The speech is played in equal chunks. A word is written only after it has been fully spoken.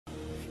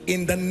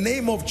in the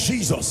name of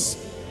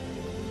Jesus.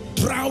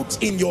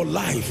 Drought in your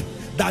life,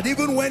 that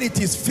even when it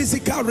is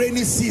physical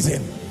rainy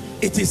season,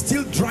 it is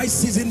still dry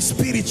season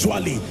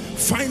spiritually,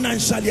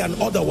 financially and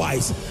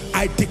otherwise.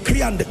 I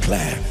decree and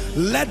declare,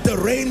 let the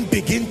rain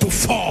begin to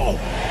fall.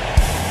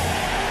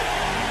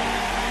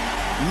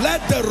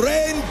 Let the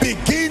rain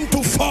begin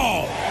to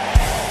fall.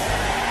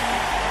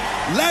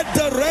 Let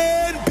the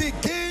rain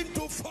begin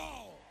to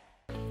fall.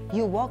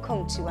 You're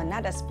welcome to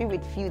another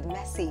spirit-filled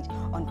message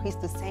on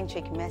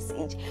Christocentric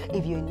Message.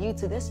 If you're new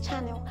to this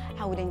channel,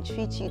 I would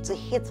entreat you to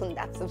hit on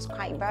that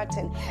subscribe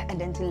button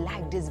and then to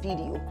like this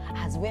video.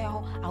 As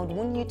well, I would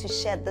want you to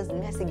share this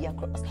message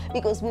across,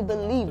 because we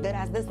believe that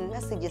as this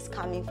message is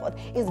coming forth,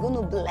 it's going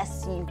to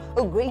bless you.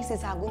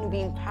 Graces are going to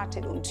be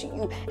imparted unto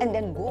you, and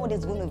then God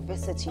is going to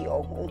visit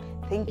your home.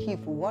 Thank you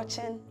for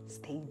watching.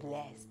 Stay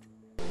blessed.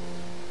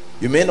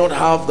 You may not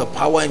have the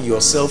power in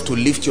yourself to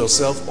lift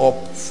yourself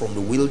up from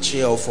the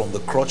wheelchair or from the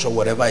crutch or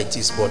whatever it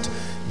is, but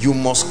you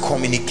must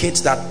communicate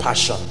that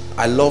passion.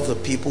 I love the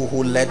people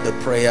who led the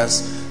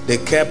prayers. They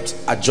kept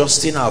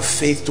adjusting our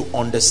faith to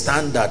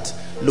understand that,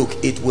 look,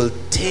 it will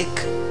take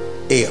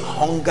a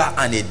hunger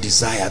and a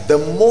desire. The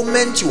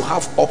moment you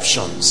have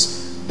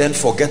options, then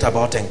forget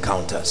about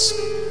encounters.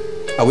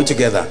 Are we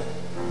together?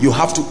 You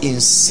have to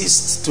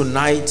insist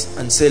tonight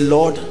and say,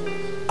 Lord,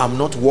 I'm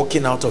not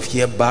walking out of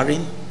here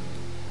barren.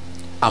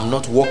 I'm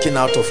not walking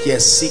out of here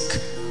sick.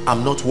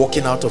 I'm not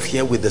walking out of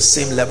here with the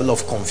same level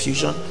of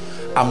confusion.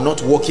 I'm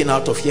not walking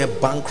out of here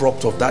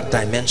bankrupt of that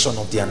dimension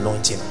of the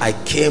anointing. I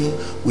came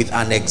with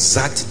an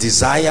exact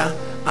desire,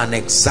 an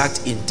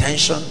exact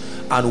intention,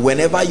 and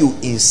whenever you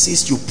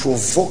insist, you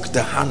provoke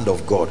the hand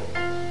of God.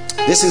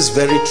 This is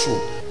very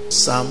true.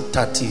 Psalm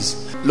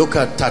 30, look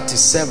at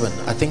 37.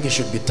 I think it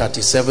should be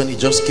 37. It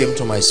just came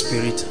to my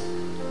spirit.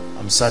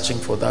 I'm searching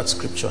for that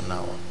scripture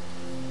now.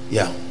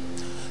 Yeah.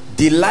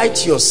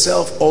 Delight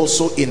yourself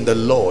also in the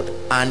Lord,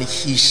 and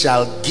he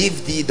shall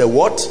give thee the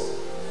what?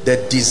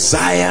 The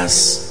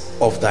desires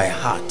of thy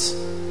heart.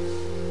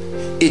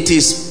 It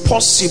is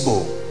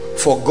possible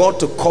for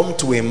God to come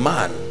to a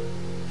man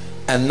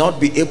and not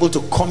be able to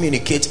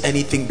communicate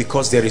anything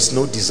because there is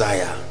no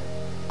desire.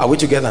 Are we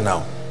together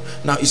now?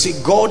 Now you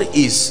see, God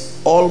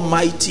is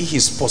almighty.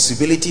 His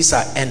possibilities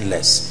are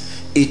endless.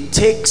 It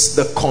takes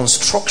the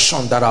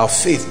construction that our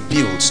faith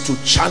builds to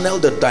channel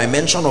the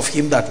dimension of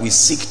him that we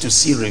seek to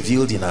see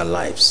revealed in our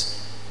lives.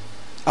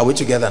 Are we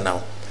together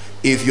now?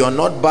 If you're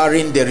not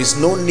barren, there is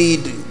no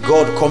need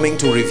God coming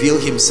to reveal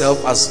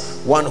himself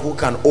as one who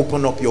can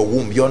open up your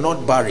womb. You're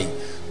not barren.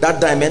 That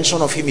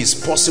dimension of him is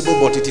possible,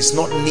 but it is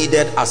not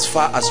needed as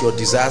far as your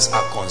desires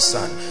are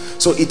concerned.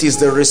 So it is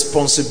the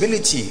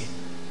responsibility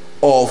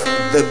of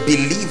the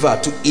believer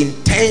to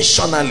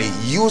intentionally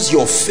use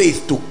your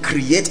faith to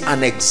create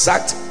an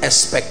exact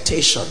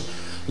expectation.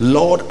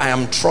 Lord, I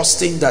am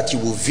trusting that you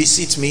will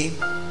visit me.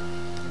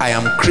 I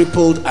am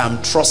crippled. I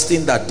am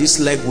trusting that this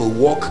leg will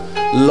walk.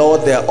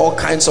 Lord, there are all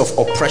kinds of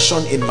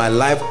oppression in my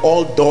life.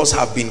 All doors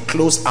have been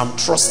closed. I'm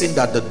trusting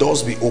that the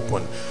doors be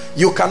open.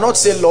 You cannot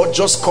say, Lord,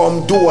 just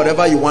come, do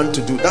whatever you want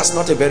to do. That's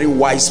not a very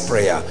wise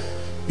prayer.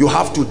 You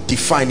have to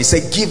define. He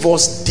said, give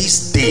us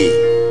this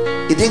day.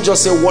 He didn't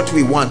just say what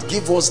we want.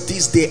 Give us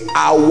this day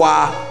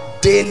our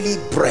daily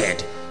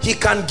bread. He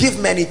can give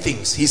many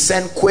things. He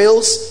sent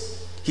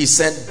quails. He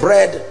sent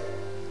bread.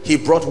 He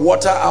brought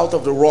water out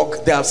of the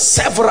rock. There are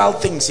several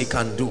things he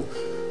can do.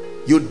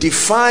 You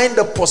define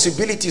the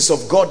possibilities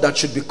of God that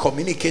should be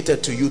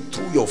communicated to you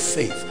through your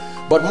faith.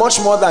 But much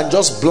more than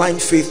just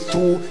blind faith,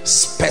 through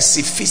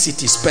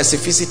specificity.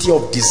 Specificity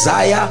of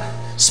desire.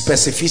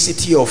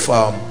 Specificity of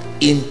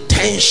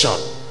intention.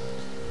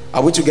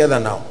 Are we together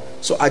now?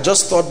 So I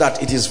just thought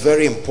that it is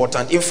very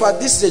important. In fact,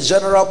 this is a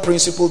general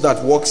principle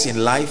that works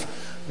in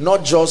life,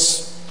 not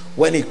just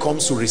when it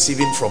comes to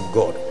receiving from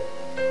God.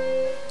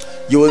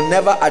 You will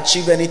never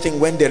achieve anything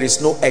when there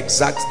is no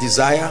exact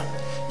desire.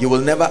 You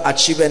will never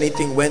achieve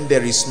anything when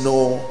there is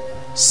no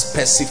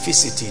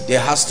specificity.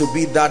 There has to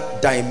be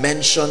that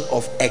dimension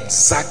of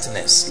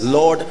exactness.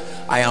 Lord,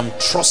 I am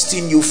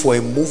trusting you for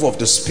a move of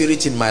the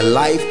Spirit in my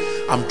life.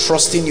 I'm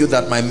trusting you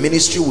that my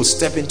ministry will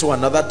step into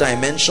another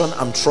dimension.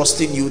 I'm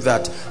trusting you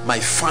that my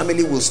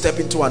family will step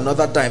into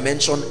another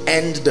dimension,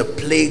 end the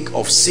plague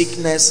of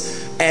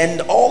sickness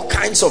and all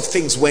kinds of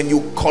things. When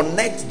you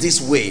connect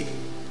this way,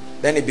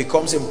 then it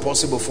becomes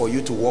impossible for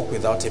you to walk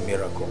without a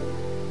miracle.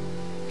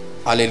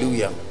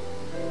 Hallelujah.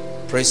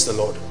 Praise the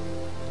Lord.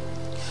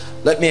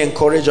 Let me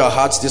encourage our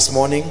hearts this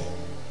morning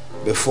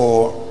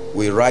before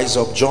we rise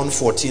up. John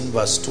 14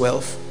 verse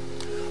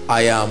 12.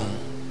 I am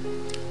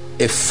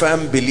a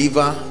firm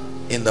believer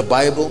in the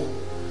Bible.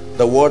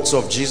 The words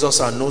of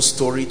Jesus are no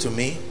story to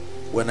me.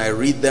 When I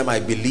read them, I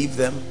believe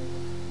them.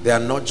 They are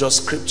not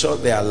just scripture,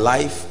 they are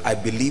life. I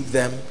believe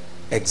them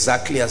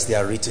exactly as they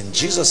are written.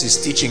 Jesus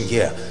is teaching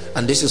here,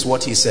 and this is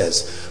what he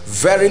says.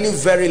 Verily,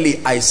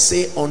 verily, I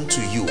say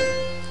unto you,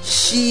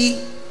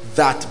 he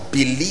that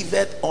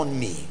believeth on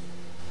me,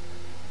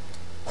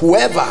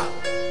 whoever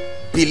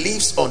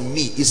believes on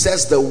me, he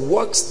says, the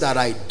works that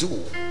I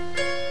do,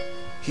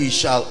 he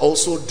shall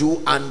also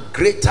do, and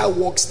greater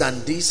works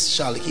than this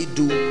shall he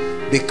do,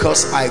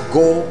 because I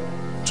go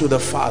to the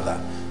Father.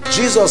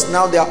 Jesus,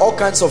 now there are all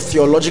kinds of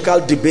theological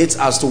debates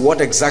as to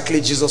what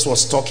exactly Jesus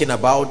was talking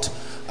about.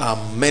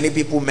 Many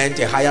people meant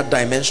a higher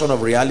dimension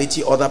of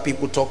reality. Other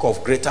people talk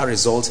of greater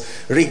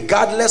results.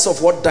 Regardless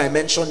of what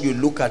dimension you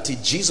look at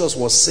it, Jesus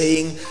was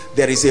saying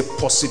there is a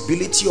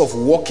possibility of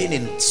walking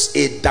in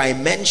a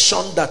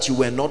dimension that you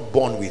were not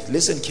born with.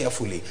 Listen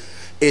carefully.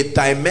 A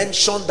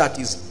dimension that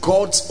is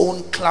God's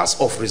own class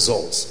of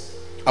results.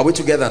 Are we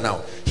together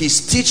now?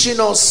 He's teaching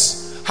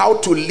us how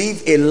to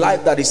live a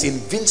life that is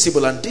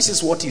invincible, and this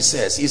is what he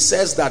says. He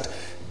says that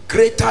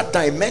greater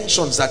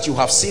dimensions that you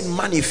have seen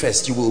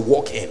manifest, you will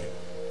walk in.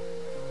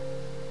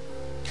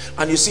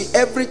 And you see,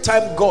 every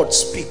time God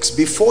speaks,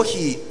 before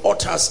he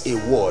utters a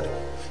word,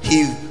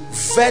 he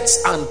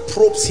vets and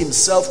probes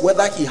himself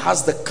whether he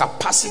has the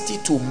capacity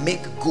to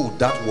make good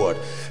that word.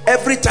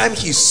 Every time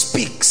he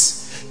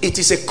speaks, it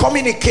is a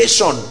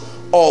communication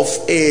of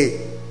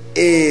a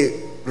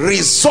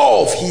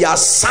resolve. He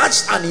has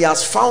searched and he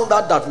has found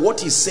out that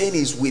what he's saying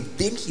is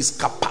within his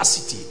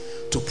capacity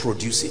to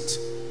produce it.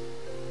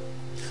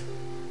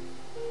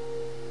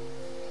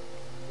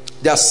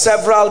 There are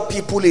several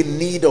people in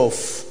need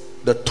of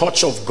the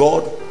touch of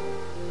God.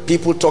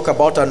 People talk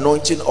about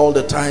anointing all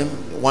the time,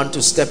 want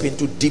to step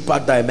into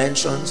deeper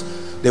dimensions.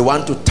 They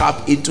want to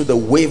tap into the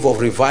wave of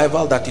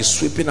revival that is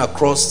sweeping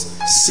across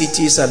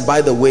cities. And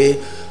by the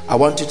way, I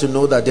want you to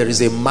know that there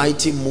is a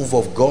mighty move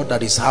of God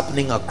that is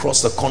happening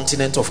across the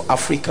continent of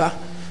Africa,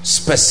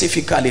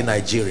 specifically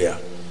Nigeria.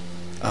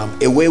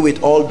 Away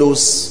with all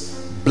those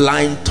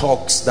blind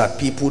talks that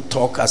people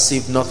talk as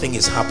if nothing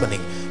is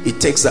happening. It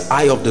takes the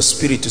eye of the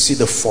Spirit to see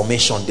the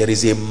formation. There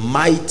is a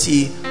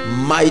mighty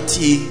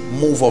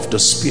move of the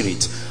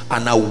Spirit,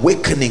 an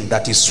awakening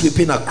that is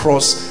sweeping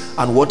across,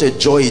 and what a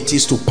joy it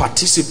is to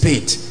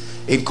participate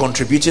in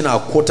contributing our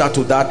quota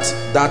to that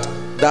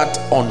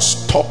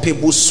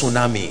unstoppable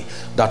tsunami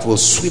that will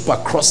sweep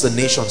across the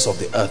nations of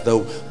the earth.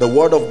 The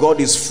word of God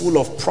is full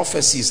of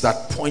prophecies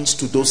that points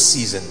to those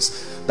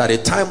seasons, that a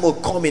time will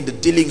come in the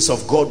dealings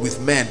of God with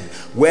men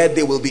where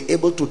they will be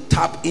able to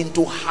tap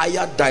into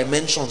higher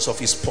dimensions of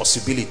his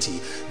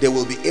possibility. They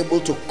will be able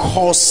to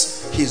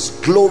cause his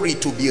glory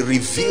to be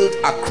revealed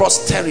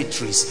across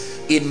territories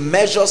in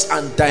measures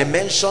and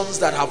dimensions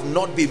that have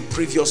not been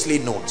previously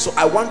known. So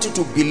I want you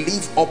to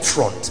believe up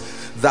front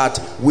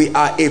that we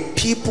are a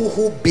people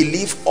who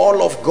believe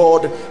all of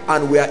God,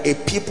 and we are a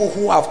people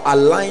who have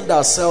aligned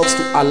ourselves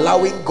to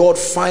allowing God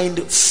find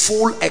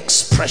full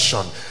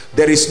expression.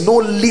 There is no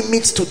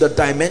limit to the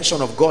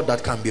dimension of God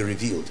that can be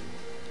revealed.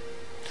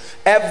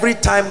 Every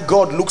time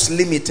God looks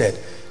limited,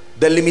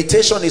 the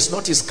limitation is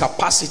not his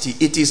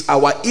capacity, it is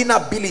our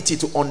inability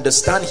to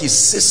understand his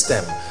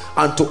system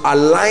and to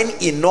align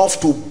enough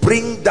to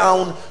bring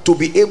down, to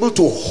be able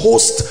to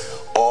host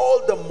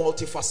all the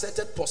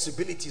multifaceted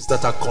possibilities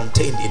that are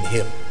contained in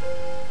him.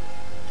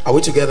 Are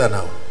we together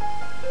now?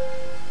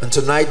 And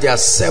tonight there are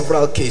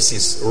several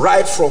cases.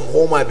 Right from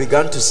home I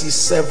began to see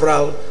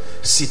several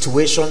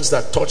situations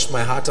that touched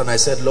my heart, and I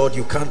said, Lord,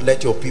 you can't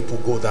let your people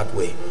go that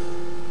way.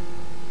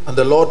 And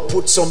the Lord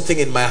put something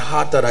in my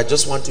heart that I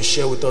just want to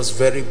share with us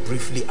very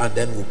briefly, and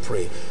then we'll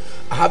pray.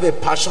 I have a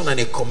passion and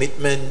a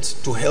commitment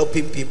to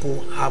helping people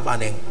have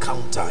an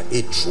encounter,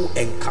 a true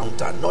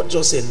encounter, not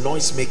just a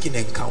noise-making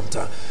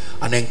encounter,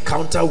 an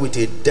encounter with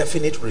a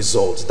definite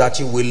result, that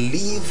you will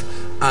leave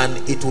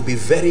and it will be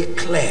very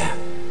clear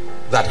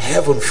that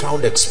heaven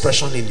found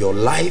expression in your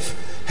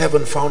life,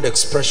 heaven found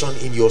expression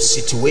in your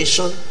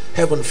situation,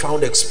 heaven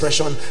found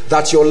expression,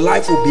 that your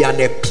life will be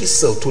an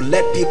epistle to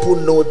let people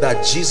know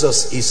that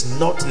Jesus is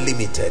not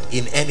limited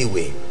in any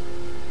way.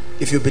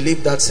 If you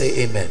believe that,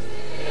 say amen.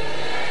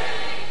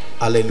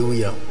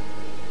 Hallelujah.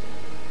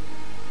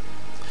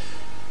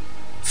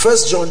 1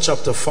 John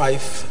chapter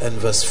 5 and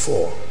verse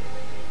 4.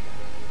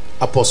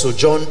 Apostle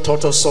John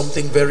taught us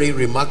something very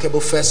remarkable.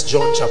 1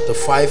 John chapter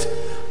 5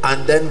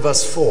 and then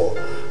verse 4.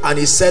 And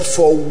he said,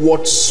 for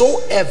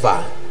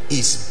whatsoever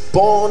is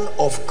born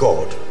of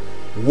God,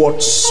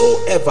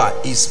 whatsoever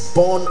is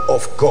born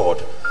of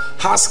God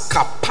has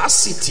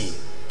capacity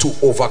to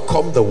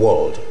overcome the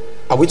world.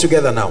 Are we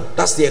together now?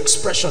 That's the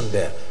expression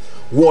there.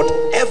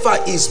 Whatever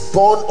is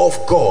born of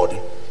God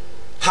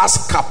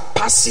has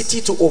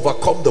capacity to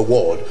overcome the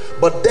world.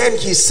 But then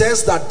he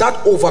says that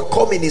that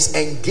overcoming is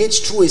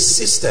engaged through a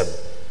system.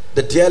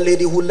 The dear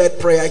lady who led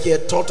prayer here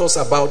taught us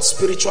about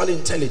spiritual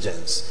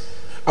intelligence.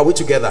 Are we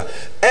together?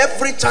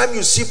 Every time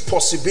you see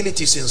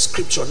possibilities in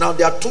scripture, now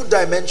there are two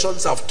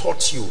dimensions I've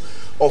taught you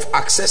of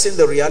accessing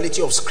the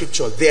reality of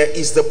scripture. There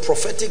is the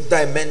prophetic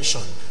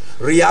dimension,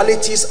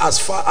 realities as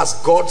far as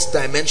God's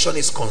dimension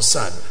is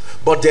concerned.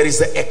 But there is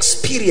the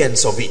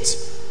experience of it,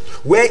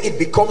 where it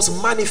becomes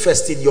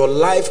manifest in your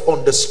life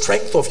on the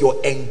strength of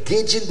your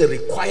engaging the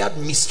required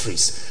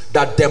mysteries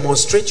that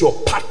demonstrate your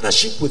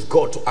partnership with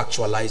God to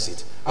actualize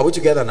it. Are we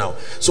together now?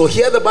 So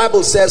here the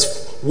Bible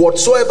says,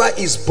 whatsoever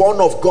is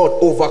born of God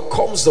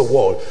overcomes the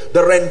world.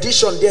 The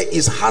rendition there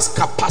is has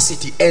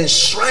capacity.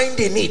 Enshrined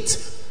in it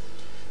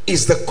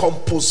is the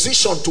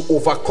composition to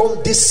overcome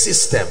this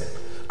system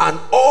and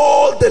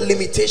all the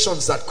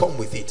limitations that come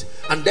with it.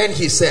 And then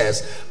he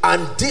says,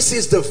 and this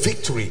is the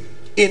victory.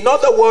 In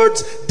other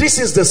words, this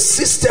is the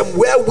system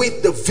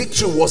wherewith the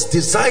victory was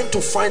designed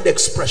to find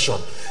expression.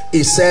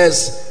 He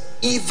says,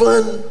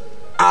 even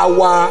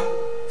our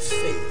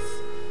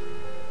faith.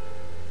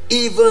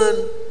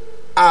 Even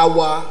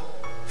our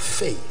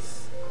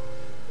faith.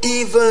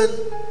 Even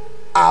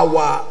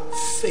our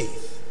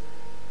faith.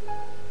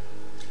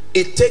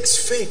 It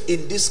takes faith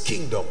in this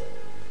kingdom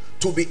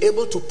to be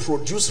able to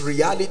produce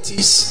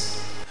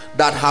realities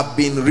that have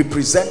been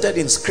represented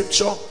in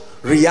scripture,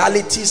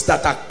 realities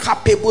that are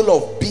capable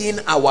of being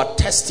our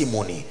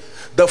testimony.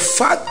 The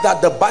fact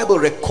that the Bible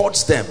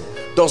records them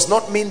does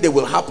not mean they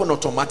will happen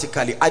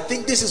automatically. I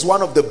think this is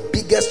one of the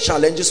biggest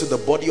challenges with the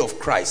body of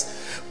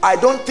Christ. I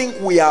don't think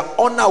we are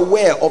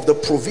unaware of the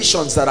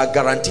provisions that are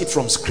guaranteed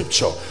from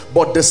scripture,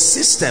 but the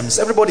systems,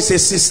 everybody say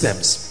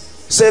systems.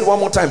 Say it one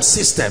more time,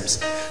 systems.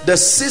 The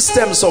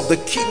systems of the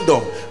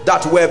kingdom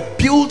that were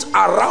built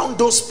around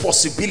those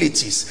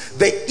possibilities,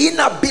 the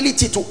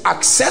inability to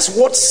access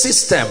what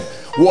system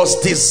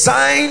was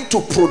designed to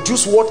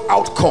produce what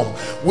outcome,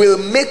 will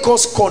make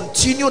us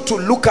continue to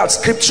look at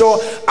scripture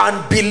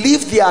and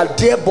believe they are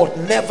there but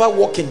never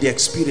walk in the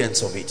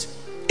experience of it.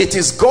 It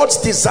is God's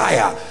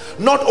desire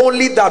not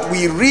only that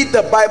we read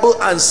the Bible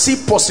and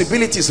see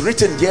possibilities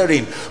written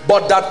therein,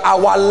 but that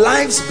our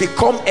lives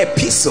become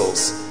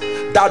epistles,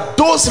 that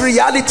those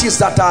realities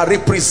that are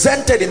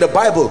represented in the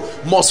Bible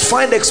must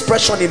find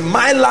expression in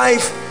my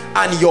life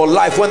and your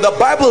life. When the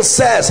Bible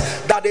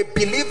says that a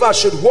believer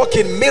should walk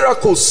in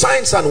miracles,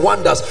 signs and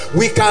wonders,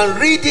 we can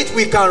read it,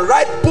 we can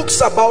write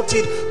books about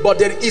it, but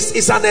there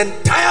is an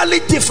entirely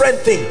different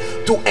thing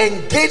to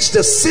engage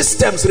the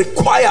systems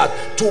required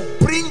to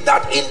bring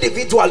that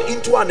individual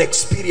into an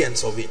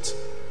experience of it.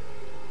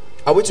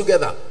 Are we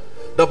together?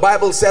 The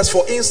Bible says,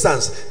 for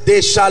instance, they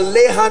shall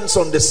lay hands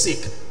on the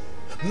sick.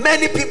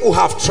 Many people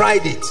have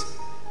tried it.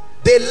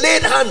 They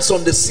laid hands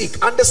on the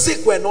sick and the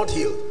sick were not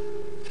healed.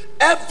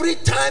 Every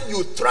time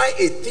you try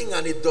a thing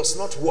and it does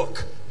not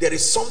work, there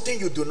is something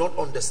you do not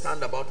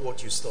understand about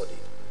what you studied.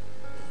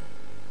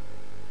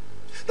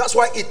 That's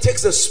why it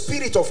takes the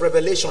spirit of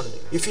revelation.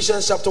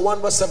 Ephesians chapter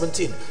 1 verse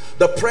 17,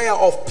 the prayer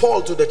of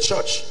Paul to the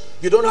church.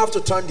 You don't have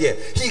to turn there.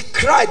 He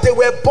cried. They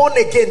were born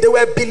again, they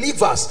were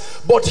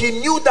believers, but he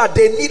knew that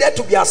they needed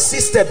to be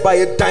assisted by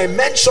a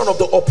dimension of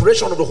the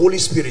operation of the Holy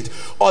Spirit,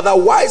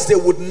 otherwise they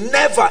would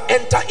never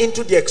enter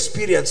into the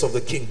experience of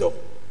the kingdom.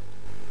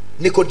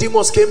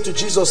 Nicodemus came to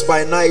Jesus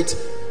by night,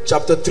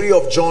 chapter 3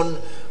 of John,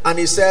 and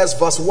he says,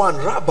 verse 1,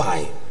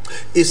 Rabbi,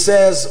 it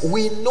says,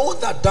 we know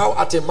that thou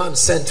art a man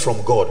sent from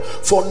God,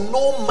 for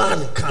no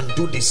man can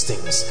do these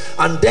things.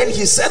 And then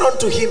he said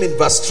unto him in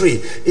verse 3,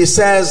 he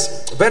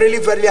says, verily,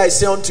 verily, I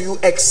say unto you,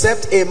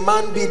 except a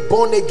man be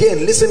born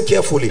again. Listen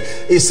carefully.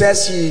 He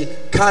says he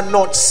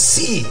cannot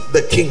see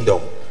the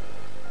kingdom.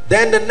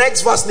 Then the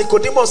next verse,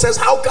 Nicodemus says,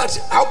 how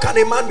can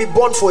a man be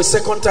born for a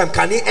second time?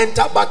 Can he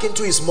enter back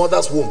into his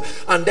mother's womb?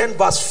 And then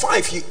verse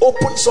 5, he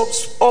opens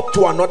up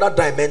to another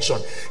dimension.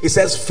 He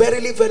says,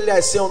 verily, verily,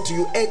 I say unto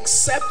you,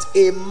 except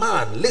a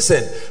man,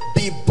 listen,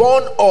 be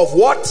born of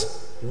what?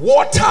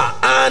 Water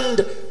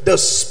and the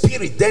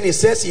Spirit. Then he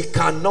says he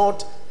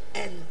cannot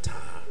enter.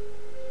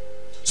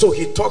 So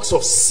he talks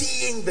of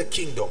seeing the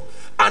kingdom,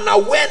 an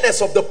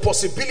awareness of the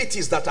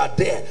possibilities that are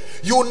there.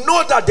 You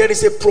know that there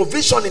is a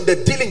provision in the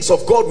dealings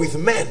of God with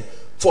men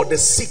for the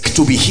sick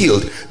to be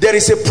healed. There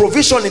is a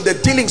provision in the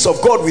dealings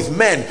of God with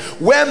men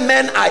where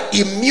men are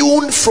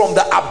immune from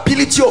the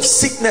ability of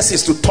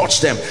sicknesses to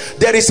touch them.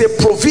 There is a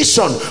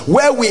provision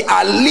where we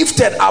are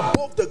lifted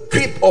above the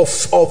grip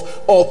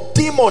of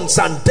demons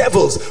and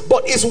devils.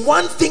 But it's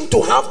one thing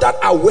to have that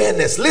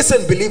awareness,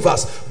 listen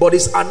believers, but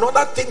it's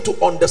another thing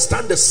to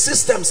understand the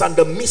systems and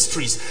the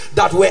mysteries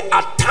that were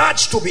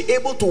attached to be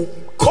able to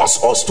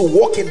cause us to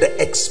walk in the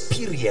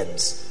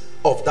experience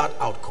of that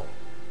outcome.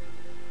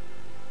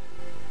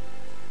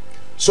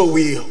 So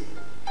we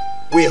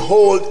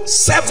hold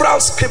several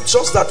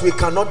scriptures that we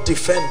cannot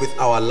defend with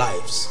our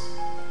lives.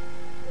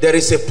 There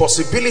is a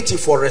possibility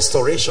for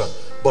restoration,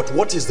 but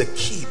what is the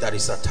key that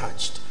is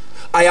attached?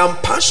 I am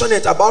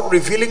passionate about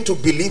revealing to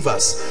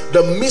believers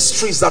the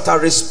mysteries that are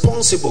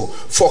responsible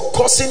for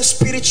causing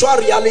spiritual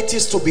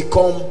realities to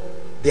become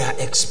their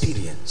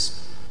experience.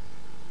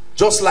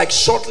 Just like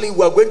shortly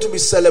we're going to be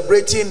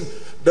celebrating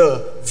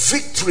the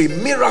victory,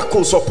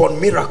 miracles upon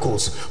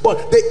miracles.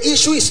 But the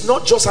issue is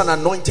not just an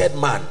anointed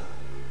man.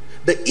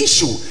 The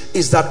issue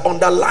is that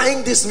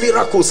underlying these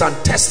miracles and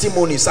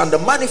testimonies and the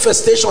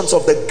manifestations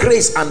of the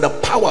grace and the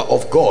power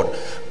of God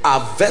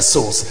are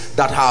vessels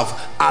that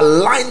have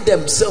aligned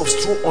themselves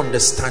through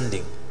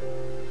understanding.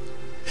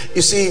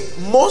 You see,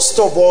 most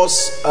of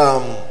us,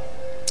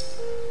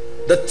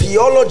 the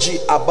theology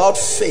about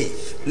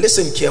faith,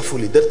 listen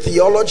carefully, the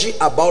theology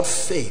about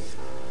faith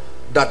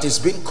that is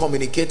being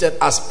communicated,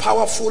 as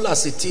powerful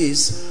as it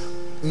is,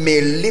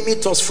 may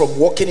limit us from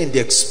walking in the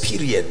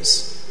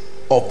experience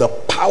of the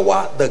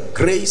power, the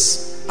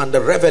grace and the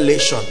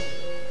revelation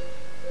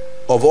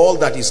of all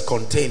that is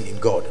contained in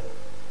God.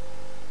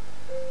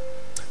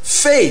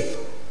 Faith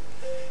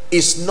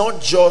is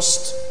not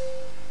just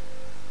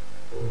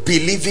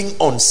believing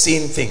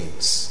unseen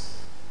things.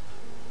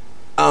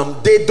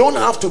 They don't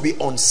have to be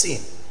unseen.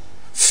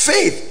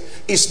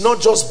 Faith is not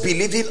just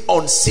believing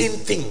unseen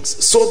things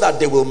so that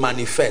they will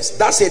manifest.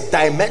 That's a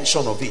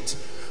dimension of it.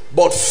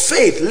 But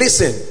faith,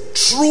 listen,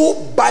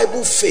 true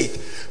Bible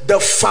faith, the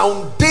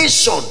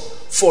foundation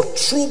for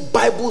true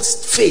Bible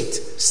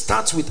faith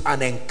starts with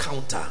an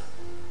encounter.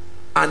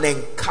 An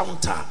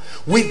encounter.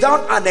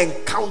 Without an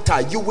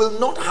encounter, you will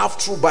not have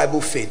true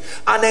Bible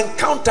faith. An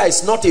encounter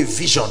is not a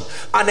vision.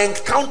 An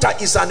encounter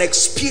is an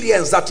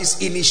experience that is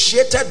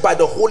initiated by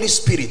the Holy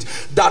Spirit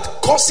that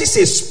causes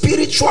a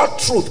spiritual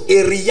truth,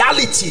 a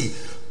reality,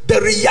 the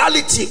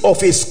reality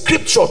of a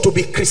scripture to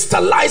be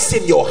crystallized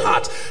in your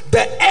heart.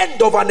 The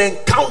end of an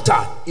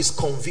encounter is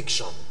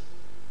conviction.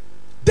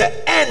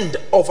 The end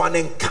of an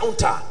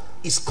encounter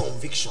is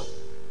conviction.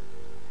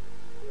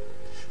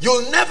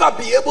 You'll never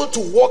be able to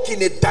walk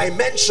in a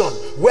dimension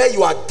where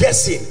you are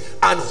guessing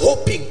and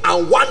hoping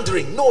and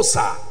wondering. No,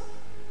 sir.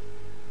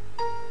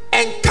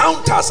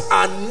 Encounters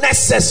are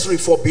necessary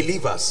for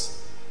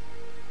believers.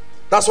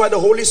 That's why the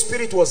Holy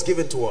Spirit was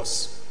given to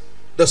us.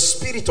 The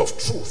Spirit of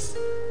truth.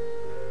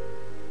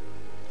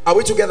 Are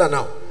we together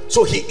now?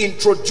 So he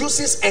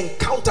introduces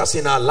encounters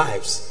in our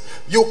lives.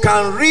 You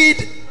can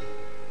read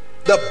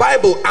the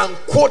Bible and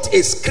quote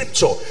a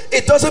scripture.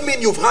 It doesn't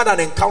mean you've had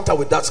an encounter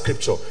with that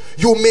scripture.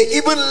 You may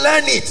even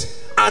learn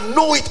it and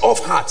know it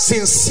off heart.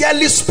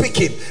 Sincerely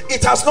speaking,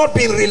 it has not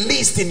been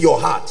released in your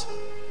heart.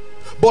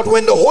 But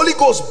when the Holy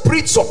Ghost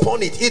breathes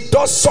upon it, it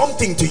does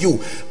something to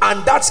you,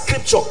 and that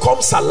scripture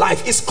comes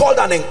alive. It's called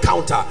an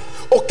encounter.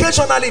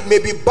 Occasionally it may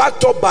be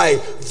backed up by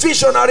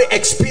visionary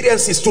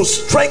experiences to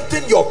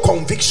strengthen your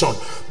conviction.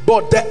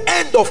 But the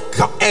end of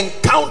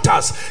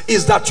encounters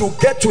is that you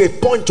get to a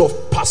point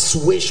of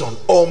persuasion,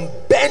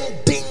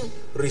 unbending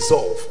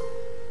resolve.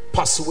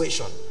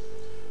 Persuasion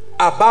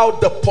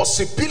about the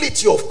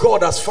possibility of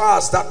God as far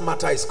as that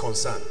matter is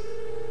concerned.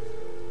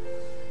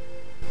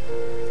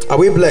 Are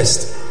we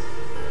blessed?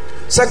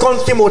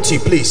 2 Timothy,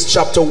 please,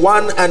 chapter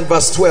 1 and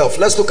verse 12.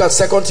 Let's look at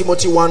 2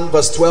 Timothy 1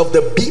 verse 12,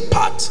 the B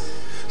part.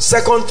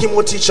 2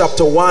 Timothy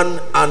chapter 1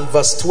 and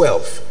verse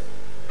 12.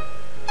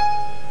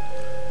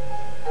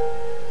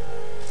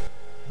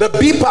 The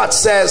B part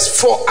says,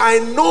 for I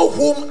know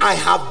whom I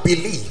have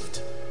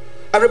believed.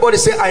 Everybody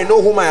say, I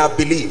know whom I have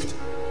believed.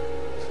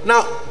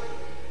 Now,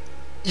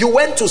 you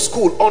went to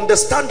school,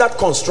 understand that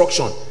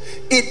construction.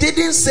 It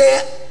didn't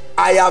say,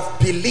 I have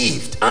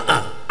believed.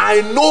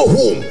 I know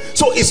whom.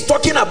 So it's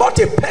talking about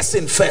a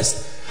person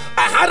first.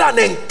 I had an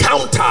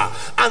encounter,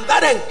 and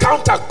that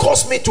encounter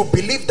caused me to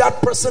believe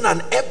that person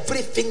and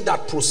everything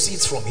that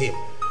proceeds from him.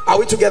 Are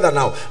we together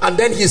now? And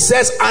then he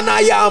says, and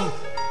I am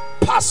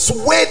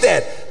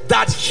persuaded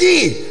that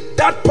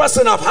that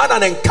person I've had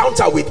an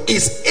encounter with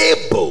is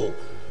able,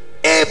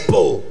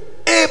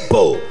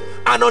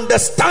 an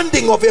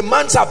understanding of a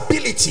man's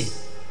ability,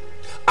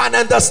 an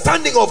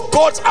understanding of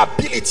God's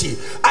ability.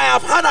 I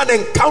have had an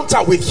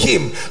encounter with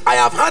him. I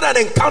have had an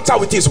encounter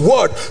with his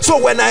word.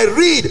 So when I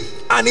read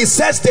and it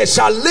says they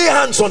shall lay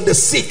hands on the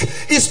sick,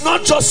 it's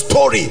not just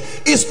story,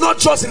 it's not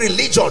just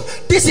religion.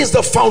 This is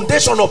the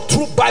foundation of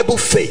true Bible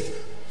faith.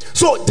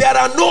 So there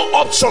are no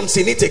options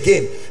in it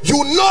again.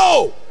 You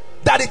know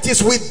that it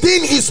is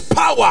within his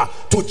power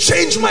to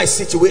change my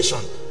situation.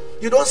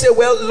 You don't say,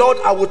 well, Lord,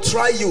 I will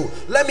try you.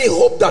 Let me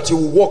hope that you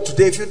will walk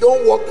today. If you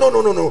don't walk, no.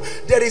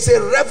 There is a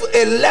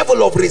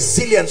level of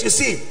resilience. You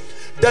see,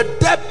 the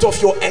depth of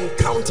your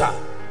encounter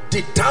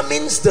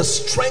determines the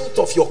strength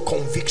of your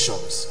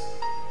convictions.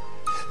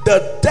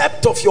 The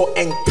depth of your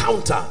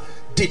encounter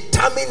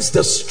determines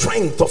the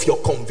strength of your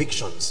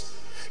convictions.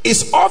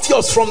 It's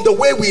obvious from the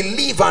way we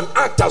live and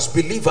act as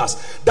believers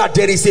that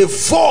there is a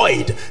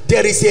void,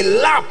 there is a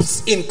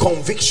lapse in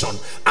conviction,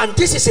 and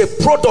this is a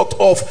product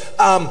of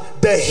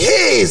the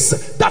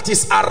haze that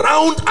is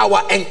around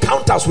our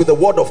encounters with the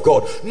word of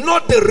God.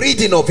 Not the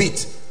reading of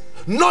it,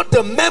 not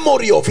the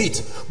memory of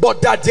it,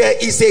 but that there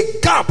is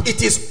a gap.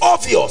 It is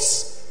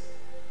obvious.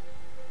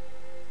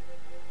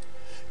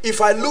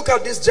 If I look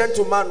at this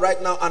gentleman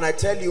right now and I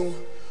tell you,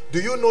 do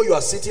you know you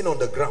are sitting on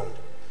the ground?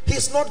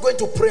 He's not going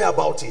to pray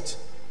about it.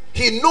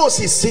 He knows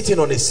he's sitting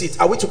on a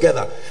seat. Are we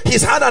together?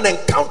 He's had an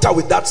encounter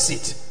with that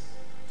seat.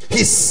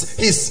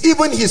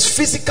 Even his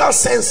physical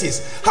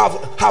senses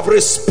have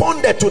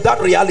responded to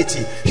that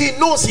reality. He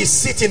knows he's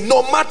sitting.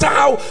 No matter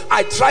how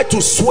I try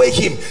to sway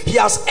him, he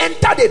has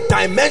entered a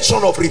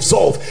dimension of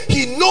resolve.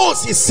 He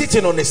knows he's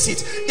sitting on a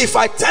seat. If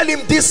I tell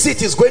him this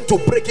seat is going to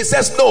break, he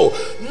says, no,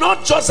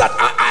 not just that.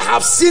 I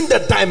have seen the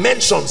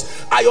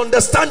dimensions. I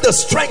understand the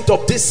strength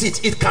of this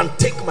seat. It can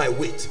take my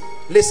weight.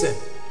 Listen,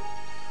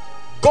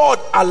 God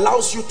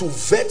allows you to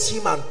vet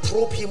him and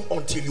probe him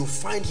until you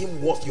find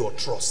him worth your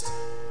trust.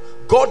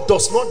 God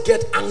does not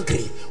get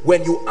angry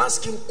when you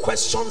ask him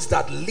questions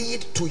that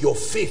lead to your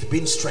faith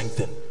being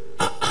strengthened.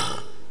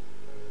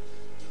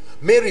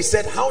 Mary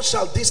said, how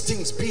shall these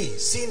things be,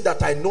 seeing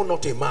that I know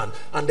not a man?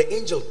 And the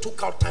angel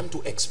took out time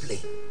to explain.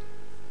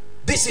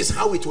 This is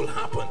how it will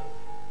happen.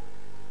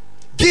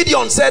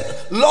 Gideon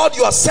said, Lord,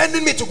 you are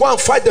sending me to go and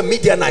fight the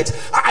Midianites.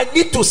 I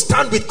need to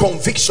stand with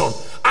conviction.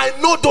 I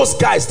know those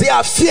guys, they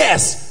are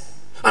fierce.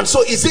 And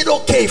so is it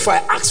okay if I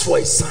ask for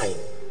a sign?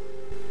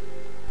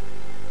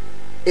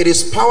 It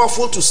is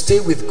powerful to stay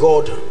with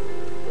God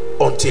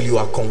until you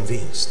are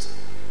convinced.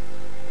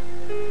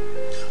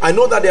 I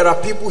know that there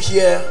are people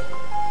here,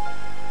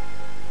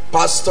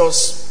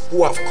 pastors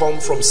who have come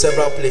from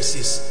several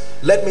places.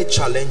 Let me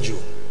challenge you.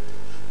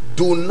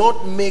 Do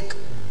not make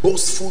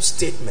boastful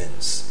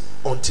statements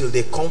until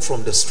they come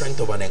from the strength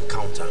of an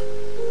encounter.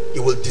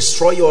 It will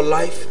destroy your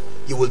life.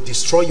 You will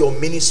destroy your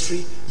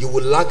ministry. You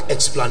will lack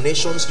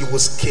explanations. You will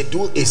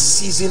schedule a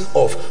season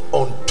of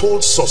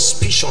untold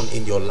suspicion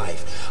in your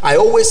life. I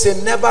always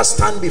say, never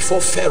stand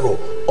before Pharaoh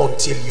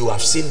until you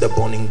have seen the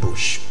burning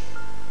bush.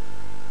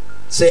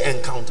 Say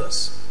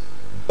encounters.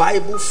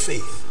 Bible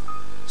faith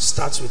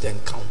starts with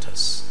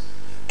encounters.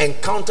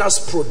 Encounters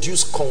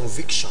produce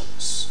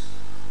convictions.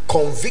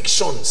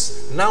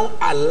 Convictions now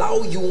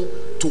allow you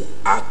to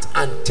act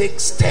and take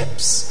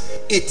steps.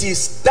 It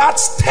is that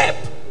step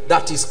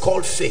that is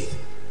called faith.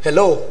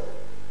 Hello?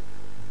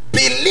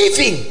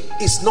 Believing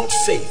is not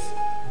faith.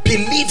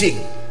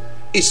 Believing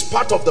is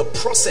part of the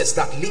process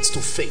that leads to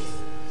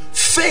faith.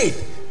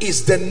 Faith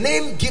is the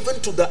name given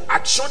to the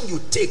action you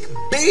take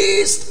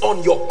based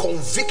on your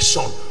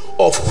conviction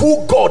of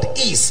who God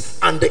is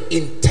and the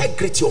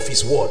integrity of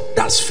his word.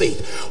 That's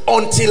faith.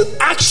 Until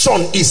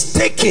action is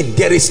taken,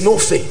 there is no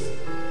faith.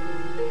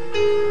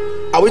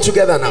 Are we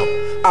together now?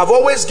 I've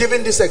always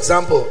given this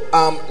example.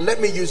 Let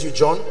me use you,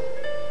 John.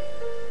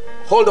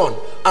 Hold on.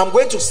 I'm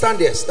going to stand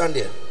there. Stand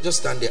there. Just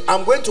stand there.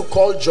 I'm going to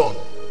call John.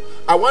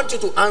 I want you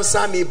to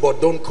answer me, but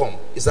don't come.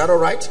 Is that all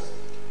right?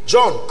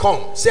 John,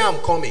 come. Say I'm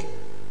coming.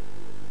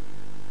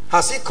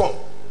 Has he come?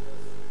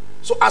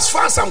 So as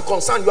far as I'm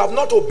concerned, you have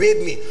not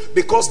obeyed me,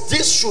 because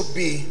this should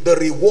be the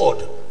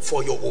reward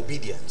for your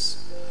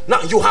obedience.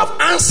 Now you have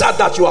answered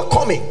that you are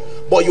coming,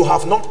 but you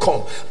have not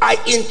come.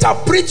 I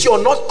interpret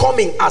your not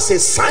coming as a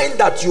sign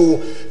that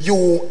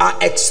you are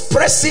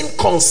expressing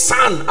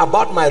concern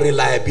about my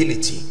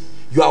reliability.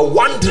 You are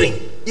wondering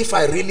if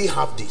I really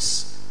have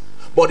this.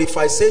 But if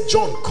I say,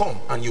 John, come,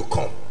 and you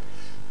come,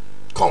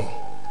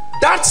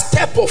 that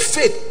step of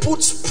faith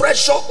puts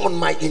pressure on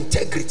my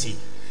integrity.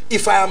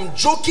 If I am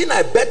joking,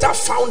 I better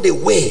found a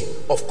way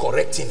of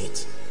correcting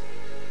it.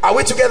 Are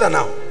we together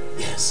now?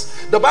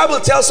 Yes. The Bible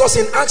tells us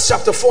in Acts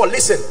chapter 4,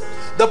 listen,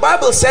 the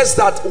Bible says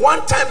that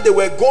one time they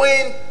were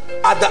going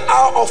at the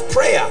hour of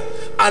prayer,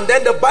 and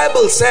then the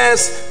Bible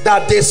says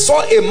that they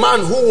saw a man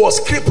who was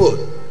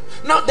crippled.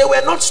 Now they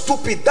were not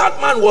stupid.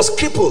 That man was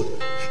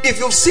crippled. If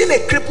you've seen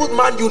a crippled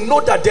man, you know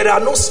that there are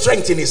no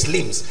strength in his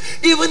limbs.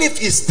 Even if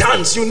he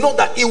stands, you know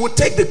that he will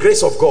take the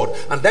grace of God.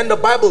 And then the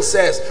Bible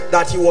says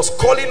that he was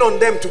calling on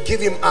them to give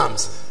him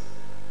alms.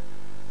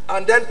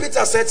 And then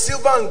Peter said,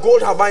 silver and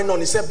gold have I none.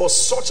 He said, but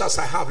such as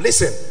I have,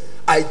 listen,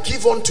 I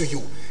give unto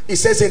you. He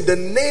says, in the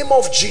name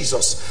of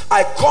Jesus,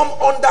 I come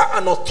under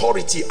an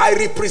authority. I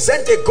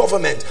represent a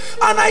government,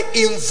 and I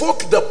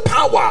invoke the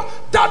power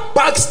that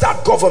backs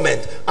that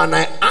government. And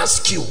I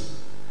ask you,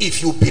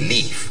 if you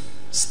believe,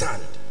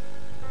 stand.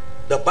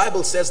 The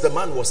Bible says the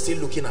man was still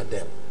looking at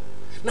them.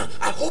 Now,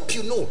 I hope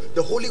you know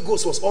the Holy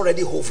Ghost was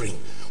already hovering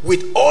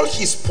with all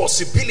his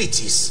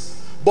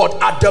possibilities, but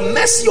at the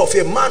mercy of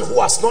a man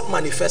who has not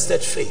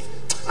manifested faith.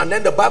 And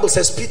then the Bible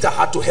says Peter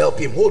had to help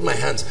him. Hold my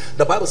hands.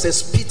 The Bible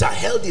says Peter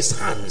held his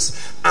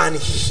hands, and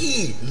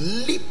he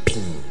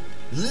leaping.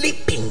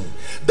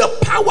 The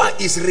power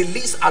is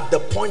released at the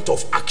point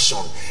of action.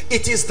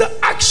 It is the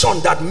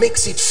action that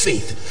makes it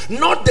faith,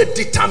 not the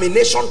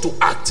determination to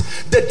act.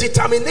 The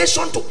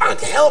determination to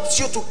act helps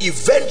you to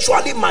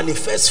eventually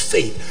manifest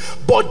faith,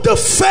 but the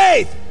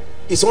faith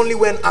is only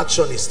when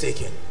action is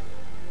taken.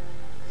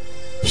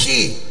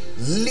 He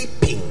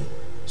leaping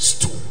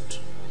stood.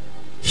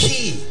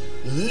 He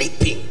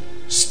leaping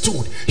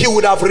stood. He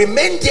would have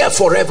remained there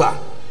forever.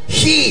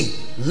 He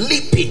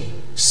leaping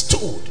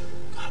stood.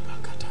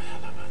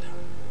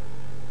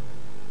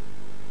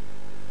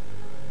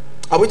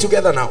 Are we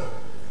together now?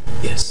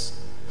 Yes.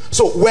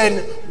 So when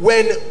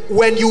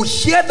you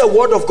hear the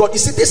word of God, you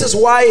see, this is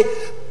why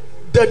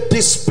the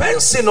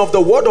dispensing of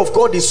the word of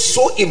God is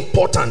so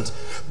important,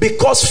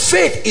 because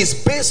faith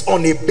is based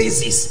on a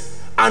basis.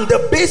 And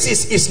the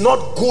basis is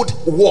not good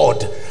word.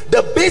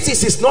 The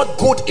basis is not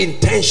good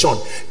intention.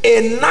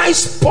 A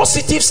nice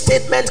positive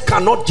statement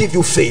cannot give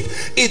you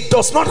faith. It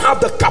does not have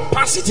the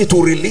capacity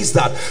to release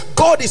that.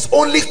 God is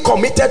only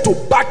committed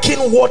to backing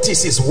what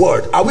is his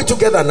word. Are we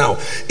together now?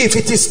 If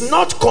it is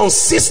not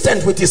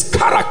consistent with his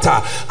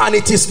character and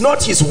it is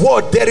not his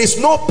word, there is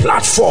no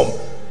platform.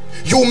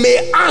 You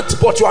may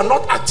act, but you are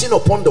not acting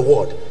upon the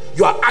word.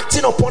 You are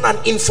acting upon an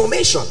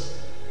information.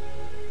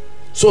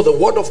 So the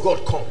word of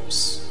God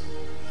comes,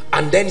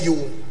 and then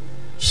you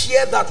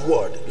hear that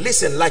word,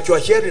 listen, like you are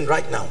hearing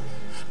right now,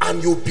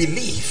 and you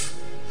believe,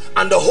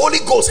 and the Holy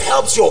Ghost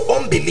helps your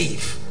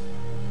unbelief.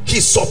 he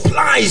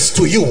supplies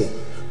to you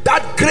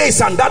that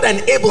grace and that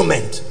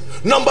enablement.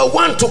 Number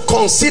one, to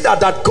consider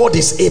that God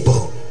is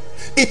able.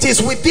 It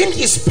is within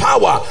his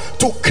power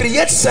to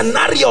create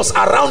scenarios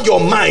around your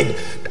mind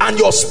and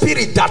your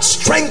spirit that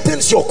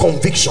strengthens your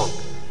conviction.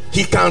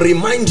 He can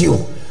remind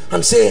you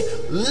and say,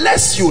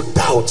 lest you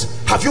doubt,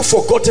 have you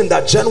forgotten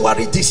that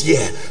January this year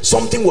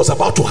something was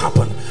about to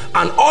happen?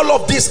 And all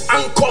of this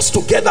anchors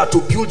together to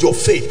build your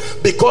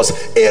faith, because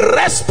a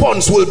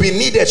response will be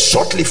needed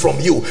shortly from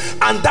you,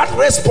 and that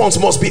response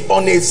must be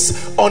on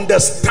the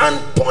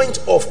standpoint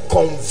of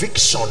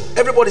conviction.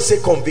 Everybody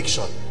say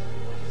conviction.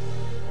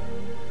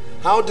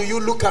 How do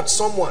you look at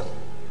someone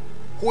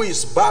who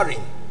is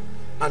barren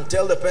and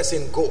tell the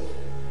person go?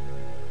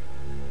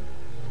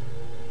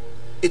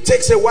 It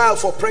takes a while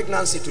for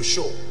pregnancy to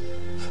show,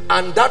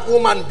 and that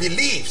woman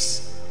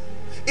believes.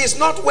 It's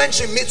not when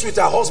she meets with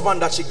her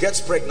husband that she gets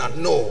pregnant.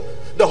 No,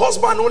 the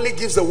husband only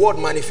gives the word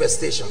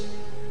manifestation,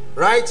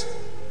 right?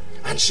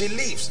 And she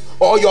leaves.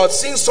 Or you're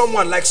seeing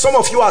someone, like some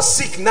of you are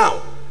sick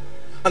now,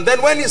 and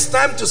then when it's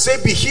time to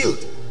say be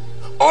healed,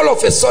 all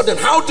of a sudden,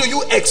 how do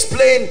you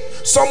explain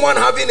someone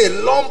having a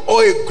lump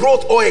or a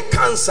growth or a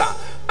cancer,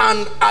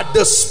 and at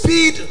the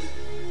speed,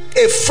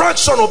 a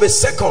fraction of a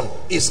second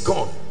is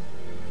gone?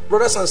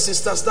 Brothers and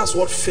sisters, that's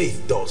what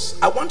faith does.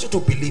 I want you to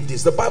believe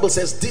this. The Bible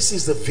says this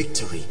is the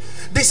victory.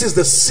 This is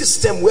the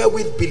system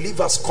wherewith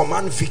believers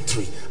command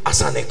victory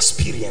as an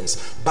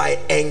experience, by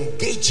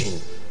engaging.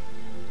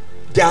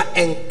 Their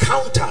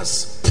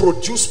encounters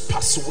produce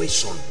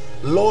persuasion.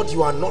 Lord,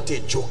 you are not a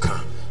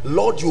joker.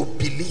 Lord, you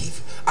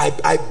believe.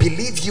 I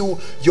believe you.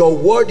 Your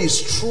word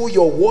is true.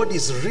 Your word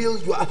is real.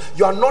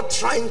 You are not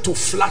trying to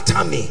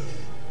flatter me.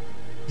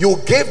 You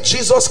gave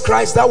Jesus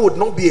Christ. That would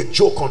not be a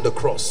joke on the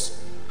cross.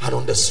 And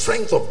on the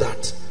strength of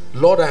that,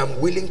 Lord, I am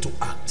willing to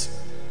act.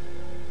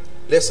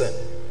 Listen,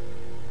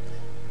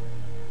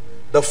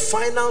 the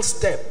final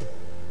step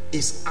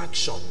is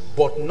action,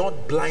 but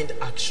not blind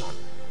action.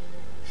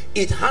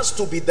 It has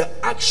to be the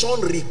action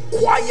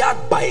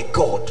required by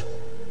God.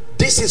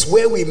 This is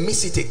where we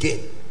miss it again.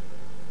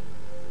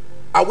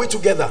 Are we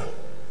together?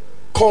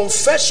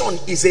 Confession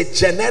is a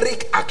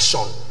generic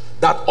action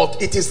that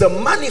it is the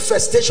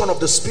manifestation of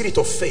the spirit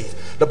of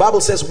faith. The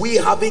Bible says, we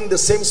having the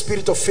same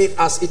spirit of faith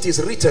as it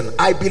is written,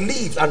 I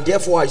believe and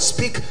therefore I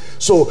speak.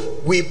 So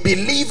we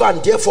believe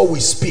and therefore we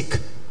speak.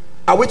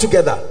 Are we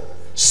together?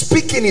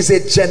 Speaking is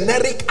a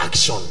generic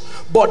action,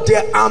 but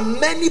there are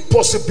many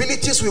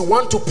possibilities we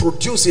want to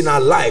produce in our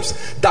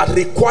lives that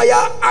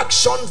require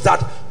actions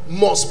that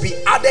must be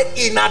added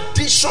in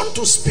addition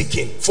to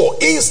speaking. For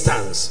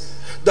instance,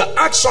 the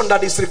action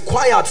that is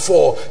required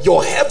for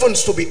your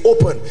heavens to be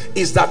open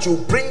is that you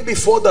bring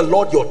before the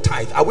Lord your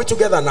tithe. Are we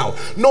together now?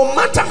 No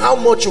matter how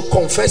much you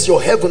confess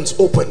your heavens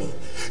opening,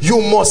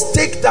 you must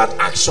take that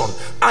action.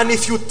 And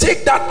if you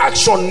take that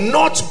action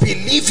not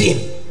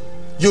believing,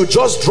 you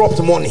just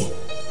dropped money.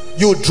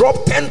 You drop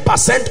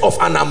 10% of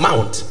an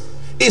amount.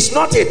 It's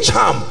not a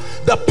charm.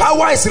 The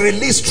power is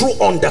released through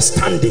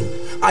understanding.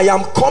 I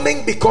am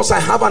coming because I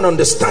have an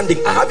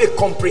understanding. I have a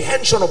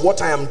comprehension of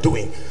what I am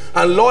doing.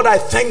 And Lord, I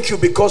thank you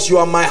because you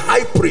are my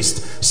high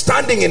priest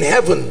standing in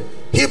heaven.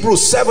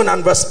 Hebrews 7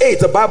 and verse 8,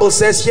 the Bible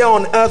says, here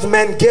on earth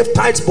men gave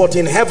tithes, but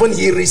in heaven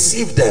he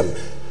received them.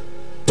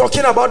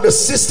 Talking about the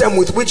system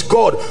with which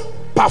God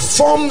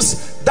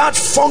performs that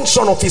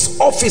function of his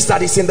office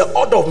that is in the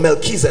order of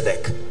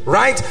Melchizedek,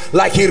 right?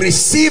 Like he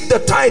received the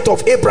tithe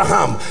of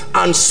Abraham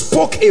and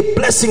spoke a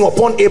blessing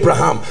upon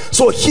Abraham.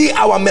 So he,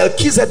 our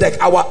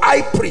Melchizedek, our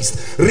high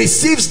priest,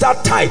 receives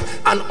that tithe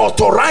and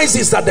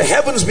authorizes that the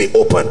heavens be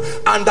open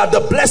and that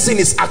the blessing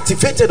is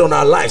activated on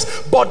our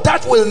lives. But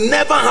that will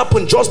never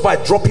happen just by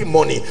dropping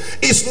money.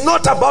 It's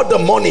not about the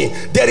money.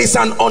 There is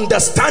an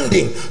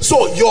understanding.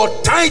 So your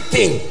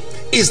tithing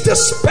is the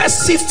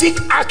specific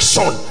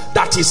action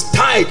that is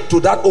tied to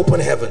that open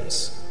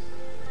heavens.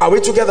 Are we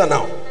together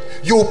now?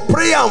 You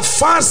pray and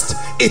fast,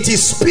 it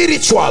is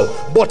spiritual,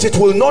 but it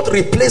will not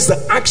replace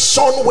the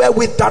action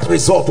wherewith that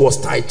result was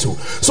tied to.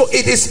 So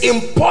it is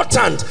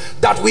important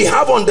that we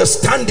have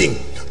understanding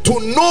to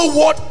know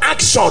what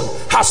action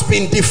has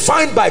been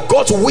defined by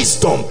God's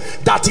wisdom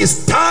that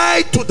is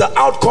tied to the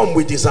outcome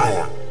we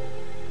desire.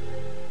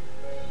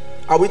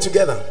 Are we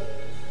together?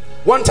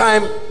 One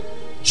time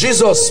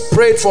Jesus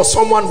prayed for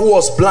someone who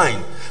was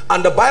blind,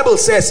 and the Bible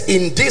says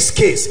in this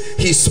case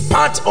he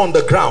spat on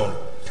the ground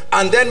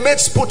and then made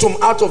sputum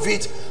out of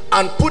it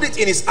and put it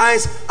in his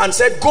eyes and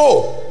said,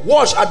 go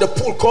wash at the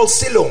pool called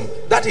Siloam,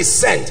 that is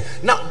sent.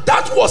 Now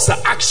that was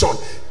the action.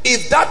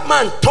 If that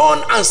man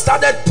turned and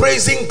started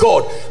praising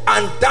God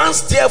and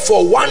danced there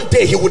for one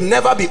day, he would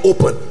never be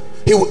open.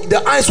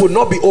 The eyes would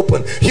not be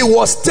open. He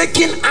was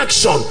taking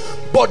action,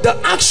 but the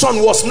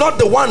action was not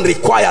the one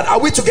required. Are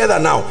we together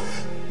now?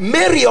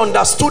 Mary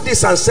understood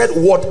this and said,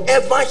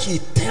 whatever he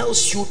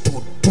tells you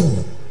to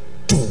do,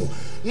 do.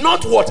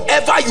 Not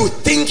whatever you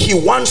think he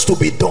wants to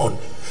be done.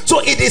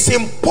 So it is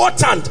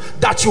important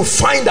that you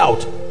find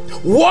out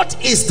what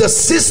is the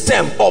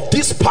system of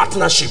this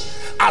partnership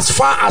as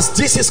far as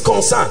this is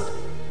concerned.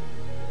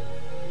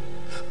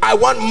 I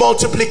want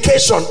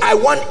multiplication, I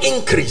want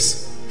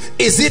increase.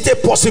 Is it a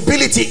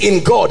possibility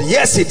in God?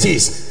 Yes, it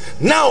is.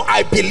 Now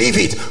I believe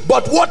it.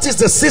 But what is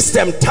the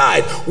system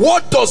tied?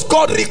 What does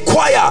God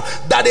require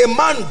that a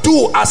man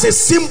do as a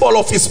symbol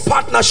of his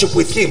partnership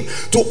with him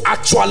to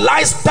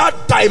actualize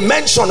that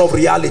dimension of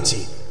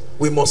reality?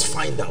 We must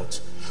find out.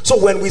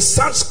 So when we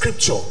start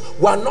scripture,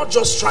 we are not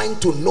just trying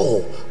to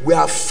know, we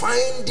are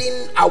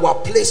finding our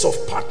place of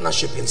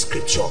partnership in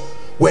scripture.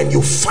 When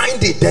you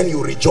find it, then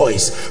you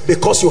rejoice,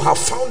 because you have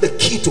found the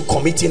key to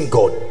committing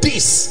God.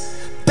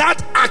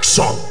 That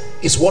action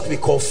is what we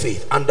call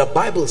faith, and the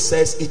Bible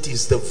says it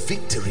is the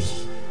victory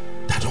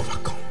that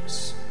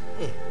overcomes.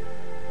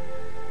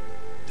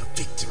 The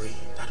victory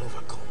that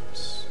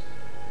overcomes.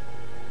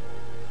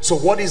 So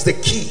what is the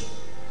key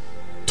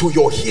to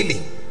your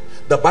healing?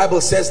 The Bible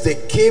says they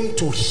came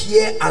to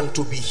hear and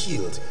to be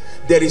healed.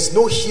 There is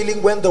no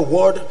healing when the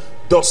word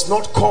does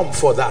not come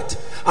for that.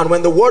 And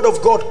when the word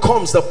of God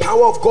comes, the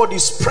power of God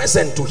is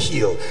present to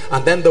heal,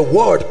 and then the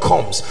word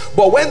comes.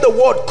 But when the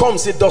word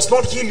comes, it does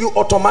not heal you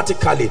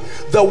automatically.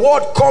 The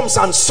word comes,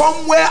 and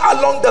somewhere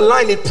along the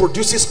line it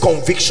produces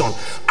conviction.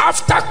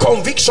 After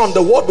conviction,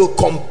 the word will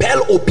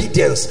compel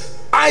obedience,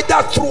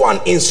 either through an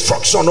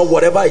instruction or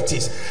whatever it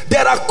is.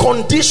 There are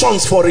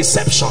conditions for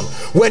reception.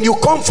 When you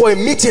come for a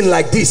meeting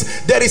like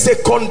this, there is a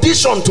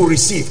condition to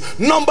receive.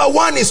 Number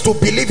one is to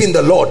believe in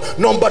the Lord.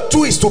 Number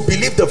two is to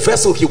believe the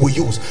vessel he will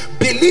use.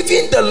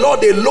 Believing the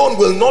Lord alone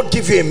will not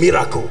give you a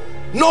miracle.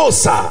 No,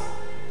 sir.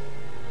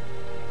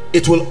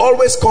 It will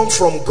always come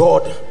from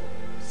God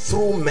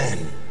through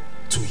men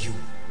to you.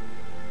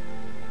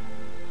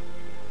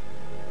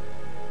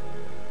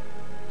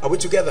 Are we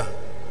together?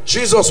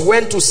 Jesus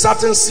went to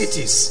certain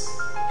cities,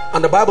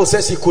 and the Bible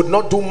says he could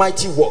not do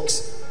mighty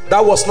works.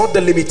 That was not the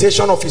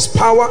limitation of his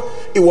power,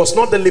 it was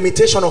not the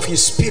limitation of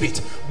his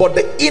spirit, but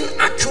the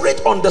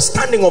inaccurate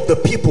understanding of the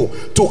people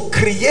to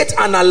create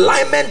an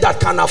alignment that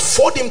can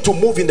afford him to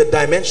move in the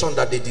dimension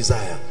that they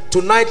desire.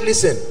 Tonight,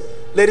 listen,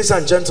 ladies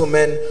and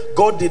gentlemen,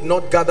 God did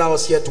not gather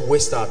us here to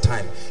waste our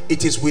time.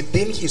 It is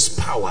within his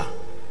power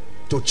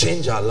to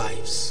change our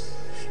lives.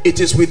 It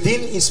is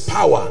within his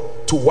power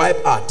to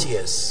wipe our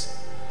tears.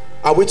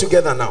 Are we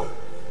together now?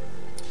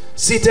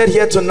 Seated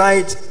here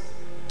tonight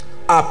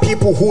are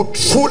people who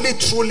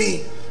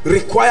truly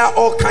require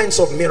all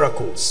kinds of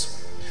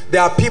miracles. There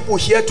are people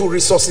here to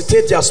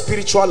resuscitate their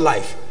spiritual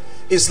life.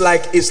 It's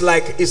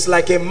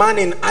like a man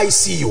in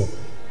ICU.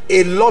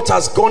 A lot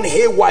has gone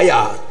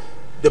haywire.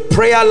 The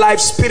prayer life,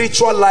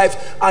 spiritual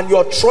life, and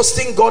you're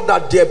trusting God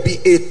that there be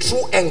a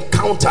true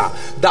encounter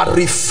that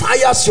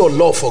refires your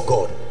love for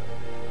God.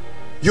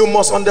 You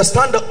must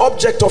understand the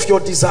object of your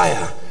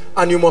desire,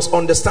 and you must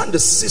understand the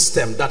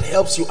system that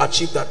helps you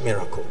achieve that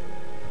miracle.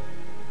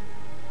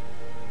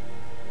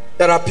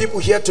 There are people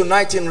here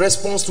tonight in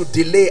response to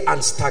delay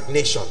and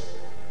stagnation.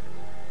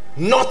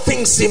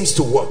 Nothing seems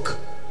to work.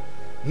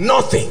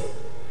 Nothing.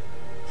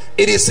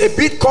 It is a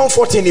bit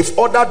comforting if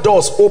other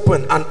doors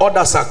open and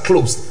others are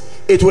closed.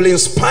 It will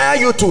inspire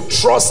you to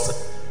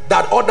trust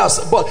that others,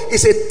 but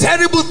it's a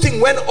terrible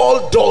thing when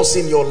all doors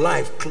in your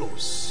life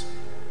close.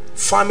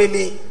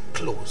 Family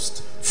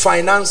closed,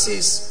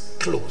 finances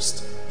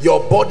closed,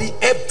 your body,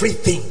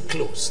 everything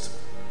closed.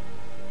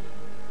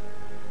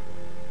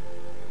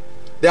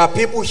 There are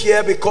people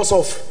here because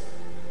of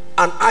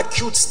an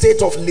acute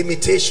state of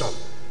limitation,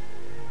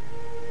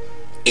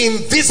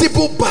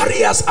 invisible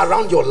barriers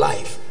around your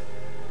life.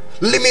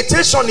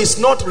 Limitation is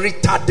not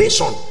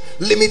retardation.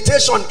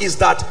 Limitation is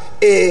that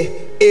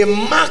a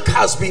mark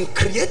has been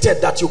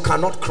created that you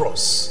cannot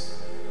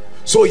cross.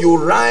 So you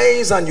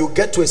rise and you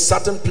get to a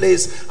certain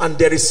place, and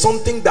there is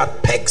something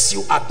that pegs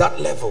you at that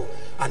level,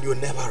 and you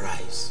never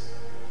rise.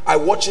 I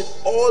watch it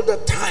all the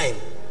time.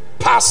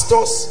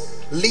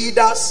 Pastors,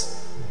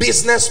 leaders,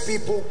 business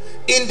people,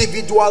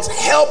 individuals,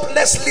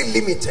 helplessly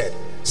limited,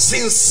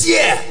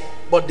 sincere,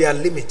 but they are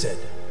limited.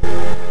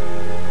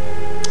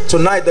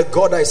 Tonight, the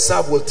God I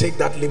serve will take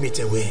that limit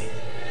away.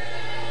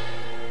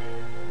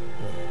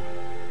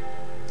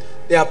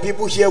 There are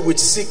people here with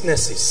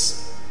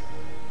sicknesses,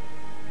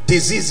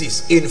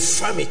 diseases,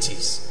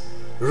 infirmities,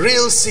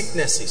 real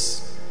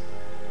sicknesses,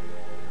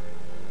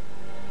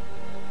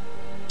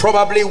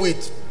 probably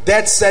with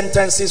death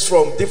sentences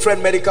from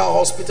different medical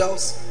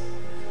hospitals,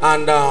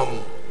 and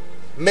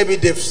maybe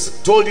they've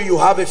told you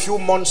have a few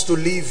months to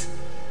live,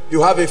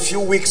 you have a few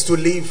weeks to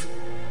live.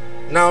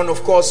 Now, and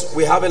of course,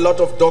 we have a lot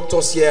of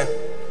doctors here.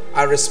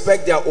 I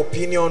respect their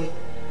opinion.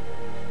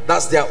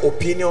 That's their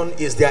opinion,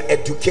 is their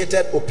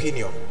educated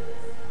opinion.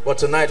 But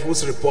tonight,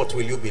 whose report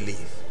will you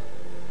believe?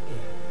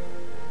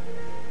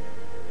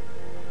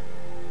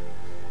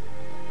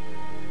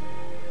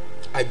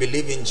 I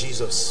believe in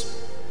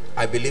Jesus.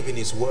 I believe in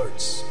his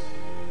words.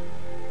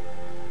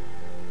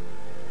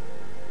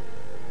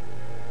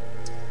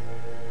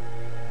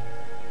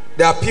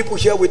 There are people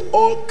here with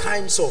all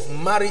kinds of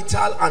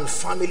marital and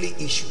family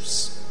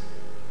issues.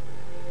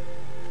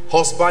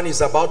 Husband is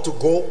about to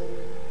go,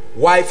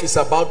 wife is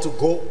about to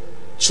go,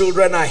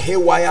 children are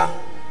haywire,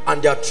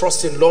 and they are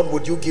trusting, Lord,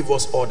 would you give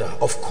us order?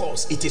 Of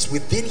course, it is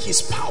within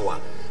his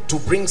power, to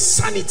bring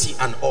sanity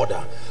and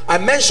order. I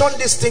mentioned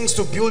these things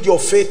to build your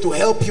faith, to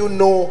help you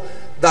know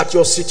that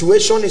your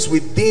situation is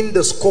within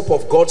the scope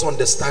of God's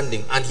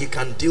understanding and he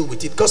can deal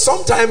with it. Because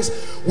sometimes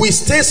we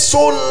stay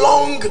so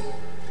long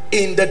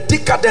in the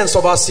decadence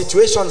of our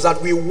situations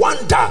that we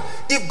wonder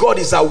if God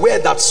is aware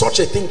that such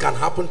a thing can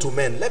happen to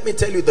men. Let me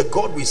tell you, the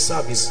God we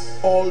serve is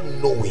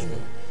all-knowing.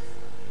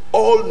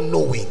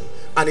 All-knowing.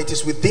 And it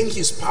is within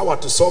his power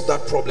to solve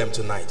that problem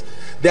tonight.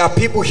 There are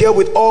people here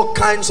with all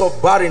kinds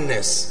of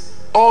barrenness.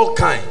 All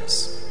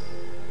kinds.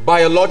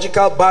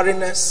 Biological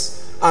barrenness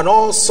and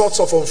all sorts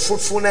of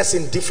unfruitfulness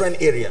in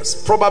different areas.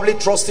 Probably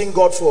trusting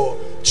God for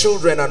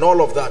children and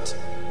all of that.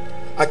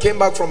 I came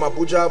back from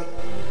Abuja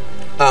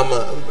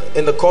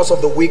in the course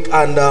of the week,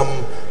 and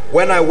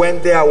when I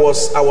went there, I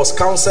was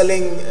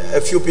counseling a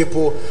few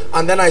people,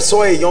 and then I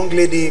saw a young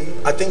lady,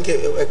 I think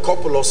a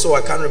couple or so,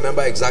 I can't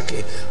remember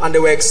exactly, and they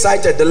were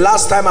excited. The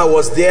last time I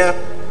was there,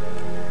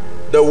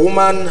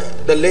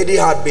 the lady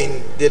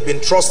they'd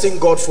been trusting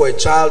God for a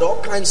child,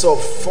 all kinds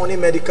of funny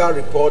medical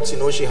reports. You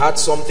know, she had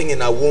something in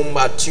her womb,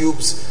 her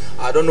tubes,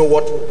 I don't know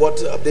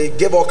what they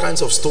gave all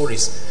kinds of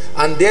stories.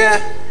 And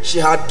there she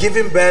had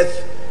given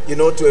birth, you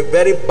know, to a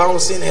very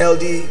bouncing,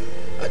 healthy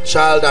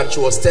child, and she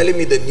was telling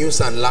me the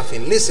news and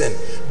laughing. Listen,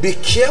 be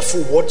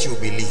careful what you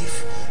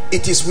believe.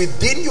 It is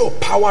within your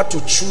power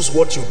to choose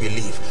what you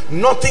believe.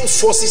 Nothing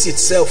forces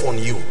itself on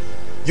you.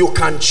 You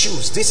can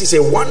choose. This is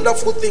a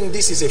wonderful thing.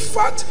 This is a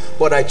fact,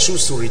 but I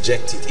choose to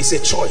reject it. It's a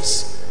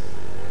choice.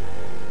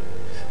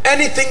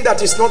 Anything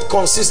that is not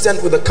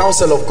consistent with the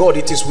counsel of God,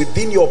 it is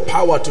within your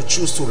power to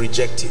choose to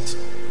reject it.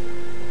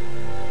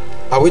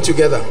 Are we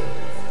together?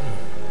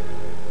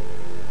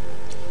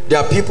 There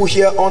are people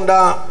here under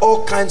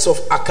all kinds of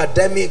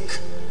academic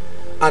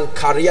and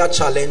career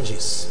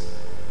challenges.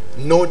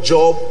 No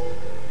job,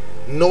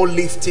 no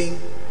lifting,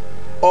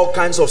 all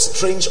kinds of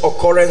strange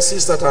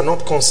occurrences that are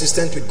not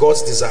consistent with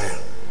God's desire.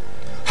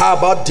 How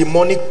about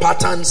demonic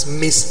patterns,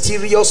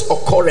 mysterious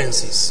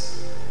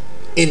occurrences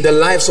in the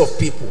lives of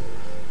people,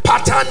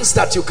 patterns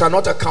that you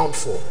cannot account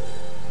for?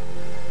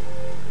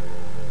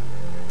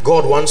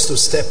 God wants to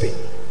step in.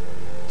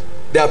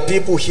 There are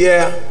people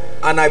here,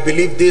 and I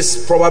believe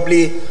this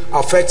probably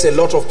affects a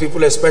lot of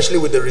people, especially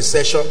with the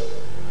recession,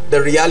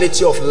 the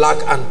reality of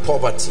lack and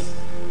poverty.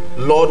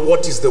 Lord,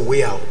 what is the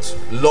way out?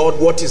 Lord,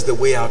 what is the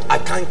way out? I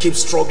can't keep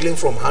struggling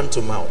from hand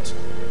to mouth.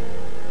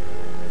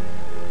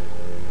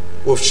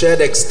 We've shared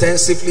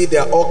extensively.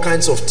 There are all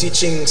kinds of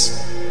teachings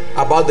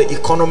about the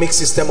economic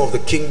system of the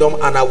kingdom,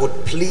 and I would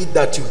plead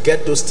that you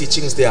get those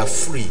teachings. They are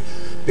free,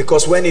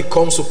 because when it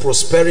comes to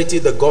prosperity,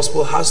 the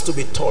gospel has to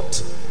be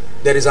taught.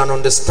 There is an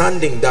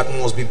understanding that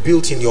must be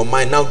built in your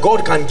mind. Now,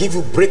 God can give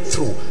you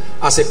breakthrough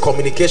as a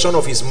communication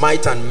of his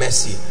might and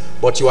mercy,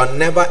 but you are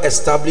never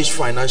established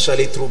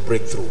financially through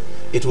breakthrough.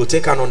 It will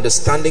take an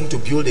understanding to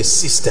build a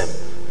system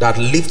that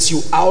lifts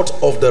you out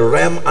of the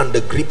realm and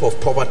the grip of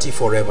poverty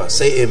forever.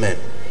 Say amen.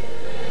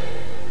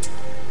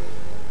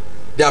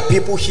 There are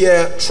people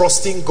here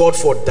trusting God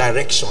for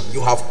direction.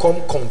 You have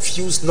come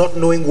confused, not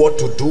knowing what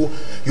to do.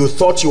 You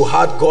thought you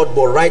had God,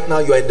 but right now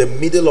you are in the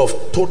middle of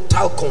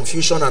total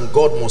confusion, and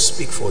God must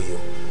speak for you.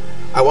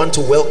 I want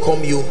to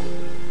welcome you,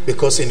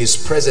 because in his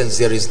presence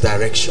there is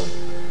direction.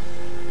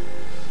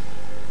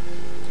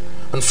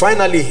 And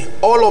finally,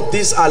 all of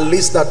these are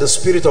lists that the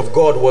Spirit of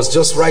God was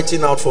just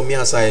writing out for me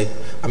as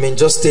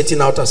just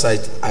stating out as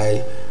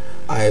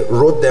I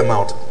wrote them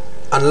out.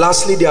 And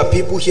lastly, there are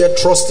people here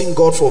trusting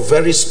God for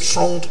very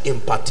strong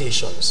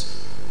impartations.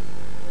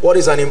 What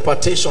is an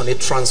impartation? A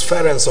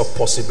transference of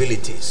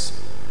possibilities.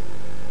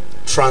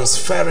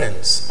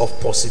 Transference of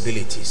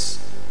possibilities.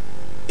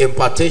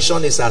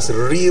 Impartation is as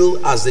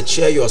real as the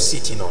chair you're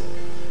sitting on.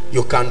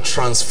 You can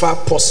transfer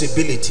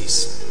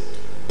possibilities.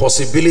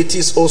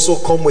 Possibilities also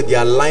come with the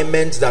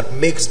alignment that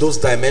makes those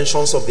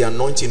dimensions of the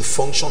anointing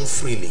function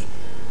freely.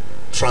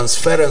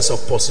 Transference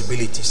of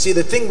possibility. See,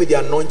 the thing with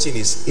the anointing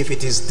is, if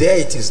it is there,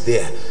 it is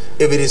there.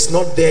 If it is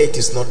not there, it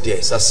is not there.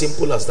 It's as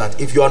simple as that.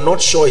 If you are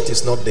not sure, it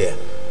is not there.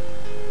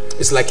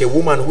 It's like a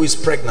woman who is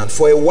pregnant.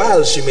 For a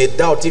while she may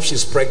doubt if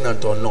she's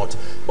pregnant or not,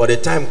 but the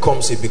time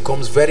comes, it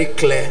becomes very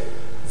clear,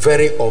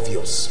 very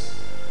obvious.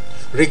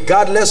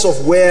 Regardless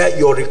of where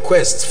your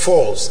request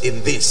falls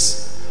in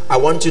this, I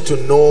want you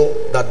to know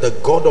that the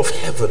God of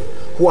heaven,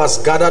 who has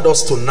gathered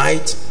us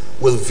tonight,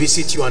 will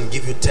visit you and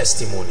give you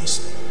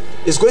testimonies.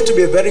 It's going to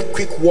be a very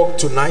quick walk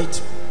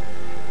tonight.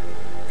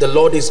 The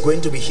Lord is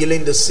going to be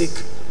healing the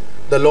sick.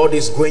 The Lord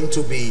is going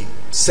to be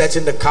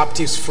setting the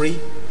captives free.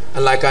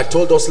 And like I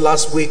told us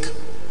last week,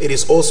 it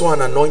is also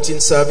an anointing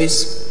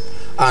service.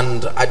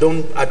 And I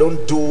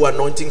don't do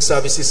anointing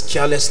services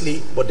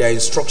carelessly, but there are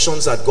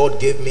instructions that God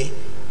gave me.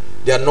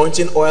 The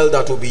anointing oil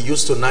that will be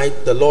used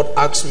tonight, the Lord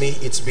asked me,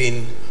 it's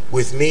been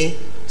with me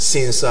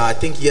since I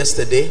think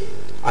yesterday.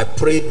 I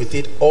prayed with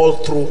it all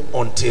through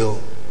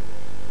until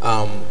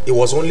it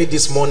was only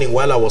this morning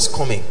while I was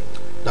coming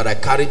that I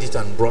carried it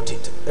and brought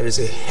it. There is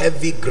a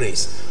heavy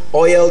grace.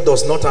 Oil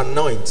does not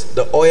anoint.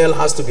 The oil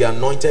has to be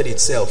anointed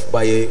itself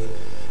by a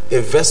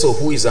vessel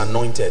who is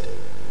anointed.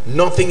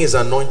 Nothing is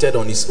anointed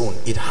on its own.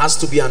 It has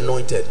to be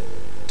anointed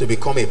to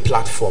become a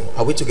platform.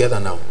 Are we together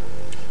now?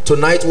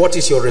 Tonight, what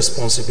is your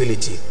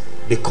responsibility?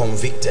 Be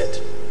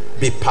convicted.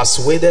 Be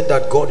persuaded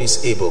that God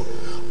is able.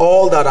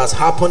 All that has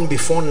happened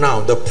before now,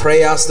 the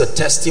prayers, the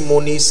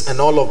testimonies, and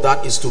all of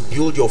that is to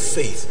build your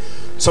faith.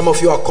 Some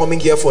of you are coming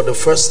here for the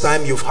first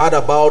time. You've heard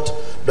about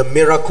the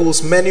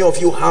miracles. Many of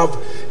you have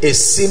a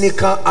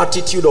cynical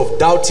attitude of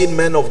doubting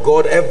men of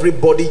God.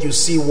 Everybody you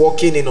see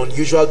walking in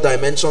unusual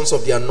dimensions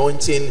of the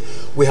anointing.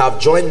 We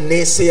have joined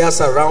naysayers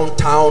around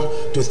town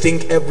to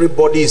think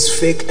everybody is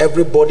fake,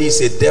 everybody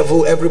is a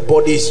devil,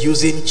 everybody is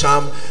using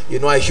charm. You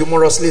know, I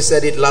humorously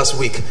said it last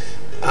week.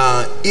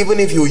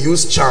 Even if you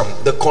use charm,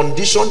 the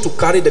condition to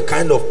carry the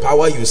kind of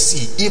power you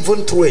see,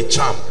 even through a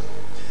charm,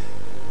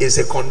 is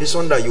a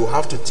condition that you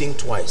have to think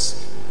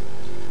twice.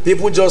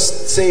 People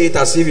just say it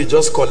as if you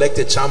just collect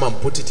a charm and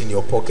put it in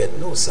your pocket.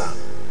 No, sir.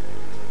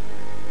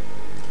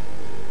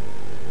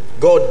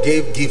 God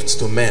gave gifts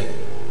to men.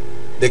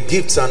 The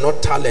gifts are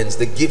not talents,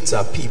 the gifts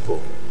are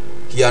people.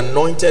 He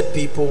anointed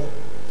people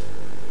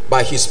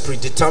by his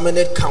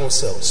predeterminate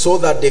counsel so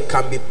that there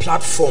can be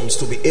platforms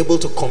to be able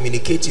to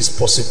communicate his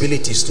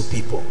possibilities to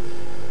people.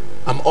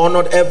 I'm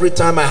honored every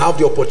time I have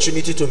the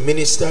opportunity to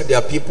minister. There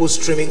are people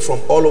streaming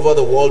from all over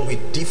the world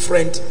with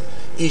different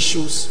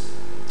issues.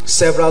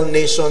 Several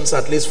nations,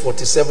 at least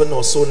 47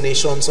 or so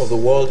nations of the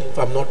world, if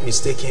I'm not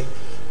mistaken,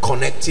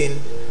 connecting.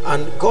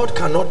 And God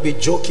cannot be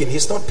joking.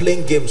 He's not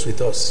playing games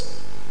with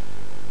us.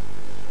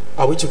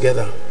 Are we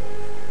together?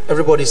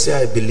 Everybody say,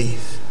 I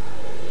believe.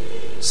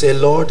 Say,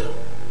 Lord,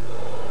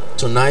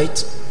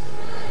 tonight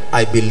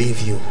I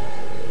believe you.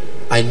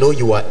 I know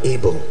you are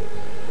able.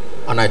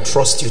 And I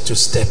trust you to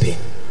step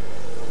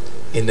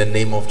in the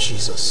name of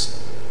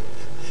Jesus.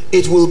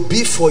 It will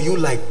be for you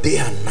like day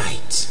and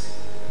night.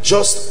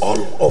 Just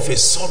all of a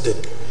sudden,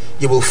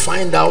 you will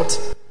find out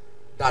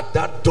that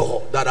that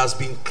door that has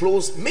been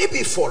closed,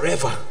 maybe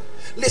forever.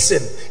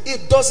 Listen,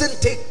 it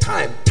doesn't take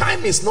time.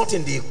 Time is not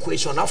in the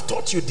equation. I've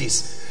taught you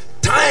this.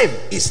 Time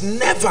is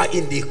never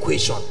in the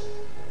equation.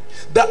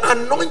 The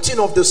anointing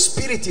of the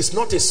Spirit is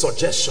not a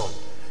suggestion.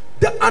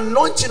 The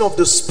anointing of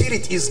the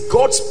Spirit is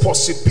God's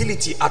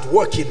possibility at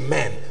work in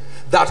men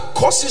that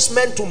causes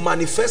men to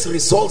manifest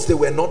results they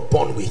were not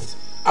born with.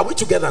 Are we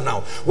together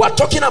now? We're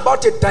talking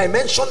about a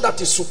dimension that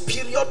is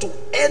superior to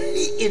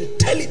any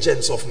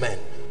intelligence of men.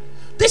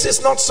 This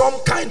is not some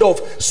kind of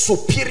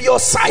superior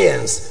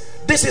science.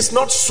 This is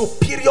not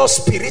superior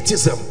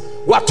spiritism.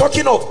 We're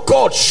talking of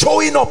God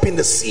showing up in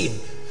the scene,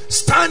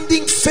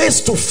 standing face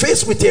to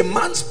face with a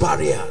man's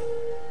barrier.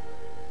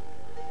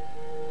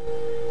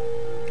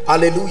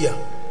 Hallelujah.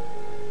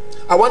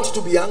 I want you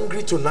to be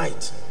angry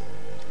tonight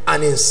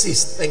and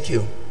insist, thank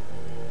you,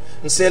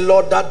 and say,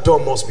 Lord, that door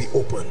must be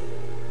open.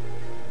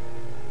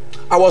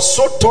 I was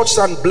so touched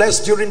and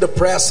blessed during the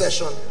prayer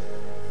session.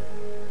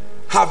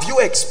 Have you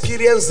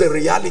experienced the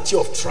reality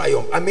of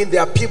triumph? I mean,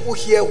 there are people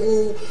here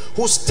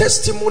whose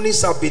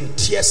testimonies have been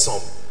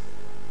tearsome.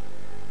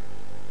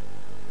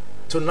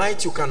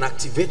 Tonight you can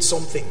activate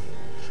something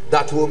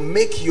that will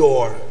make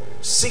your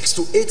 6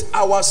 to 8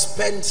 hours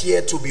spent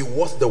here to be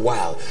worth the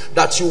while.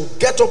 That you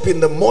get up in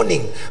the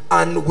morning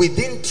and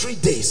within 3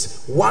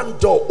 days, one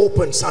door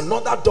opens,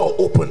 another door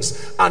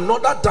opens,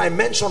 another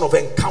dimension of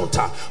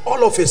encounter.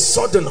 All of a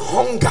sudden,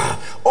 hunger.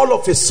 All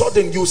of a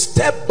sudden, you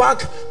step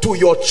back to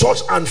your church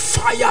and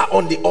fire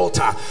on the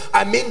altar.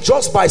 I mean,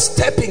 just by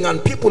stepping,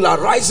 and people are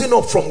rising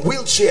up from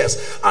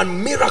wheelchairs,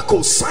 and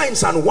miracles,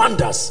 signs and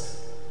wonders.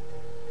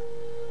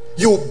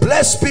 You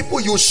bless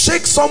people, you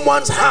shake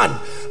someone's hand,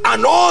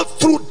 and all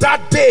through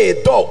that day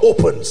a door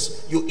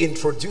opens. You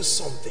introduce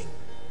something.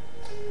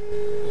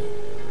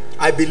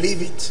 I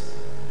believe it.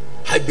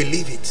 I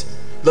believe it.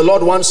 The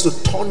Lord wants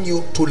to turn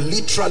you to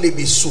literally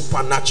be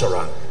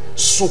supernatural.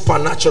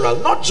 Supernatural,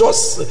 not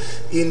just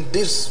in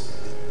this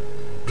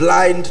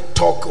blind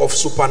talk of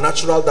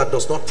supernatural that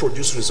does not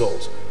produce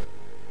results.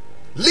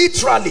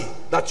 Literally,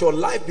 that your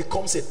life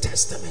becomes a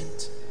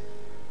testament.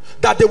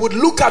 That they would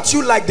look at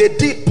you like they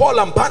did Paul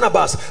and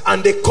Barnabas,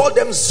 and they called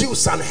them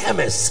Zeus and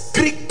Hermes,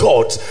 Greek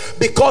gods,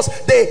 because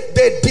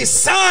they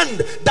discerned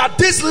that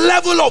this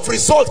level of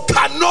result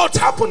cannot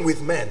happen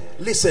with men.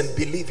 Listen,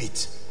 believe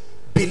it.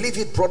 Believe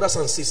it, brothers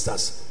and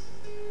sisters.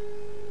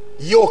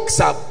 Yokes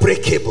are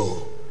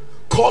breakable.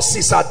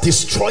 Curses are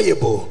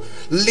destroyable.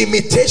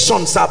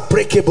 Limitations are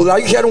breakable. Are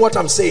you hearing what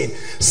I'm saying?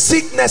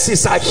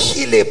 Sicknesses are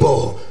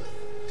healable.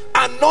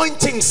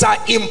 Anointings are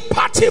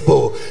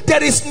impartable.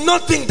 There is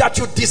nothing that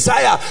you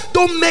desire.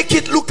 Don't make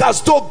it look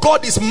as though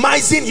God is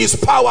mising his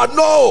power.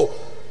 No,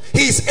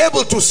 he is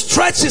able to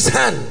stretch his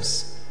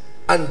hands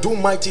and do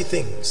mighty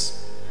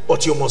things,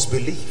 but you must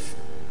believe.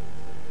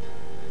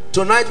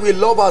 Tonight we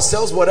love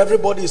ourselves, but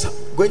everybody is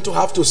going to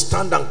have to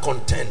stand and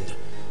contend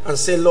and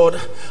say, Lord,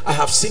 I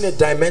have seen a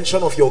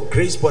dimension of your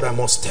grace, but I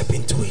must step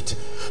into it.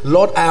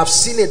 Lord, I have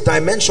seen a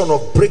dimension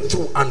of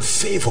breakthrough and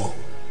favor,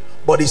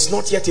 but it's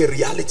not yet a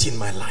reality in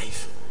my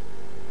life.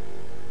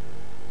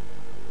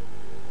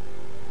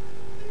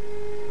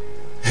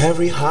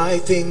 Every high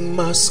thing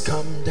must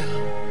come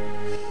down.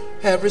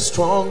 Every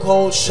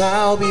stronghold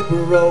shall be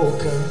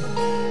broken.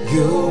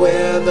 You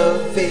wear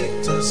the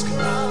victor's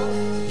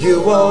crown.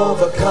 You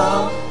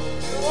overcome.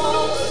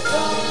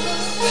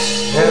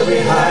 Every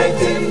high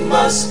thing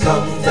must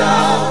come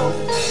down.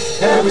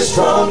 Every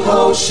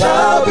stronghold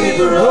shall be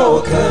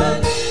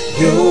broken.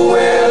 You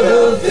wear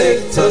the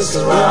victor's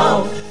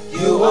crown.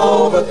 You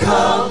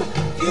overcome.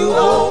 You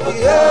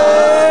overcome.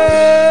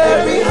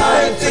 Every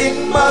high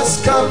thing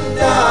must come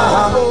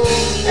down.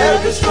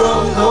 Every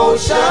stronghold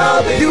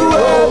shall be broken.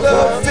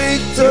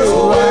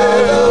 You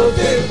wear the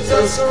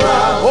victor's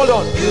crown. Hold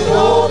on. You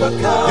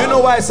overcome. You know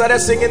why I started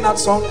singing that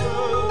song?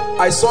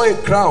 I saw a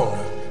crown.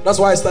 That's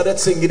why I started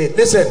singing it.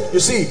 Listen, you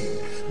see,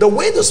 the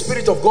way the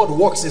Spirit of God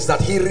works is that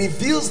he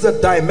reveals the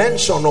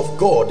dimension of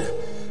God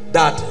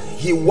that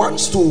he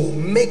wants to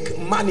make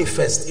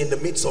manifest in the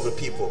midst of the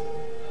people.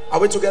 Are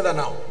we together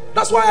now?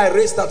 That's why I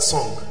raised that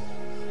song.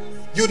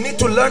 You need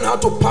to learn how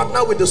to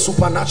partner with the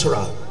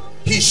supernatural.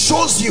 He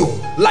shows you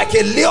like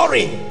a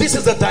luring. This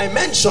is the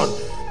dimension.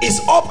 It's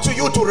up to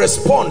you to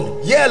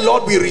respond. Yeah,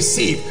 Lord, we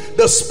receive.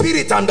 The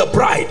Spirit and the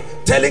bride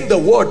telling the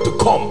word to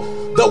come.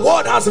 The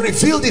word has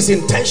revealed his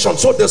intention,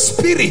 so the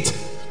Spirit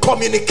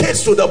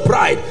communicates to the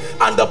bride,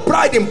 and the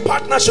bride in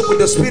partnership with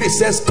the Spirit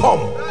says,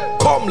 come,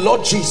 come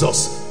Lord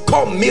Jesus,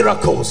 come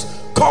miracles,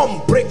 come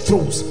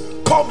breakthroughs,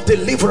 come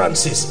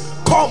deliverances,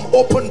 come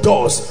open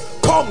doors,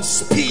 come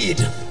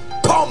speed,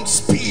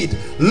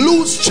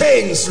 loose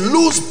chains,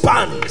 loose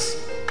bands.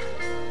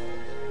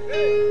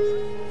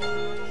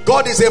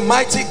 God is a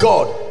mighty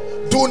God.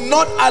 Do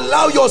not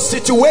allow your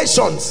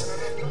situations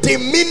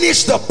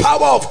diminish the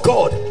power of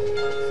God.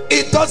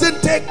 It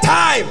doesn't take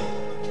time.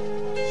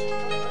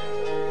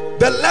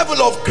 The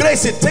level of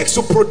grace it takes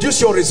to produce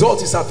your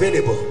result is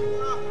available.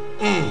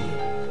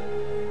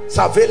 It's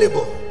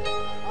available.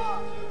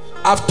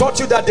 I've taught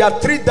you that there are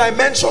 3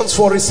 dimensions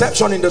for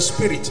reception in the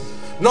Spirit.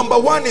 Number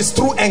 1 is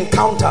through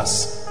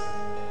encounters.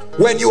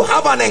 When you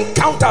have an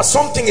encounter,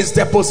 something is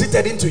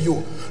deposited into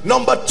you.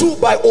 Number 2,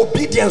 by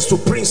obedience to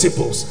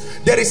principles.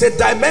 There is a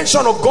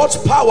dimension of God's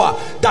power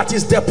that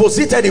is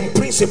deposited in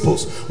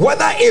principles.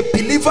 Whether a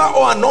believer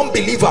or an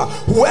unbeliever,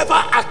 whoever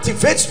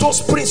activates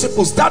those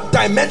principles, that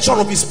dimension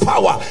of his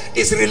power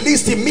is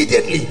released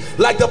immediately.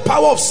 Like the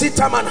power of seed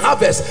time and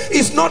harvest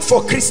is not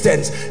for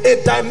Christians.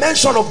 A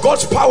dimension of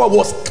God's power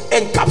was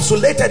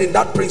encapsulated in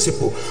that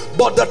principle.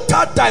 But the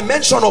 3rd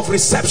dimension of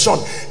reception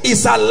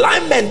is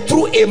alignment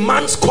through a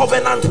man's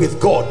covenant with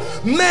God.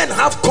 Men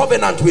have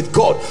covenant with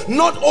God,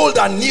 not old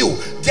and new.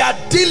 Their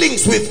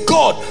dealings with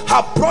God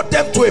have brought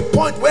them to a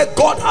point where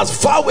God has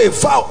vowed a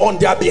vow on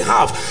their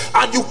behalf,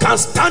 and you can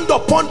stand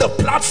upon the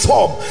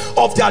platform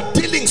of their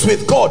dealings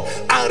with God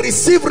and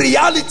receive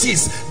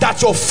realities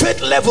that your faith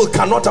level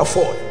cannot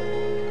afford.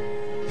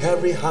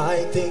 Every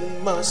high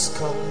thing must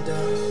come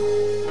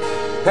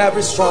down.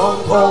 Every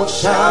stronghold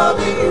shall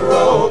be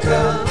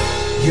broken.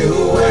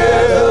 You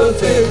wear the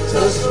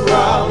victor's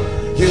crown.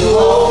 You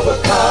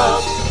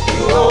overcome.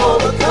 You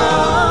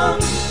overcome.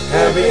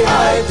 Every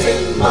high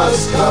thing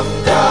must come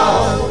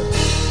down.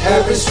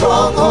 Every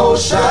stronghold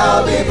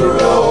shall be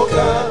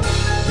broken.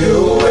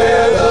 You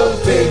wear the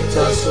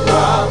victor's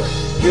crown.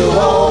 You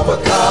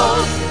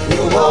overcome.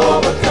 You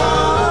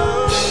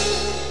overcome.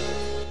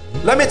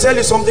 Let me tell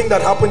you something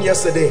that happened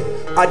yesterday.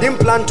 I didn't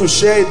plan to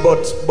share it,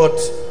 but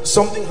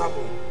something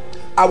happened.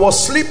 I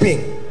was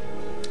sleeping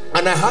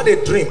and I had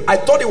a dream. I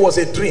thought it was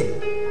a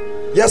dream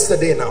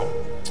yesterday. Now,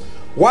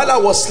 while I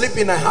was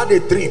sleeping, I had a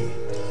dream.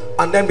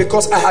 And then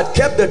because I had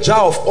kept the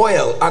jar of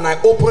oil and I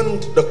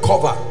opened the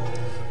cover,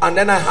 and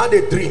then I had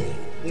a dream.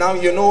 Now,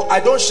 you know, I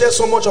don't share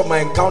so much of my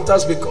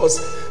encounters because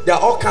there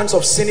are all kinds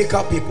of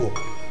cynical people.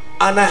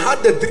 And I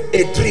had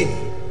a dream,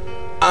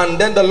 and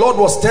then the Lord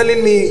was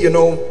telling me, you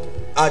know,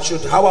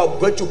 how I'm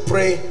going to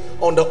pray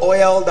on the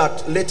oil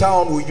that later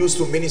on we use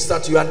to minister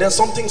to you. And then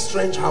something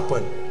strange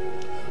happened.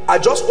 I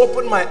just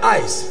opened my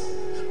eyes,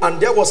 and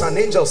there was an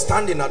angel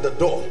standing at the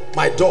door,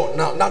 my door.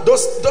 Now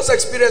those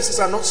experiences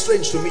are not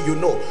strange to me, you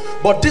know,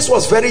 but this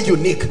was very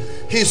unique.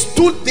 He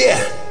stood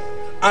there,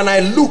 and I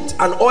looked,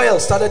 and oil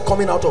started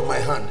coming out of my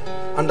hand,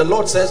 and the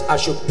Lord says I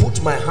should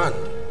put my hand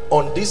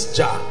on this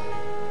jar,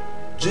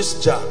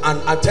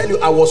 and I tell you,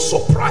 I was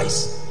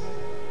surprised.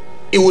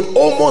 It would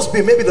almost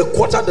be maybe the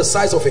quarter the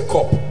size of a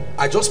cup.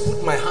 I just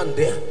put my hand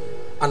there,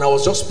 and I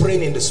was just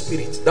praying in the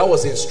Spirit. That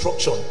was the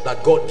instruction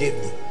that God gave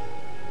me.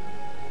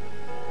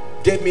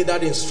 Gave me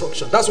that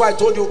instruction. That's why I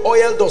told you,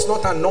 oil does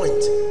not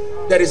anoint.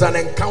 There is an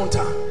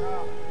encounter.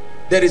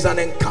 There is an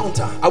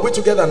encounter. Are we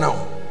together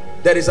now?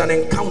 There is an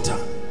encounter.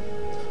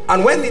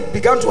 And when it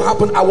began to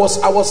happen, I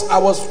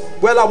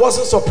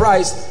wasn't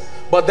surprised.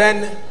 But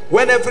then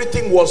when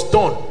everything was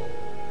done,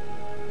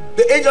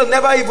 the angel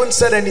never even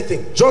said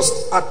anything.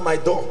 Just at my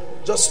door,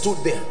 just stood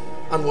there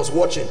and was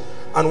watching.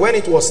 And when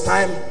it was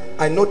time,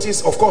 I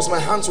noticed, of course, my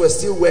hands were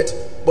still wet,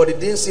 but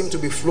it didn't seem to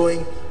be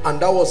flowing. And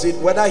that was it.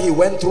 Whether he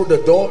went through the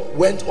door,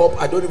 went up,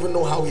 I don't even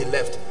know how he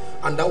left.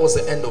 And that was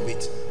the end of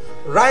it.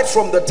 Right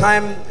from the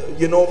time,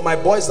 you know, my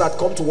boys that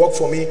come to work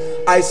for me,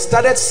 I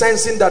started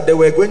sensing that there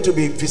were going to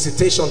be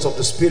visitations of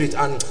the Spirit,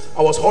 and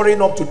I was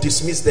hurrying up to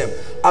dismiss them.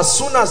 As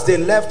soon as they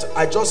left,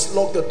 I just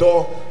locked the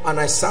door and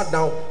I sat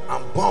down,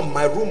 and boom,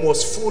 my room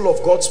was full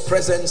of God's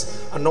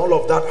presence and all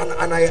of that. And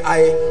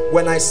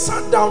when I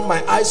sat down,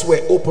 my eyes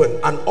were open,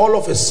 and all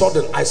of a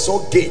sudden I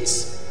saw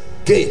gates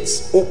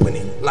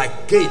opening,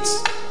 like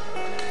gates,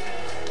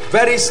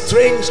 very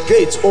strange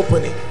gates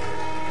opening.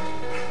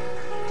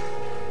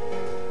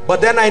 But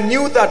then I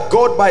knew that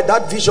God, by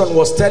that vision,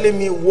 was telling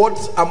me what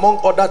among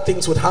other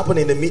things would happen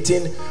in the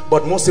meeting,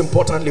 but most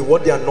importantly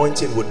what the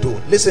anointing would do.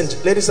 Listen,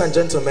 ladies and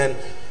gentlemen,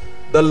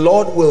 the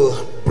Lord will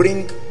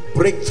bring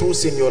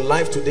breakthroughs in your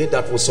life today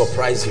that will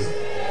surprise you.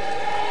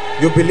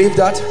 You believe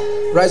that?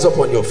 Rise up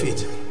on your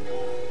feet.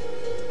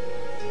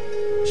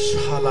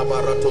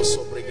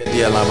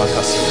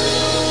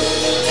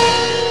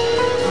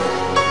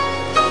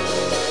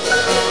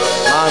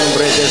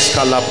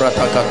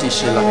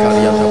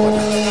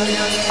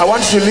 I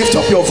want you to lift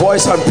up your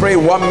voice and pray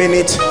 1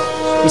 minute.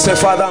 You say,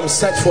 Father, I'm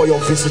set for your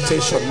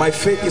visitation. My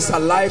faith is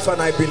alive and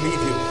I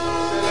believe you.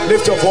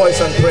 Lift your voice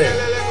and pray.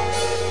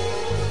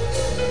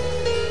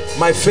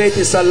 My faith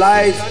is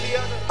alive,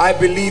 I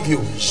believe you.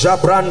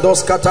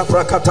 Jabrandos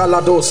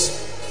kataprakatalados.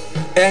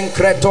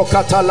 Enkreto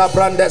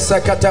katalabrande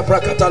sekate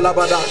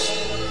prakatalabadash.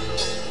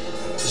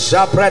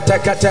 Jabrete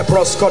kate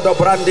proskodo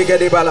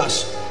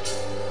brandigedibalash.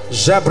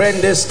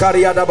 Jabrendes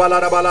kariada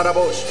balada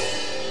baladabosh.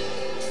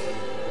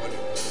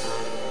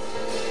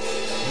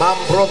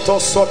 Mambroto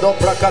sodo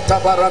prakata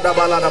barada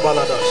balada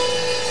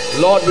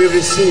baladash. Lord, we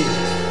receive.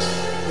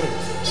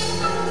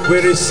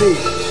 We receive.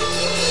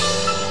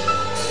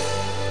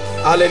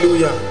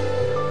 Hallelujah.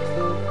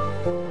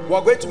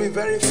 We're going to be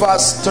very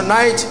fast.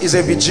 Tonight is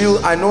a vigil.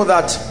 I know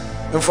that,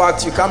 in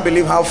fact, you can't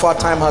believe how far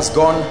time has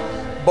gone,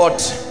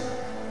 but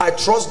I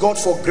trust God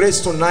for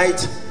grace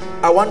tonight.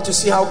 I want to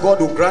see how God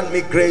will grant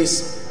me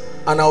grace,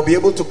 and I'll be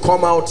able to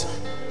come out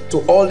to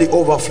all the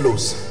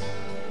overflows.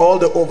 All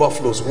the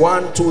overflows.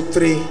 1, 2,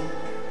 3,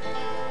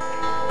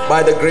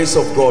 by the grace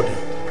of God,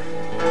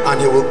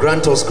 and He will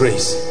grant us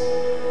grace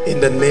in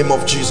the name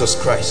of Jesus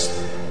Christ.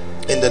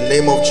 In the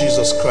name of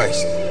Jesus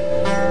Christ.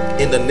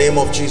 In the name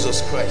of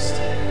Jesus Christ.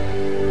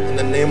 In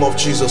the name of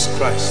Jesus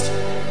Christ.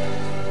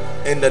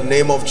 In the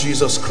name of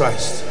Jesus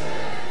Christ.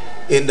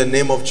 In the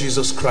name of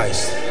Jesus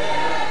Christ.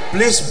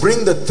 Please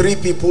bring the 3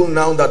 people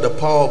now that the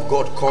power of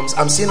God comes.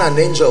 I'm seeing an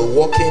angel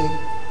walking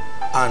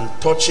and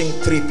touching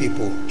 3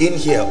 people in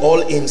here,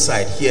 all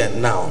inside here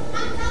now.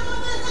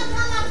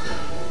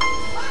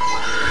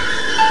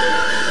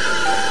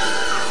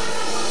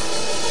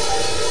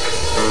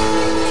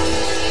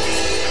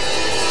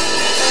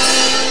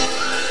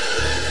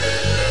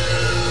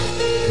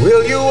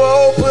 Will you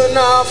open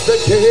up the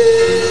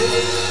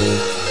gate?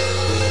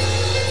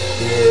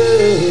 Yeah.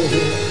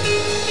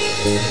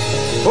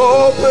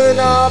 Open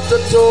up the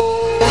door.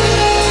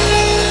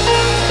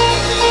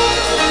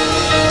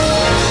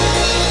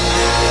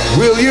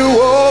 Will you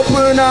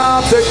open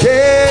up the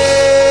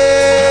gate?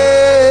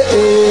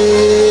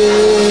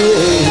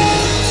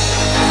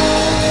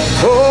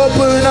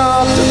 Open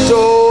up the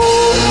door.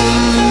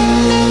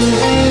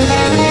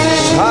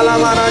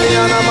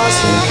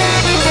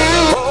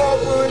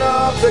 Open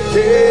up the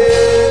gate.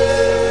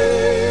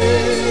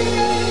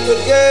 The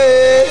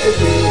gate.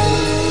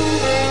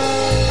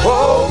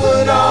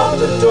 Open up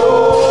the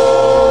door.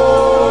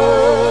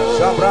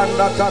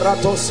 Shabranda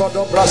karato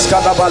sodo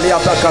braskada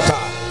baliata kata.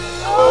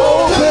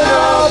 Open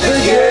up the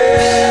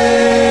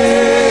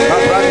gate.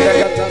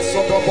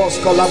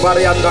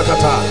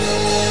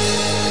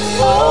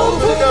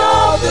 Open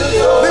up the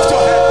door. Lift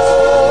your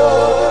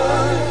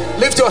hands.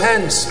 Lift your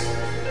hands.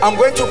 I'm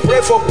going to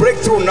pray for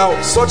breakthrough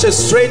now. Such a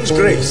strange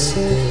grace.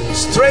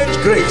 Strange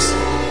grace.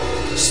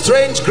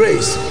 Strange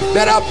grace.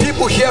 There are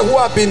people here who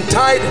have been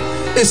tied.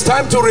 It's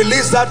time to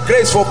release that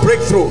grace for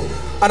breakthrough.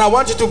 And I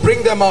want you to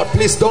bring them out.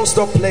 Please don't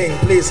stop playing.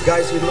 Please,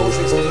 guys, with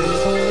noses.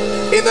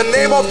 In the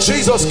name of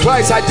Jesus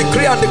Christ, I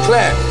decree and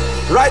declare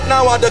right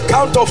now at the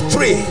count of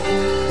 3,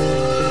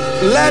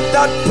 let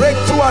that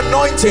breakthrough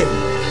anointing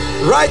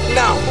right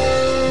now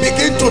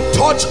begin to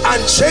touch and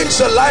change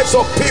the lives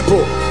of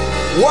people.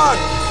 1,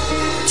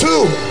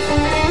 2,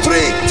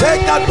 3.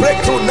 Take that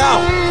breakthrough now.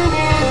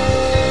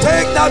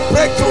 Take that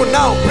breakthrough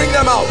now. Bring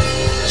them out.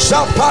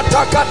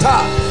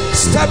 Shapatakata.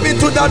 Step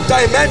into that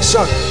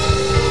dimension.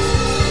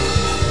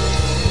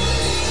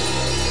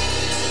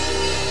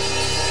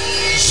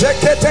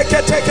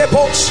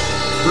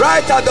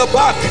 Right at the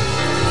back,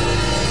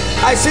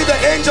 I see the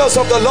angels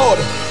of the Lord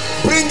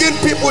bringing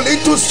people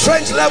into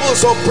strange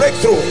levels of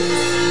breakthrough.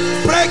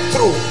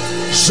 Breakthrough.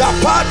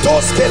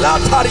 Shapatos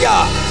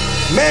kelataria,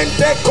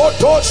 mente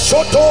kotos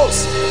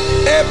shotos,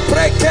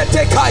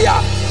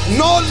 epreketekaya.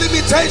 No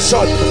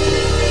limitation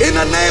in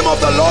the name of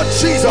the Lord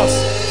Jesus.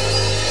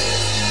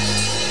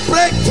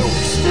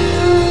 Breakthroughs.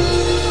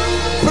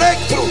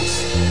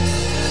 Breakthroughs.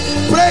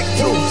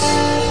 Breakthroughs.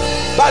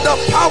 By the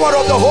power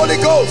of the Holy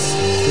Ghost.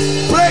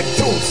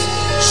 Breakthroughs.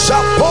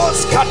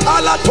 Shapos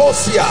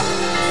katalatosia.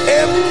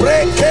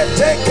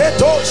 Embrekete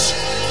ketosh.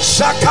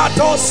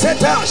 Shakato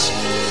setash.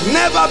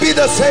 Never be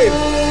the same.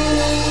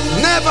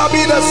 Never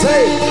be the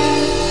same.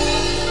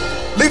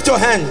 Lift your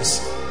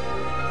hands.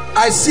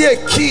 I see a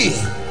key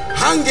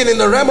hanging in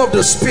the realm of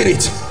the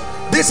spirit.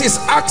 This is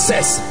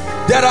access.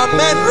 There are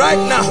men right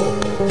now,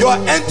 you are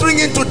entering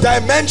into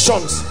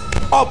dimensions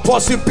of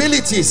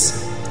possibilities.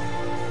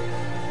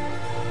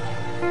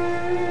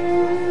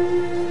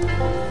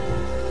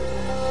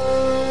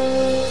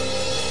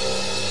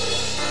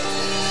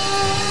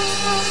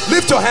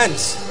 Lift your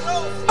hands.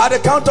 At the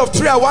count of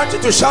 3, I want you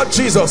to shout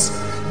Jesus.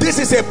 This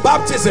is a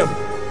baptism.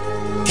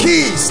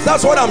 Keys,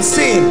 that's what I'm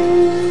seeing.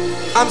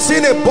 I'm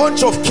seeing a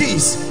bunch of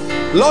keys.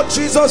 Lord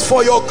Jesus,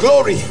 for your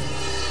glory,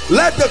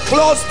 let the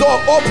closed door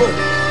open.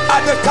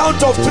 At the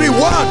count of 3, 1, 2,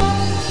 3.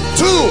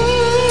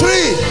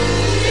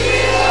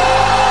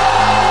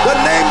 The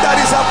name that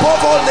is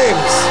above all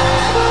names.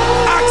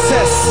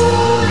 Access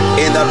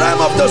in the realm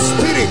of the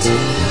spirit.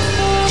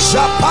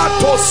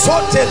 Japato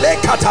sote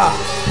lekata.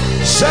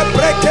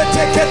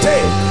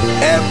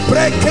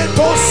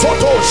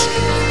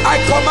 I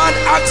command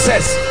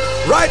access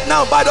right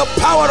now by the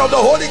power of the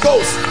Holy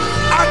Ghost.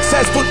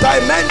 Access to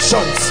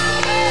dimensions,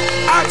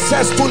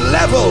 access to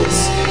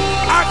levels,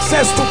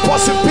 access to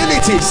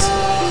possibilities.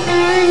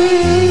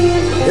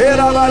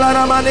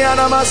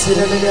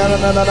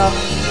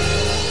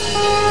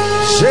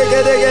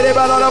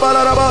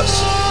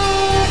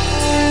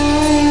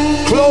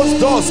 Closed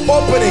doors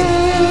opening.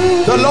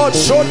 The Lord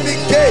showed me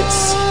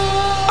gates,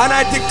 and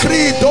I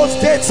decree those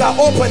gates are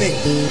opening.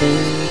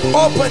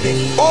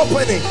 Opening,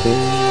 opening,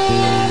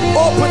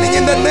 opening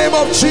in the name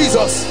of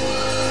Jesus.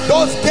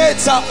 Those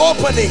gates are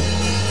opening.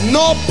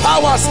 No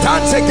power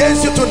stands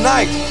against you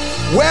tonight.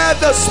 Where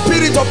the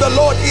Spirit of the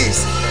Lord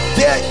is,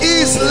 there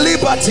is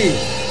liberty.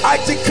 I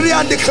decree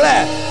and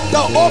declare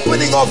the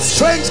opening of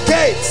strange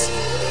gates.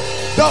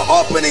 The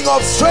opening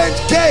of strange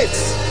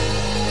gates.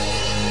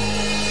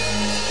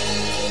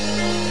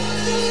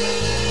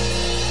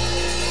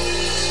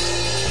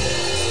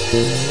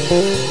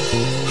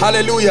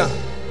 Hallelujah.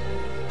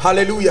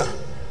 Hallelujah.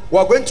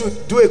 We're going to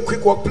do a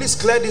quick walk. Please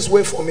clear this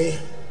way for me.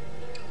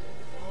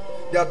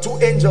 There are 2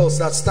 angels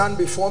that stand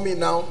before me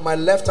now, my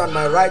left and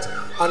my right,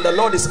 and the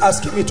Lord is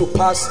asking me to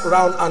pass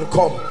round and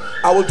come.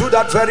 I will do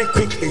that very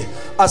quickly.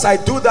 As I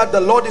do that, the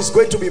Lord is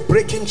going to be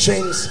breaking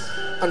chains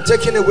and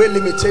taking away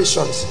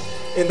limitations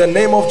in the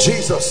name of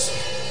Jesus.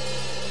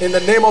 In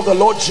the name of the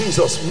Lord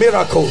Jesus.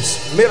 Miracles,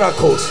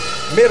 miracles,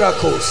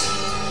 miracles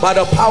by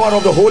the power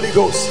of the Holy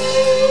Ghost.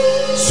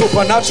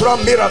 Supernatural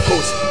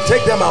miracles,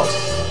 take them out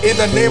in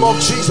the name of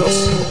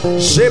Jesus.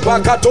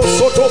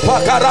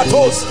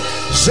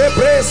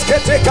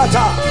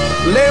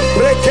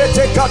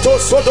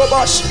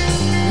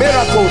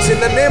 Miracles in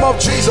the name of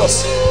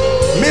Jesus.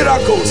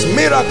 Miracles,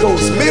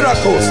 miracles,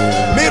 miracles,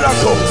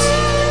 miracles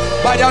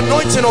by the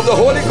anointing of the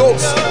Holy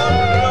Ghost.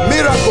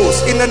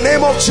 Miracles in the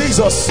name of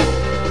Jesus.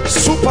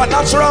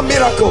 Supernatural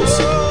miracles.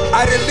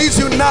 I release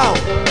you now.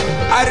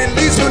 I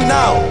release you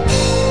now.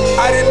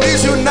 I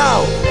release you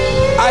now.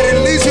 I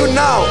release you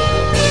now.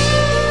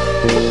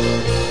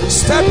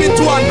 Step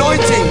into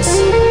anointings.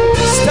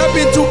 Step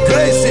into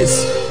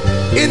graces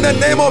in the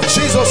name of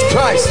Jesus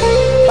Christ.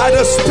 By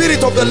the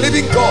Spirit of the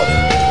living God.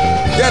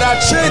 There are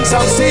chains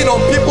I'm seeing on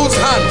people's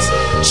hands.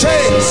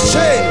 Chains,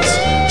 chains,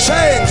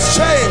 chains,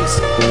 chains,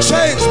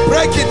 chains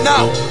breaking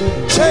now.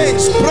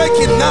 Chains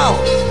breaking now.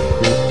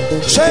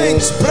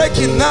 Chains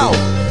breaking now.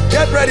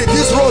 Get ready.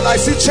 This road, I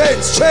see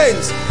chains,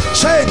 chains,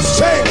 chains,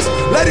 chains.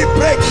 Let it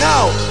break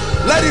now.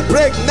 Let it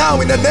break now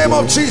in the name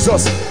of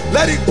Jesus.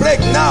 Let it break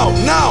now,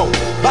 now,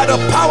 by the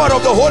power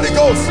of the Holy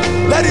Ghost.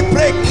 Let it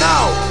break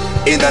now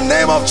in the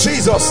name of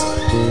Jesus.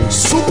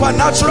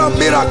 Supernatural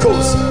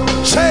miracles.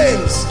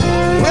 Chains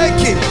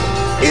breaking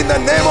in the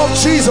name of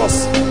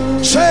Jesus.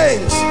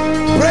 Chains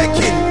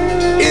breaking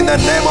in the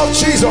name of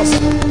Jesus.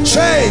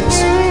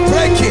 Chains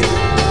breaking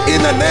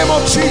in the name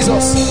of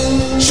Jesus.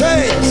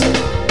 Chains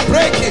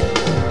breaking.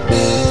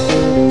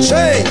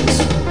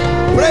 Chains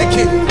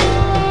breaking.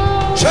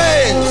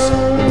 Chains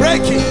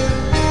breaking.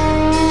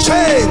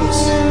 Chains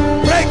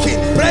breaking.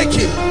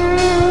 Breaking.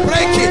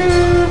 Breaking.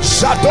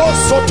 Shadow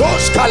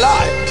sotosh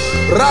kalai.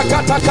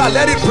 Rakataka.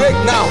 Let it break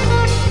now.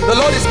 The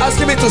Lord is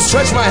asking me to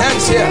stretch my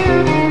hands here.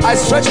 I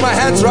stretch my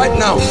hands right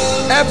now.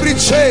 Every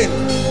chain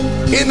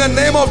in the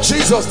name of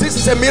Jesus. This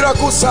is a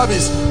miracle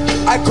service.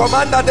 I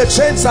command that the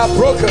chains are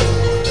broken.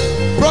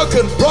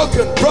 Broken,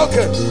 broken,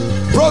 broken.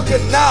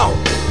 Broken now.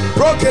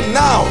 Broken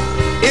now.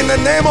 In the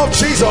name of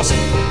Jesus.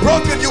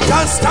 Broken. You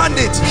can't stand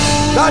it.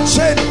 That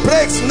chain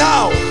breaks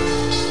now.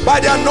 By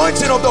the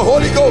anointing of the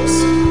Holy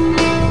Ghost.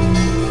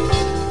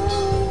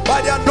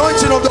 By the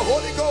anointing of the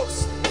Holy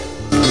Ghost.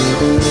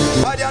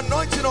 By the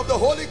anointing of the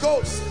Holy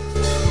Ghost.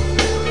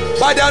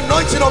 By the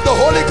anointing of the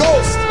Holy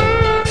Ghost.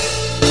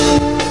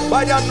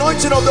 By the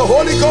anointing of the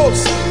Holy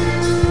Ghost.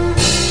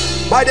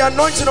 By the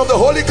anointing of the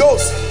Holy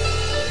Ghost.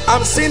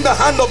 I'm seeing the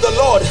hand of the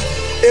Lord.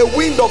 A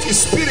wind of his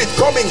spirit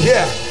coming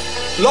here.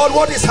 Lord,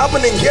 what is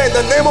happening here in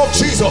the name of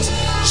Jesus?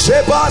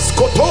 Shebas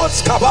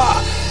kotos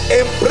kaba.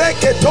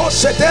 Embreketo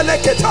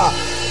shedeleketa.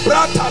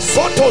 Brata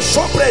soto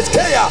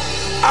shopreskeya.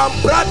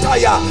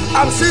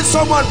 I'm seeing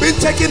someone being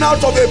taken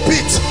out of a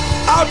pit,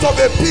 out of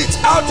a pit,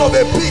 out of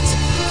a pit.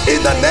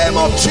 In the name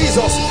of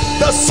Jesus,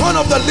 the Son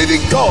of the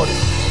living God,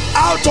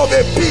 out of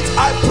a pit,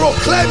 I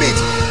proclaim it.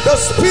 The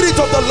Spirit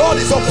of the Lord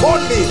is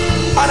upon me,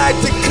 and I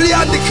decree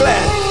and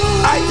declare,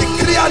 I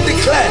decree and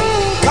declare,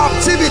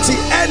 captivity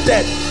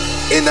ended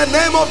in the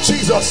name of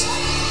Jesus.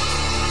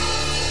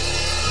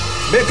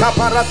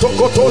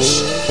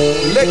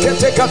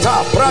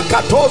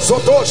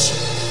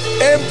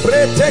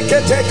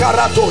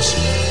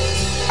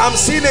 I'm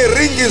seeing a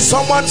ring in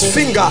someone's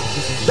finger.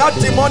 That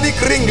demonic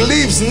ring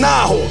leaves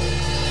now.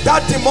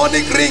 That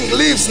demonic ring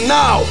leaves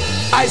now.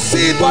 I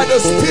see it by the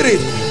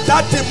Spirit.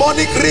 That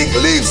demonic ring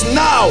leaves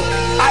now.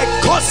 I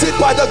curse it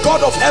by the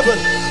God of heaven.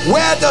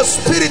 Where the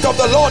Spirit of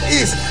the Lord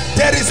is,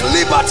 there is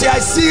liberty. I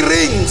see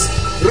rings,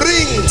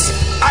 rings.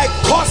 I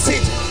curse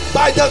it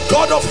by the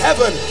God of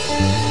heaven.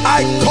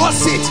 I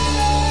curse it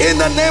in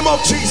the name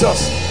of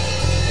Jesus.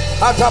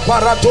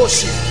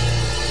 Ataparatoshi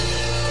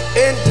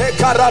ente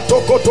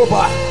karato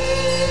kotoba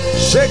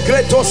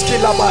jegretoski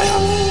labaya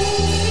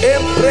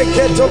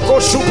empreketo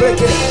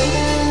koshubreke.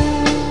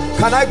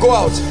 Can I go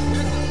out?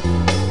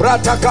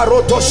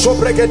 Bratakaroto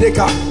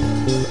shobregedeka.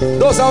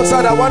 Those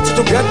outside, I want you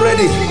to get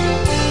ready.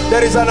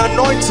 There is an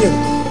anointing.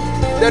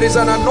 There is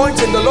an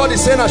anointing. The Lord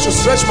is saying I should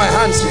stretch my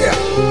hands here,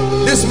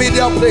 this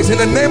media place, in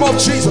the name of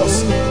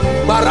Jesus.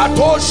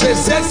 Barato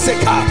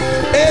shezeseka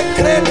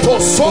ekreto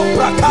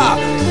sobraka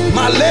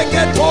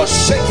malegeto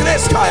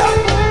shegreskaya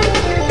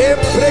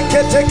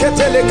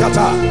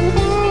empreketeketelekata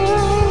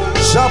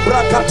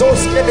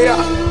shabrakatoskelia.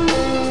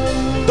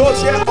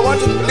 Those here, I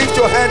want you to lift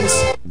your hands.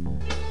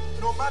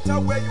 No matter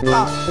where you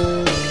are,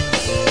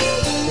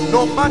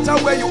 no matter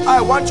where you are,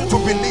 I want you to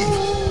believe.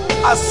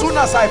 As soon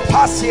as I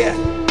pass here,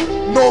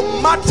 no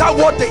matter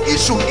what the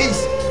issue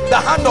is, the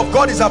hand of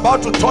God is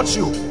about to touch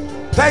you.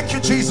 Thank you,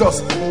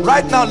 Jesus.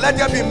 Right now, let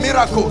there be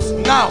miracles.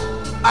 Now,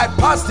 I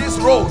pass these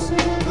rows.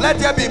 Let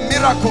there be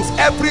miracles.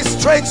 Every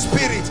strange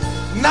spirit,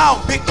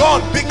 now be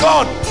gone, be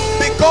gone,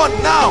 be gone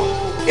now.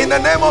 In the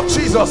name of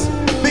Jesus,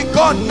 be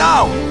gone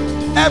now.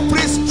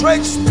 Every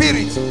strange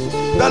spirit,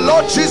 the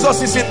Lord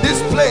Jesus is in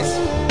this place.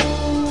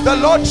 The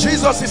Lord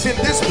Jesus is in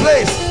this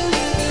place.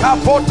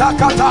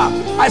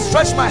 I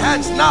stretch my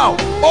hands now.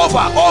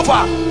 Over,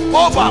 over,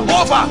 over,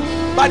 over.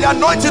 By the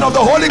anointing of the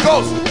Holy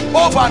Ghost.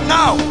 Over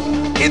now.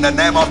 In the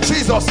name of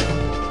Jesus.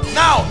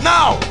 Now,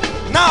 now,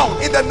 now.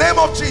 In the name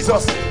of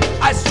Jesus.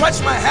 I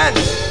stretch my hands.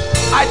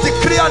 I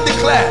decree and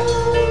declare.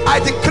 I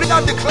decree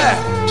and declare.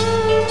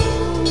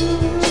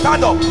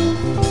 Stand up.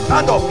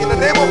 Stand up. In the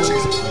name of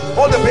Jesus.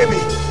 Hold the baby.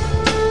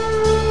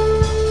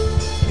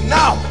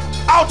 Now,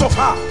 out of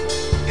her.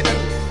 In the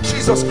name of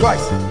Jesus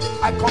Christ.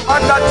 I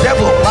command that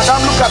devil.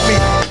 Madam, look at me.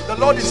 The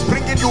Lord is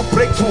bringing you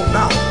breakthrough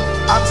now.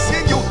 I'm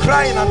seeing you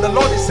crying, and the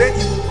Lord is saying,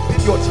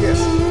 in your tears.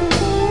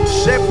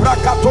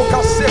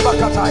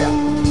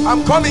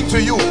 I'm coming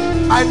to you.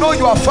 I know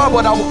you are far,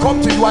 but I will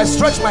come to you. I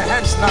stretch my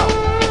hands now.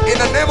 In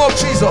the name of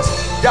Jesus.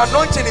 The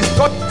anointing is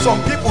touching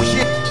some people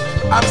here.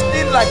 I'm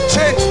seeing like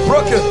chains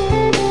broken.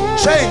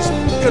 Chains.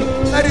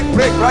 Let it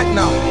break right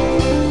now.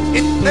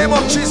 In the name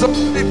of Jesus.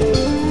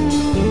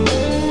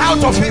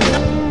 Out of him.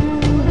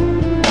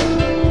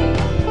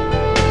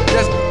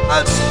 There's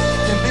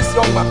in this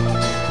young man.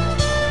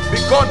 Be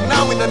gone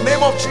now in the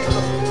name of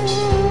Jesus.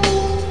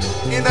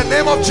 In the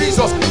name of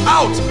Jesus.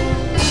 Out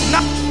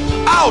now.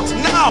 Out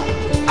now.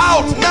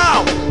 Out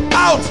now.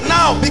 Out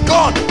now. Be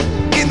gone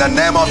in the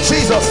name of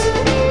Jesus.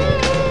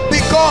 Be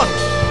gone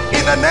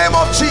in the name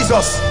of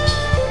Jesus.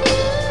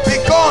 Be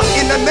gone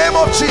in the name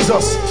of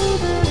Jesus.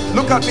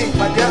 Look at me,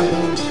 my dear.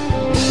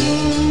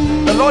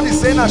 The Lord is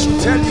saying I should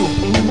tell you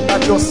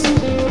that your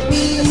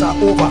sins are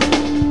over.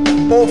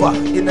 Over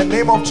in the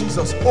name of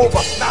Jesus.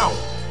 Over now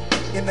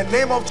in the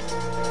name of Jesus.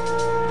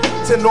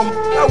 Say, no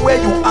matter where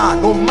you are,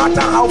 no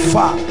matter how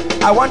far,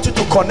 I want you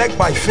to connect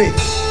by faith.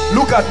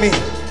 Look at me.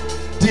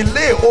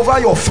 Delay over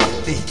your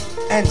family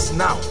ends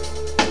now.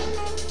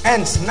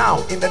 Ends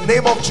now in the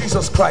name of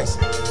Jesus Christ.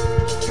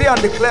 Decree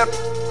and declare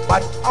by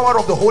the power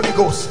of the Holy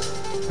Ghost.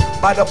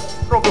 By the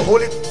power of the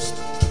Holy Ghost.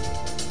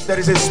 There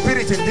is a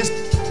spirit in this.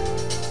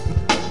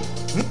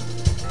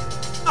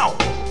 Now.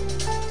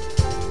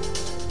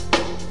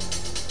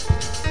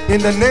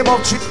 In the name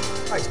of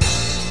Jesus Christ.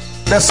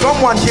 There's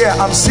someone here.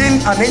 I'm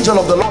seeing an angel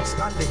of the Lord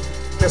standing.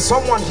 There's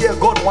someone here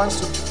God wants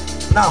to.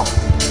 Now.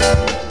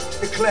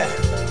 Declare.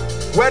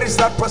 Where is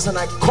that person?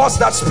 I curse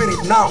that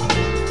spirit now.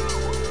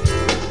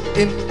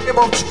 In the name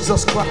of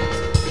Jesus Christ.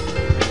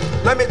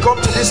 Let me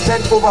come to this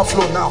tent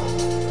overflow now.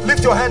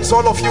 Lift your hands,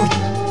 all of you.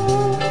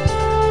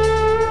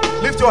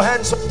 Lift your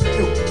hands, all of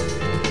you.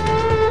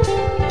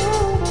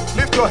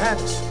 Lift your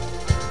hands.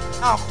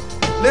 Now,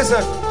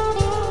 listen.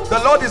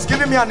 The Lord is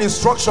giving me an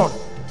instruction.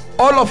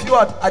 All of you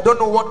are, I don't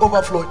know what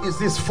overflow is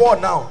this. 4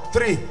 now.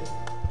 3.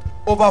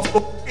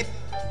 Overflow.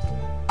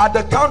 At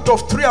the count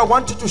of 3, I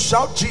want you to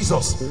shout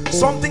Jesus.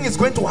 Something is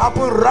going to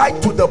happen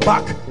right to the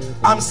back.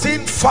 I'm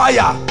seeing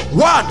fire.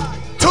 1,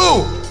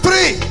 2,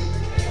 3.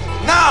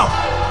 Now,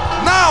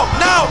 now,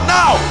 now,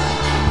 now.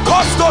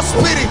 curse those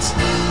spirits.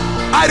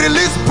 I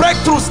release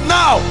breakthroughs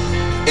now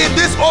in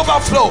this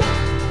overflow.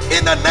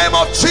 In the name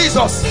of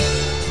Jesus.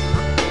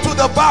 To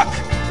the back.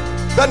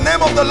 The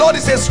name of the Lord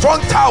is a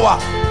strong tower.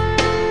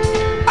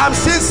 I'm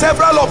seeing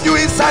several of you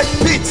inside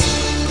pits.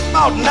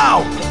 Out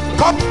now.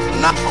 Come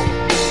now.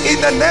 In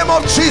the name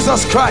of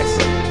Jesus Christ.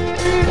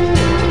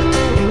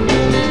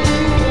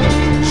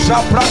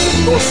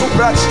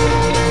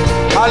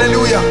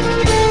 Hallelujah.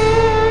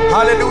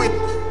 Hallelujah.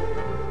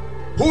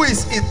 Who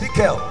is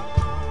Ezekiel?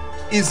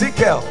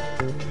 Ezekiel.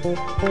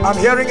 I'm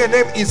hearing a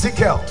name,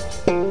 Ezekiel.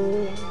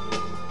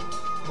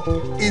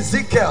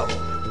 Ezekiel.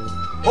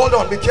 Hold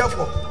on, be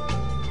careful.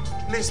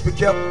 Please be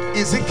careful.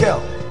 Ezekiel.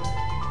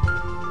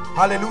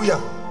 Hallelujah.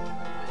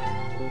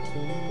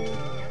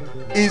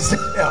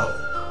 Ezekiel.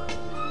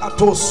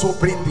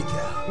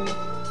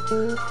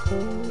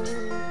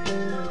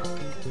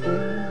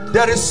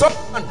 There is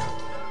someone,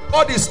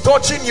 God is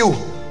touching you.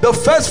 The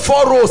first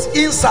 4 rows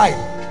inside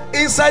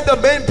the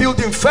main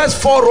building,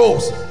 first 4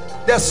 rows.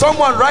 There's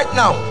someone right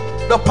now,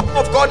 the power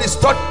of God is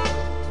touching.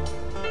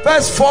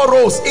 First 4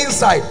 rows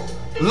inside.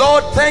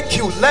 Lord, thank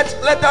you. Let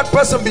that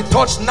person be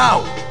touched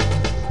now.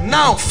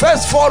 Now,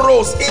 first 4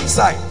 rows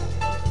inside.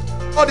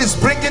 God is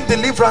bringing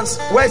deliverance.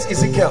 Where is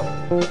Ezekiel?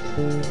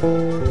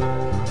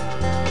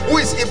 Who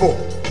is Igbo?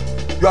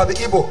 You are the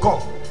Igbo. Come.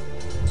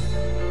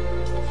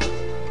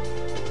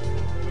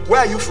 Where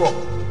are you from?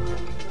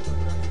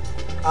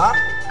 Huh?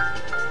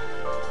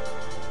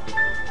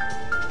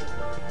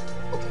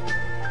 Okay.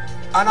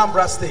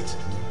 Anambra State.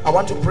 I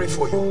want to pray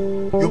for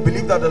you. You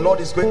believe that the Lord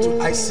is going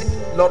to, I see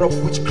a lot of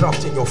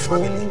witchcraft in your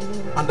family,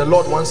 and the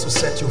Lord wants to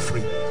set you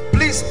free.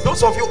 Please,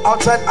 those of you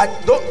outside,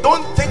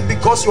 don't think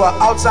because you are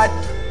outside,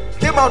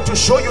 came out to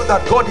show you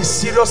that God is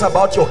serious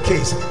about your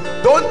case.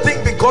 Don't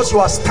think because you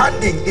are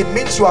standing, it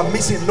means you are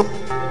missing. No,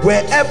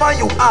 wherever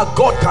you are,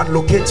 God can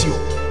locate you.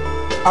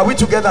 Are we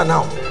together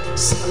now?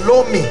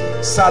 Salome.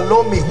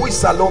 Salome. Who is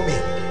Salome?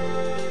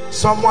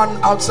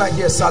 Someone outside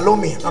here.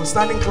 Salome. I'm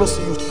standing close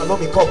to you.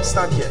 Salome, come,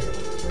 stand here.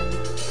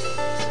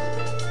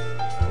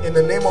 In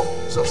the name of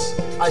Jesus,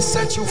 I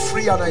set you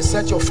free and I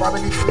set your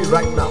family free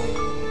right now.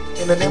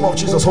 In the name of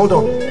Jesus. Hold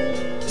on.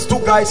 It's 2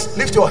 guys.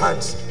 Lift your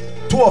hands.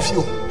 2 of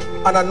you.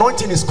 An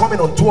anointing is coming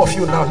on 2 of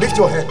you now. Lift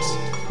your hands.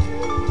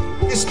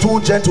 These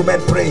 2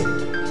 gentlemen praying.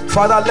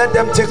 Father, let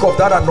them take of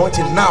that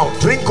anointing now.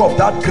 Drink of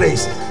that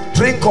grace.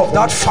 Drink of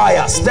that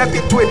fire. Step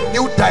into a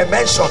new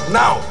dimension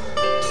now.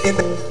 In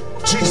the name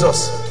of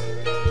Jesus.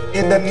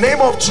 In the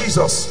name of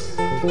Jesus.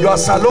 You are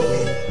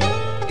Salome.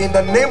 In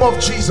the name of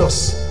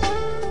Jesus.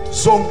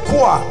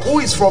 Zonkua. Who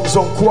is from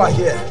Zonkua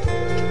here?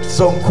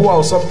 Zonkua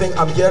or something.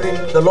 I'm hearing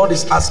the Lord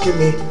is asking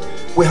me.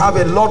 We have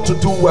a lot to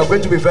do. We're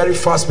going to be very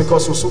fast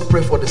because we'll soon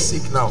pray for the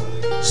sick now.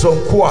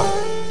 Zonkua.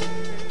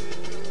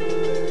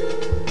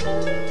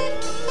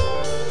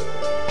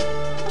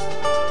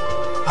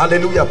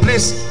 Hallelujah.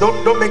 Please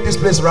don't make this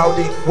place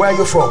rowdy. Where are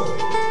you from?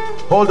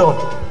 Hold on.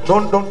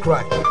 Don't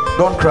cry.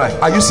 Don't cry.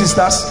 Are you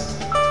sisters?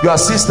 You are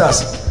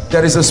sisters.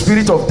 There is a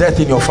spirit of death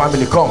in your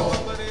family. Come.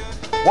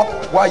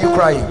 Why are you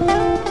crying?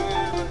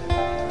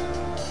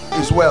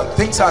 It's well.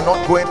 Things are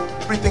not going.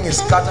 Everything is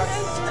scattered.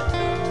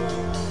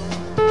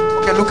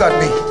 Okay, look at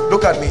me.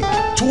 Look at me.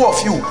 2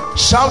 of you.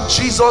 Shout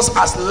Jesus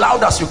as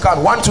loud as you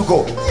can. 1 to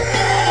go.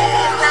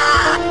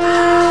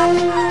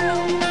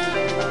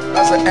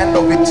 That's the end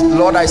of it.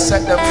 Lord, I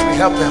set them free.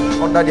 Help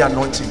them under the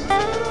anointing.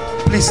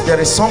 Please, there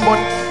is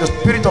somebody. The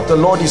Spirit of the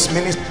Lord is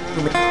ministering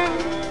to me.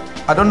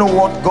 I don't know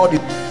what God is.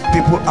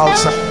 People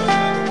outside.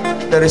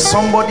 There is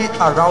somebody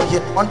around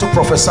here. I want to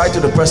prophesy to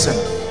the person.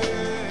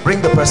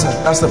 Bring the person.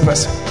 That's the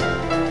person.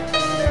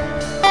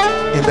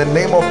 In the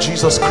name of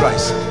Jesus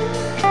Christ.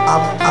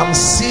 I'm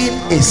seeing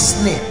a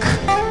snake.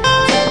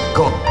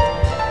 God,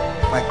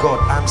 my God,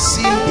 I'm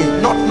seeing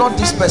a not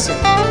this person.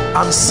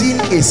 I'm seeing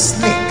a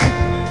snake,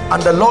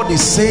 and the Lord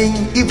is saying,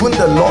 even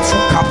the lawful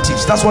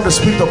captives. That's what the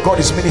Spirit of God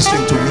is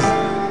ministering to me.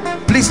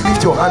 Please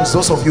lift your hands,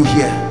 those of you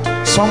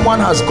here. Someone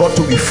has got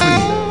to be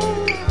free.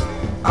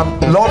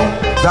 Lord,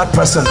 that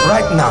person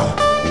right now,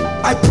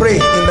 I pray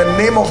in the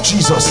name of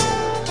Jesus,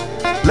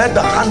 let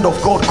the hand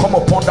of God come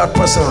upon that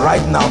person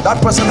right now.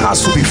 That person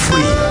has to be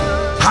free.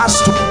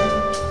 Has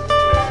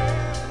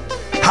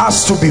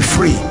to be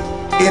free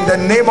in the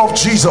name of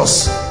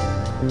Jesus.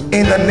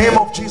 In the name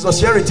of Jesus.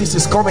 Here it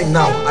is coming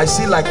now. I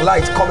see like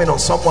light coming on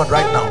someone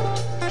right now.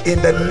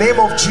 In the name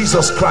of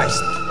Jesus Christ.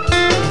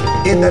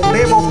 In the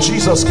name of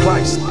Jesus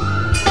Christ.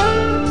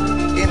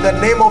 In the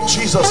name of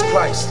Jesus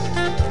Christ.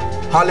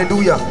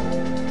 Hallelujah.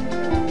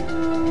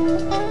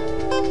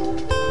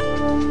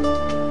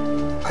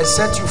 I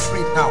set you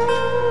free now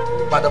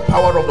by the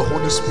power of the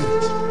Holy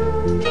Spirit.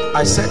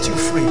 I set you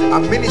free.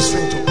 I'm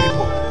ministering to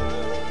people.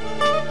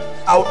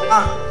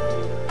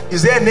 Kauna.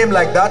 Is there a name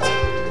like that?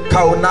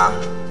 Kauna.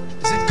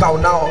 Is it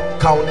Kauna or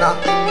Kauna?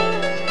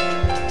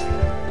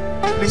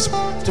 Please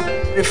to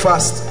very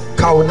fast.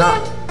 Kauna.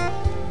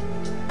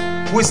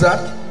 Who is that?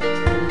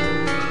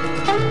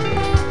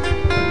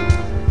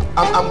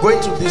 I'm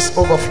going to this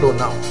overflow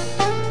now.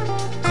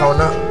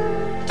 Kauna.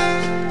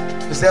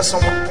 Is there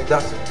someone like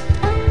that?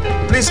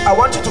 Please, I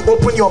want you to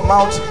open your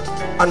mouth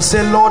and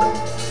say, Lord,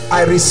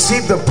 I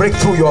receive the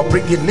breakthrough you are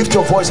bringing. Lift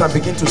your voice and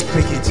begin to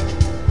speak it.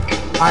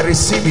 I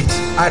receive it.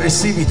 I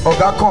receive it.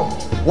 Oga, come.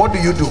 What do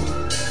you do?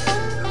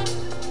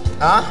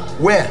 Huh?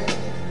 Where?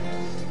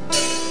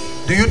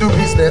 Do you do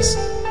business?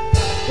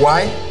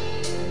 Why?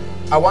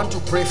 I want to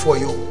pray for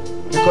you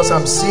because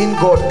I'm seeing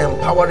God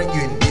empowering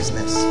you in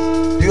business.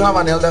 Do you have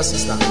an elder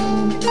sister?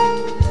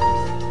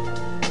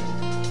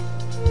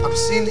 I'm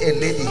seeing a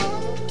lady.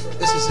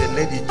 This is a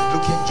lady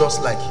looking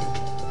just like you.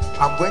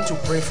 I'm going to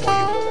pray for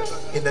you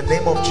in the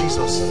name of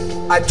Jesus.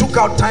 I took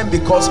out time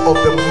because of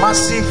the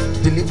massive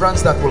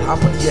deliverance that will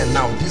happen here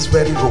now, this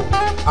very row.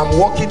 I'm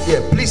walking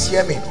here. Please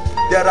hear me.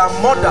 There are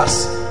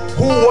mothers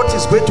who what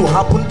is going to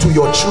happen to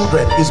your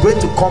children is going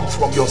to come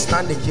from your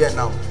standing here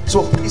now.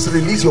 So please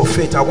release your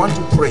faith. I want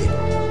to pray.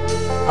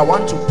 I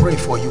want to pray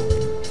for you.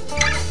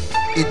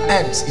 It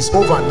ends. It's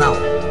over now.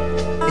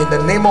 In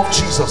the name of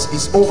Jesus,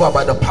 it's over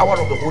by the power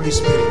of the Holy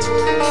Spirit.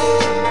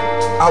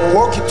 I will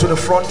walk it to the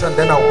front and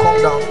then I'll come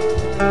down.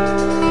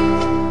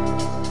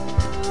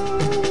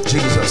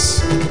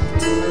 Jesus.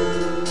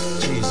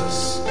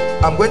 Jesus.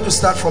 I'm going to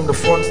start from the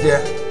front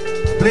there.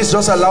 Please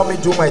just allow me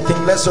to do my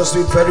thing. Let's just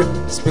do it very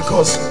fast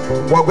because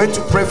we're going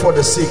to pray for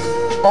the sick.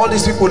 All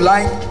these people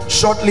lying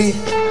shortly,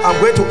 I'm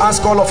going to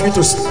ask all of you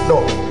to stand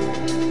up.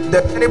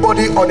 That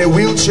anybody on a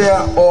wheelchair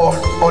or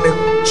on a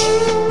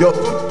your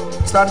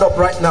stand up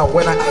right now.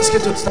 When I ask you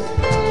to stand,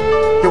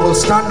 you will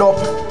stand up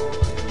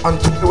and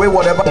take away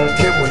whatever you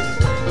came with.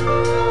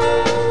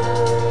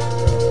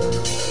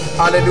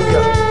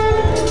 Hallelujah.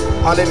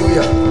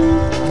 Hallelujah.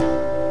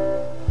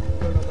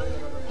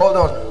 Hold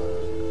on.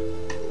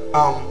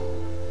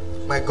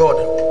 My God,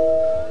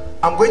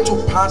 I'm going to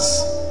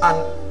pass,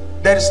 and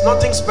there is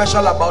nothing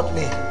special about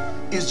me.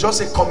 It's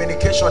just a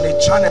communication, a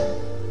channel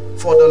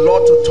for the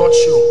Lord to touch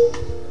you.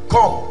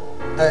 Come,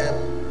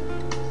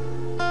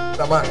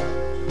 come on.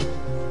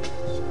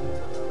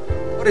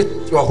 What is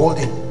it you are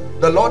holding?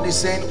 The Lord is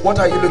saying, what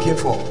are you looking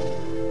for?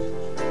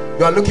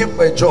 You are looking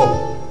for a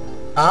job,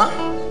 huh?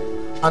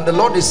 And the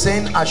Lord is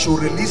saying, I should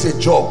release a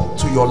job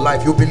to your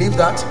life. You believe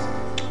that?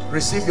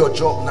 Receive your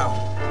job now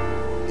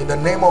in the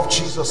name of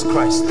Jesus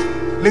Christ.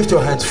 Lift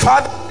your hands.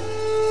 Father,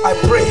 I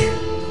pray,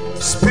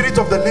 Spirit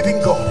of the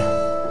living God,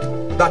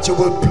 that you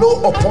will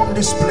blow upon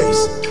this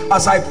place.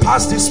 As I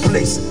pass this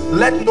place,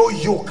 let no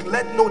yoke,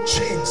 let no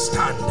chain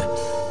stand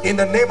in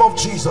the name of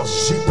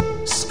Jesus.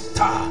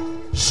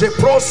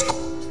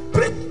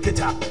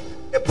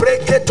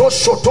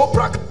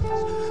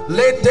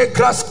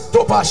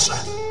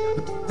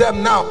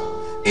 Them now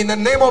in the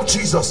name of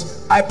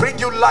Jesus. I bring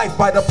you life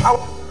by the power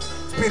of the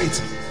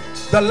Spirit,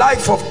 the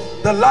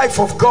life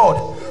of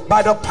God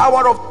by the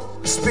power of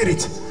the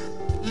Spirit.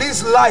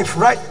 Release life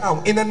right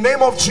now in the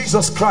name of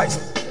Jesus Christ.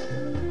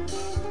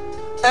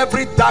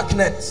 Every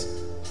darkness,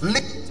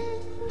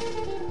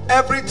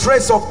 every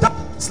trace of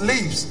darkness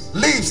leaves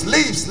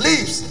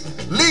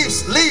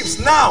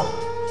now,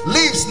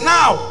 leaves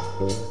now,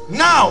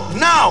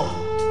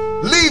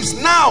 leaves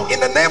now in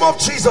the name of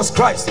Jesus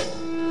Christ.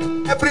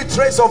 Every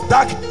trace of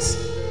darkness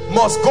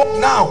must go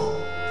now.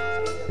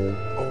 In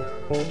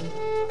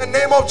the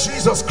name of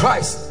Jesus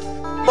Christ,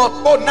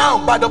 must go now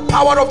by the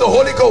power of the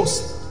Holy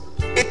Ghost.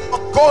 It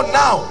must go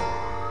now.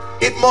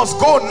 It must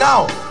go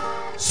now.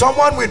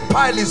 Someone with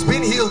pile is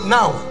being healed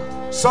now.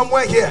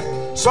 Somewhere here,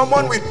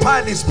 someone with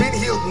pile is being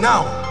healed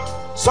now.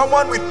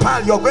 Someone with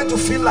pile, you're going to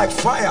feel like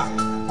fire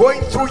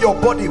going through your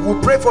body. We'll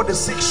pray for the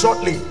sick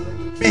shortly.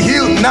 Be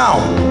healed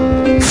now.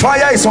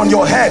 Fire is on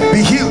your head.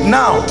 Be healed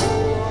now.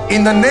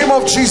 In the name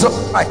of Jesus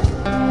Christ.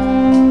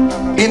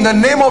 In the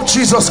name of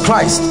Jesus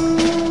Christ.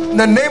 In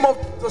the name of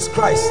Jesus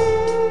Christ.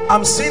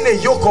 I'm seeing a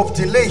yoke of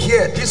delay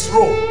here. This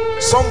row.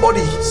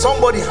 Somebody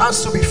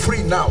has to be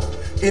free now.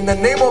 In the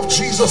name of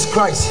Jesus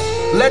Christ.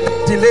 Let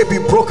that delay be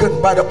broken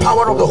by the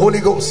power of the Holy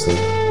Ghost.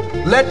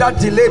 Let that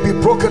delay be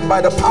broken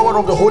by the power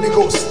of the Holy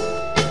Ghost.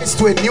 It's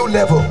to a new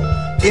level.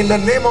 In the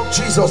name of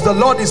Jesus, the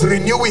Lord is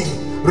renewing.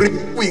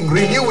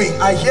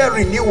 I hear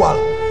renewal.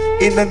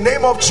 In the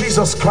name of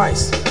Jesus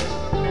Christ.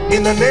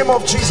 In the name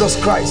of Jesus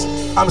Christ.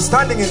 I'm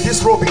standing in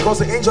this row because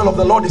the angel of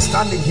the Lord is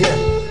standing here.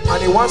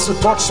 And he wants to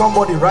touch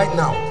somebody right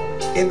now.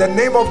 In the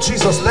name of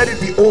Jesus, let it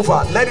be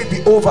over. Let it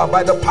be over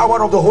by the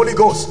power of the Holy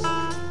Ghost.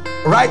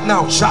 Right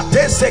now. Please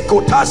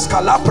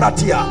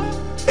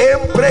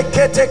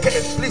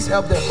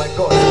help them, my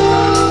God.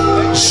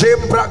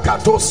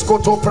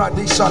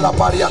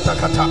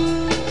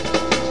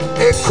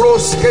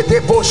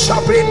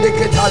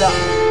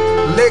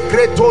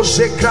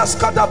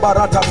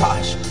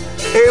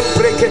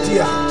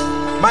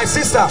 My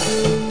sister,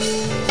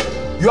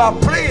 you are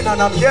praying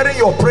and I'm hearing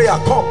your prayer.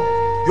 Come,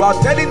 you are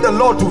telling the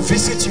Lord to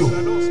visit you.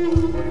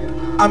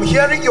 I'm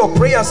hearing your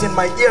prayers in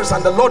my ears,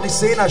 and the Lord is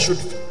saying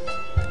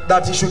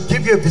that he should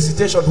give you a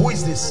visitation. Who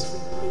is this?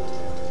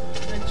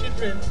 My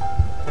children.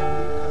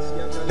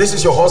 This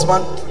is your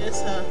husband?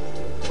 Yes, sir.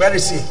 Where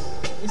is he?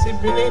 He's in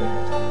Berlin.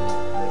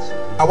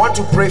 I want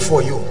to pray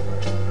for you.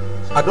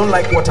 I don't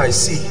like what I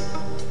see.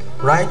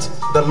 right?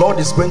 The Lord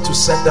is going to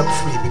set them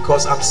free,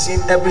 because I'm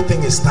seeing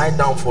everything is tied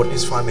down for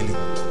this family.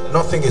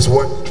 Nothing is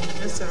working.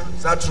 Yes, sir.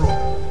 Is that true?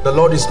 The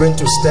Lord is going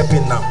to step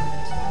in now.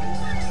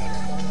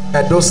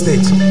 Edo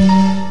State.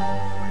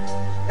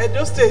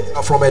 Edo State.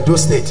 I'm from Edo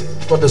State.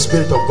 What the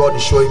Spirit of God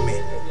is showing me.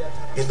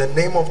 In the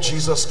name of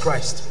Jesus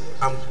Christ,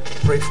 I'm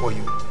praying for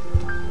you.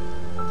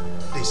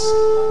 Please,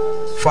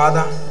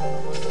 Father,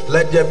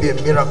 let there be a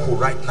miracle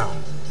right now.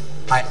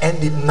 I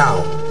end it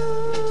now.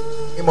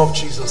 In the name of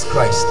Jesus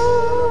Christ,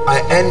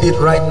 I end it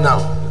right now.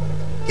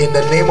 In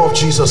the name of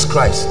Jesus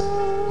Christ,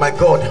 my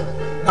God.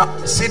 Now,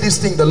 see this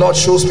thing the Lord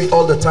shows me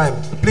all the time.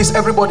 Please,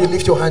 everybody,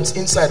 lift your hands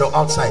inside or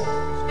outside.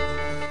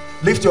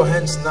 Lift your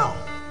hands now.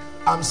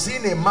 I'm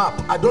seeing a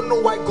map. I don't know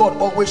why God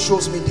always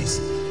shows me this.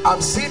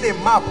 I'm seeing a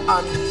map,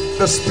 and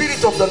the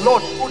Spirit of the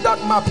Lord through that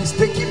map is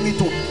taking me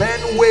to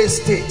Benue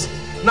State.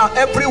 Now,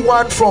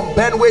 everyone from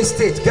Benue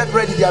State, get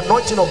ready. The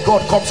anointing of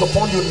God comes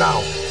upon you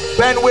now.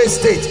 Benue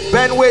State,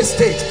 Benue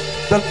State.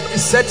 The Lord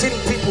is setting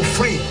people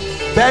free.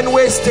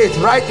 Benue State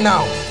right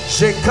now.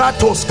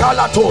 Shekatos,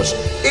 Kalatos,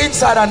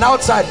 inside and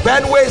outside.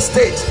 Benue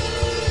State,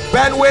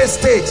 Benue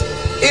State,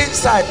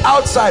 inside,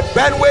 outside.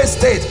 Benue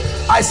State.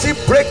 I see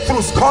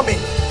breakthroughs coming.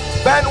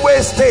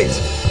 Benue State,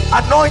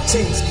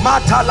 anointings.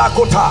 Mata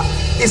Lakota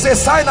is a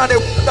sign and a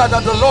wonder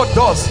that the Lord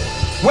does,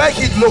 where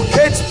He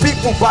locates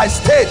people by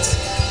states.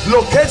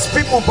 Locates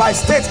people by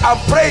states. I'm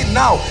praying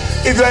now.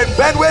 If you're in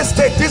Benue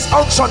State, this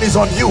unction is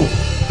on you.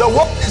 The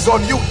work is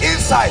on you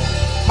inside.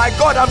 My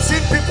God, I'm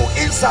seeing people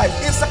inside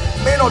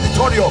main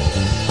auditorium.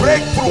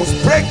 Breakthroughs,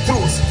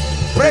 breakthroughs,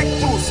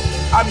 breakthroughs.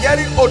 I'm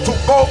hearing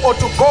Otuko,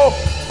 Otuko,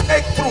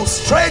 breakthroughs,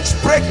 strange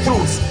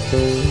breakthroughs,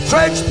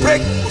 strange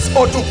breakthroughs.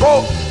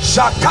 Otuko,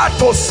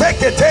 Shakato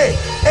Sekete,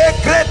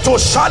 Egreto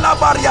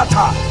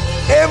Shalabariata,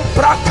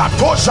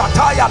 Embrakato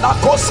Shataya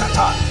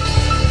Lakosata.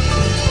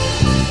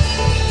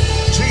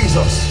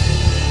 Jesus.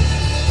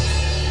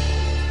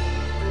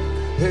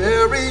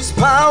 There is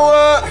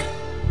power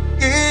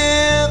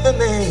in the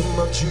name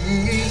of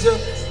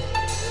Jesus.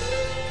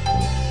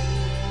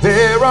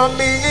 There are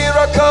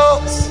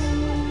miracles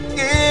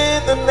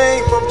in the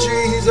name of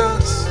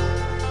Jesus.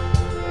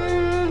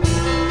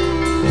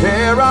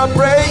 There are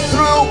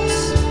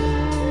breakthroughs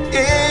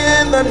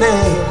in the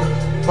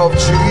name of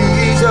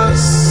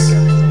Jesus.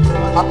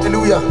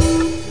 Hallelujah.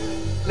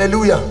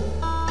 Hallelujah.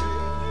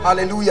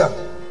 Hallelujah.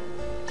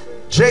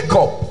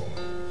 Jacob,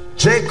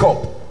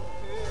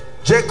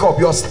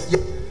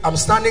 I'm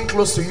standing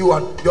close to you,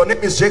 and your name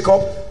is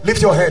Jacob.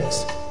 Lift your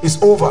hands.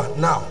 It's over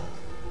now,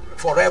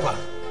 forever,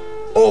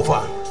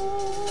 over.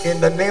 In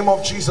the name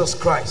of Jesus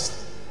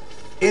Christ.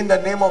 In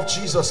the name of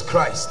Jesus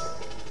Christ.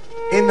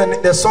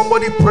 There's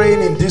somebody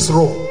praying in this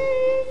room.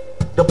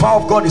 The power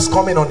of God is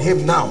coming on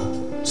him now.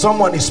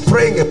 Someone is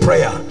praying a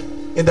prayer.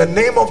 In the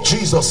name of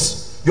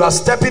Jesus, you are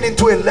stepping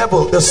into a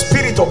level. The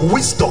spirit of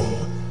wisdom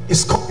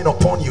is coming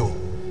upon you.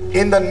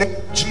 In the name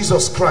of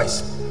Jesus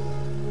Christ.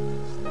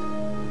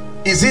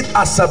 Is it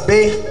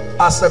Asabe?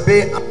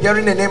 Asabe, I'm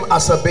hearing the name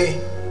Asabe.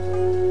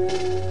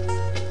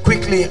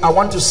 Quickly, I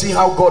want to see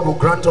how God will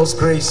grant us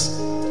grace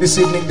this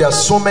evening. There are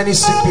so many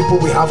sick people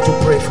we have to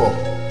pray for.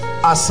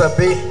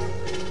 Asabe,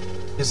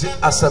 is it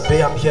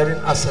Asabe? I'm hearing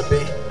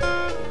Asabe.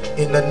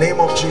 In the name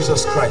of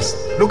Jesus Christ.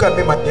 Look at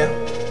me, my dear.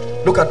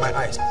 Look at my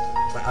eyes.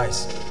 My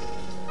eyes.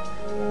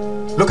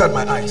 Look at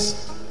my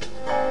eyes.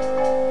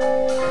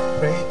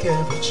 Break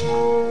every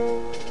chain.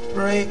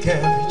 Break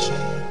every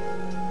chain.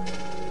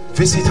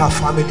 Visit her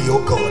family,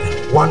 oh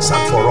God, once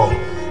and for all.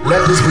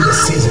 Let this be the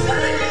season.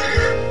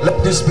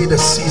 Let this be the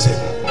season.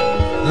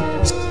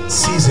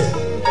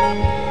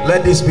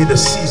 Let this be the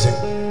season.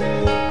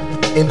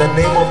 In the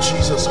name of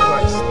Jesus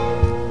Christ.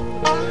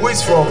 Who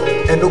is from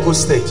Enugu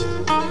State?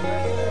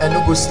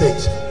 Enugu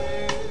State.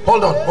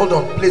 Hold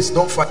on, please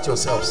don't fight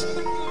yourselves.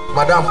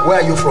 Madam,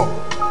 where are you from?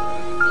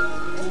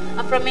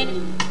 I'm from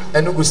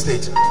Enugu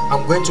State.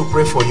 I'm going to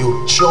pray for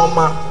you.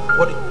 Chioma.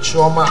 What?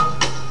 Chioma.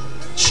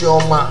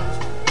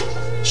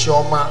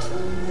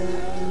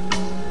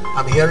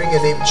 I'm hearing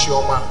a name,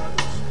 Chioma.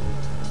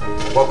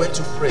 We're going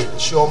to pray.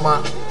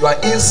 Chioma, you are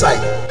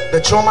inside. The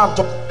Chioma I'm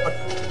talking about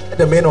at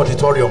the main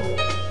auditorium.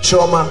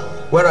 Chioma,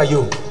 where are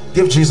you?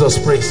 Give Jesus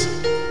praise.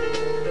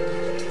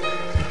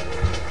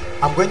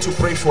 I'm going to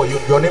pray for you.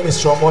 Your name is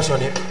Chioma. What's your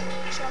name?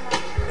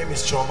 Chioma. Your name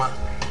is Chioma.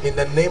 In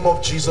the name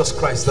of Jesus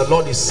Christ, the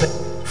Lord is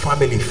setting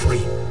family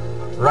free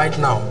right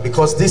now,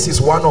 because this is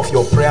one of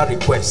your prayer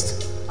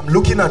requests. I'm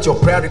looking at your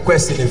prayer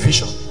request in a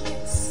vision.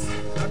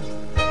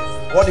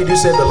 What did you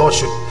say the Lord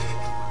should?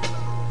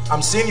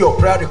 I'm seeing your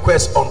prayer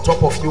request on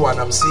top of you, and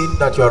I'm seeing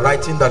that you are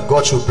writing that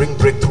God should bring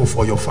breakthrough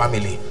for your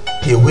family.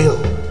 He will.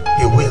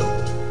 He will.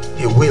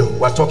 He will.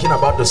 We're talking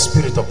about the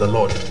Spirit of the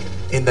Lord.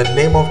 In the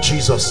name of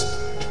Jesus,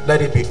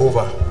 let it be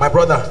over. My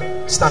brother,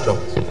 stand up.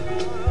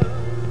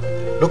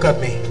 Look at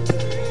me.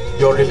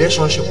 Your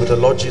relationship with the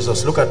Lord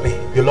Jesus. Look at me.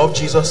 You love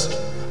Jesus?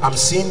 I'm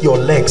seeing your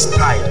legs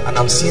tied, and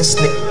I'm seeing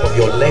snake of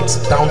your legs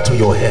down to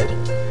your head.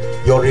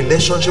 Your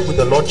relationship with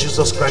the Lord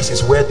Jesus Christ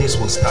is where this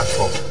will start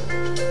from.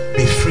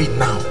 Be free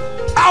now.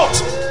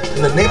 Out!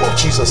 In the name of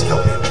Jesus,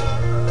 help him.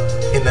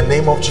 In the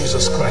name of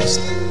Jesus Christ.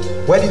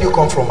 Where did you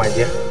come from, my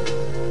dear?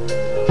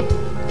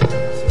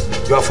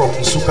 You are from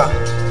Isuka.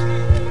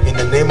 In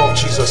the name of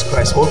Jesus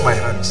Christ, hold my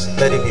hands.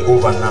 Let it be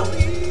over now.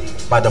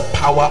 By the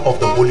power of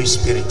the Holy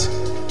Spirit,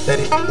 let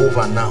it be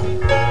over now.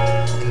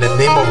 In the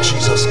name of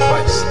Jesus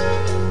Christ.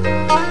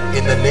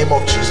 In the name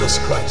of Jesus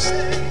Christ.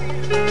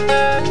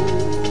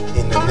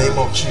 In the name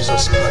of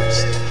Jesus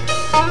Christ.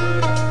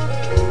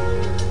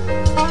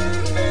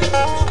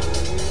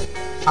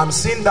 I'm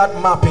seeing that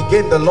map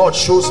again. The Lord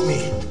shows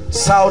me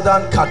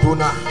Southern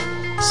Kaduna.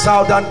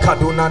 Southern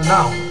Kaduna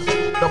now.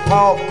 The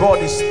power of God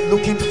is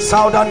looking.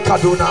 Southern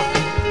Kaduna.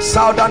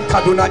 Southern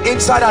Kaduna,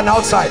 inside and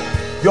outside.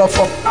 You're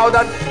from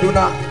Southern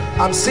Kaduna.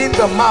 I'm seeing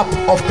the map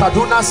of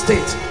Kaduna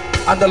State,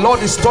 and the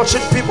Lord is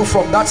touching people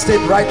from that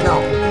state right now.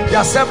 There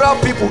are several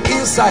people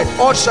inside,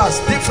 ushers,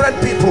 different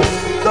people.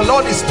 The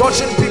Lord is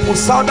touching people.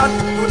 Southern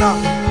Kaduna,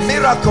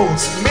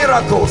 miracles,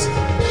 miracles.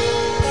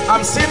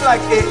 I'm seeing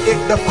like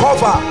the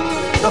cover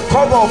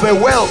of a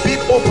well being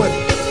opened.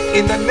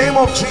 In the name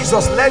of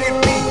Jesus, let it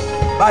be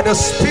by the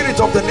Spirit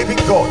of the living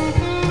God.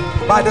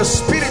 By the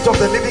Spirit of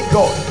the living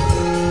God.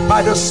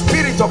 By the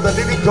Spirit of the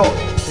living God.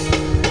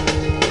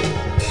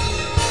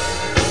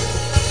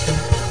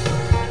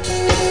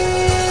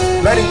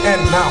 Let it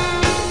end now.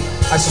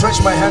 I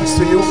stretch my hands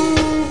to you.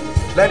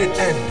 Let it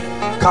end.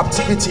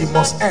 Captivity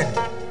must end.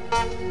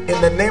 In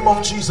the name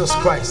of Jesus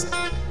Christ.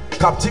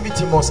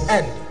 Captivity must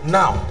end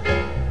now.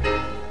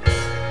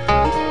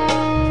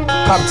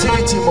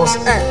 Captivity must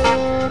end.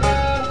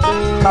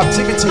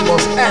 Captivity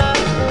must end.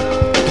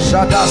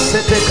 Shada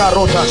sete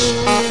karotash.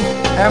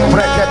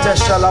 Embrekete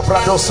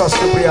shalabradosas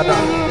kubriada.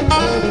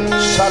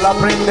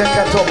 Shalabrinde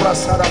ketobra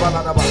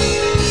sarabanadaba.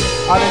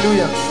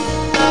 Hallelujah.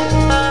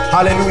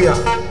 Hallelujah.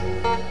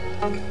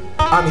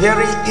 I'm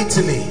hearing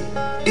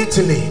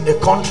Italy, a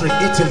country,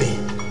 Italy.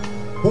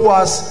 Who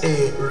has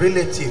a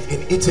relative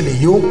in Italy?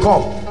 You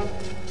come.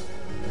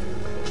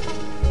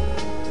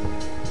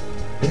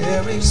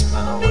 There is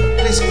power.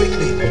 Please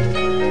quickly.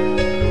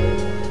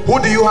 Who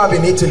do you have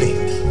in Italy?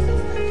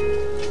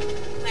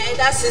 My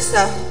elder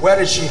sister.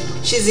 Where is she?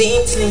 She's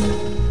in Italy.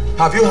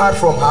 Have you heard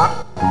from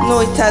her?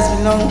 No, it has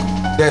been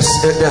long.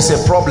 There's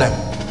a problem.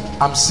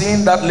 I'm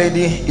seeing that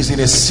lady is in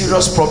a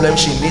serious problem.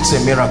 She needs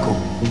a miracle.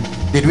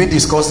 Did we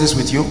discuss this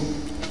with you?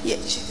 Yeah,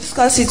 she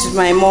discussed it with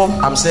my mom.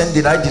 I'm saying,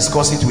 did I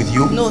discuss it with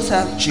you? No,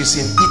 sir. She's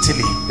in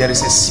Italy. There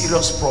is a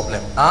serious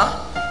problem.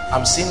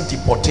 I'm seeing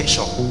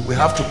deportation. We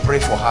have to pray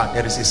for her.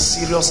 There is a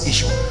serious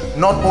issue.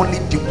 Not only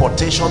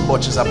deportation,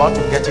 but she's about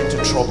to get into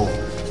trouble.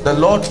 The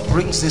Lord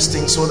brings this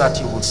thing so that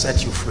He will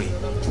set you free.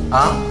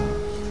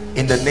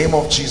 In the name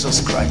of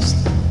Jesus Christ.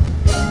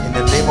 In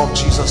the name of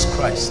Jesus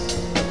Christ.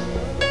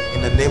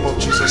 In the name of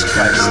Jesus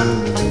Christ.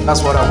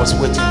 That's what I was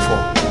waiting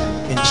for.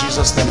 In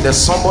Jesus' name. There's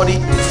somebody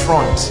in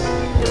front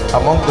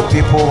among the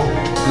people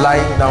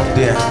lying down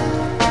there.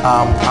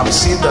 I'm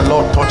seeing the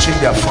Lord touching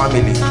their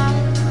family.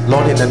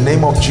 Lord, in the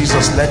name of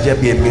Jesus, let there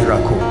be a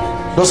miracle.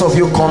 Those of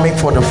you coming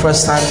for the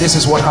first time, this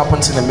is what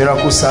happens in a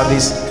miracle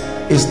service.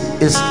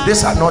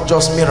 These are not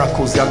just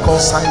miracles, they are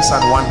called signs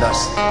and wonders.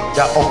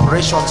 They are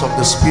operations of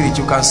the Spirit.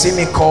 You can see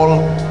me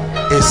call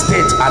a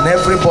state, and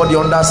everybody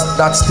under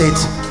that state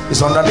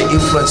is under the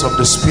influence of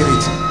the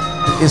Spirit.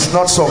 It's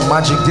not some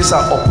magic. These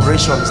are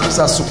operations. These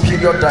are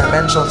superior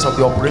dimensions of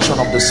the operation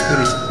of the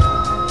Spirit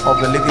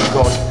of the living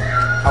God.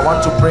 I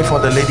want to pray for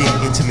the lady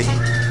in Italy.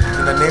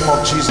 In the name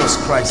of Jesus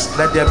Christ,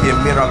 let there be a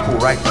miracle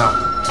right now.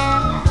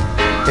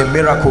 A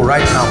miracle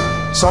right now.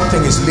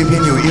 Something is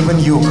leaving you, even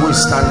you who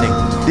is standing.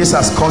 This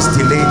has caused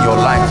delay in your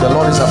life. The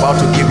Lord is about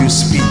to give you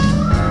speed.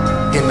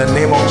 In the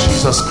name of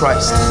Jesus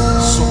Christ,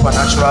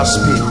 supernatural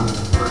speed.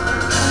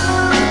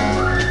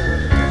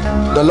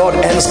 The Lord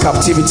ends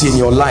captivity in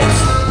your life.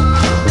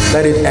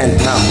 Let it end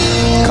now.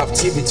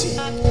 Captivity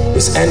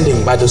is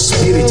ending by the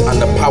Spirit and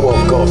the power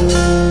of God.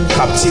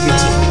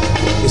 Captivity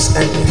is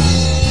ending.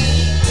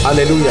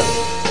 Hallelujah.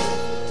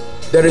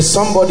 There is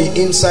somebody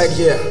inside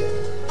here.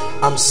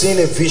 I'm seeing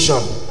a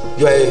vision.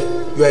 You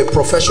are a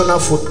professional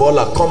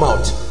footballer. Come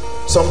out.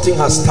 Something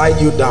has tied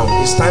you down.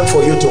 It's time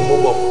for you to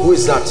move up. Who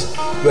is that?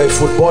 You are a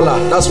footballer.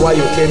 That's why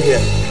you came here.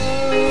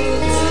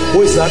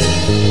 Who is that?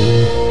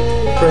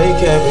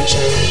 Break every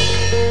chain.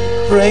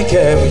 Break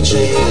every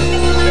chain.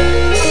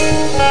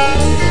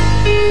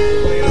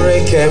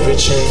 Break every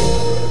chain.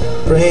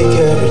 Break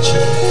every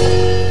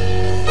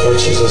chain. Lord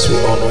Jesus, we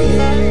honor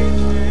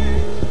you.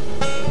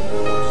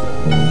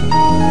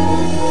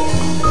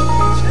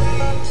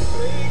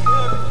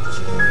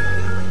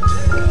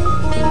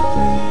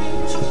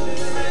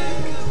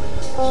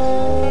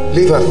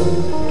 Leave her.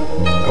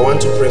 I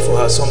want to pray for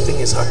her. Something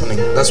is happening.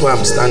 That's why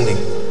I'm standing.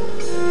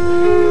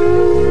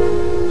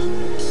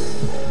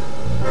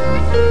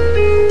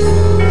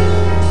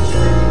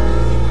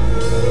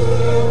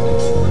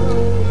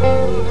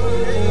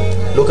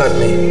 Look at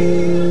me.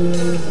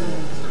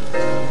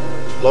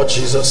 Lord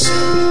Jesus,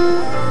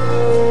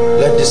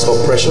 let this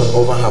oppression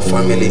over her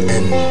family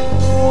end.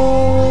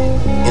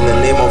 In the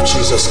name of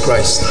Jesus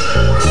Christ.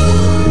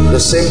 The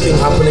same thing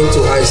happening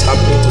to her is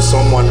happening to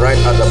someone right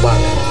at the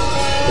back.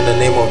 In the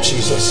name of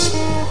Jesus.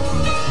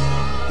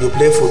 You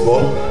play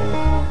football?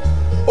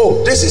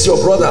 Oh, this is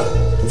your brother.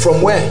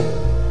 From where?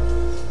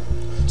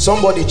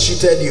 Somebody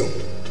cheated you.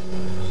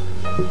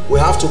 We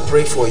have to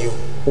pray for you.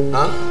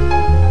 Huh?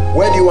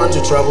 Where do you want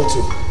to travel to?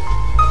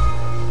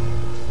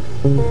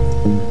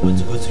 I want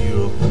to go to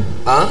Europe.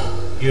 Huh?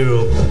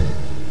 Europe.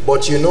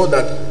 But you know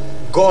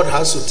that God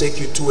has to take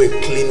you to a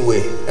clean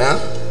way. Huh?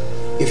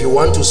 If you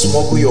want to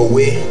smuggle your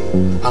way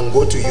and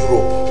go to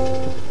Europe,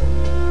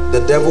 the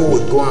devil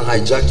would go and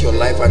hijack your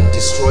life and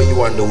destroy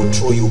you, and they will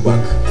throw you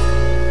back.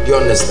 Do you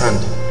understand?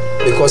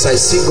 Because I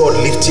see God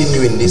lifting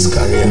you in this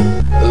career.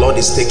 The Lord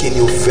is taking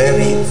you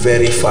very,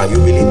 very far. You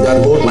believe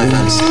that? Hold my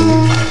hands.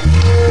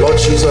 Lord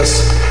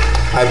Jesus,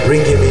 I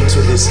bring him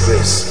into this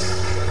grace.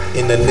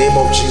 In the name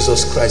of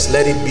Jesus Christ,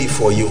 let it be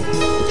for you.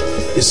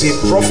 You see,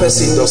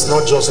 prophecy does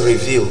not just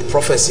reveal,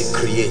 prophecy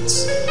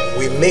creates.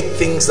 We make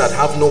things that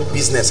have no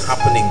business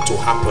happening to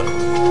happen.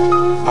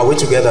 Are we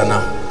together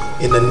now?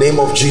 In the name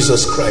of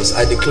Jesus Christ,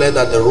 I declare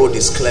that the road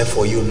is clear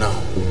for you now.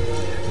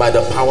 By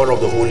the power of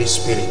the Holy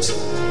Spirit.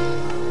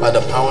 By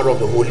the power of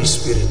the Holy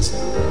Spirit.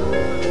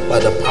 By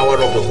the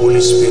power of the Holy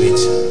Spirit.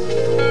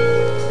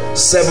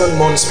 7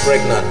 months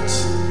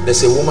pregnant.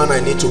 There's a woman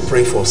I need to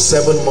pray for.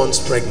 7 months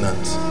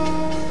pregnant.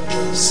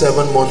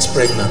 7 months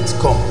pregnant.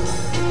 Come.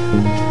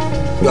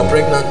 You are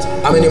pregnant.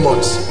 How many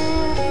months?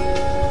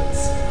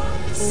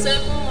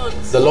 7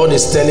 months. The Lord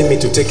is telling me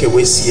to take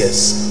away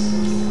CS.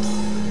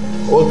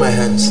 Hold my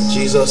hands.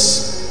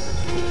 Jesus.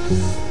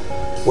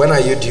 When are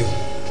you due?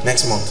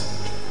 Next month.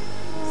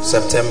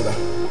 September.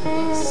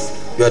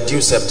 You are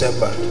due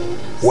September.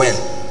 When?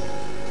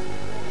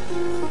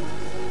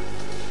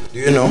 Do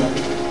you know?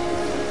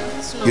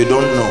 You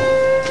don't know.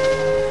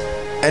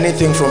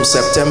 Anything from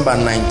September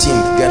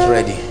 19th, get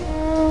ready.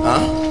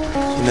 Huh?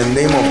 In the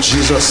name of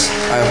Jesus,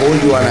 I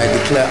hold you and I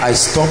declare I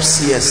stop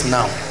CS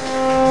now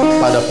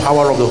by the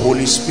power of the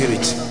Holy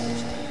Spirit.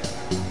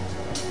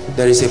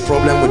 There is a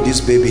problem with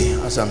this baby,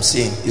 as I'm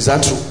seeing. Is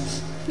that true?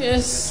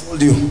 Yes. I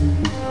told you.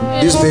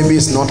 This baby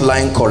is not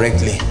lying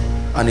correctly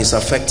and it's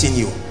affecting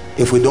you.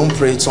 If we don't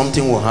pray,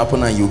 something will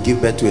happen and you give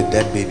birth to a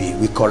dead baby.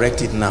 We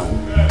correct it now.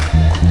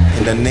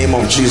 In the name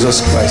of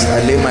Jesus Christ,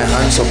 I lay my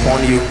hands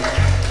upon you.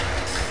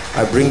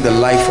 I bring the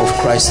life of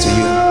Christ to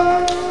you.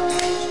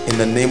 In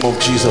the name of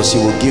Jesus,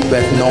 you will give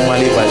birth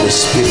normally by the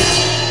Spirit.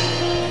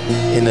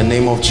 In the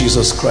name of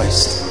Jesus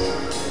Christ.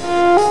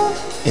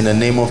 In the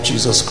name of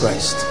Jesus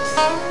Christ.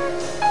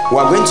 We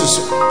are going to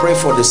pray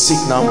for the sick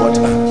now, but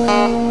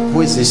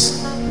who is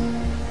this?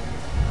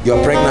 You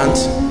are pregnant?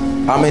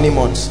 How many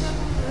months?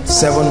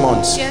 7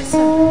 months. Yes, sir.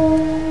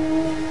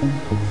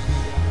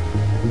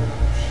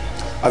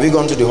 Have you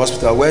gone to the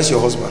hospital? Where's your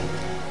husband?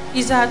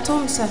 He's at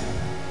home, sir.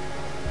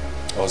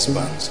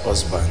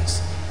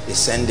 Husbands. They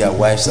send their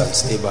wives and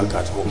stay back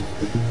at home.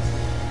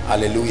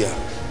 Hallelujah.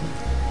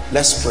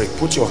 Let's pray.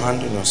 Put your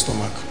hand on your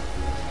stomach.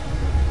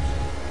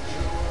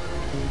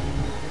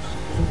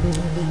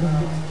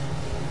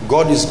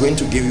 God is going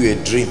to give you a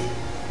dream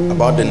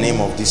about the name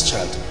of this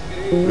child.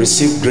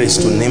 Receive grace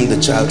to name the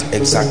child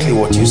exactly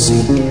what you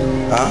see.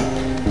 Huh?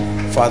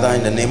 Father,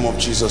 in the name of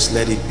Jesus,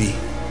 let it be.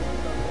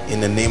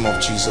 In the name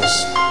of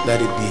Jesus, let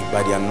it be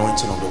by the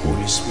anointing of the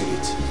Holy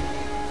Spirit.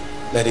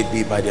 Let it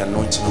be by the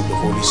anointing of the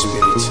Holy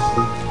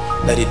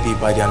Spirit. Let it be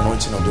by the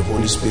anointing of the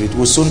Holy Spirit.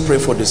 We'll soon pray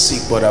for the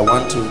sick, but I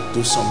want to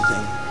do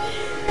something.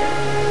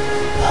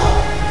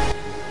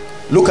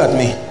 Look at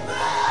me.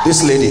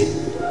 This lady.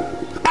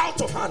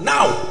 Out of her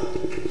now.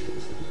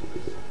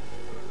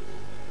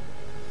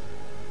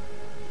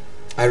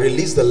 I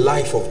release the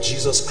life of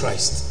Jesus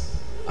Christ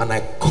and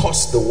I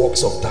curse the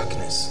works of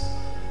darkness.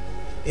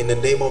 In the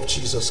name of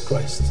Jesus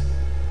Christ.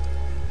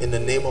 In the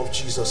name of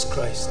Jesus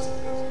Christ.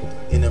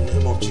 In the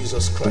name of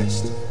Jesus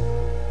Christ.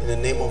 In the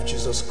name of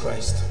Jesus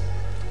Christ.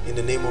 In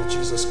the name of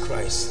Jesus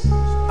Christ.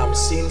 I'm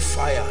seeing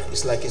fire.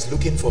 It's like it's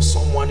looking for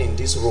someone in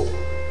this row.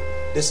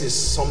 This is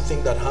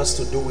something that has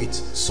to do with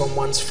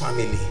someone's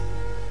family.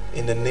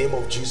 In the name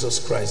of Jesus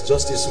Christ.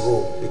 Just this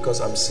row, because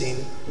I'm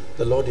seeing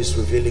the Lord is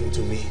revealing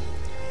to me.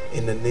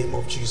 In the name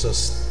of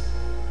Jesus.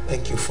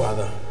 Thank you,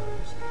 Father.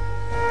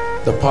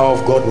 The power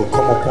of God will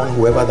come upon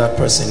whoever that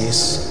person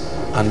is,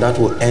 and that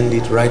will end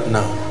it right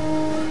now.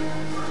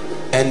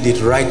 End it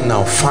right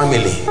now.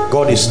 Family.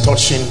 God is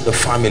touching the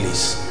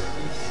families.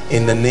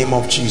 In the name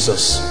of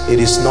Jesus. It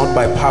is not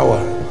by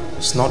power.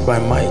 It's not by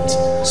might.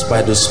 It's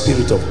by the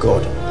Spirit of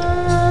God.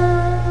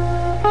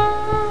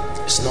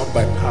 It's not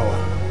by power.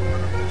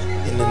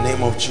 In the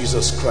name of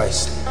Jesus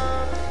Christ.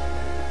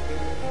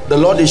 The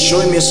Lord is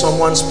showing me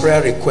someone's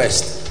prayer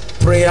request.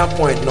 Prayer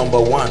point number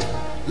 1.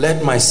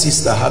 Let my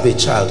sister have a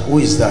child. Who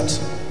is that?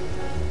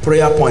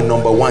 Prayer point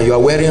number 1. You are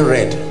wearing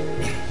red.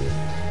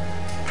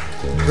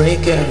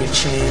 Break every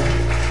chain.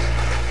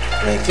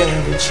 Break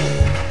every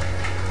chain.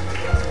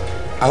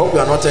 I hope you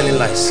are not telling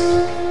lies.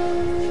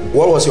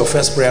 What was your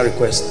first prayer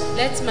request?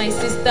 Let my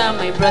sister and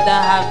my brother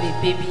have a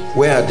baby.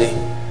 Where are they?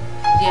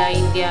 They are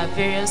in their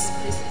various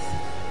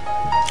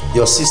places.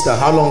 Your sister,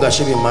 how long has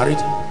she been married?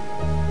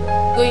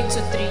 Going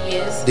to 3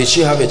 years. Did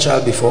she have a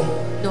child before?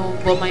 No.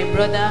 but my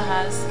brother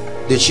has.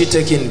 Did she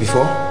take in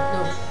before?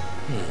 No.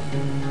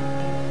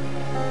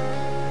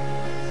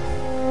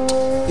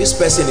 This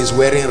person is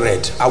wearing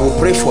red. I will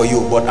pray for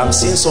you, but I'm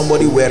seeing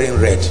somebody wearing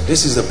red.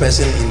 This is the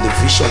person in the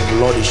vision the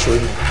Lord is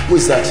showing me. Who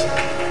is that?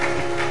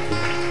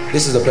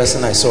 This is the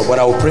person I saw, but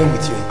I will pray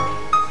with you.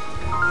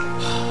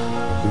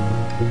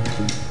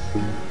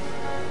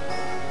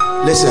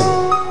 Listen,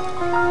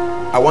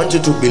 I want you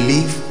to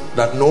believe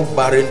that no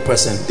barren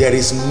person, there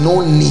is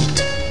no need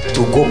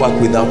to go back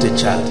without a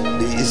child.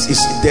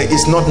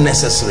 It's not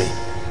necessary.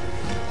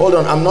 Hold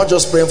on, I'm not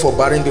just praying for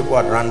barren people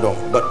at random,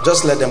 but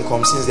just let them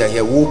come since they're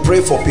here. We'll pray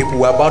for people.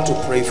 We're about to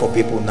pray for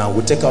people now.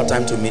 We'll take our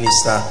time to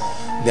minister.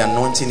 The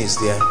anointing is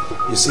there.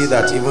 You see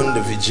that even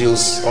the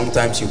vigils,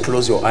 sometimes you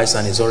close your eyes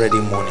and it's already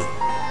morning.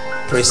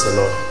 Praise the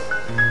Lord.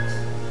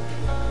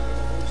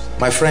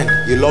 My friend,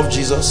 you love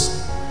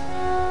Jesus?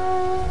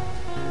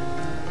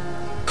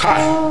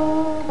 Kai,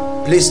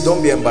 please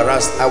don't be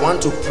embarrassed. I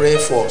want to pray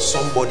for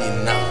somebody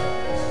now.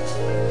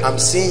 I'm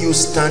seeing you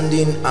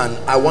standing and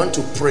I want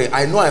to pray.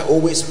 I know I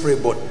always pray,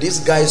 but this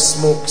guy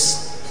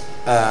smokes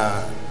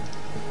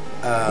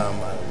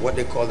what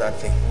they call that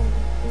thing,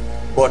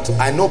 but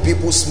I know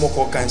people smoke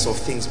all kinds of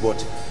things,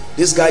 but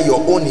this guy,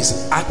 your own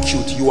is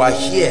acute. You are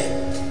here,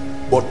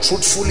 but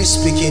truthfully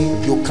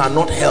speaking, you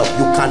cannot help.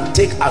 You can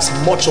take as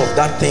much of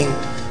that thing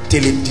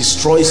till it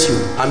destroys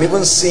you. I'm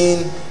even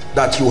seeing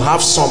that you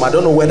have some. I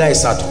don't know whether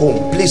it's at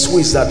home. Please, who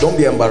is that? Don't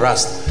be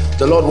embarrassed.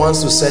 The Lord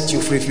wants to set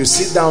you free. If you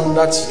sit down,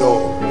 that's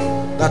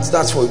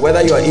for you.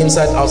 Whether you are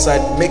inside,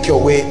 outside, make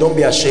your way. Don't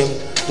be ashamed.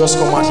 Just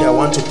come out here. I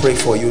want to pray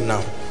for you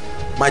now.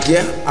 My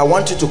dear, I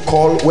want you to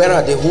call. Where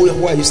are they?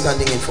 Who are you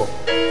standing in for?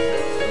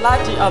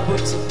 Ladi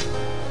Abuti.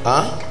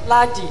 Huh?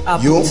 Ladi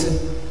Abuti.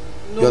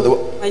 You?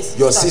 No,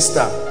 your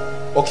sister.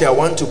 Okay, I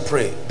want to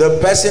pray. The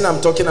person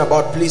I'm talking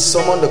about, please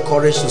summon the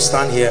courage to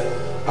stand here.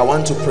 I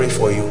want to pray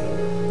for you.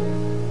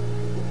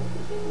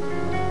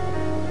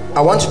 I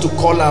want you to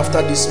call her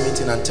after this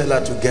meeting and tell her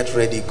to get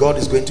ready. God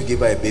is going to give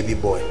her a baby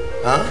boy.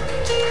 Huh?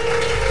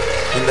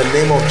 In the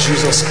name of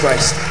Jesus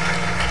Christ.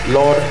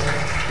 Lord,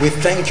 we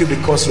thank you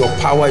because your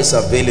power is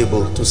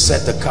available to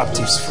set the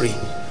captives free.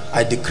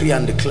 I decree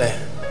and declare,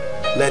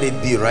 let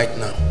it be right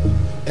now.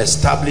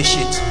 Establish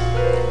it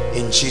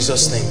in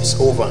Jesus' name. It's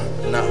over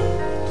now.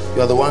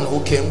 You are the one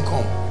who came.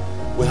 Come.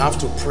 We have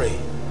to pray.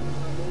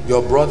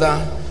 Your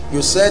brother,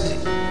 you said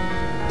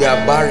they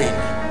are barren.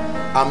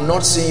 I'm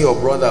not seeing your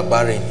brother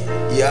barren.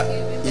 Yeah,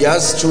 he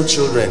has 2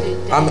 children.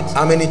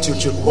 How many 2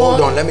 children?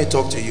 Hold on, let me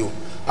talk to you.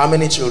 How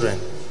many children?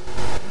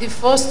 The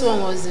first one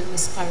was a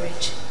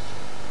miscarriage.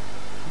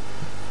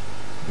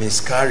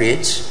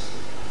 Miscarriage?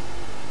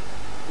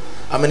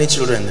 How many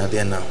children are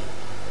there now?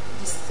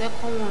 The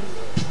second one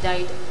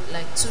died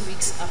like 2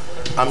 weeks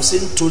after. I'm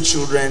seeing 2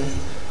 children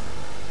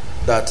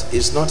that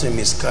is not a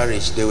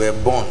miscarriage. They were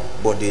born,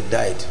 but they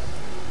died.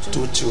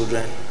 2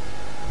 children.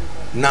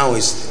 Now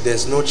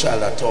there's no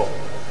child at all.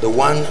 The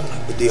one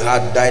they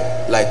had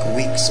died like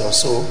weeks or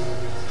so.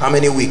 How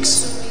many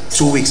weeks?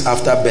 2 weeks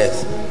after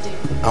birth.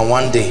 And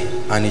 1 day,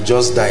 and he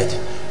just died.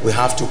 We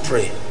have to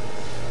pray.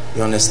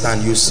 You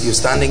understand? You're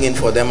standing in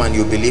for them and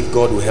you believe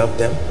God will help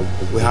them.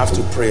 We have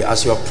to pray.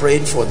 As you're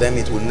praying for them,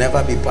 it will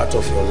never be part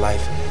of your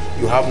life.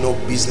 You have no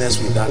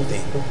business with that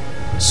thing.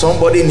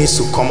 Somebody needs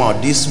to come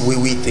out. This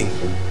wee thing.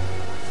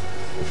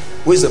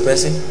 Who is the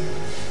person?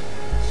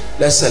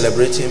 Let's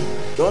celebrate him.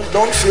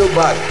 Don't feel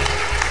bad.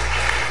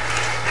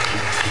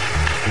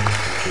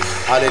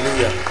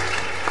 Hallelujah.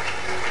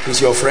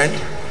 He's your friend.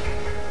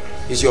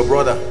 He's your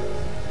brother.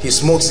 He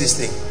smokes this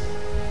thing.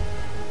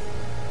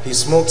 He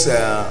smokes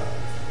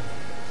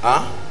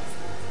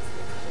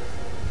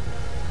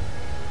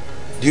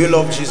Do you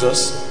love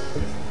Jesus?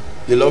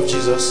 You love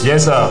Jesus?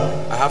 Yes,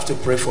 sir. I have to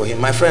pray for him.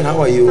 My friend, how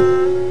are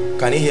you?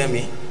 Can you hear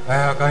me?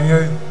 I can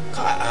hear you.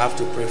 I have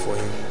to pray for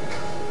him.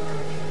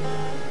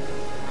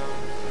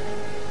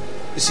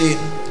 You see,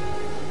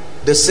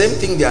 the same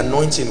thing, the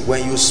anointing,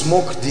 when you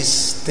smoke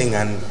this thing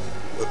and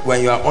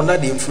when you are under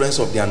the influence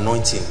of the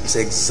anointing, it's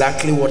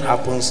exactly what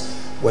happens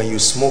when you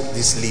smoke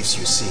these leaves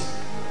you see.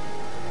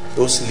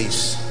 Those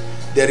leaves.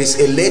 There is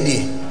a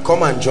lady.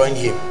 Come and join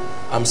him.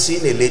 I'm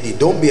seeing a lady.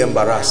 Don't be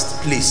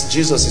embarrassed. Please,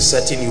 Jesus is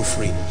setting you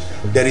free.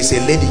 There is a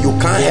lady. You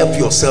can't help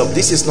yourself.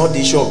 This is not the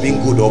issue of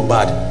being good or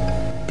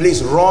bad.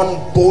 Please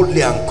run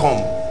boldly and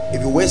come.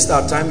 If you waste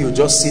our time, you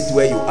just sit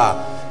where you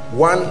are.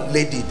 One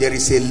lady, there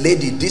is a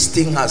lady, this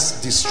thing has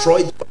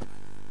destroyed.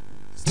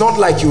 It's not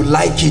like you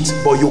like it,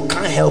 but you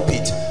can't help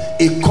it.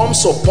 It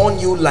comes upon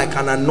you like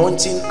an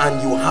anointing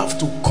and you have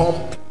to come.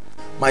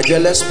 My dear,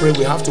 let's pray.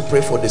 We have to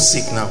pray for the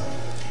sick now.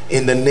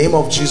 In the name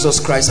of Jesus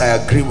Christ, I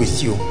agree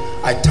with you.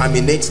 I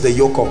terminate the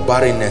yoke of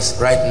barrenness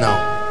right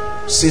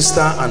now. Sister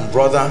and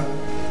brother,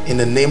 in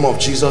the name of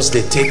Jesus,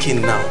 they take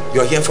in now.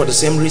 You're here for the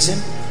same reason?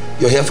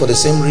 You're here for the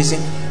same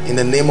reason? In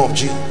the name of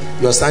Jesus.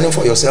 You're standing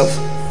for yourself?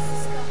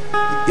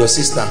 Your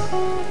sister.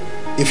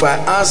 If I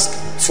ask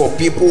for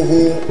people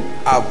who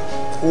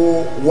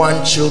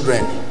want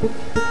children,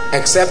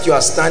 except you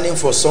are standing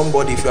for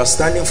somebody, if you are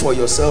standing for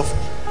yourself,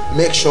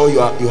 make sure you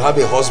have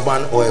a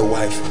husband or a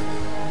wife.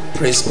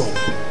 Praise God.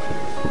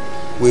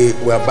 We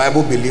are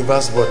Bible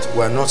believers, but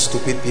we are not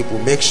stupid people.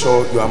 Make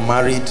sure you are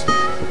married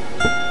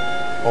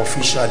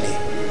officially,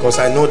 because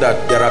I know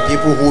that there are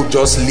people who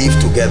just live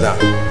together.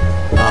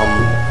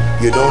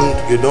 You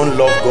don't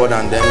love God,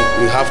 and then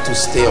we have to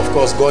stay. Of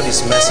course, God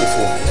is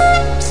merciful.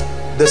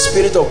 The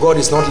Spirit of God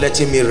is not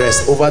letting me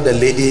rest over the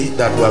lady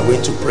that we are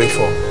going to pray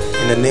for.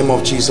 In the name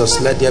of Jesus,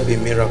 let there be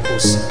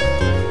miracles.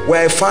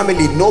 We're a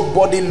family.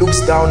 Nobody looks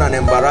down and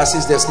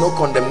embarrasses. There's no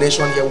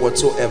condemnation here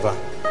whatsoever.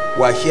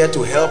 We're here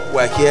to help.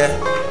 We're here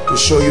to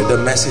show you the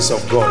mercies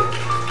of God.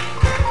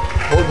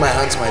 Hold my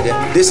hands, my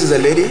dear. This is a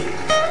lady?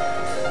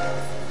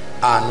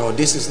 No,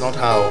 this is not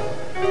how.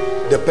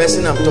 The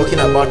person I'm talking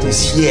about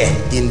is here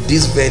in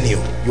this venue.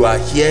 You are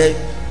here.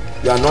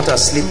 You are not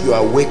asleep. You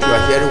are awake. You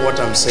are hearing what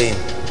I'm saying.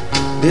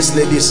 This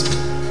lady's,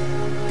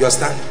 you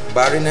understand?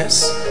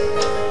 Barrenness.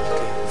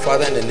 Okay.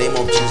 Father, in the name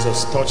of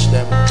Jesus, touch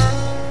them.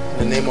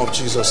 In the name of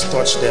Jesus,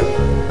 touch them.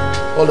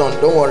 Hold on,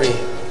 don't worry.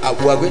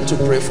 We are going to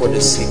pray for the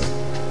sick.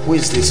 Who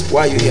is this?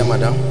 Why are you here,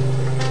 madam?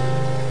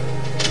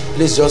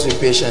 Please just be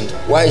patient.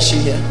 Why is she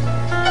here?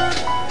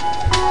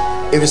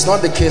 If it's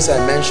not the case I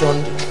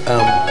mentioned,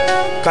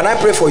 can I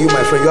pray for you,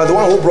 my friend? You are the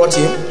one who brought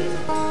him.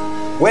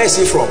 Where is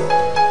he from?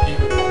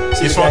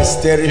 He's from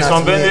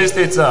Benue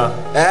State, sir.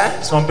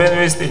 He's from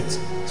Benue State.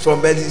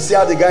 From Benue. See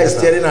how the guy is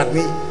staring at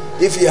me?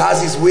 If he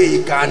has his way,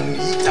 he can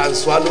eat and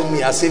swallow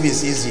me as if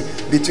it's easy.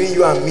 Between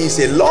you and me, it's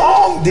a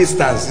long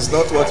distance. It's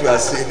not what we are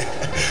saying.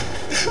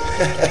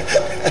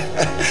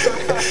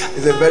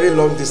 It's a very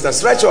long distance.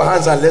 Stretch your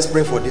hands and let's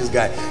pray for this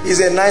guy. He's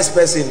a nice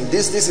person.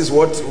 This is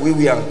what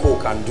we and co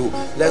can do.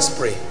 Let's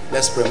pray.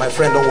 Let's pray. My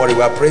friend, don't worry.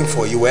 We are praying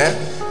for you.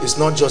 It's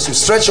not just you.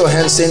 Stretch your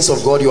hands, saints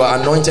of God. You are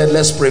anointed.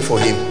 Let's pray for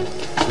him.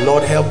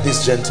 Lord, help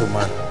this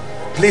gentleman.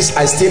 Please,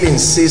 I still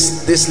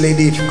insist, this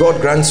lady, if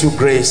God grants you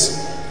grace,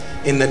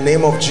 in the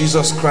name of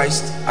Jesus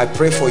Christ, I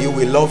pray for you.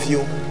 We love you.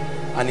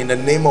 And in the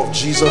name of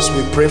Jesus,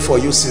 we pray for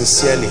you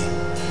sincerely.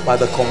 By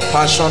the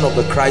compassion of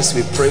the Christ,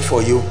 we pray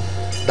for you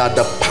that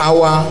the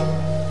power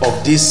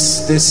of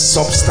this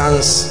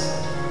substance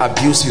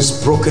abuse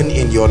is broken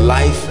in your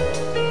life.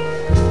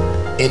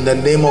 In the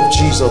name of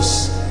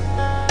Jesus.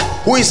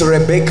 Who is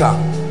Rebecca?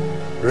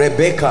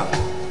 Rebecca.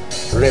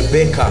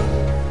 Rebecca.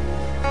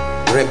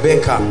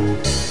 Rebecca.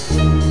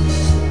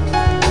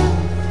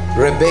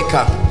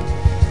 Rebecca.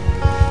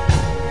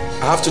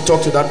 I have to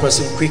talk to that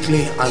person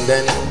quickly, and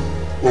then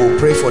we'll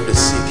pray for the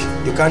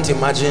sick. You can't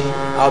imagine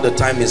how the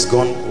time is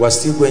gone. We're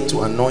still going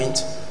to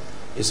anoint.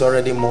 It's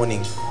already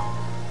morning.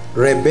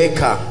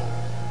 Rebecca.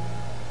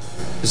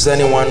 Is there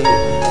anyone?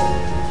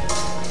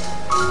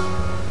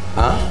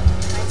 Huh?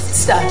 My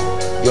sister.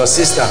 Your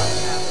sister.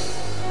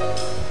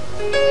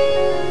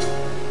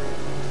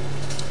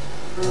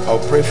 I'll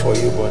pray for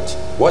you, but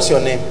what's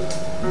your name?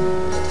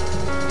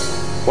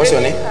 What's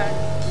your name?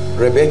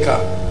 Rebecca.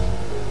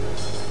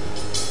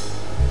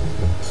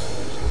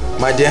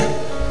 My dear,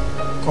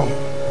 come.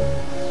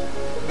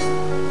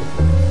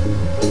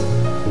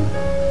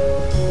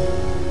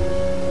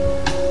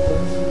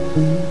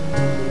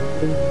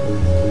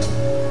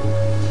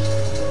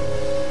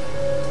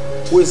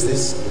 Who is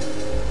this?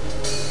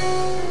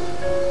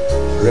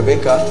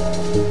 Rebecca,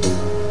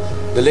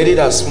 the lady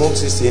that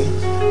smokes this thing.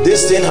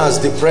 This thing has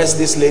depressed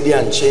this lady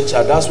and changed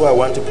her. That's why I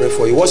want to pray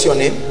for you. What's your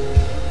name?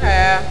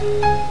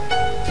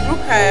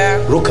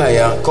 Rukaya.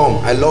 Rukaya, come.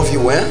 I love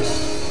you.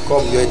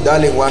 Come, you're a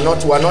darling. We're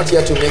not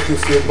here to make you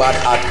feel bad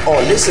at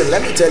all. Listen,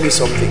 let me tell you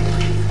something.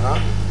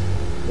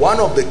 One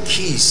of the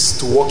keys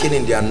to walking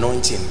in the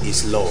anointing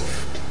is love.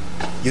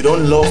 You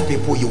don't love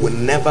people, you will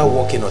never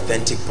walk in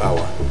authentic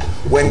power.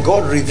 When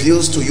God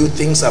reveals to you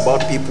things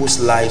about people's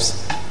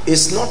lives,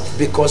 it's not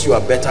because you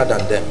are better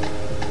than them.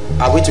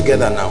 Are we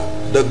together now?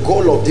 The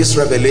goal of this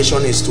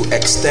revelation is to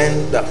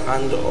extend the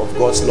hand of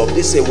God's love.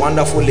 This is a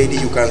wonderful lady.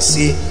 You can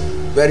see,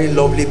 very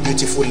lovely,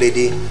 beautiful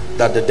lady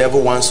that the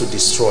devil wants to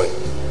destroy.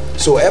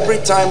 So every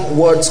time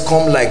words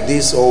come like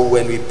this, or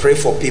when we pray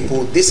for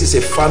people, this is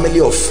a family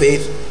of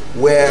faith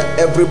where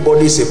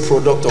everybody is a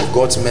product of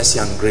God's mercy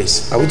and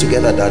grace. Are we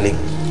together, darling?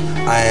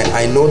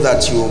 I know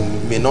that you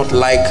may not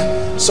like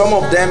some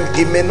of them.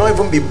 It may not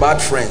even be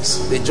bad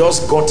friends. They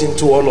just got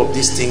into all of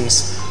these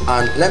things.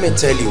 And let me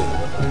tell you,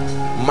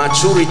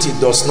 maturity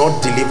does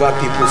not deliver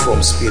people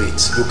from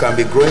spirits. You can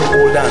be growing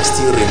older and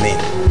still remain.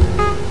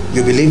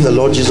 You believe the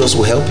Lord Jesus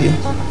will help you?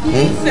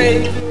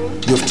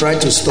 You've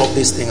tried to stop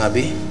this thing,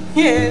 Abi?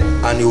 Yes.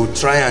 And you will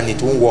try and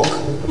it won't work?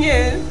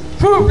 Yes.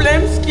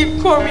 Problems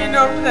keep coming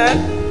up that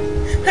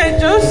I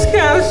just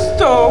can't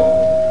stop.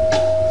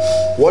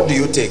 What do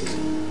you take?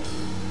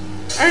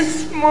 I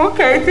smoke,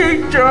 I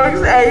take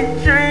drugs, I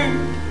drink.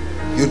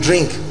 You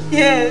drink?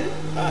 Yes.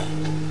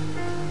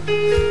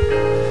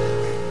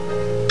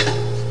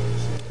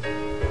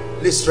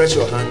 Please stretch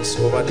your hands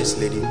over this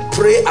lady.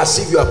 Pray as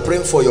if you are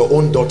praying for your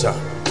own daughter.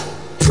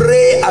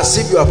 Pray as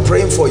if you are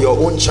praying for your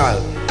own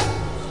child.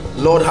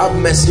 Lord, have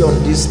mercy on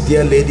this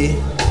dear lady.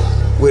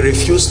 We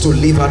refuse to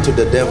leave her to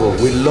the devil.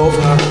 We love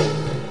her.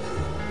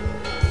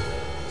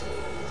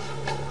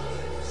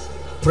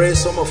 Pray.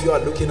 Some of you are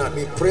looking at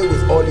me. Pray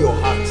with all your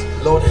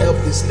heart. Lord, help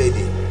this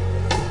lady.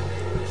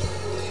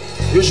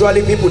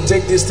 Usually people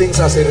take these things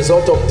as a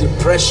result of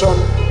depression,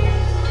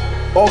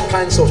 all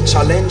kinds of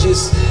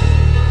challenges,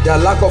 their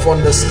lack of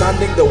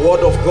understanding the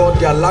word of God,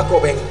 their lack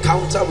of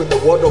encounter with the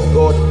word of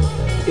God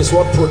is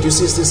what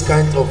produces this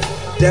kind of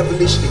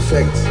devilish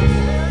effect.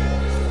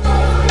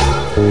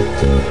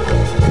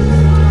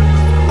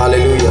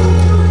 Hallelujah.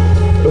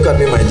 Look at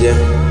me, my dear.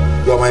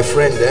 You are my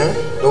friend, eh?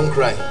 Don't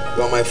cry.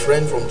 You are my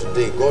friend from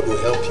today. God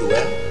will help you,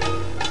 eh?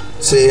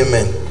 Say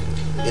amen.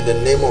 In the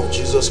name of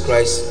Jesus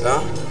Christ,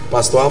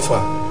 Pastor Alpha,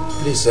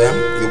 please,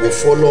 you will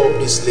follow up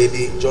this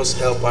lady. Just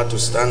help her to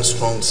stand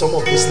strong. Some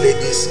of these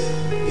ladies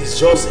is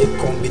just a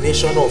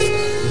combination of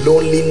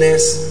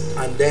loneliness,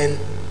 and then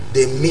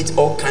they meet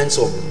all kinds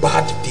of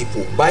bad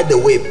people. By the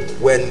way,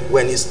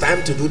 when it's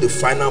time to do the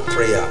final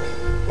prayer,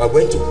 we're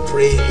going to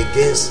pray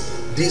against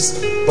these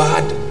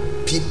bad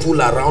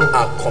people around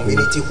our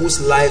community whose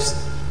lives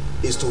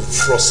is to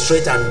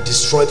frustrate and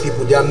destroy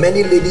people. There are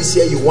many ladies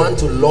here, you want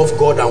to love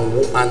God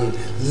and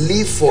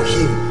live for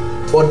Him,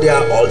 but there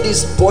are all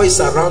these boys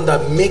around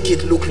that make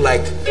it look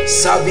like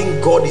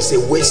serving God is a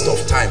waste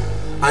of time,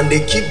 and they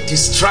keep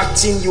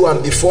distracting you,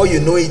 and before you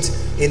know it,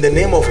 in the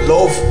name of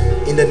love,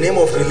 in the name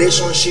of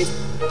relationship,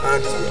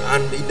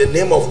 and in the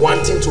name of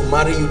wanting to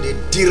marry you, they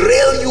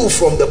derail you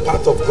from the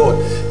path of God.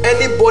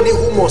 Anybody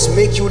who must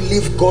make you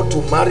leave God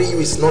to marry you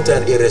is not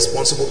an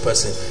irresponsible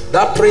person.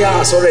 That prayer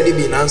has already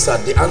been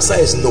answered. The answer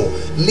is no.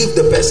 Leave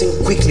the person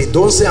quickly.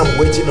 Don't say I'm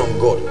waiting on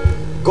God.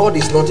 God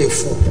is not a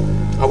fool.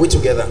 Are we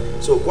together?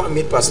 So go and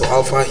meet Pastor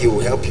Alpha. He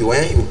will help you.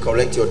 He will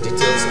correct your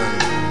details,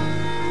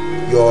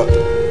 and your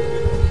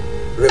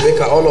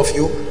Rebecca, all of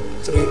you,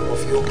 3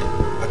 of you.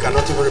 I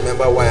cannot even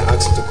remember why I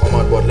asked you to come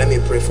out, but let me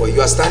pray for you.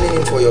 You are standing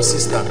in for your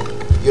sister.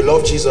 You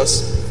love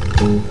Jesus.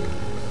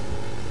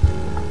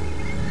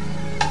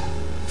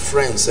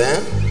 Friends,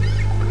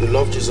 you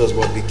love Jesus,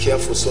 but be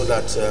careful so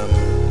that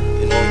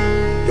you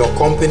know, your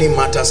company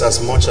matters as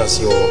much as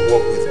your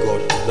walk with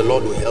God. The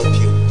Lord will help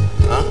you.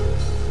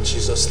 In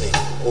Jesus' name.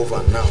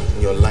 Over now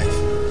in your life.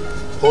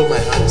 Hold my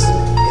hands.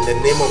 In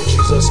the name of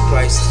Jesus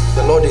Christ,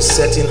 the Lord is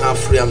setting her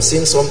free. I'm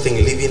seeing something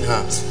leaving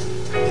her.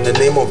 In the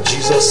name of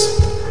Jesus,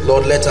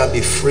 Lord, let her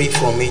be free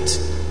from it.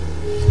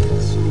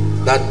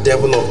 That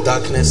devil of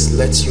darkness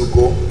lets you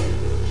go.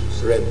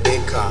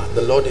 Rebecca,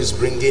 the Lord is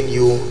bringing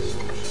you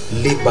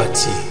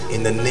liberty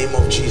in the name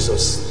of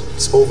Jesus.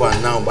 It's over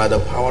now by the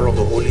power of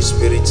the Holy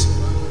Spirit.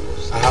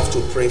 I have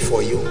to pray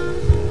for you.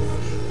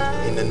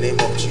 In the name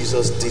of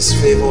Jesus,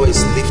 disfavor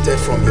is lifted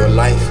from your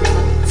life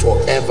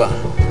forever.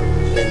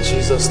 In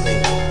Jesus'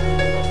 name.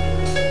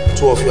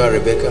 2 of you are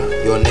Rebecca.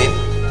 Your name?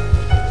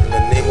 In the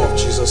name of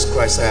Jesus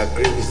Christ, I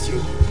agree with you.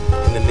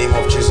 In the name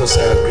of Jesus,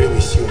 I agree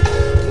with you.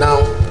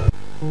 Now,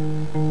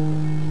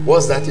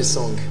 what's that a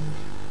song?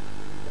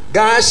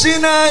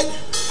 Gashina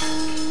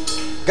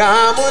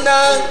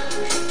Gamuna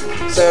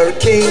Sir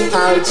King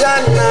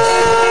Aljana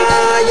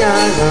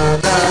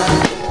Yanana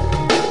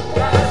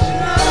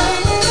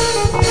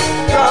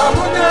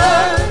Gamuna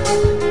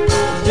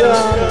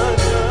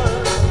Yanana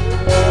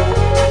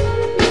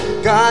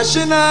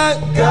Gashina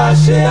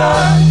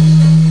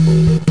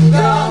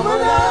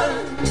Gamuna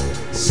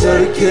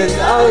Sir King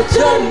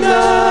Aljana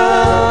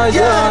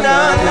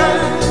Yanana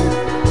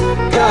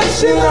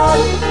Gashina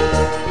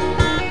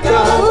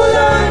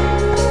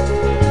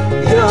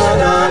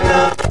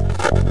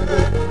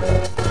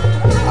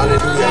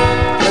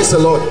Hallelujah. Praise the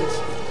Lord.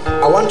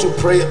 I want to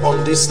pray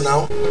on this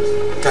now.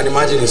 You can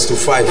imagine it's to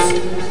 5.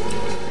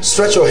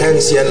 Stretch your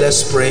hands here.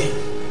 Let's pray.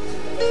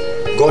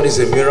 God is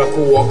a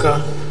miracle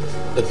worker.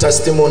 The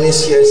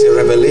testimonies here is a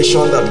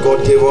revelation that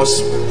God gave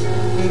us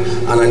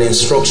and an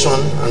instruction.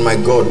 And my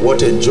God,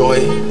 what a joy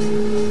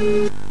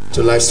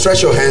to life.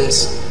 Stretch your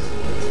hands.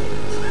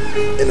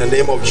 In the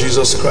name of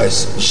Jesus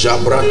Christ.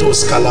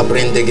 Jabratos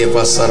kalabrende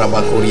geva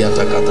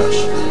sarabakuriata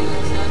katash.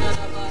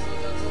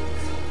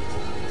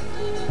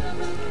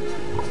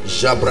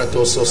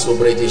 Jabratos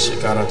sobredi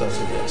shikarata.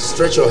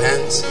 Stretch your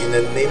hands in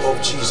the name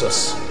of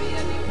Jesus.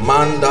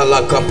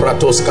 Mandala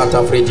kapratos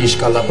katafredish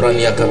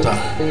kalabrania kata.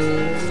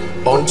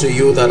 Unto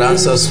you that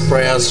answers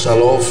prayers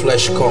shall all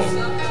flesh come.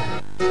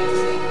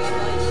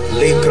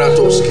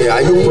 Lekratoske.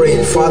 Are you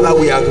praying? Father,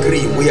 we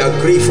agree. We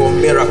agree for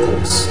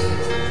miracles.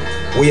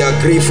 We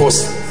agree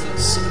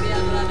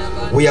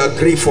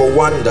for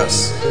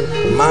wonders.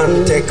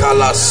 Mante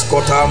kalas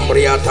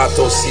kotambria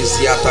tato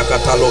siziata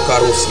kataloka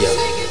Rusia.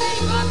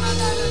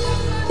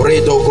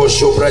 Bredo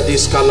gosho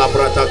bradis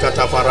kalabrata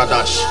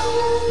katafaradash.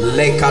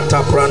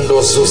 Lekata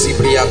brando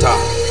zuzibriata.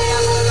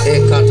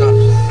 Ekata.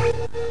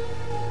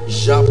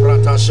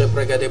 Jabrata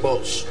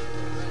shepregedebosh.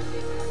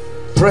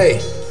 Pray.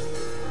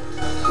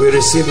 We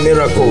receive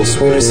miracles.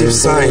 We receive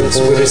signs.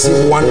 We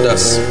receive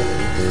wonders.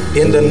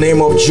 In the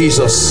name of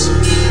Jesus,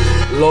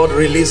 Lord,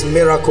 release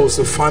miracles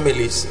to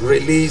families,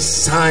 release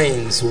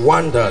signs,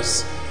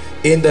 wonders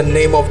in the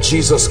name of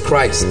Jesus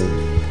Christ.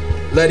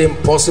 Let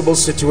impossible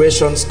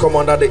situations come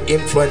under the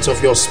influence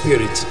of your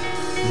spirit.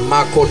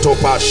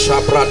 Makotopa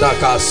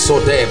Shabradaka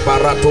Sode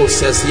Barato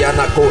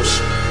Sesiana Kosh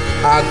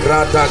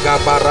Agradaga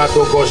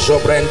Barado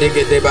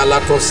Gojobrendige de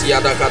Balatos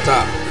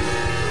Yadakata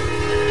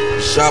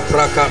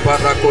Japraka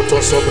Barakoto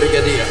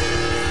Sobrigadia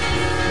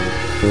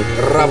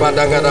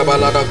Rabadagada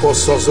Balada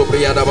Koso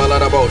Sobriada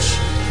Balada Bosh.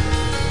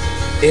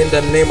 In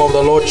the name of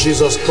the Lord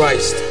Jesus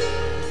Christ.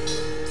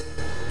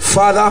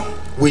 Father,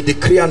 we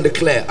decree and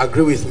declare,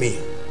 agree with me,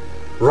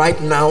 right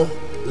now,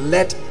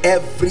 let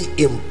every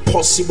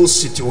impossible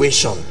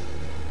situation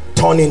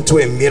turn into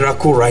a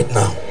miracle right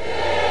now.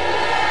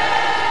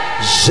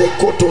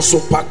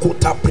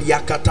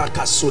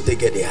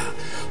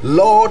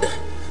 Lord,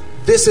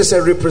 this is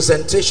a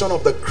representation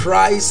of the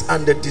cries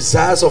and the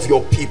desires of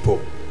your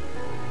people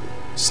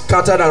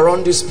scattered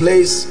around this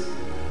place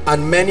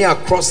and many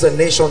across the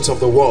nations of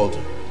the world.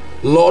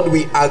 Lord,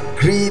 we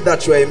agree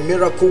that you are a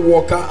miracle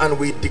worker, and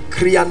we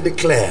decree and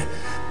declare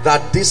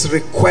that these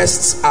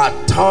requests are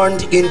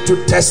turned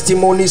into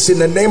testimonies in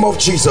the name of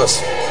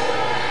Jesus.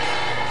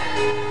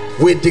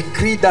 We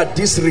decree that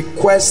these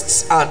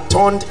requests are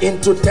turned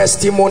into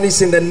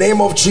testimonies in the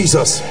name of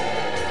Jesus.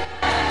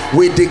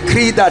 We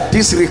decree that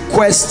these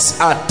requests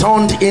are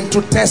turned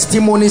into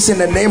testimonies in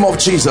the name of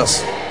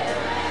Jesus.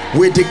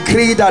 We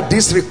decree that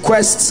these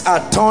requests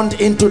are turned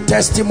into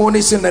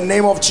testimonies in the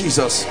name of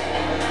Jesus.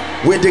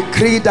 We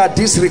decree that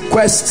these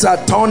requests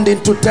are turned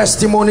into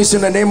testimonies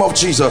in the name of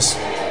Jesus.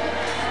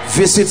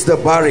 Visit the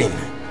barren,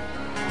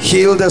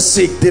 heal the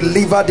sick,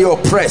 deliver the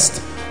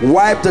oppressed,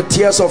 wipe the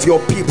tears of your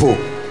people.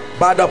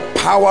 By the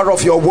power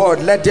of your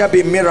word, let there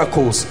be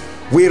miracles.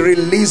 We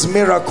release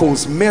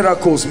miracles,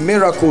 miracles,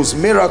 miracles,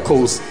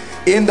 miracles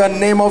in the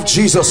name of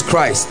Jesus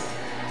Christ.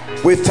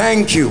 We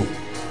thank you.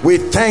 We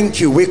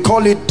thank you. We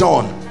call it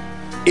done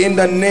in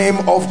the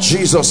name of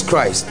Jesus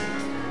Christ.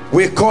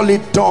 We call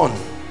it done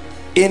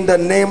in the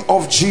name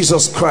of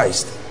Jesus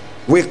Christ.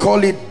 We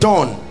call it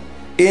done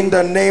in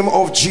the name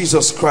of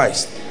Jesus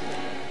Christ.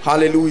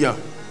 Hallelujah.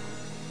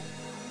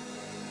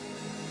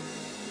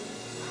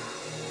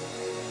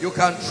 You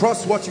can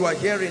trust what you are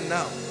hearing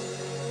now.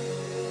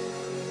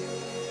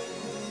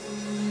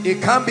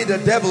 It can't be the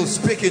devil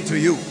speaking to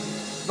you,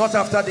 not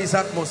after this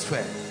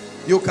atmosphere.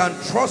 You can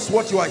trust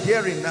what you are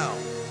hearing now.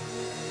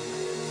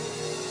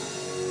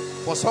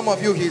 For some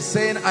of you, he's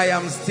saying, I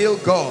am still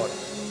God.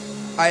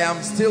 I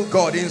am still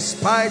God. In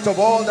spite of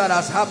all that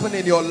has happened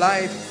in your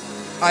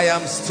life, I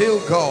am still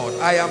God.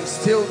 I am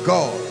still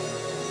God.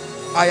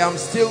 I am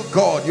still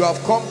God. You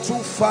have come too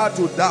far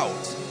to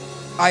doubt.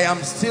 I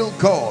am still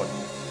God.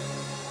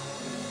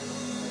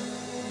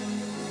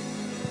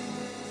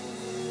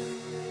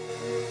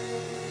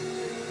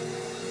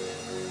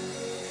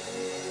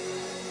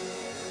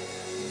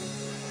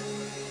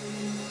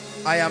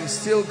 I am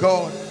still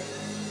God.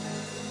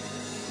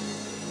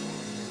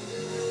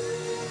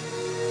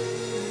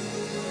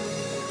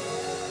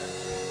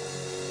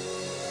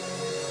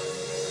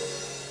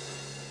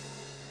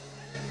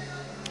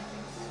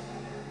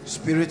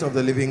 Spirit of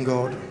the living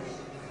God,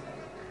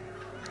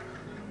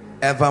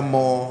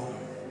 evermore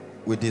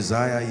we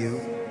desire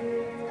you.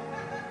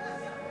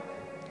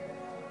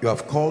 You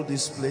have called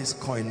this place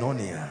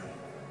Koinonia,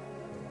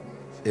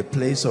 a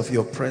place of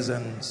your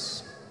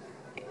presence.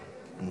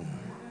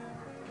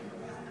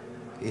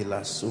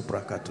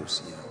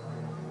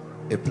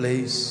 A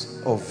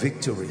place of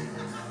victory,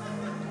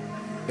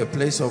 a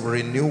place of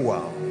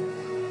renewal,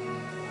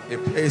 a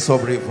place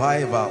of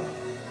revival,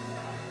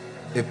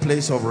 a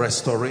place of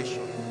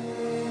restoration.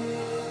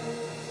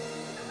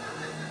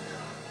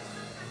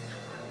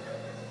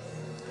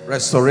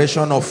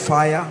 Restoration of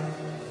fire,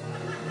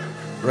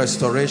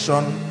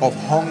 restoration of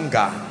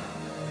hunger,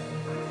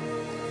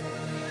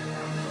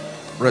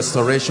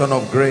 restoration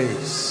of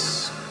grace,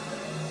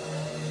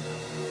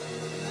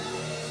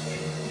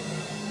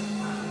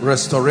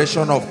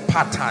 restoration of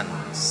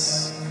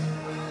patterns,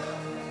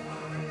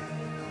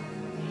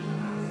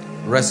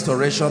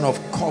 restoration of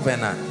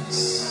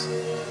covenants.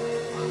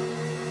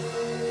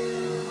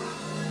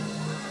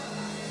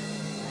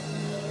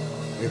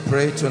 We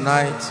pray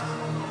tonight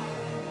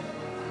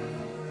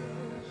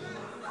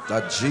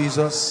that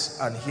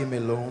Jesus and him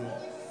alone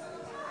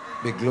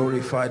be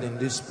glorified in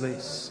this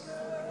place.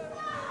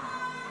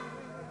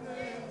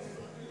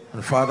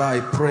 And Father,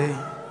 I pray,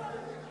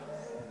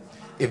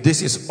 if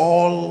this is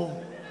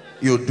all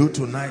you do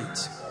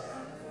tonight,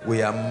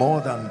 we are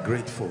more than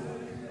grateful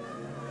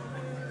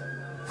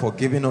for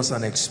giving us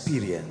an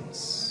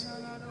experience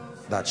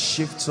that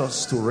shifts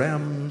us to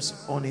realms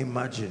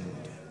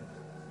unimagined.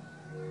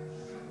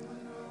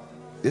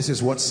 This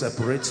is what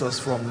separates us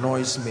from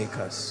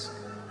noisemakers.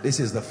 This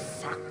is the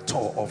factor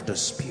of the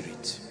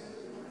Spirit.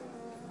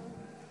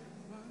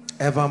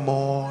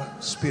 Evermore,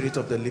 Spirit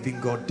of the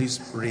living God,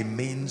 this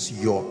remains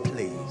your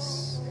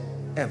place.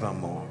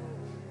 Evermore,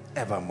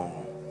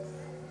 evermore.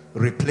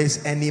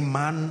 Replace any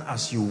man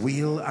as you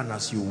will and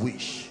as you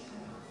wish.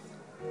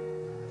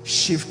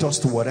 Shift us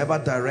to whatever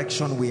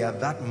direction we are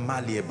that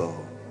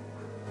malleable.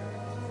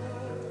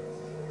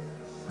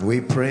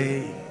 We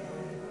pray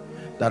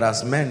that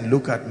as men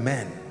look at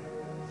men,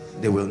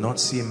 they will not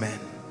see men.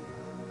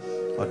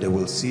 but they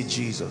will see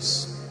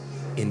Jesus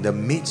in the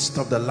midst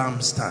of the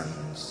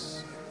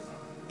lampstands,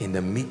 in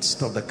the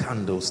midst of the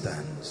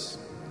candlestands.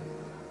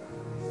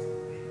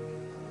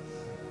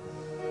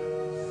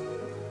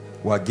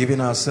 We are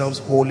giving ourselves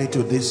wholly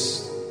to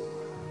this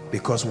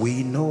because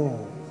we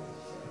know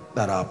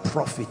that our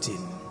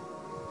profiting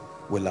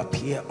will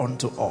appear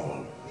unto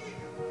all.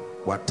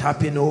 We are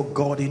tapping, oh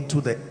God,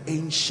 into the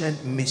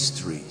ancient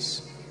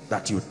mysteries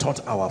that you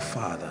taught our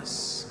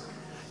fathers.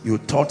 You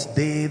taught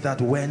they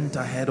that went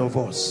ahead of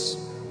us,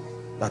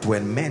 that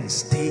when men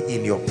stay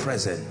in your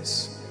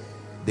presence,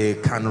 they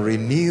can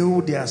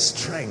renew their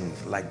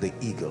strength like the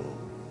eagle.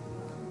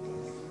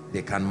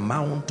 They can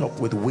mount up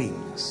with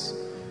wings.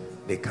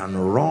 They can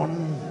run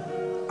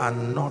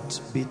and not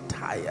be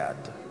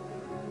tired.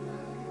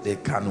 They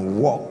can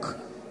walk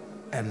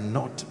and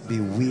not be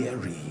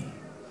weary.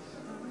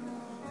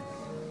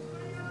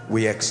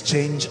 We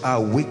exchange our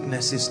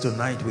weaknesses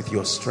tonight with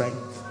your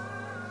strength.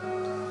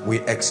 We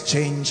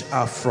exchange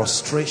our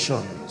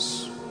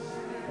frustrations.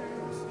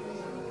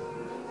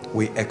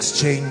 We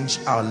exchange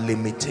our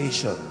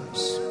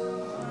limitations.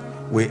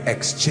 We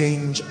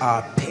exchange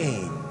our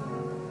pain.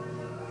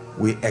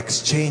 We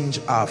exchange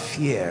our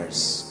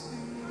fears.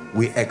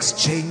 We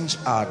exchange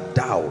our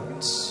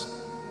doubts.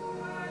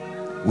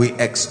 We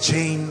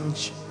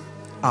exchange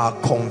our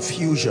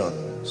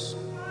confusions.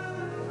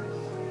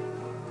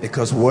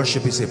 Because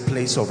worship is a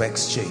place of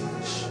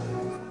exchange,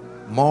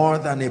 more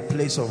than a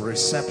place of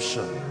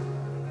reception.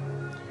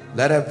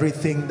 Let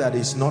everything that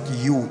is not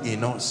you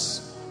in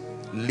us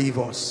leave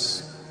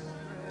us.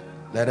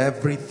 Let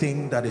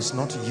everything that is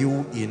not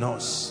you in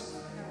us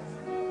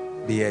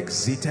be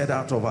exited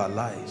out of our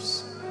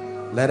lives.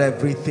 Let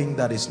everything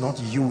that is not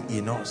you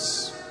in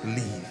us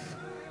leave.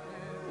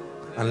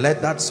 And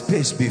let that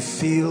space be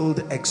filled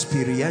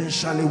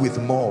experientially with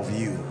more of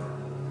you,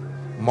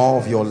 more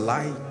of your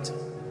light,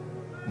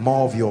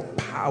 more of your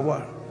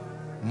power,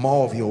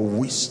 more of your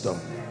wisdom,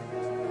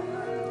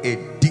 a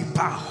deeper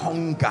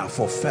hunger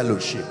for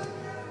fellowship,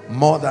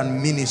 more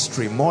than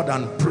ministry, more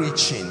than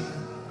preaching,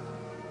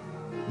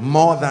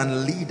 more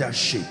than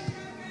leadership,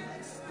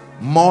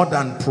 more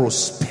than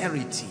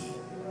prosperity,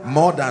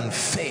 more than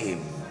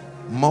fame,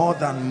 more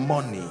than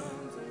money.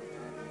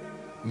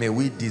 May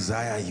we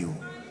desire you.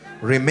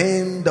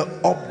 Remain the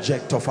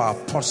object of our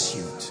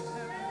pursuit.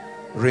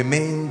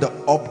 Remain the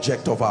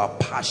object of our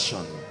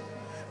passion.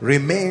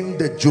 Remain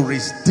the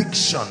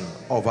jurisdiction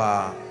of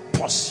our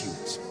pursuit.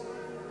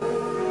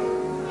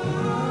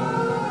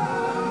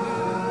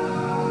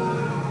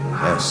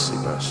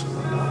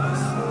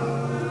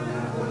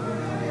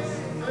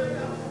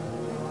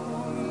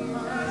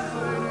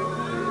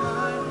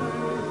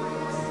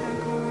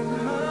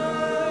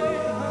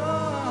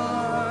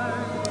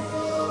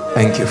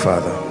 Thank you,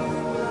 Father.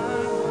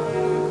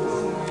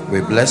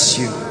 We bless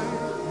you,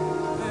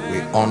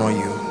 we honor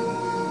you,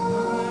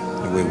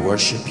 and we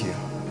worship you.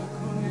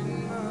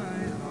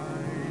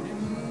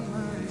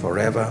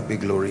 Forever be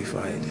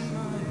glorified.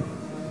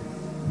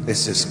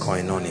 This is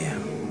Koinonia.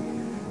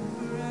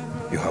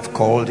 You have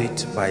called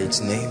it by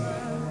its name.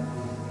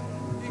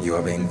 You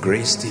have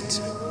engraced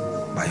it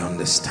by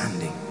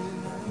understanding.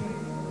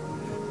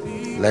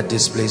 Let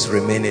this place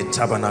remain a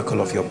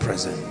tabernacle of your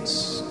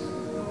presence.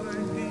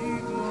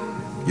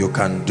 You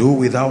can do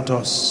without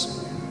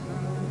us,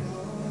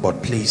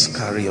 but please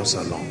carry us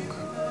along.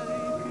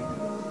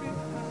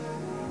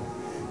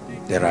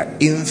 There are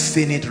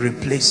infinite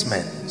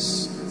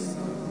replacements,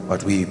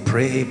 but we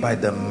pray by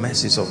the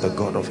mercies of the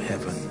God of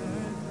heaven,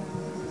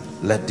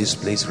 let this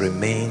place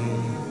remain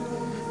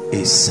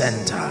a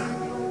center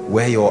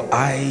where your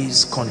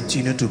eyes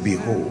continue to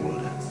behold.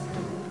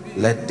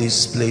 Let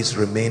this place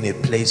remain a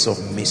place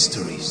of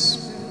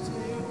mysteries.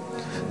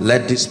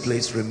 Let this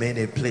place remain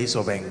a place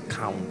of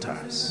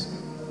encounters.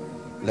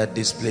 Let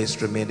this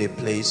place remain a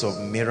place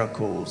of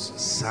miracles,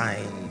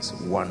 signs,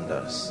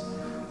 wonders.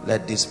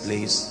 Let this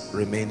place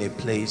remain a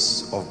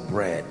place of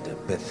bread,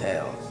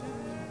 Bethel,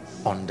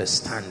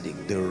 understanding,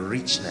 the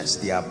richness,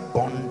 the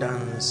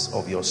abundance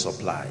of your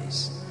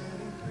supplies.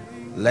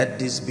 Let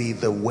this be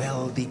the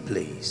wealthy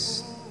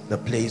place, the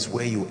place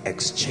where you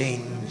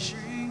exchange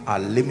our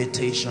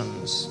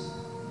limitations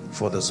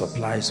for the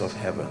supplies of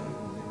heaven.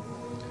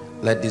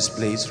 Let this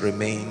place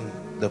remain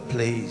the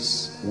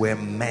place where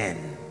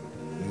men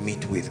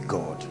meet with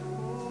God.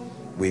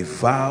 We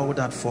vow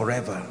that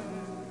forever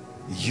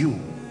you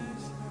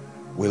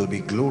will be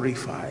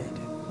glorified.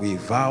 We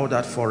vow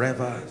that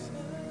forever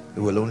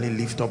we will only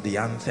lift up the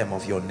anthem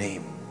of your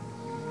name.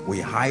 We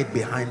hide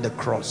behind the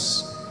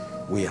cross.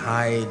 We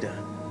hide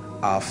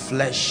our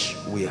flesh.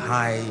 We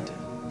hide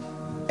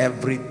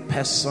every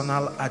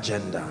personal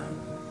agenda.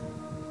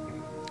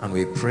 And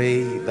we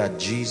pray that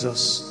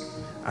Jesus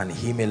and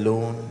him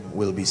alone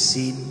will be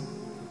seen,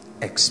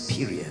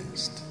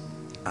 experienced,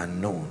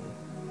 and known.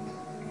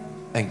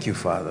 Thank you,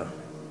 Father.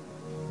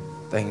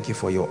 Thank you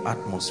for your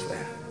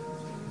atmosphere.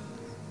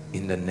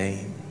 In the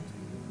name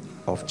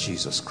of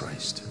Jesus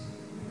Christ.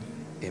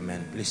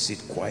 Amen. Please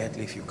sit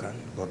quietly if you can.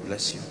 God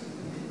bless you.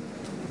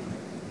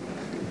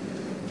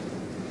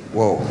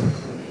 Whoa.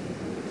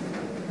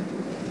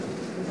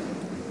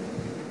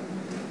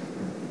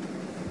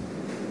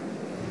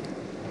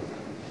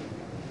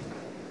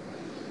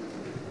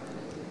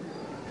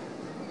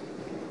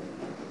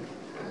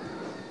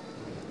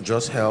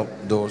 just help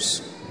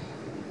those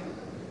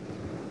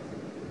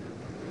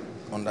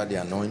under the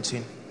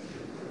anointing.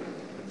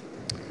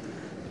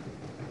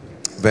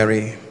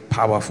 Very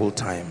powerful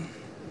time.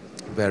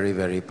 Very,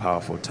 very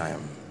powerful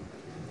time.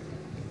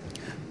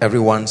 Every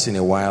once in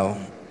a while,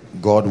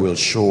 God will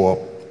show up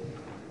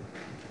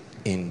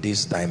in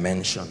these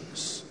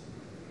dimensions.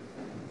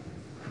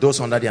 Those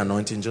under the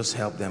anointing, just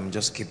help them.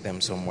 Just keep them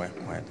somewhere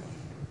quiet.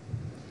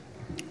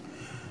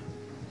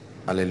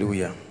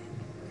 Hallelujah.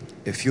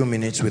 A few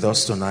minutes with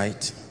us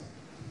tonight,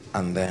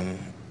 and then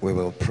we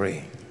will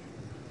pray.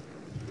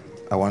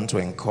 I want to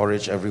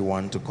encourage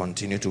everyone to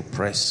continue to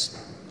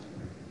press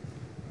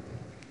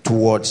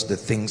towards the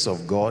things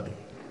of God.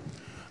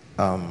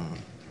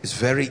 It's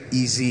very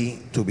easy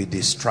to be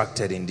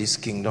distracted in this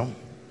kingdom.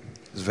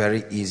 It's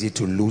very easy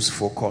to lose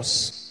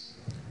focus,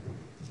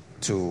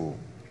 to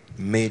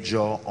major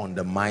on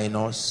the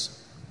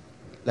minors.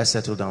 Let's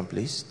settle down,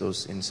 please.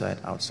 Those inside,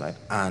 outside,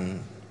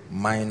 and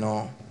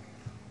minor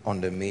on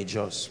the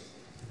majors.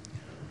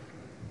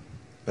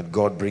 But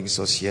God brings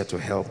us here to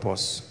help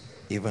us,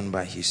 even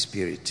by His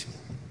Spirit.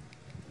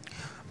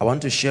 I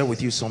want to share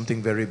with you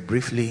something very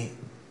briefly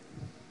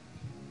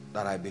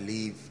that I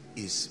believe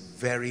is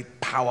very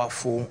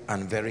powerful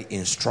and very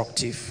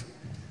instructive,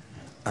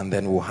 and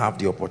then we'll have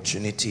the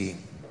opportunity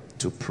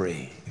to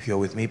pray. If you're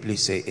with me,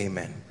 please say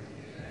amen.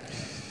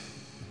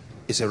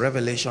 It's a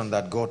revelation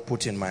that God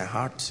put in my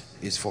heart.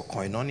 It's for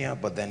koinonia,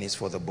 but then it's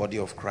for the body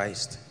of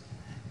Christ,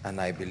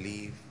 and I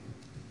believe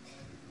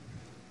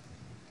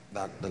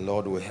that the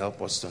Lord will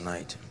help us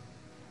tonight.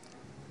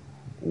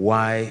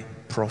 Why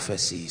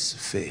prophecies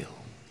fail.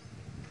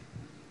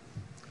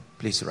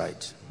 Please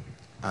write,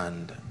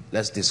 and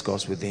let's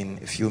discuss within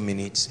a few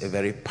minutes a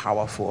very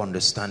powerful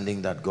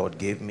understanding that God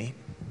gave me.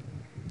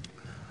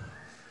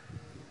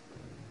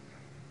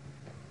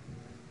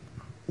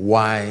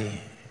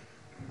 Why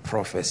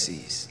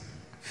prophecies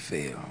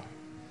fail.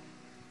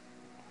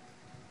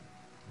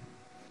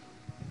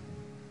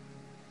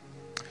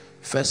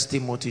 First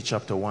Timothy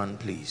chapter 1,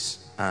 please,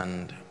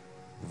 and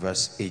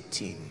verse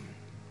 18.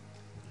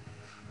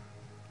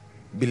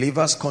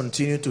 Believers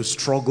continue to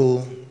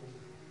struggle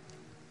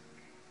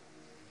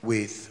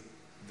with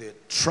the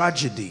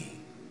tragedy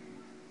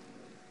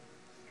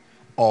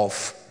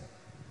of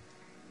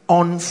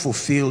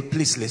unfulfilled,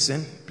 please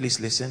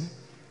listen,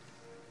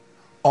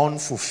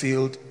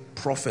 unfulfilled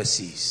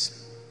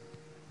prophecies.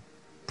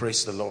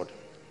 Praise the Lord.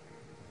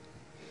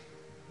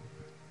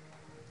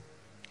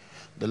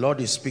 The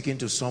Lord is speaking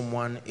to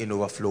someone in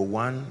Overflow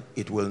 1.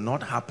 It will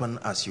not happen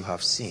as you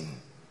have seen.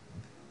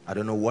 I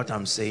don't know what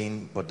I'm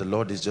saying, but the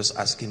Lord is just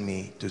asking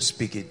me to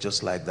speak it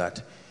just like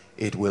that.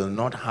 It will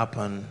not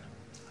happen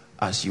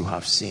as you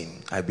have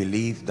seen. I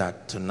believe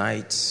that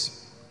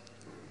tonight's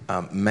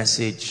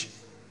message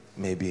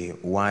may be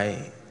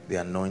why the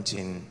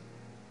anointing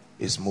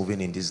is moving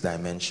in this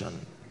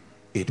dimension.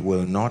 It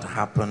will not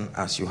happen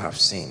as you have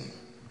seen.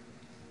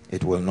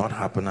 It will not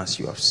happen as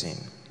you have seen.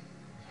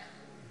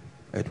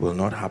 It will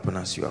not happen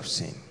as you have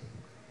seen.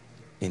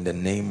 In the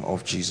name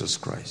of Jesus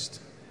Christ.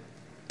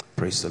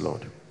 Praise the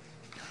Lord.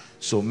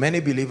 So many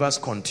believers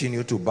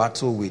continue to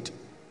battle with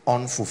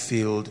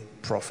unfulfilled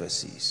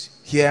prophecies.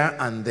 Here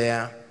and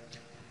there,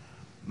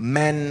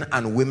 men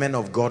and women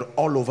of God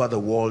all over the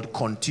world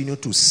continue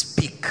to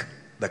speak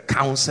the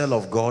counsel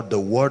of God, the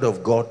word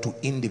of God to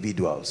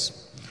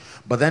individuals.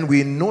 But then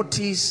we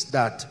notice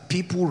that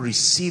people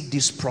receive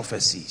these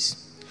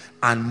prophecies,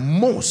 and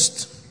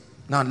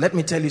now let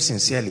me tell you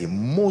sincerely,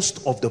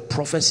 most of the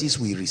prophecies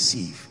we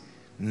receive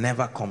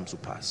never come to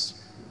pass.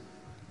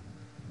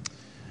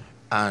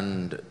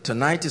 And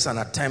tonight is an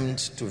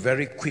attempt to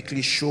very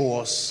quickly show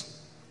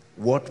us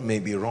what may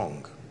be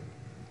wrong.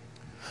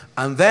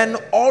 And then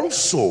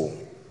also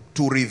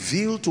to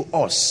reveal to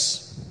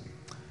us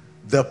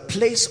the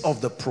place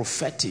of the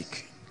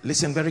prophetic.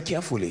 Listen very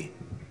carefully.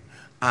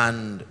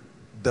 And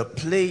the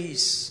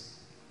place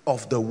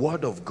of the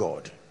word of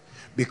God.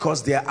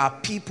 Because there are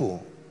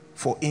people,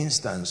 for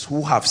instance,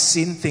 who have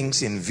seen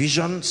things in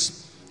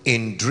visions,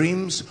 in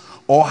dreams,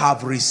 or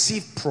have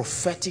received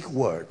prophetic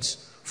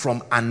words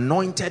from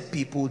anointed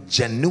people,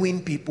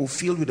 genuine people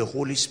filled with the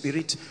Holy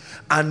Spirit,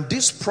 and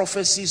these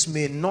prophecies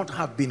may not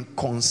have been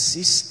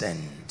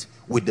consistent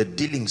with the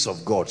dealings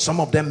of God. Some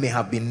of them may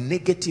have been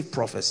negative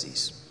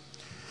prophecies,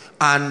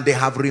 and they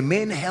have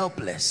remained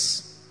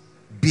helpless,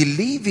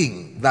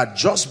 believing that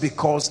just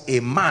because a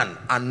man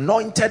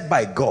anointed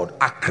by God,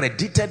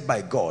 accredited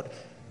by God,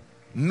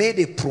 made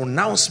a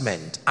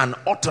pronouncement, an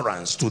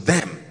utterance to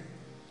them,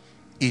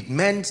 it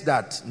meant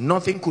that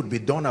nothing could be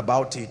done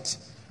about it.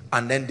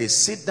 And then they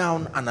sit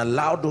down and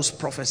allow those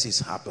prophecies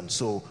happen.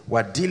 So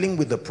we're dealing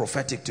with the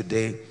prophetic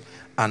today,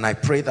 and I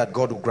pray that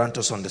God will grant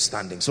us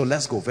understanding. So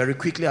let's go very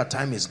quickly. Our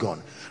time is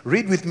gone.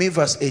 Read with me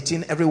verse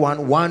 18.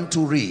 Everyone, 1,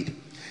 2, read.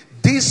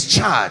 This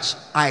charge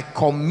I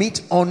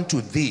commit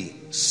unto thee,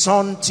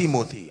 son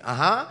Timothy,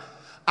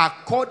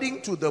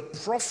 according to the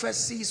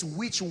prophecies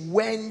which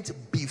went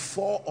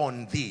before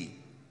on thee,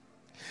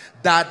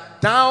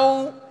 that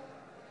thou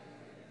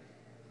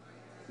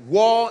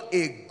war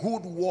a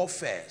good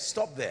warfare.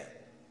 Stop there.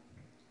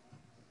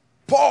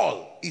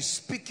 Paul is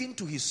speaking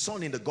to his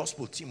son in the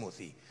gospel,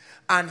 Timothy,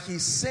 and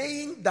he's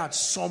saying that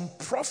some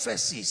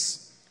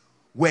prophecies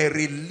were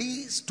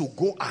released to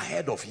go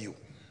ahead of you.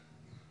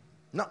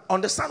 Now,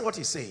 understand what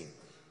he's saying.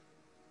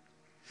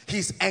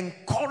 He's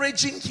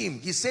encouraging him.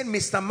 He's saying,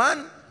 Mr.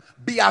 Man,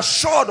 be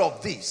assured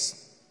of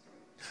this,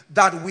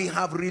 that we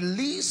have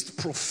released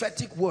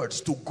prophetic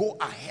words to go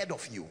ahead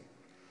of you.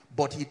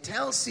 But he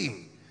tells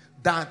him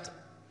that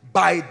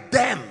by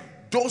them,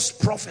 those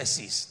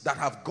prophecies that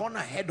have gone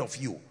ahead of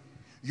you,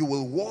 you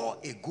will war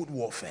a good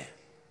warfare.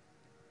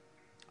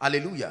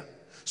 Hallelujah.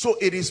 So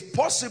it is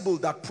possible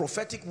that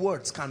prophetic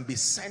words can be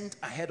sent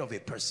ahead of a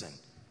person.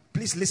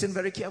 Please listen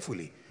very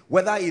carefully.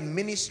 Whether in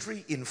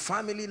ministry, in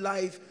family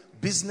life,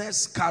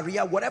 business,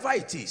 career, whatever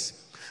it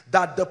is,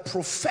 that the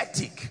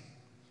prophetic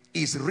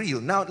is real.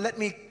 Now, let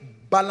me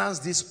balance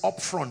this up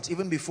front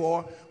even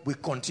before we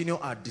continue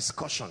our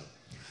discussion.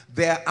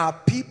 There are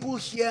people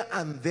here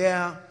and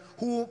there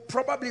who,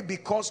 probably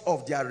because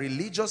of their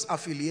religious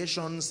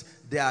affiliations,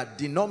 their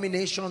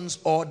denominations,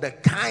 or the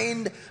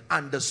kind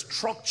and the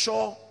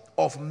structure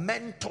of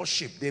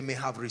mentorship they may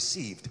have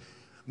received,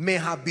 may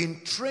have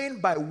been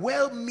trained by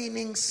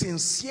well-meaning,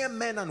 sincere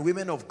men and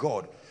women of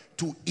God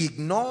to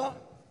ignore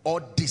or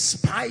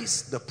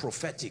despise the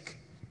prophetic,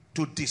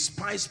 to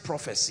despise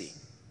prophecy.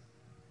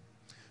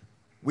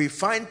 We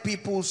find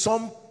people,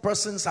 some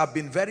persons have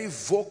been very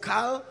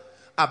vocal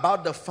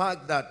about the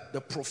fact that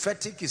the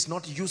prophetic is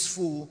not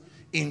useful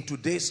in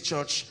today's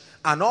church,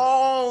 and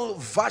all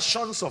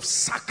versions of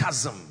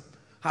sarcasm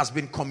has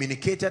been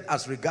communicated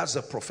as regards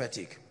the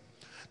prophetic.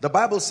 The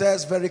Bible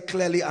says very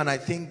clearly, and I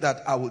think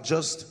that I will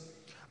just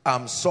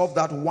solve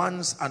that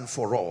once and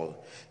for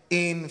all.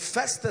 In 1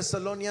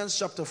 Thessalonians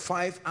chapter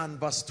 5 and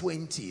verse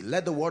 20,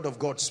 let the word of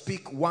God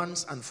speak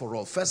once and for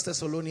all. 1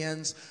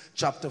 Thessalonians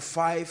chapter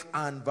 5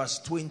 and verse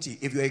 20.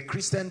 If you're a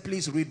Christian,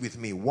 please read with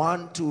me.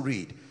 1, 2,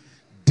 read.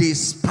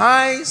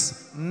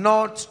 Despise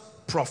not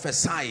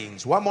prophesying.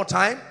 One more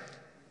time.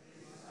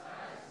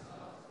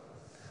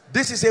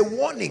 This is a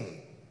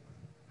warning.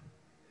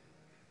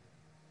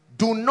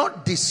 Do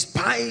not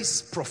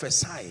despise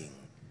prophesying.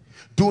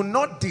 Do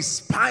not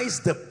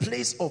despise the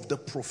place of the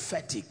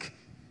prophetic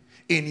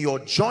in your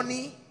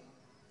journey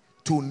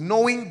to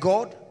knowing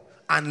God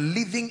and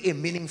living a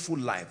meaningful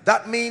life.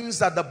 That means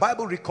that the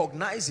Bible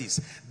recognizes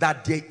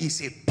that there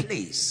is a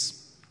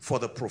place for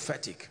the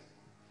prophetic.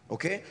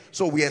 Okay?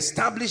 So we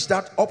establish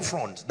that up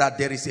front, that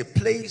there is a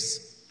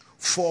place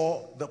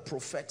for the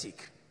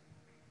prophetic.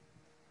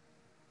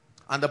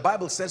 And the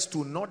Bible says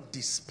to not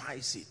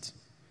despise it.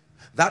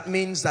 That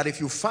means that if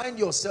you find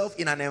yourself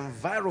in an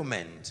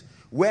environment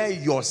where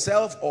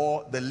yourself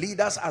or the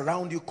leaders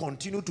around you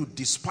continue to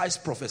despise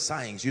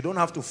prophesying, you don't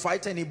have to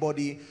fight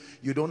anybody,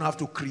 you don't have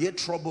to create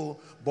trouble,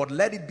 but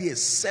let it be a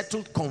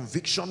settled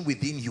conviction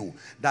within you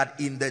that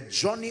in the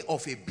journey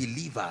of a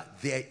believer,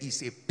 there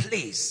is a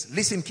place,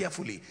 listen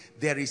carefully,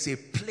 there is a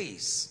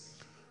place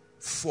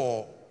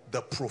for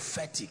the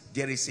prophetic.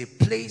 There is a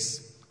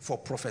place for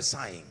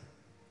prophesying.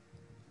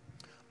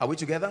 Are we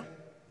together?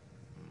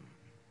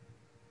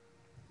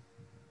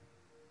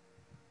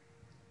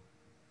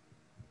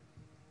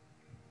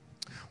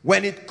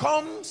 When it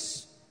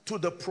comes to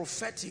the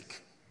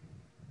prophetic,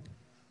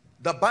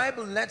 the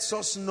Bible lets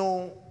us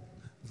know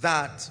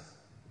that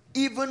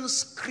even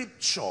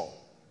scripture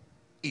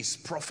is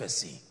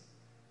prophecy.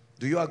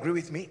 Do you agree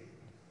with me?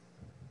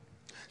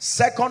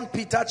 2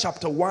 Peter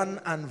chapter 1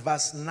 and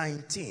verse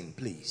 19,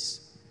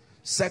 please.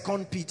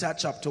 2 Peter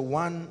chapter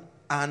 1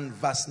 and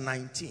verse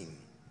 19.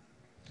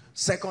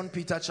 2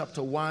 Peter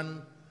chapter 1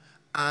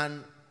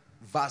 and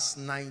verse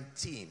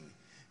 19.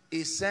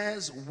 It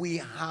says,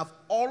 we have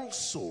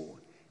also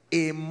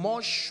a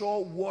more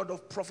sure word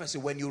of prophecy.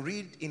 When you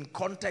read in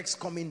context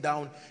coming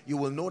down, you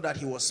will know that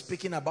he was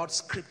speaking about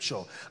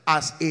scripture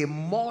as a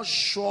more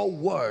sure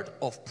word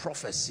of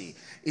prophecy.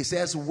 It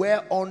says,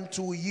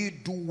 whereunto ye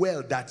do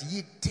well that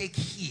ye take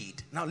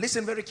heed. Now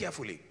listen very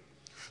carefully.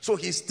 So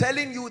he's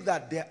telling you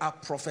that there are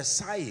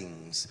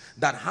prophesyings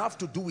that have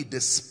to do with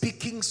the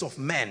speakings of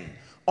men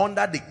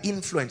under the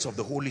influence of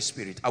the Holy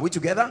Spirit. Are we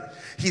together?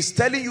 He's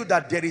telling you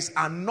that there is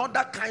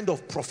another kind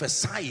of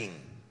prophesying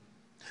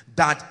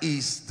that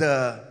is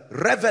the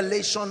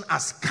revelation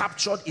as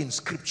captured in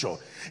scripture.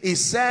 It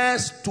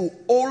says to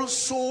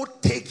also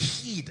take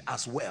heed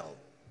as well.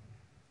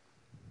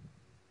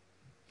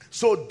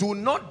 So do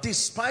not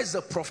despise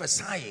the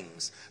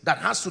prophesyings that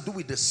has to do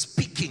with the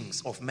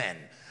speakings of men,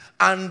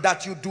 and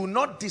that you do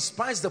not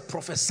despise the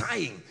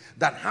prophesying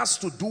that has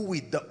to do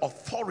with the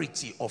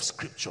authority of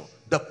scripture,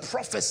 the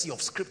prophecy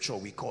of scripture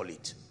we call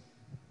it.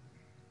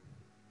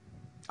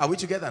 Are we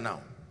together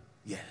now?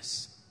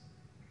 Yes.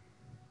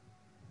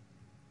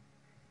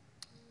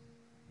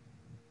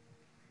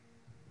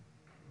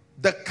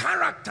 The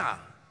character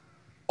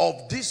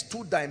of these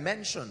two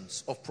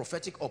dimensions of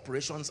prophetic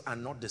operations are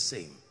not the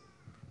same.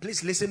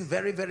 Please listen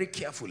very, very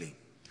carefully.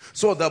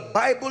 So the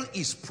Bible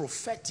is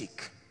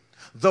prophetic.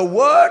 The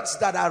words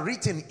that are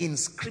written in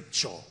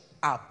scripture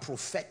are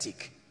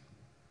prophetic.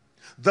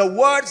 The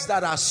words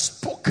that are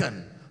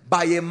spoken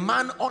by a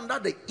man under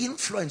the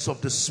influence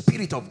of the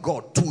Spirit of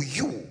God to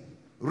you,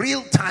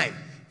 real time,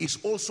 is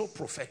also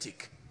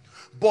prophetic.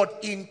 But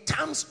in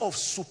terms of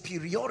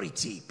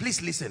superiority,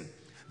 please listen,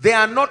 they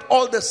are not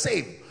all the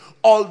same,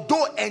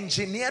 although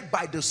engineered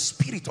by the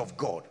Spirit of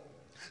God.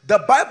 The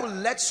Bible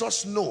lets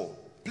us know,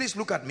 please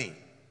look at me,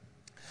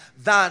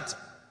 that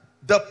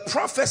the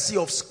prophecy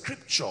of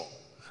Scripture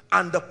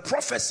and the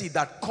prophecy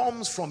that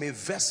comes from a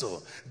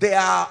vessel, they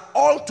are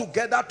all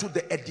together to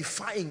the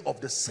edifying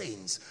of the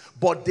saints,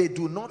 but they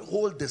do not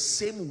hold the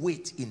same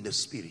weight in the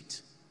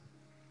Spirit.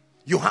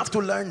 You have to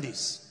learn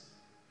this.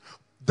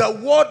 The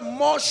word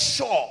more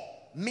sure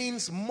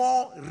means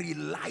more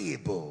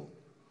reliable,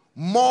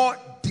 more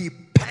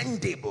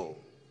dependable.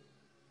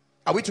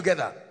 Are we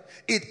together?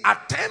 It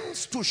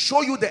attempts to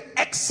show you the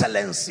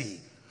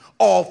excellency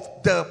of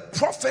the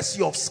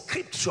prophecy of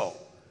Scripture.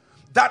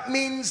 That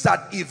means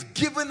that if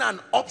given an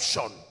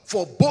option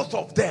for both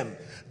of them,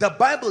 the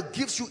Bible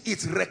gives you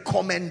its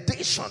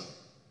recommendation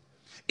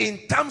in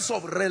terms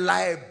of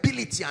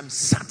reliability and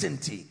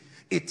certainty.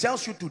 It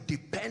tells you to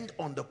depend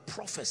on the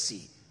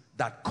prophecy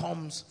that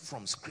comes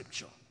from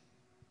Scripture.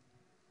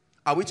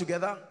 Are we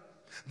together?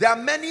 There are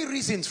many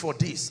reasons for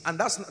this, and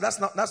that's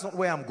not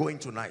where I'm going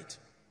tonight.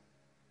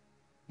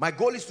 My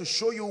goal is to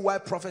show you why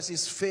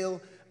prophecies fail,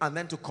 and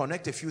then to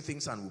connect a few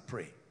things, and we'll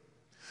pray.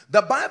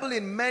 The Bible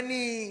in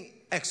many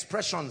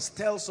expressions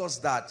tells us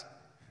that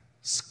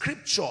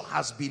Scripture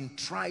has been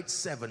tried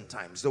 7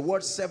 times. The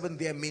word 7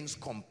 there means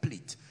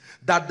complete.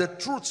 That the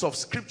truths of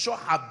Scripture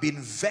have been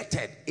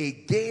vetted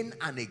again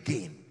and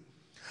again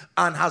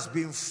and has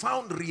been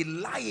found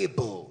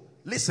reliable.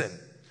 Listen,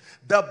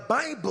 the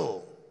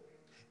Bible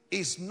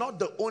is not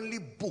the only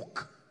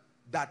book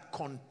that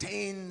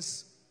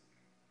contains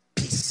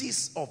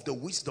pieces of the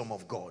wisdom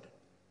of God.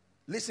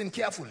 Listen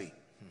carefully.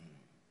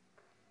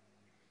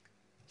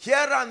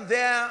 Here and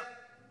there,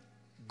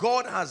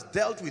 God has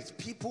dealt with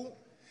people.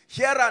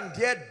 Here and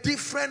there,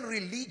 different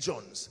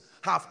religions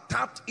have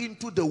tapped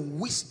into the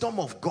wisdom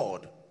of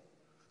God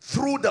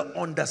through the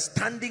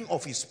understanding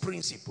of his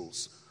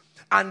principles.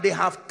 And they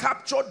have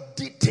captured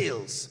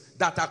details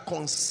that are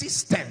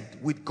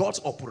consistent with God's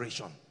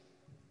operation.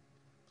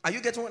 Are you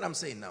getting what I'm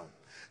saying now?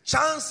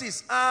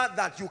 Chances are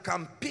that you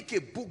can pick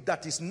a book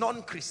that is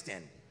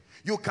non-Christian.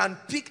 You can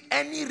pick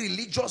any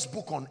religious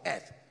book on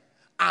earth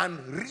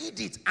and read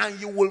it, and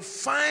you will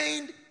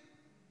find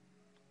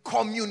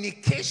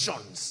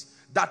communications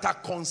that are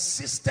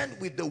consistent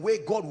with the way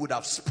God would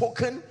have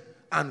spoken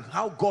and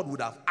how God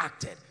would have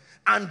acted.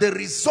 And the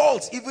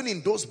results, even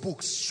in those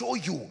books, show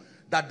you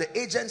that the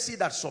agency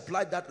that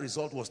supplied that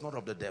result was not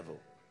of the devil.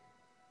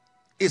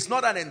 It's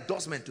not an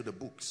endorsement to the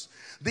books.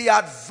 The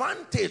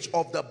advantage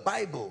of the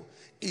Bible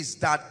is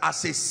that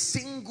as a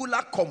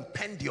singular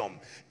compendium,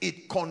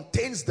 it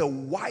contains the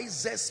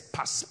wisest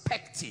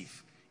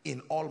perspective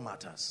in all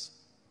matters.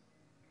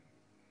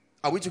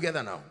 Are we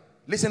together now?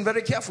 Listen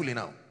very carefully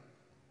now.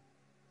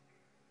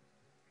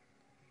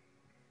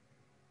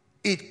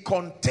 It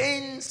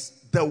contains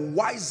the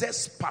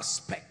wisest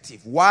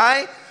perspective.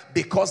 Why?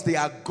 Because they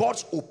are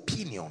God's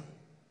opinion.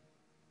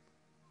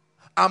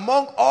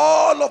 Among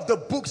all of the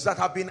books that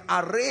have been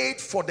arrayed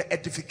for the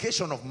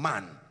edification of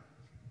man,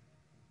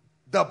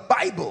 the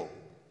Bible,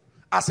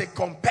 as a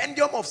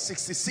compendium of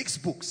 66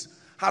 books,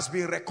 has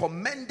been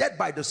recommended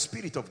by the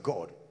Spirit of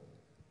God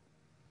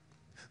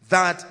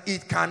that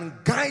it can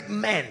guide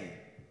men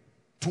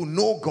to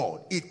know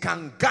God. It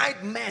can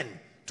guide men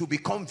to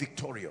become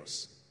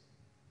victorious.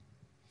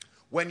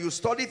 When you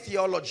study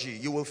theology,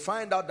 you will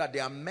find out that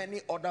there are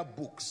many other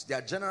books. They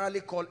are generally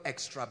called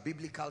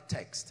extra-biblical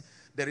texts.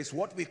 There is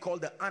what we call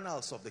the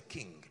Annals of the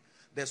King.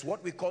 There's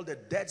what we call the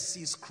Dead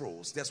Sea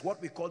Scrolls. There's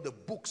what we call the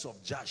books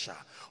of Jasher.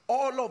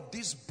 All of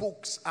these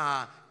books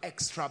are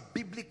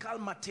extra-biblical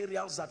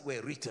materials that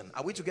were written.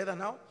 Are we together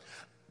now?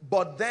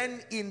 But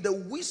then in the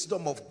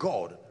wisdom of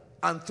God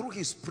and through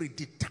his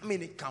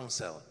predeterminate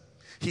counsel,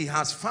 he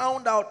has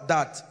found out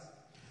that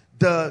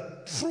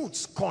the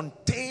truths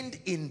contained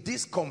in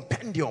this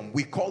compendium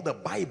we call the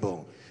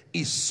Bible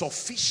is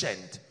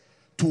sufficient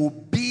to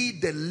be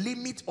the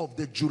limit of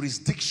the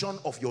jurisdiction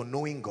of your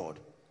knowing God.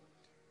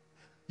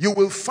 You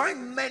will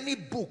find many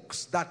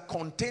books that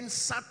contain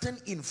certain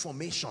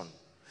information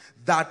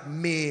that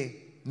may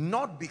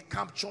not be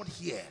captured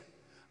here.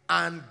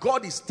 And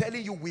God is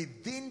telling you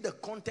within the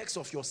context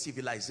of your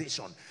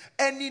civilization,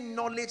 any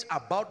knowledge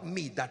about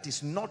me that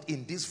is not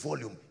in this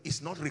volume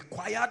is not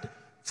required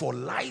for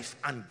life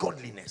and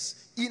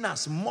godliness, in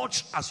as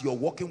much as you're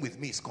walking with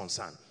me is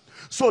concerned.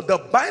 So the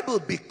Bible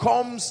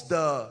becomes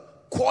the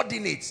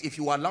coordinates, if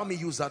you allow me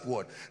to use that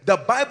word. The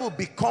Bible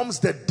becomes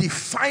the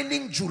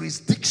defining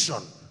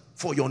jurisdiction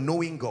for your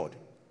knowing God.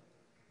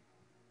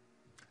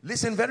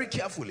 Listen very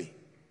carefully.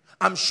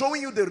 I'm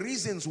showing you the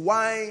reasons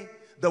why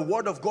the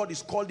word of God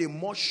is called a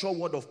more sure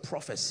word of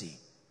prophecy.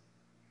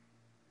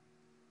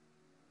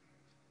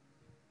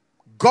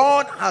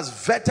 God has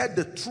vetted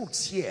the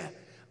truths here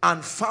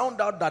and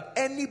found out that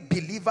any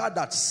believer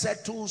that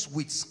settles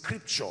with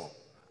Scripture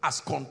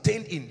as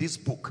contained in this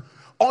book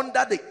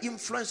under the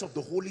influence of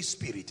the Holy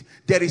Spirit,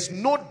 there is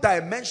no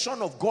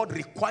dimension of God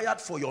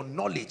required for your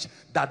knowledge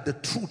that the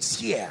truths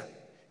here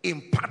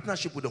in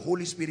partnership with the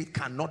Holy Spirit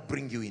cannot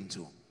bring you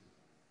into.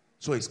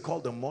 So it's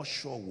called the most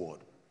sure word.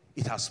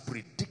 It has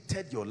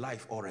predicted your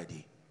life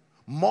already.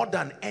 More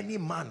than any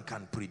man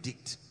can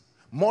predict.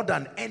 More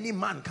than any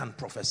man can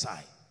prophesy.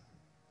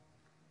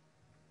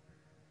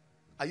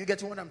 Are you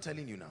getting what I'm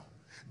telling you now?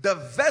 The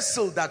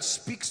vessel that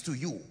speaks to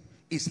you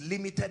is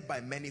limited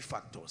by many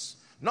factors.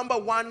 Number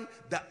one,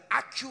 the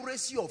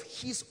accuracy of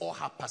his or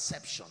her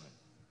perception.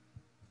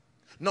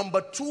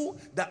 Number two,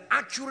 the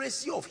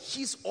accuracy of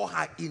his or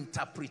her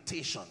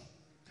interpretation.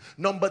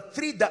 Number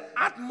three, the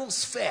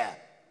atmosphere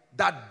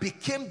that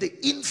became the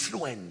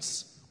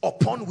influence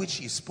upon which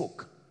he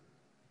spoke.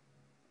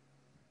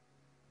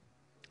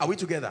 Are we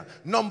together?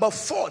 Number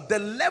four, the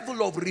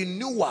level of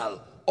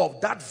renewal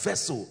of that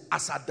vessel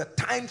as at the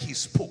time he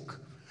spoke.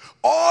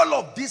 All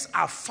of these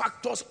are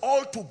factors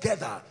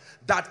altogether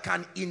that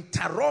can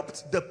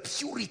interrupt the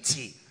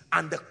purity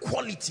and the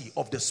quality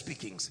of the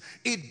speakings.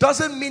 It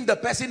doesn't mean the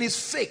person is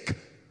fake.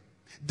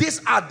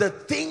 These are the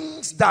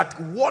things that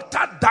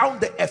water down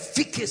the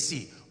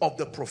efficacy of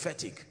the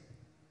prophetic.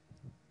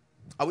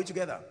 Are we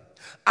together?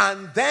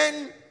 And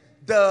then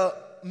the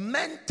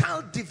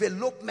mental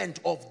development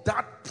of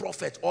that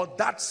prophet or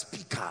that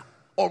speaker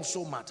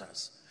also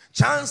matters.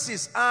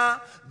 Chances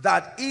are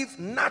that if,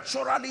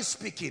 naturally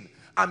speaking,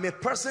 I'm a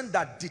person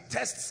that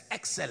detests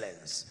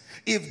excellence,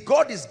 if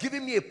God is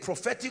giving me a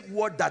prophetic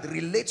word that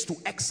relates to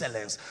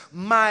excellence,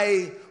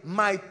 my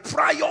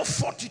prior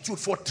fortitude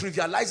for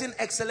trivializing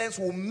excellence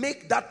will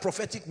make that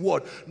prophetic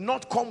word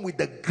not come with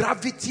the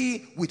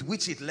gravity with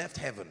which it left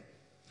heaven.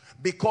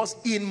 Because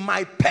in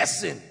my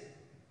person,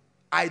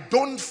 I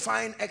don't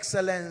find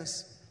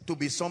excellence to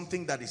be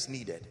something that is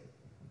needed.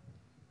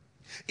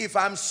 If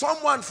I'm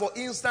someone, for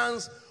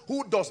instance,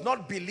 who does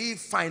not believe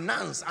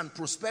finance and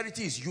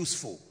prosperity is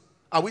useful,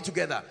 are we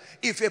together?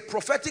 If a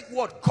prophetic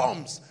word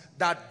comes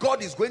that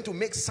God is going to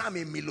make Sam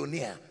a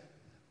millionaire,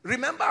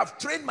 remember, I've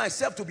trained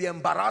myself to be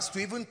embarrassed to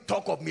even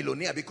talk of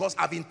millionaire because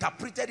I've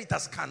interpreted it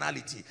as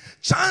carnality.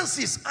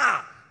 Chances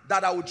are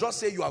that I would just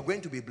say you are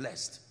going to be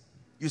blessed.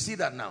 You see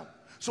that now?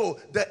 So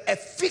the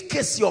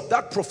efficacy of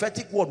that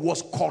prophetic word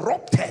was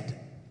corrupted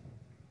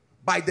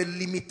by the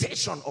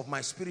limitation of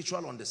my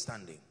spiritual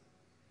understanding.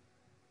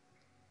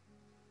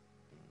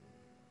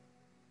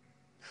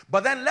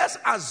 But then let's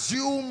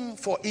assume,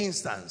 for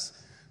instance,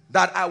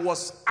 that I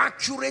was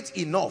accurate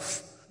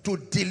enough to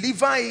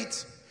deliver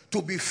it,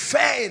 to be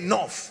fair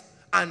enough,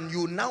 and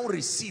you now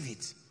receive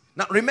it.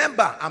 Now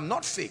remember, I'm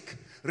not fake.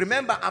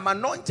 Remember, I'm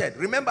anointed.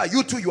 Remember,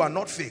 you too, you are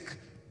not fake.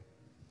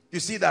 You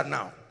see that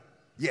now?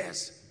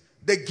 Yes.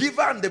 The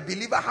giver and the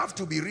believer have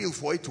to be real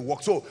for it to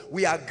work. So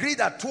we agree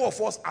that two of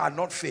us are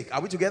not fake.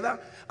 Are we together?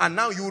 And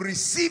now you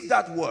receive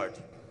that word.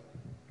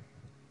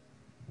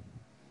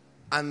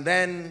 And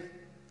then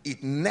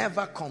it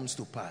never comes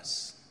to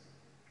pass.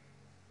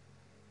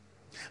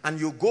 And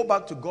you go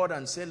back to God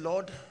and say,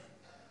 Lord,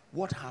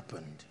 what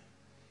happened?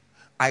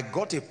 I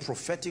got a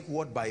prophetic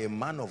word by a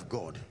man of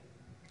God.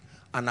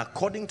 And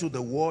according to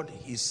the word,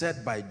 he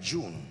said by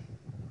June,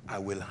 I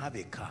will have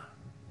a car.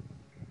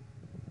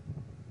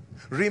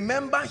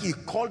 Remember, he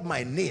called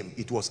my name.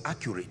 It was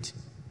accurate.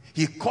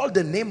 He called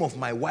the name of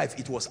my wife.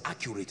 It was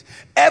accurate.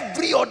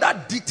 Every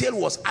other detail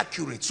was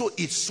accurate. So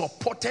it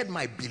supported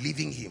my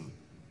believing him.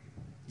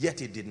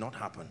 Yet it did not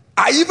happen.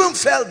 I even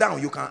fell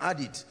down. You can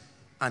add it.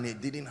 And it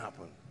didn't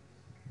happen.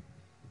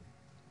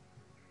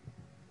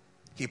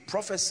 He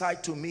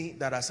prophesied to me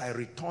that as I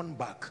return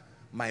back,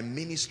 my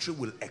ministry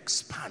will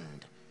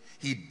expand.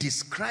 He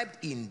described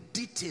in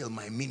detail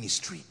my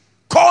ministry.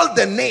 Called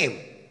the name.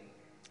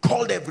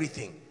 Called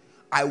everything.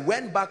 I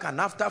went back, and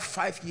after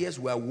 5 years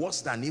were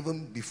worse than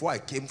even before I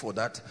came for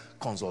that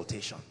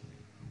consultation.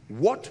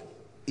 What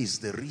is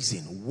the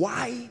reason?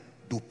 Why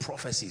do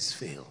prophecies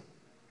fail?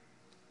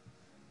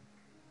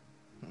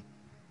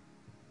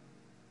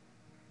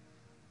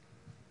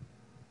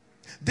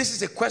 This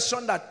is a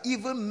question that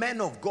even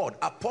men of God,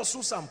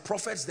 apostles and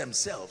prophets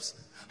themselves,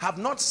 have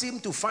not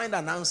seemed to find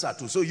an answer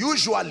to. So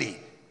usually,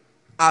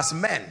 as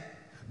men,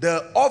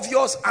 the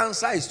obvious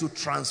answer is to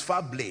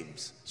transfer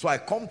blames. So I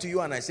come to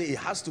you and I say, it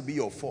has to be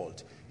your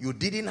fault. You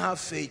didn't have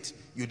faith.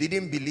 You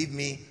didn't believe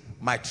me.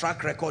 My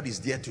track record is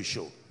there to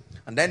show.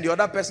 And then the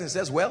other person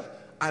says, well,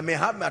 I may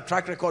have my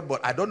track record,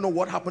 but I don't know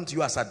what happened to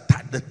you as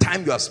at the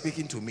time you are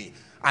speaking to me.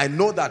 I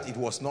know that it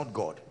was not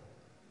God.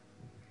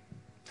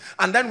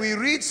 And then we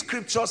read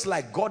scriptures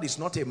like, God is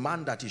not a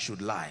man that he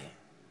should lie,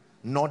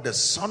 nor the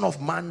son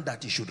of man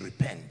that he should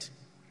repent.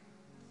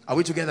 Are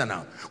we together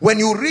now? When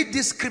you read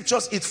these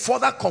scriptures, it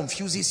further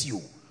confuses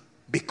you,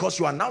 because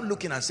you are now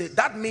looking and say,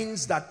 that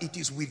means that it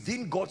is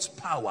within God's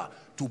power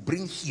to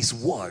bring his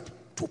word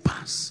to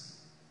pass.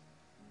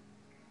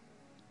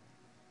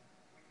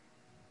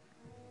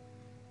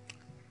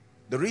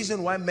 The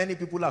reason why many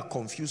people are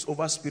confused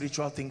over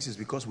spiritual things is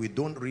because we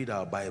don't read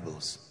our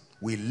Bibles.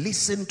 We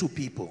listen to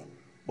people,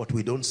 but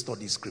we don't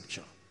study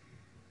scripture.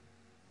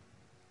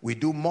 We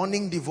do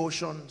morning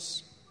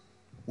devotions,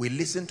 We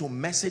listen to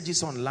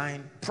messages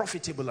online,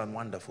 profitable and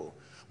wonderful,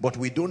 but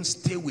we don't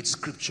stay with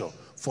scripture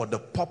for the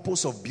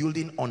purpose of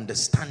building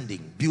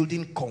understanding,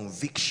 building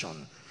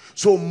conviction.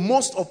 So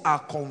most of our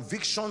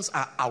convictions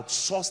are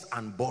outsourced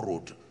and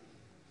borrowed.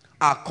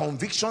 Our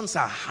convictions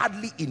are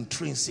hardly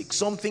intrinsic,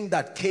 something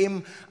that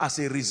came as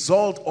a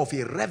result of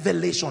a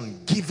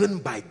revelation given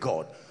by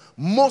God.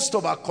 Most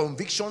of our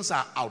convictions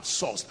are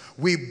outsourced.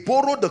 We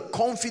borrow the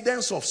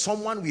confidence of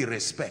someone we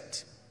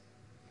respect.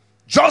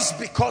 Just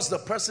because the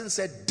person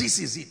said, this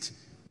is it,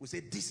 we say,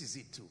 this is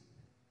it too.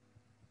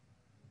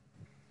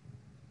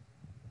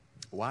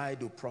 Why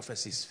do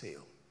prophecies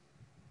fail?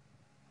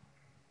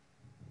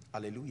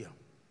 Hallelujah.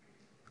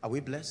 Are we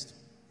blessed?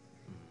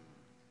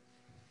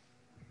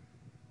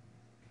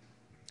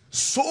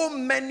 So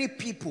many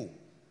people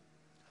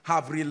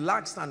have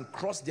relaxed and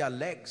crossed their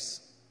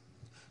legs.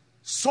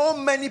 So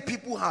many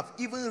people have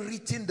even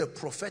written the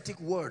prophetic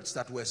words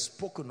that were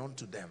spoken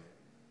unto them.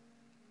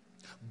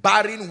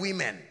 Barren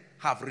women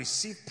have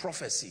received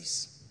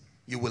prophecies.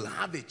 You will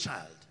have a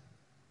child.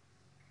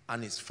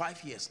 And it's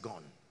 5 years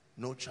gone.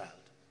 No child.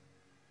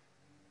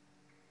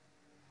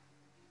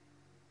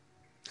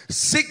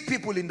 Sick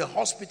people in the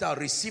hospital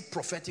receive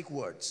prophetic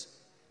words.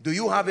 Do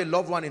you have a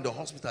loved one in the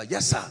hospital?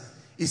 Yes, sir.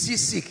 Is he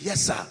sick?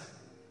 Yes, sir.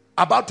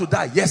 About to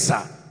die? Yes,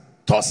 sir.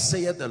 Thus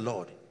saith the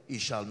Lord, he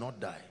shall not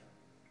die.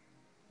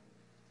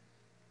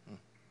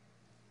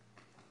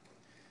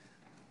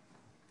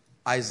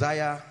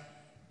 Isaiah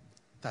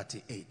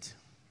 38.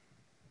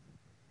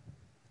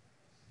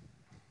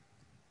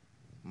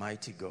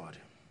 Mighty God,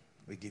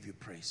 we give you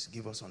praise.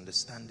 Give us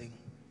understanding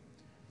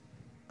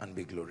and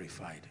be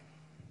glorified.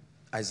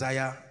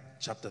 Isaiah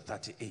chapter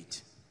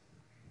 38.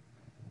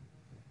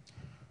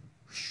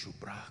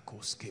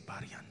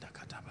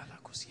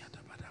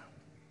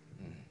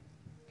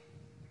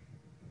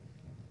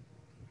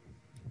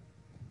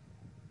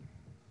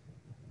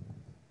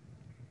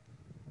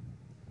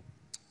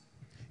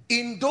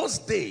 In those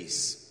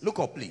days, look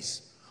up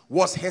please,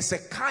 was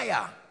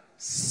Hezekiah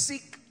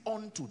sick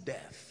unto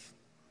death.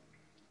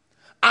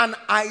 And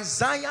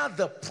Isaiah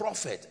the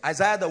prophet,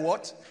 Isaiah the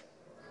what?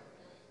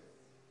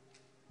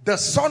 The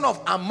son of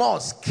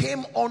Amoz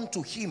came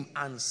unto him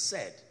and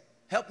said,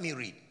 help me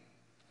read.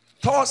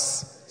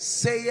 Thus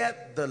saith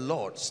the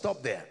Lord.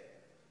 Stop there.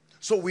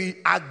 So we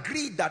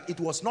agreed that it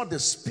was not the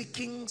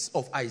speakings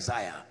of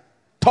Isaiah.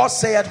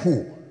 Thus saith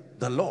who?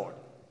 The Lord.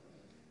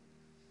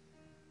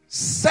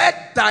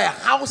 Set thy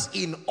house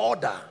in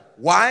order.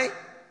 Why?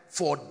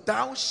 For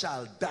thou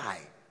shalt die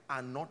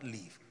and not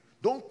live.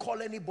 Don't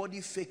call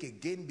anybody fake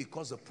again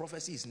because the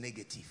prophecy is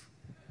negative.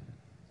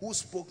 Who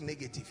spoke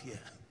negative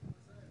here?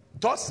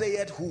 Thus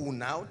saith who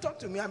now? Talk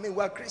to me. I mean,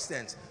 we're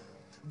Christians.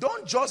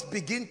 Don't just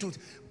begin to...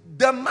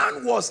 The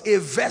man was a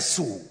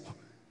vessel.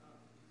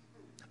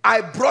 I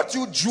brought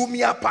you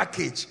Jumia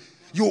package.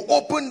 You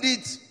opened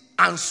it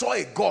and saw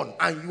a gun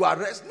and you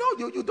arrest.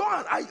 No, you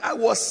don't. I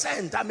was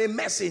sent. I'm a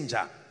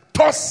messenger.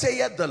 Thus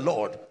saith the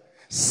Lord.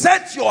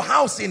 Set your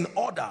house in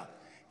order.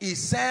 He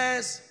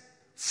says,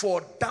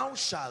 for thou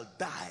shalt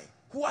die.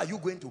 Who are you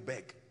going to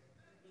beg?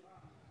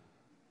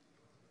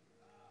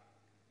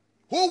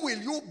 Who will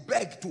you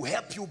beg to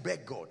help you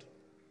beg God?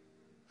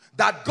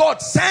 That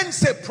God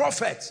sends a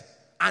prophet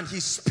and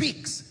he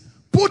speaks.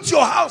 Put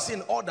your house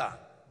in order.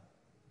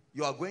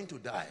 You are going to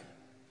die.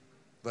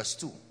 Verse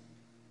 2.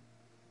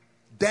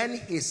 Then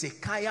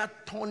Hezekiah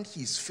turned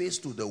his face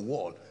to the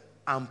wall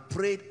and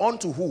prayed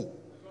unto who?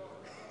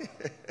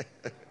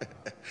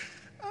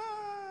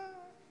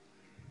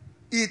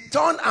 He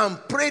turned and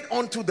prayed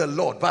unto the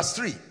Lord. Verse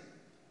 3.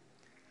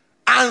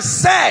 And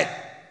said,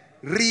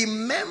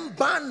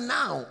 remember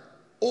now,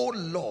 O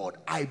Lord,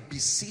 I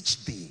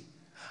beseech thee,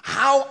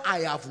 how I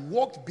have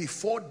walked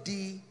before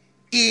thee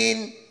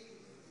in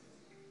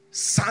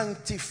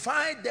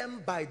sanctify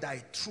them by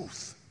thy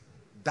truth.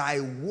 Thy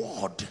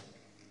word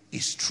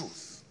is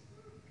truth.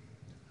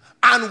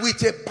 And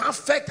with a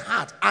perfect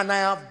heart, and I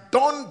have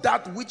done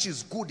that which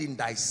is good in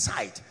thy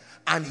sight.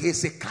 And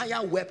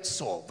Hezekiah wept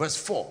sore. Verse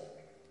 4.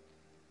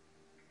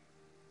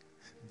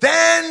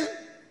 Then,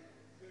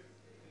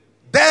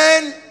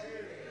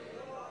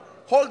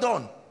 hold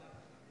on.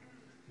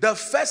 The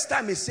first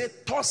time he said,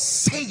 thus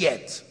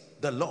saith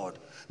the Lord.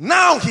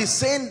 Now he's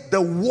saying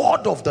the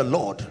word of the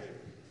Lord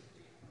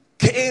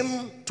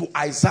came to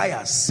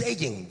Isaiah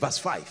saying, verse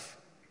 5,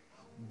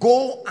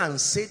 go and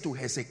say to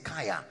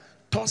Hezekiah,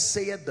 thus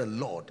saith the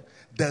Lord,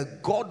 the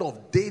God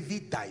of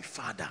David thy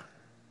father,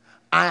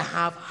 I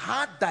have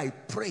heard thy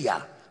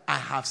prayer, I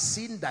have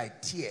seen thy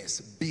tears.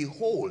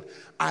 Behold,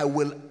 I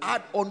will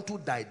add unto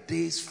thy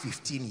days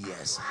 15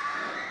 years.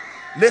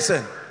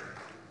 Listen.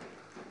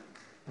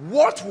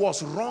 What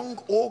was wrong,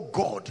 oh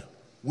God,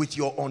 with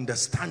your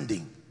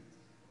understanding?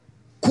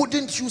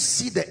 Couldn't you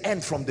see the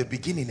end from the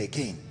beginning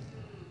again?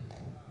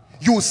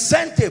 You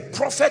sent a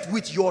prophet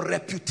with your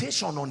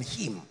reputation on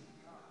him.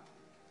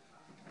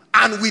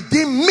 And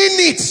within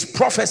minutes,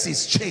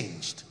 prophecies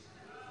changed.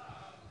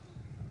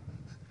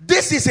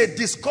 This is a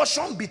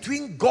discussion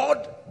between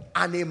God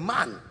and a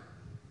man.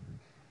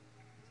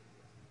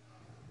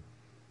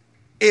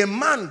 A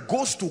man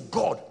goes to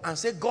God and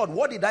says, God,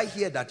 what did I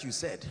hear that you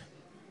said?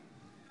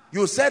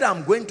 You said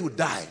I'm going to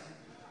die.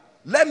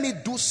 Let me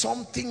do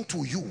something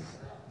to you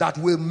that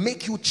will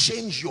make you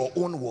change your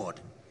own word.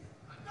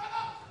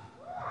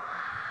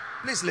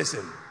 Please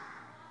listen.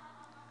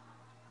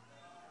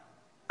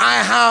 I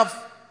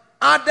have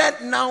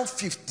added now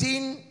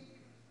 15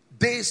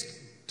 days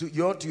to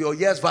your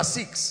years, verse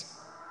 6.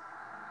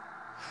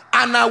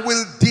 And I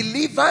will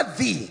deliver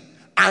thee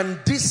and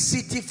this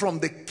city from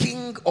the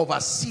king of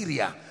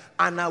Assyria,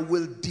 and I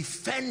will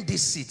defend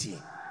this city.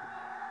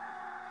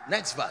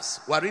 Next verse,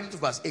 we are reading to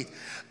verse 8.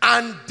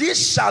 And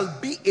this shall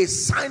be a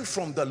sign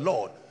from the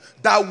Lord,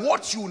 that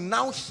what you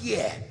now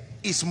hear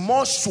is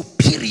more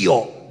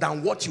superior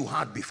than what you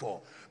had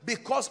before.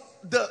 Because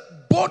the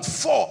both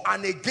for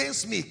and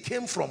against me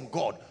came from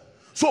God.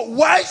 So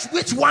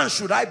which one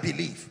should I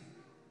believe?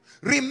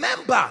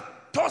 Remember,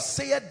 thus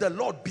saith the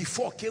Lord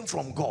before came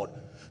from God.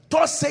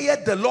 Thus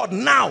saith the Lord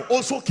now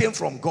also came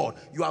from God.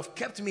 You have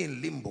kept me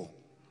in limbo.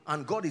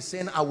 And God is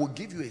saying, I will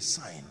give you a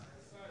sign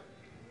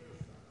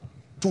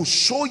to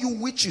show you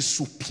which is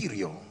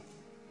superior.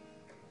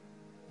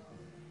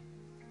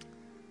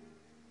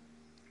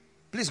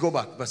 Please go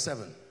back, verse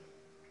 7.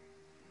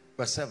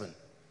 Verse 7.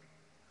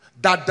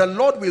 That the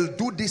Lord will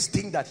do this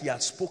thing that he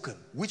has spoken.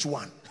 Which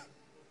one?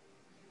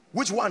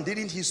 Which one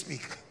didn't he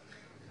speak?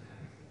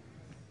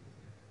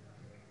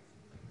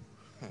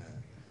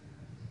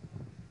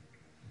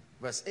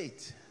 Verse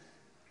 8.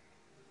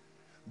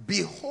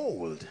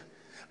 Behold,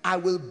 I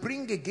will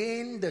bring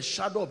again the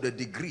shadow of the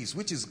degrees,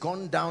 which is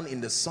gone down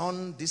in the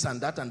sun, this and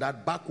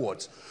that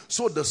backwards.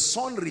 So the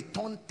sun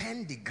returned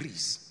 10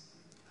 degrees,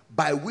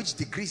 by which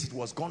degrees it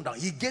was gone down.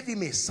 He gave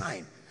him a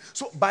sign.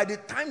 So by the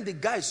time the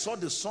guy saw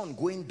the sun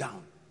going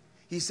down,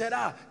 he said,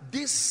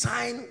 this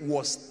sign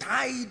was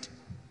tied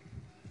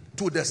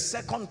to the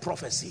second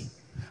prophecy.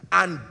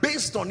 And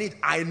based on it,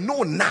 I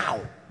know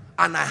now,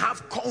 and I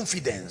have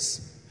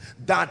confidence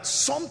that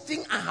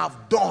something I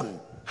have done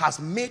has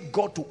made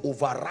God to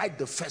override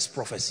the first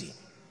prophecy.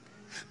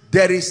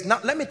 There is now,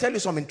 let me tell you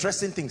some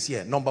interesting things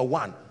here. Number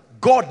one,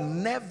 God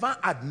never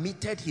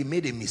admitted he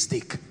made a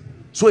mistake.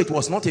 So it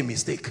was not a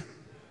mistake.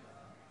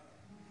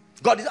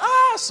 God is,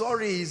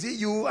 sorry, is it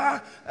you?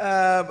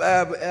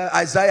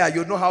 Isaiah,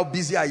 you know how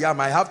busy I am.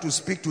 I have to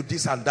speak to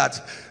this and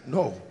that.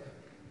 No.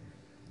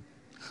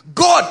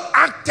 God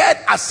acted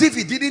as if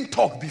he didn't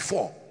talk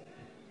before.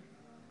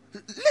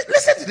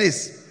 Listen to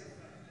this.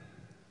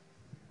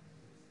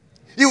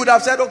 He would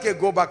have said, okay,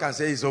 go back and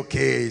say, it's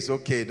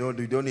okay. No,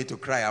 you don't need to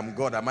cry. I'm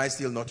God. Am I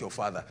still not your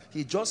father?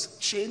 He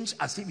just changed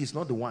as if he's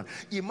not the one.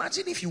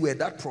 Imagine if you were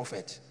that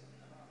prophet.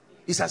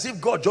 It's as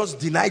if God just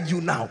denied you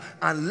now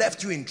and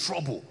left you in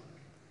trouble.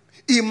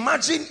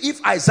 Imagine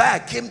if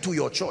Isaiah came to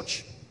your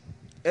church.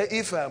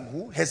 If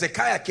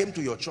Hezekiah came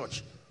to your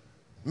church.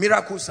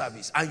 Miracle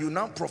service. And you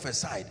now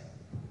prophesied.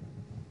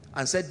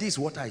 And said, this is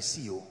what I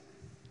see.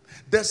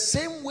 The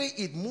same way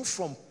it moved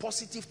from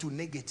positive to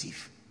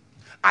negative.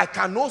 I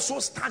can also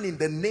stand in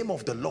the name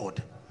of the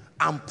Lord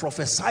and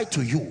prophesy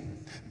to you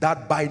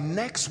that by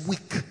next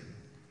week,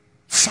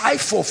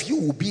 5 of you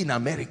will be in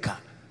America.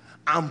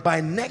 And by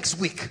next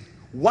week,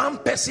 1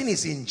 person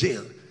is in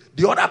jail.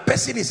 The other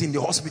person is in the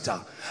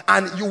hospital.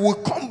 And you will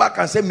come back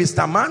and say,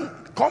 Mr. Man,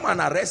 come and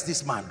arrest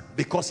this man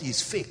because he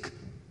is fake.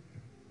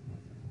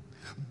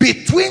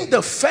 Between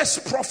the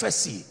first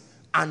prophecy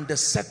and the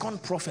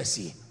second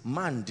prophecy,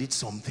 man did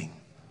something.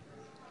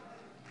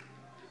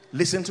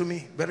 Listen to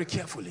me very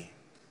carefully.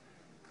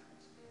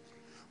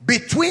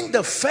 Between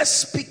the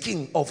first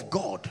speaking of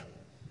God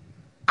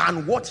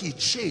and what he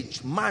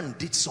changed, man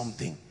did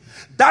something.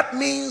 That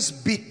means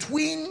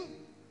between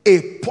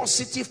a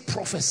positive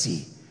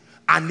prophecy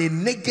and a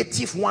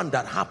negative one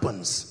that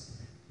happens,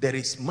 there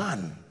is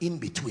man in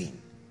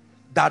between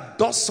that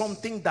does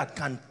something that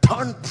can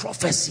turn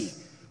prophecy.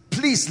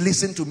 Please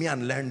listen to me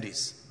and learn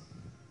this.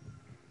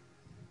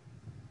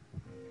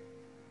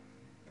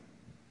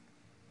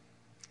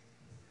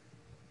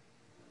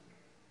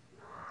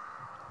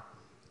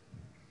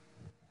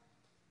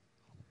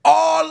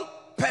 All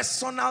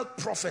personal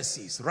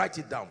prophecies, write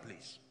it down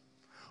please.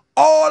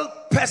 All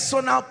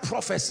personal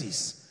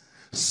prophecies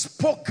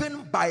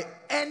spoken by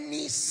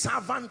any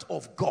servant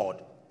of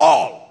God,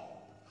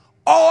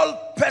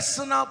 all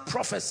personal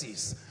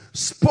prophecies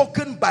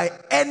spoken by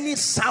any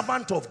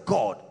servant of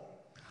God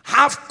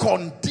have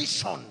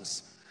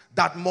conditions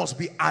that must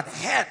be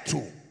adhered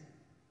to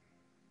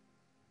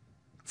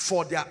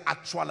for their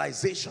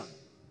actualization.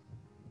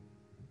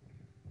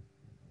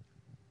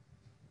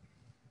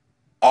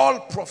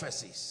 All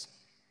prophecies.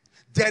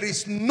 There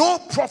is no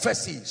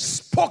prophecy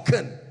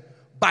spoken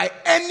by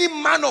any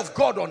man of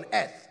God on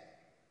earth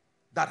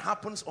that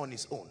happens on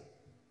his own.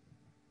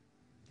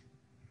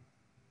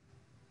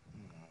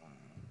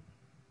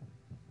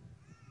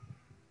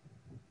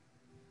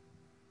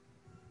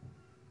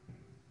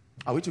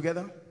 Are we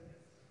together?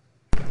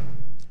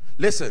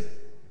 Listen.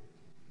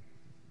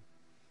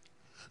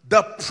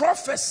 The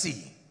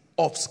prophecy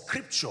of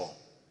scripture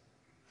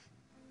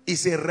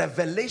is a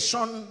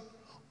revelation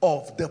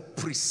of the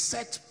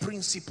preset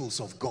principles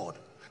of God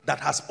that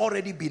has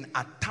already been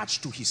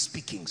attached to his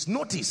speakings.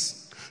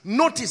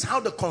 Notice how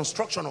the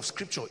construction of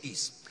scripture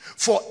is.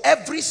 For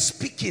every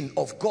speaking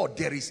of God,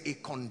 there is a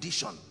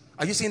condition.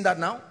 Are you seeing that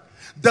now?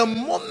 The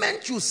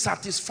moment you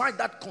satisfy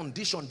that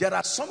condition, there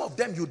are some of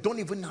them you don't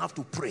even have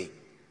to pray.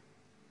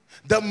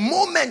 The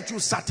moment you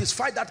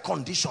satisfy that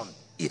condition,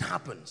 it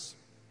happens.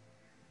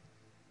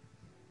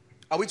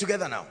 Are we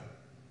together now?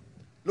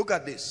 Look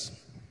at this.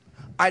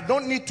 I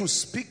don't need to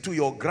speak to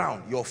your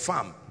ground, your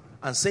farm,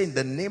 and say in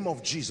the name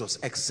of Jesus,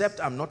 except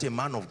I'm not a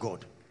man of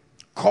God,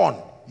 corn,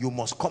 you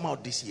must come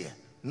out this year.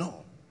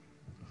 No.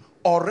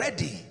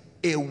 Already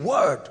a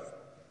word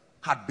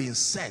had been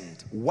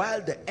sent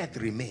while the earth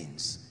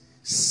remains.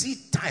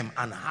 Seed time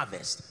and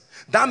harvest.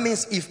 That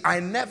means if I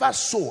never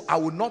sow, I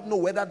would not know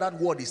whether that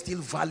word is still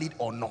valid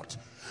or not.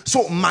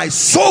 So my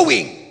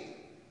sowing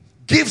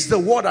gives the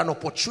word an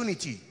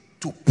opportunity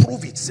to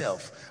prove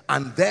itself,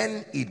 and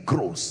then it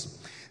grows.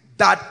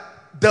 That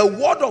the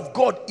word of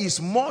God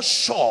is more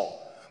sure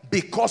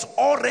because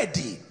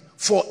already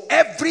for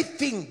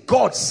everything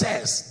God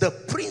says, the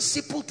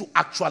principle to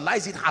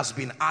actualize it has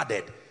been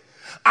added.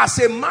 As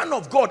a man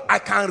of God, I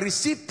can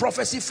receive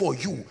prophecy for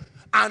you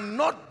and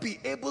not be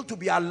able to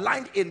be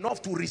aligned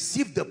enough to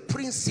receive the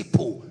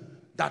principle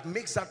that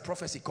makes that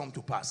prophecy come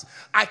to pass.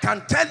 I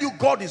can tell you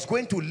God is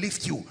going to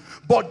lift you,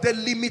 but the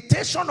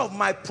limitation of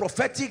my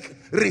prophetic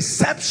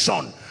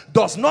reception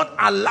does not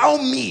allow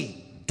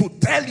me to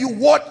tell you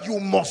what you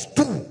must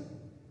do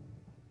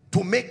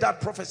to make that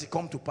prophecy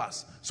come to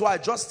pass. So I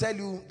just tell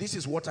you, this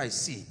is what I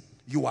see.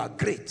 You are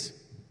great.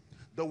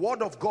 The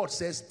word of God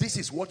says this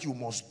is what you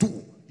must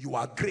do. You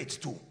are great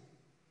too.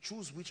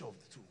 Choose which of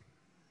the two.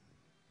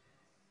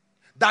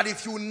 That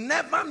if you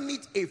never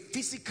meet a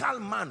physical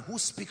man who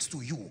speaks to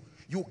you,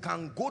 you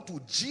can go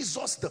to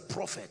Jesus the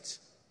prophet.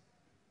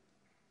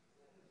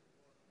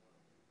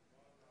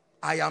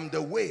 I am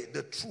the way,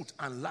 the truth,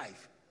 and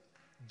life.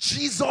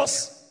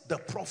 Jesus the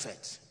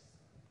prophet.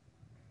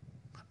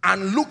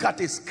 And look at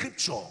a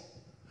scripture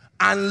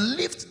and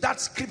lift that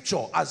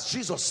scripture as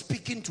Jesus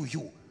speaking to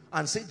you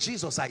and say,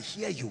 Jesus, I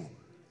hear you.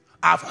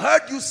 I've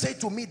heard you say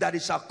to me that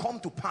it shall come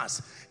to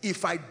pass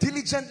if I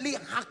diligently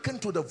hearken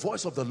to the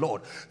voice of the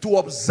Lord, to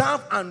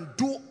observe and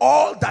do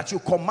all that you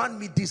command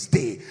me this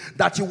day,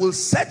 that you will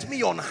set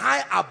me on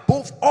high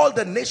above all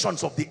the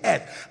nations of the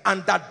earth,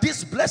 and that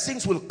these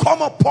blessings will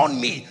come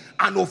upon me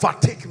and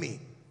overtake me.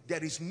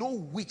 There is no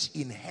witch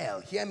in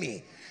hell. Hear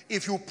me.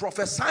 If you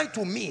prophesy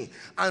to me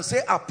and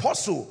say,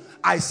 Apostle,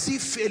 I see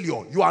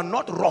failure, you are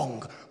not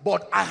wrong,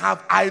 but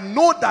I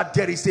know that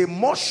there is a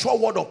more sure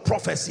word of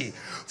prophecy.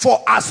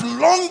 For as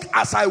long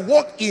as I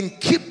walk in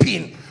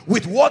keeping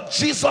with what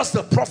Jesus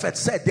the prophet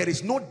said, there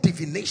is no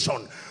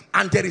divination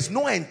and there is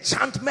no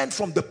enchantment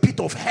from the pit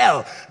of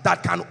hell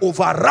that can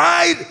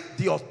override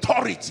the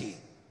authority.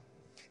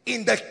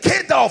 In the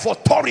cadre of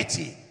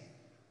authority,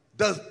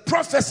 the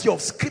prophecy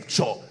of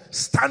scripture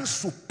stands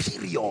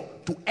superior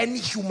to any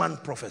human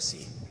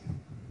prophecy.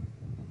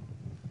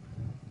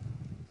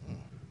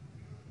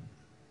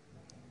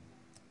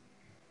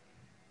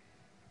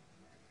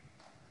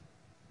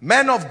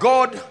 Men of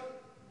God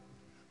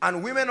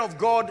and women of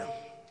God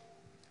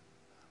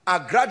are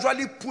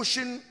gradually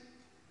pushing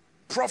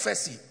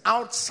prophecy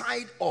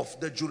outside of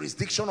the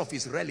jurisdiction of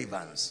its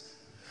relevance.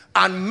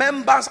 And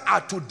members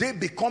are today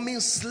becoming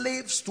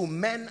slaves to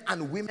men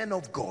and women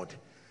of God.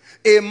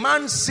 A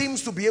man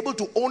seems to be able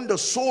to own the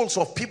souls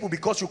of people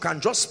because you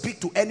can just speak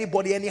to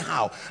anybody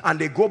anyhow. And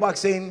they go back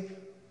saying,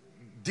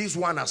 this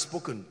one has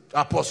spoken.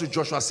 Apostle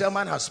Joshua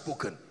Selman has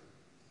spoken.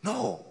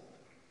 No.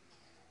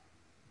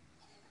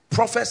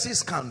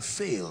 Prophecies can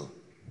fail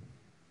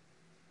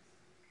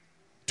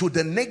to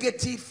the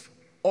negative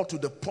or to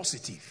the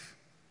positive.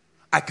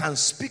 I can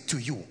speak to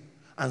you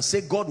and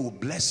say God will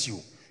bless you.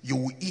 You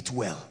will eat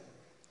well.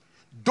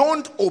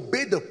 Don't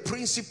obey the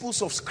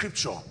principles of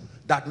scripture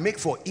that make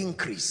for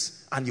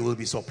increase and you will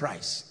be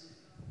surprised.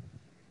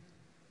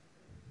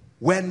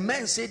 When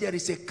men say there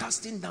is a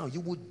casting down, you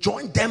will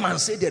join them and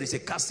say there is a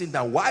casting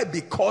down. Why?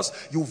 Because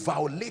you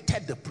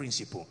violated the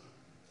principle.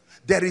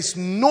 There is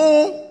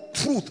no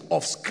truth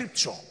of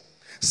scripture.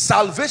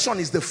 Salvation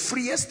is the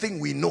freest thing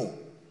we know.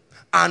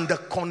 And the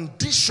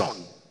condition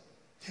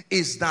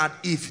is that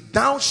if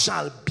thou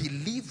shalt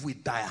believe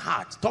with thy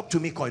heart, talk to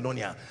me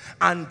Koinonia,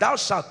 and thou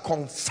shalt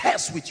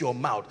confess with your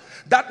mouth.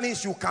 That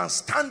means you can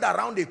stand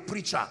around a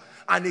preacher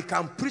and he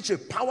can preach a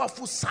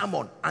powerful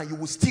sermon and you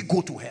will still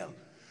go to hell.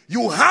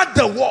 You heard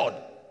the word,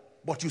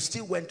 but you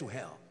still went to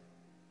hell.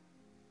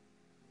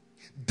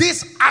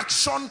 This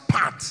action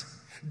part,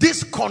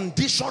 this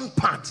condition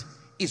part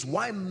is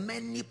why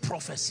many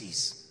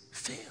prophecies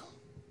fail.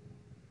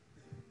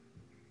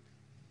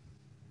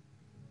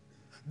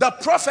 The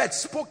prophet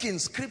spoke in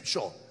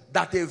scripture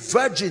that a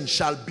virgin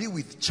shall be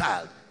with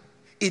child.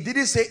 He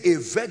didn't say a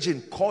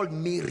virgin called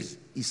Mary.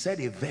 He said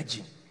a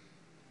virgin.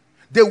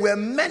 There were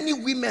many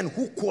women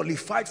who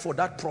qualified for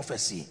that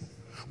prophecy.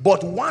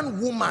 But one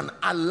woman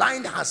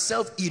aligned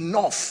herself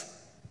enough.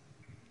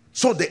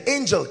 So the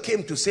angel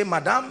came to say,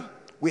 Madam,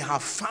 we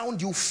have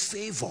found you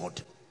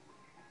favored.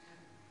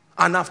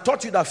 And I've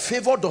taught you that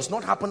favor does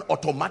not happen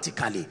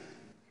automatically.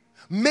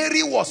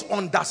 Mary was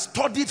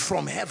understudied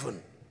from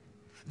heaven.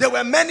 There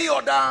were many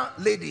other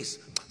ladies,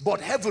 but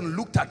heaven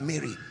looked at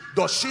Mary.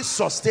 Does she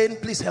sustain?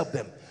 Please help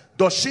them.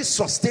 Does she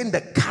sustain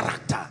the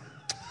character?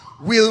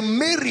 Will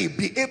Mary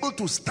be able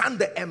to stand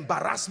the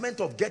embarrassment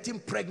of getting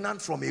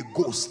pregnant from a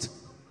ghost?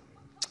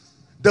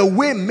 The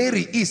way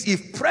Mary is,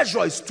 if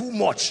pressure is too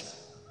much,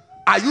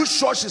 are you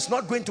sure she's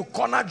not going to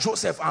corner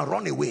Joseph and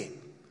run away?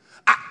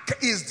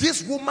 Is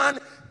this woman,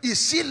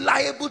 is she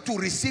liable to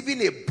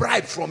receiving a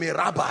bribe from a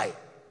rabbi?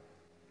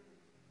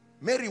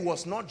 Mary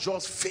was not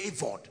just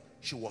favored,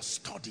 she was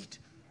studied.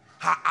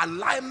 Her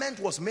alignment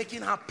was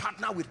making her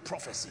partner with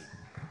prophecy.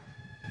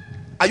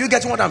 Are you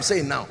getting what I'm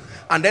saying now?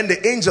 And then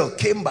the angel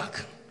came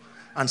back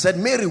and said,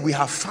 Mary, we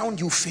have found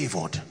you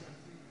favored.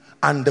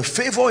 And the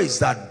favor is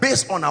that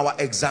based on our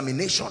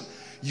examination,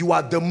 you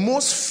are the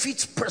most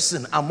fit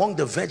person among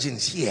the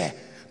virgins here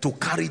to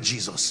carry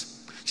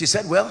Jesus. She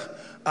said, well,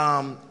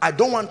 I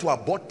don't want to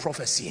abort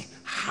prophecy.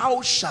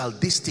 How shall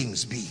these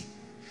things be,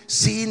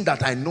 seeing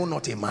that I know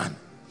not a man?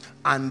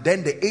 And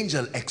then the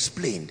angel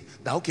explained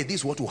that, okay, this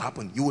is what will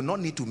happen. You will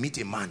not need to meet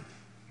a man.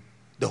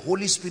 The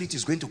Holy Spirit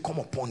is going to come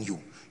upon you.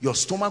 Your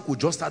stomach will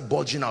just start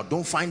bulging out.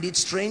 Don't find it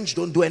strange.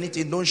 Don't do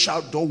anything. Don't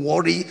shout. Don't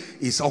worry.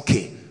 It's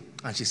okay.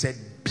 And she said,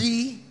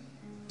 be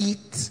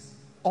it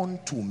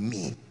unto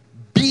me.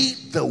 Be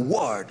the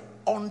word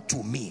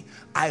unto me.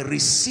 I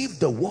receive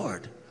the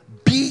word.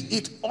 Be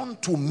it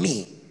unto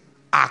me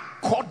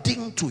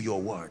according to your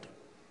word.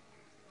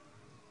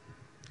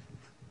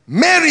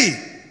 Mary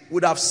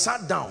would have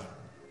sat down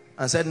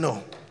and said,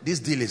 no, this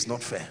deal is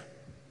not fair.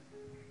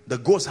 The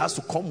ghost has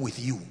to come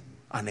with you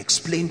and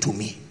explain to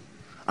me.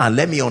 And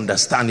let me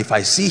understand. If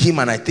I see him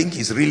and I think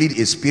he's really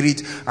a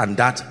spirit and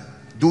that,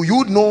 do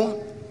you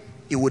know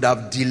it would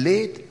have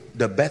delayed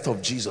the birth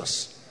of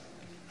Jesus?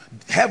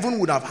 Heaven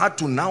would have had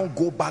to now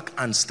go back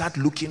and start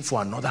looking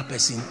for another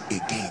person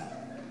again.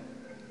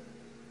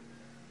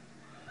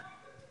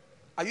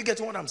 Are you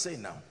getting what I'm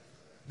saying now?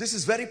 This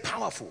is very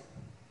powerful.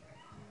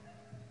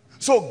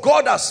 So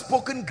God has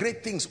spoken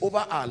great things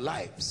over our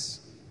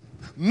lives.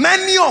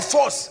 Many of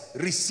us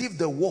received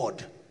the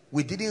word.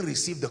 We didn't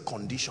receive the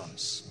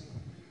conditions.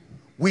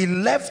 We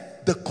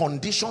left the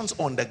conditions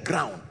on the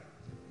ground.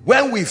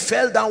 When we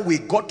fell down, we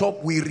got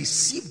up, we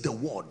received the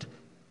word.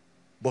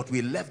 But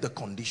we left the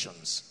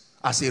conditions.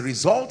 As a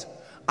result,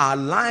 our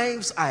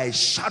lives are a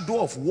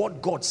shadow of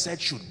what God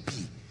said should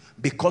be.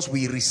 Because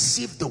we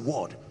received the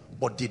word,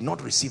 but did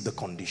not receive the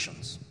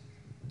conditions.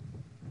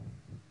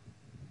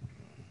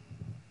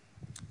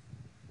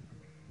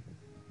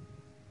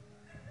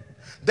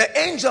 The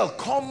angel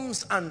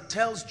comes and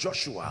tells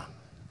Joshua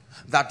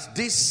that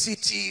this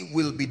city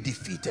will be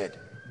defeated,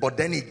 but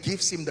then he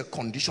gives him the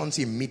conditions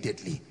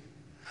immediately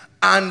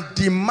and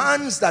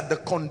demands that the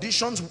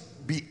conditions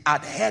be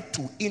adhered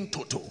to in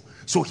total.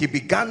 So he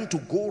began to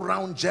go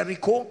around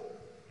Jericho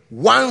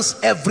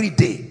once every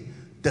day.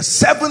 The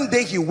seventh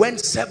day he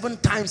went 7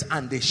 times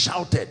and they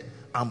shouted,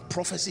 and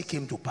prophecy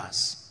came to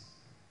pass.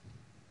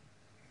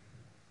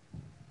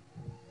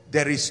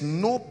 There is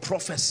no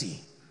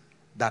prophecy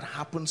that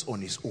happens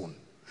on its own.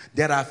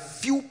 There are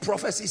few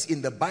prophecies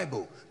in the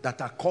Bible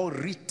that are called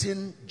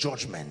written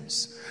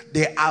judgments.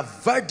 There are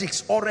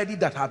verdicts already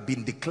that have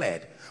been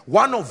declared.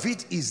 One of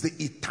it is the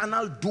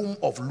eternal doom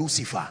of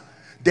Lucifer.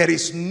 There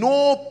is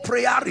no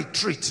prayer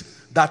retreat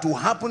that will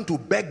happen to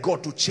beg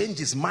God to change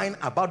his mind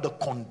about the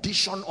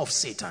condition of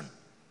Satan.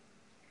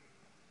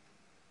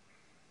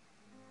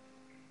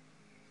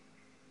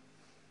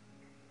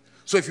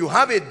 So if you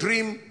have a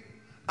dream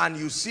and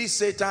you see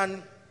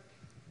Satan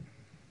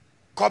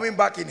coming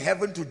back in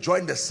heaven to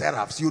join the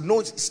seraphs, you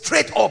know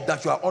straight up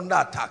that you are under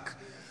attack.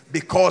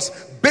 Because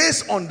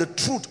based on the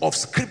truth of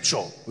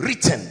scripture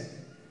written,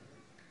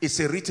 it's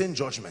a written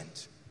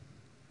judgment.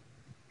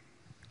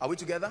 Are we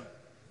together?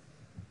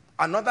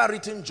 Another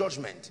written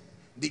judgment,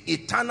 the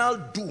eternal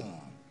doom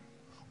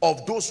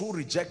of those who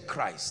reject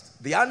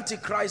Christ, the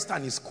Antichrist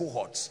and his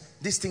cohorts.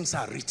 These things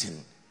are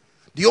written.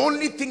 The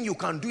only thing you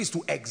can do is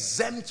to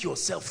exempt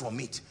yourself from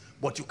it,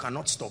 but you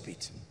cannot stop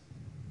it.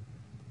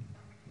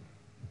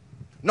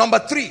 Number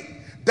 3,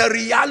 the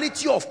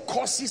reality of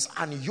curses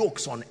and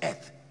yokes on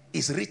earth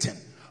is written.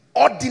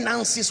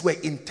 Ordinances were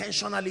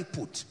intentionally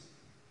put.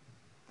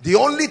 The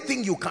only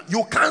thing you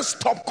can't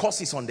stop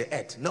curses on the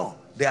earth. No,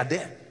 they are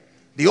there.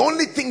 The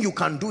only thing you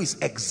can do is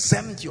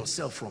exempt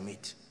yourself from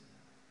it.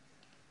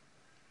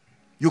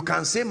 You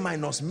can say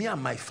minus me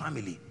and my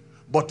family,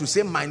 but to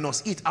say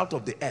minus it out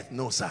of the earth,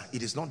 no sir,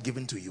 it is not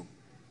given to you.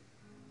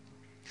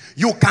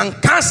 You can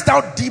cast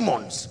out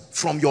demons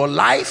from your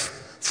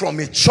life, from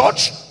a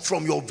church,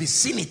 from your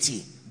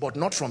vicinity, but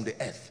not from the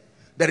earth.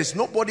 There is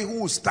nobody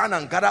who will stand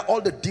and gather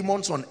all the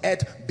demons on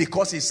earth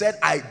because he said,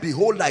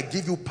 behold, I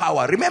give you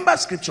power. Remember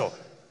scripture,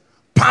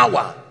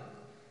 power.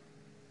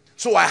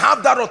 So I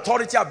have that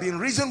authority. I've been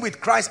risen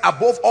with Christ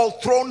above all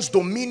thrones,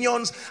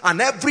 dominions, and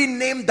every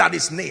name that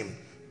is named.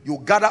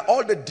 You gather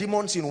all the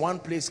demons in one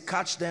place,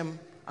 catch them,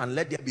 and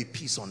let there be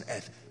peace on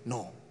earth.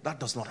 No, that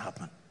does not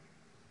happen.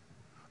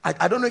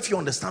 I don't know if you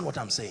understand what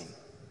I'm saying.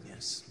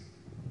 Yes.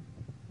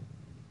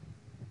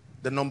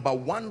 The number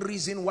one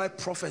reason why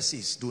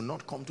prophecies do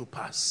not come to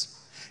pass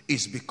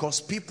is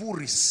because people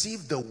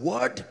receive the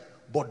word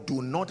but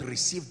do not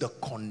receive the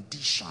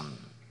condition.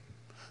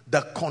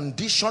 The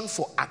condition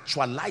for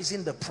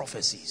actualizing the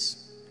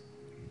prophecies.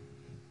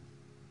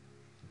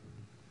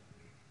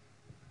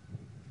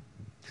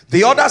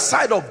 The other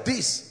side of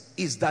this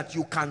is that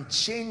you can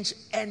change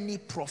any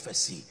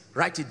prophecy.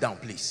 Write it down,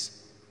 please.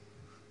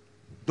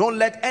 Don't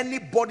let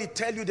anybody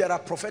tell you there are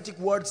prophetic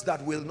words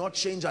that will not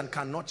change and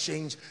cannot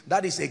change.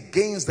 That is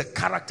against the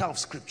character of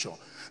Scripture.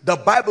 The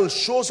Bible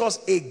shows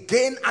us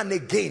again and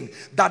again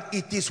that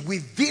it is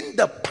within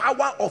the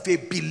power of a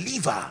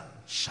believer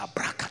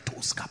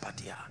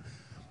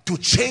to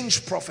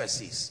change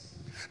prophecies.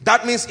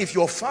 That means if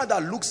your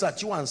father looks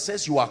at you and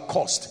says you are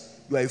cursed,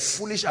 you are a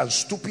foolish and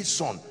stupid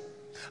son.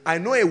 I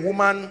know a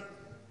woman,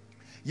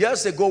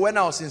 years ago when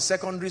I was in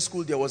secondary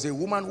school, there was a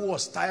woman who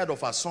was tired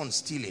of her son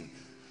stealing.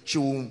 She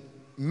will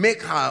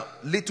make her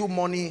little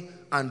money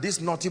and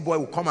this naughty boy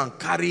will come and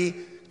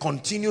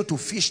continue to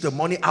fish the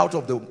money out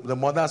of the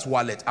mother's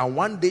wallet. And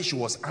one day she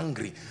was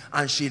angry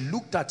and she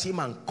looked at him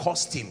and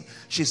cursed him.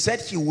 She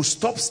said he will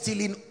stop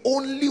stealing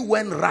only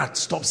when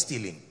rats stop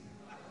stealing.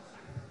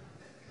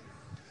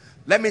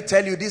 Let me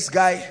tell you, this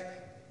guy,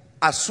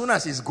 as soon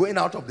as he's going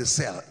out of the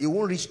cell, he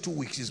won't reach 2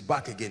 weeks, he's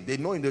back again. They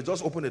know him, they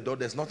just open the door,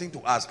 there's nothing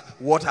to ask.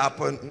 What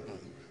happened?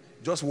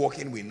 Just walk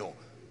in, we know.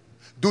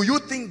 Do you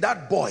think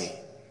that boy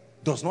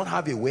does not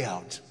have a way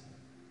out?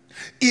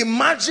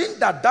 Imagine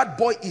that that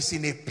boy is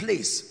in a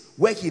place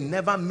where he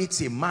never meets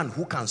a man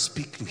who can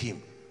speak to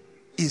him.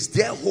 Is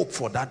there hope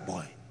for that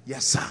boy?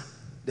 Yes, sir.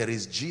 There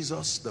is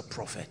Jesus the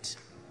prophet.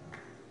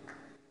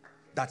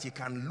 That he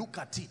can look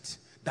at it,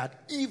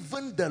 that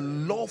even the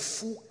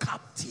lawful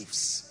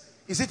captives,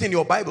 is it in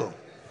your Bible?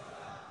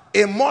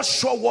 A more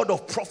sure word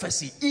of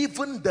prophecy,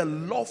 even the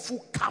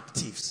lawful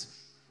captives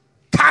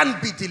can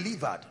be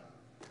delivered.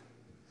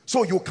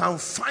 So you can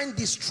find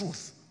this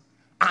truth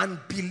and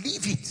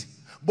believe it.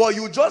 But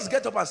you just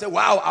get up and say,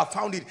 wow, I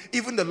found it.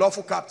 Even the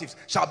lawful captives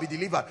shall be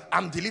delivered.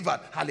 I'm delivered.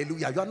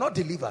 Hallelujah. You are not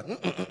delivered.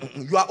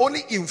 You are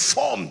only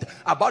informed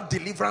about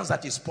deliverance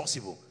that is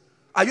possible.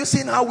 Are you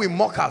seeing how we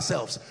mock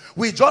ourselves?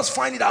 We just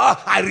find it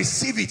out. I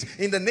receive it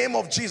in the name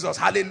of Jesus.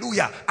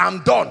 Hallelujah.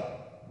 I'm done.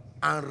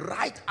 And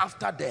right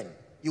after then,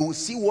 you will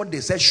see what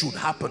they said should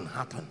happen.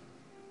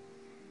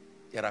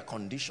 There are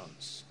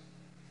conditions.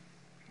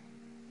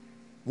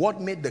 What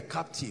made the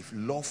captive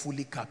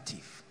lawfully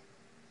captive?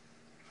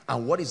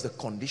 And what is the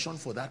condition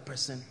for that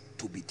person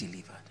to be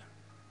delivered?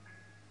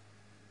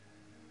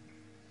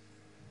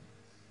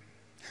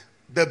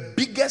 The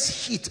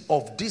biggest hit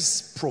of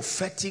this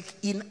prophetic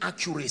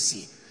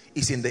inaccuracy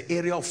is in the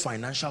area of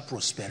financial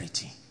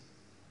prosperity.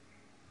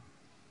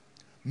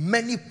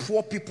 Many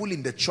poor people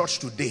in the church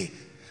today,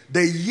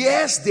 the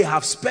years they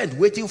have spent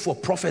waiting for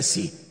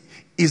prophecy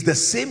is the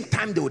same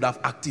time they would have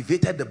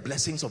activated the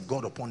blessings of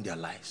God upon their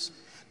lives.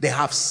 They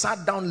have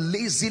sat down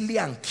lazily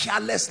and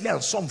carelessly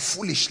and some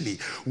foolishly,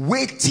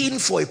 waiting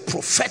for a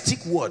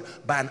prophetic word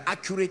by an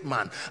accurate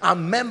man.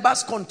 And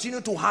members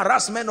continue to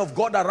harass men of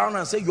God around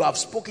and say, you have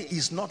spoken,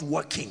 it's not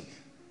working.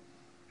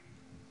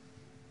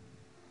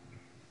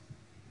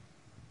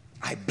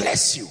 I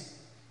bless you.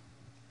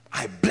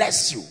 I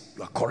bless you.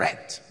 You are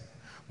correct.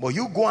 But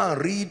you go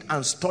and read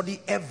and study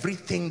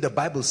everything the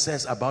Bible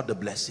says about the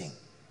blessing.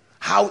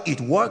 How it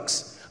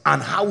works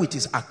and how it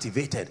is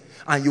activated.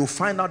 And you'll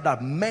find out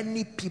that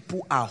many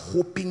people are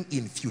hoping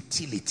in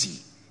futility.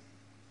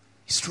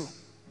 It's true.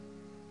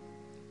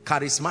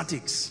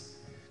 Charismatics.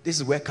 This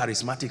is where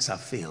charismatics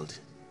have failed.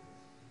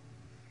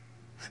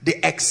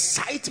 The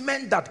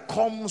excitement that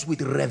comes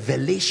with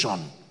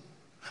revelation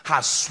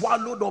has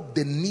swallowed up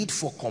the need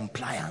for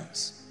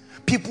compliance.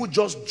 People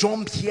just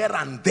jump here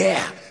and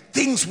there.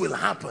 Things will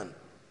happen.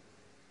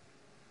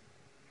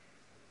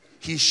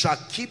 He shall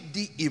keep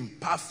thee in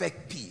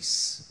perfect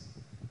peace.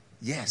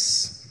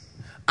 Yes.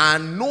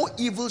 And no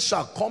evil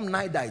shall come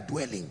nigh thy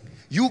dwelling.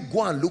 You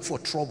go and look for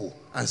trouble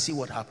and see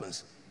what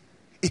happens.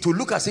 It will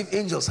look as if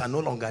angels are no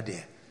longer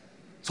there.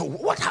 So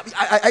what happens?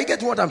 I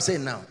get what I'm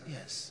saying now.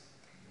 Yes.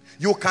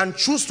 You can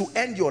choose to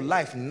end your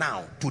life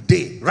now,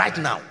 today, right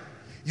now.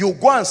 You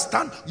go and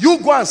stand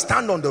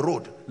on the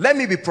road. Let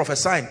me be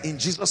prophesying. In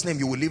Jesus' name,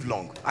 you will live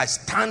long. I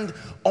stand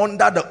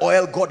under the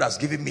oil God has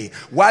given me.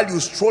 While you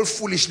stroll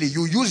foolishly,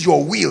 you use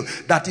your will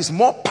that is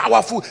more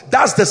powerful.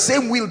 That's the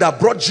same will that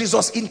brought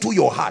Jesus into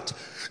your heart.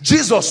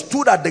 Jesus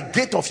stood at the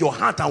gate of your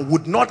heart and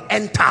would not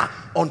enter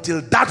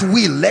until that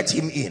will let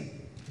him in.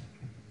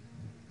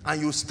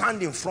 And you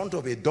stand in front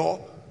of a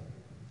door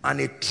and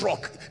a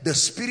truck. The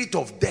spirit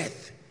of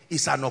death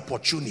is an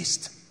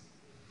opportunist.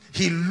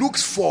 He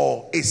looks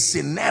for a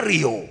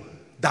scenario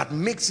that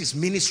makes his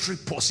ministry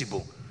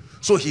possible.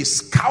 So he's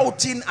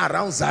scouting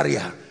around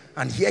Zaria,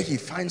 and here he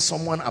finds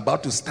someone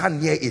about to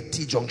stand near a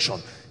T-junction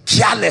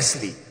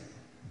carelessly.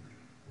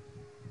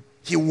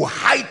 He will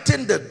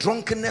heighten the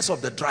drunkenness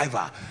of the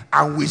driver,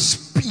 and with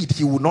speed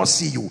he will not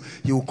see you.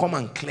 He will come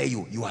and clear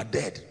you. You are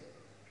dead.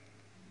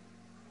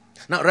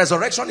 Now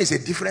resurrection is a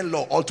different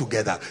law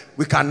altogether.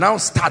 We can now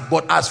start,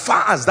 but as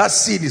far as that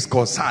seed is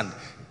concerned,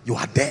 you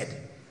are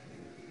dead.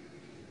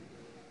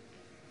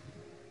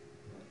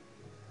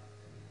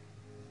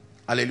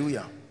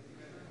 Hallelujah.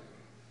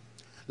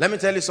 Let me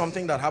tell you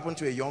something that happened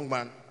to a young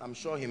man. I'm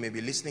sure he may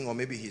be listening, or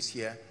maybe he's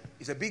here.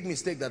 It's a big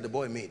mistake that the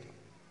boy made.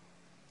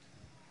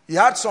 He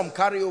had some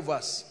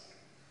carryovers,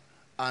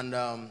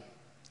 and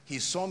he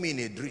saw me in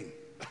a dream.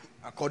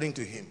 According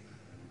to him,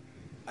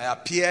 I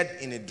appeared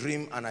in a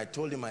dream, and I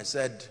told him, I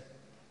said,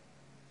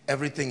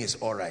 everything is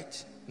all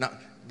right. Now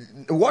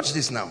watch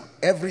this now.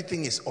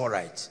 Everything is all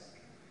right.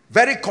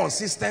 Very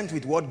consistent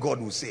with what God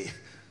will say.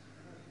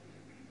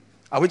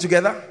 Are we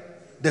together?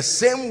 The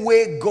same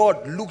way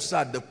God looks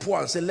at the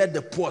poor and says, let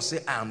the poor say,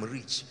 I am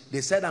rich.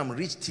 They said, I'm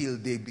rich till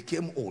they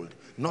became old.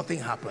 Nothing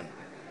happened.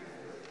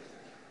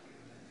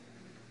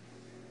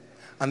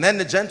 And then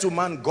the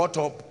gentleman got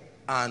up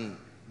and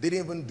didn't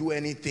even do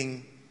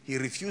anything. He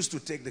refused to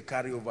take the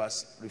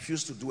carryovers,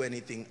 refused to do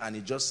anything, and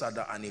he just sat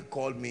there and he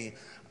called me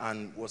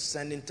and was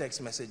sending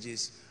text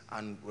messages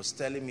and was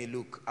telling me,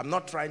 look, I'm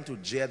not trying to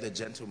jeer the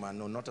gentleman,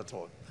 no, not at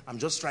all. I'm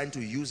just trying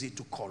to use it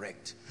to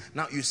correct.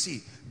 Now you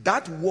see,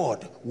 that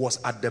word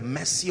was at the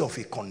mercy of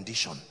a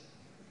condition.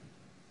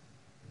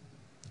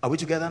 Are we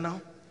together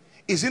now?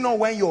 Is it not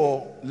when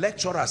your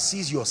lecturer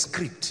sees your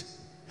script?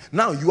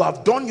 Now you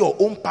have done your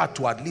own part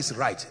to at least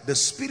write. The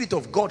Spirit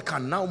of God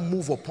can now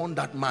move upon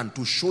that man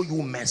to show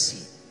you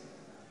mercy.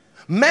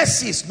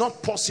 Mercy is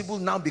not possible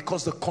now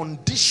because the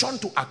condition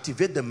to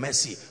activate the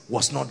mercy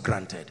was not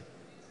granted.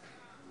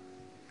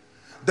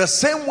 The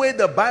same way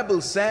the Bible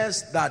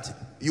says that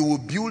you will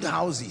build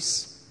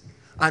houses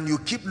and you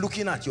keep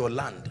looking at your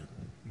land,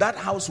 that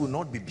house will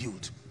not be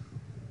built.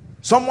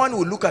 Someone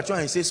will look at you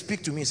and say,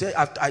 speak to me. Say,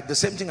 the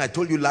same thing I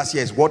told you last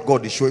year is what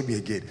God is showing me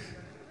again.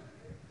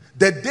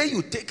 The day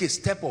you take a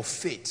step of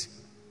faith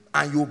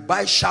and you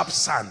buy sharp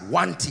sand,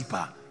 1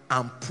 tipper,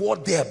 and pour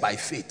there by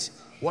faith,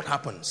 what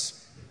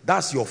happens?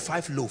 That's your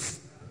 5 loaves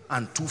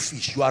and 2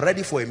 fish. You are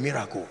ready for a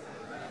miracle.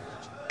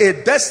 A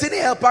destiny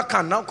helper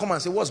can now come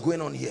and say, what's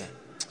going on here?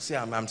 Say,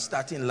 I'm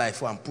starting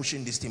life, or I'm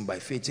pushing this thing by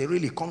faith. Say,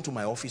 really, come to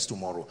my office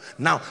tomorrow.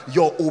 Now,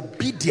 your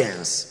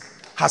obedience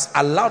has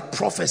allowed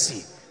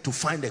prophecy to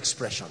find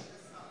expression.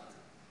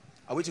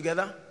 Are we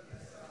together?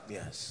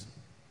 Yes.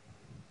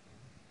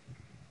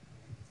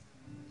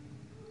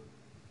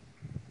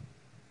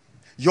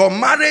 Your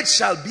marriage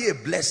shall be a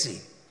blessing.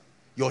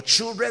 Your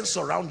children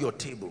surround your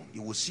table.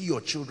 You will see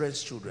your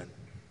children's children.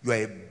 You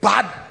are a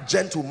bad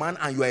gentleman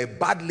and you are a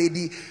bad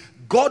lady.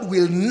 God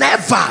will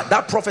never,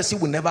 that prophecy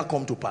will never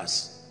come to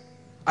pass.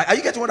 Are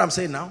you getting what I'm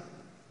saying now?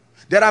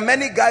 There are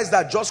many guys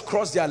that just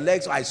cross their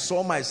legs. I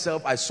saw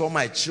myself, I saw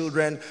my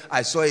children,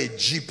 I saw a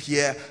jeep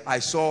here, I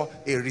saw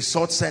a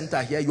resort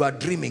center here. You are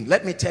dreaming.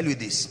 Let me tell you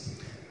this.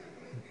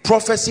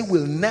 Prophecy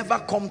will never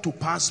come to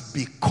pass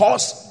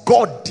because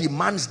God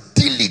demands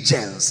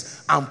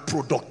diligence and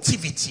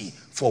productivity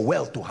for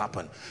wealth to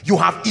happen. You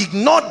have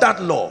ignored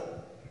that law,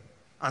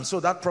 and so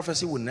that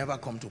prophecy will never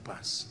come to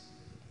pass.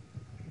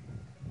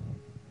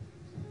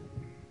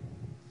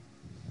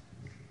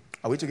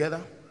 Are we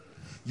together?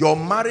 Your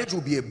marriage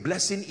will be a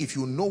blessing if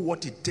you know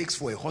what it takes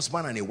for a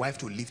husband and a wife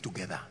to live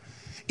together.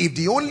 If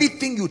the only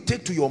thing you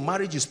take to your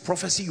marriage is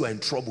prophecy, you are in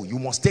trouble. You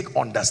must take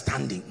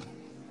understanding.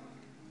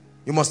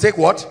 You must take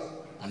what?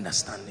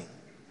 Understanding.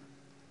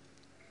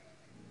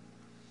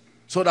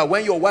 So that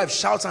when your wife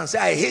shouts and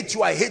says, I hate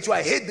you, I hate you,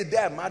 I hate the day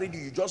I married you,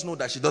 you just know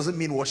that she doesn't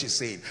mean what she's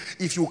saying.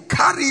 If you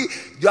carry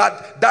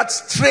that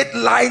straight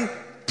line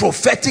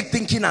prophetic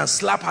thinking and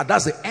slap her,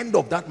 that's the end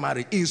of that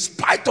marriage, in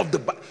spite of the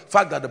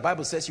fact that the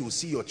Bible says you will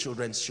see your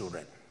children's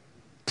children.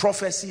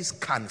 Prophecies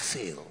can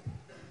fail.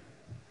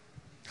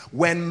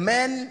 When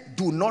men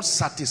do not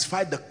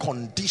satisfy the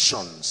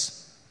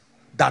conditions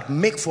that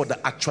make for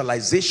the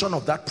actualization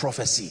of that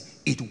prophecy,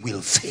 it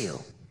will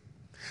fail.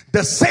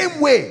 The same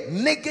way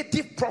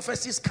negative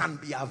prophecies can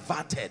be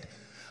averted.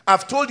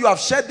 I've told you, I've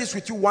shared this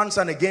with you once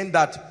and again,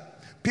 that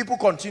people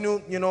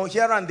continue, you know,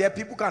 here and there,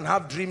 people can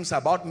have dreams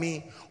about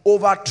me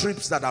over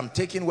trips that I'm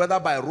taking, whether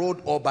by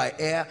road or by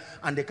air,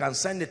 and they can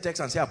send a text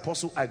and say,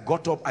 Apostle, I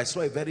got up, I saw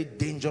a very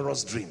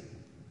dangerous dream.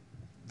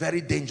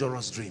 Very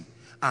dangerous dream.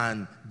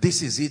 And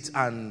this is it,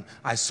 and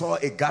I saw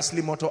a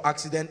ghastly motor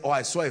accident, or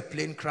I saw a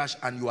plane crash,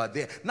 and you are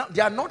there. Now,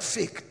 they are not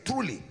fake,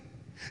 truly.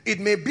 It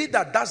may be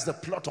that that's the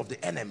plot of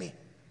the enemy.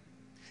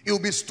 It will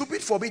be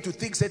stupid for me to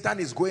think Satan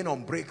is going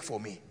on break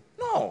for me.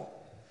 No.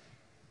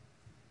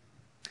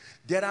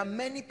 There are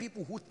many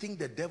people who think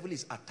the devil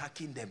is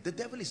attacking them. The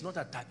devil is not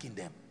attacking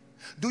them.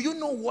 Do you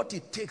know what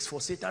it takes for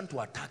Satan to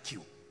attack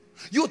you?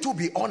 You to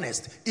be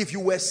honest, if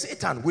you were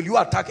Satan, will you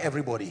attack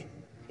everybody?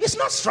 It's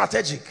not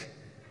strategic.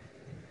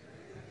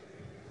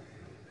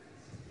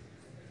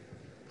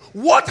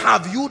 What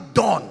have you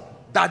done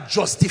that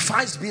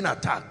justifies being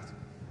attacked?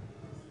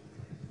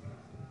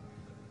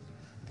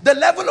 The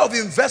level of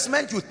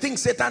investment you think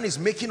Satan is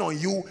making on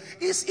you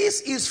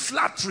is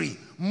flattery.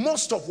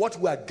 Most of what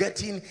we are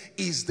getting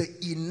is the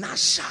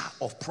inertia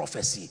of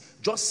prophecy.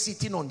 Just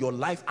sitting on your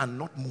life and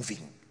not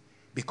moving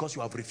because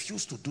you have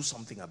refused to do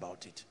something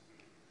about it.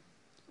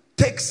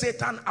 Take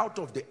Satan out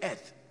of the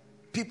earth.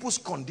 People's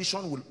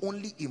condition will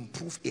only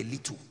improve a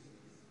little.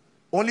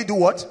 Only do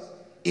what?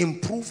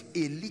 Improve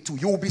a little.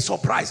 You will be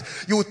surprised.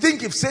 You will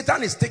think if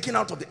Satan is taken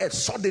out of the earth,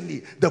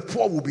 suddenly the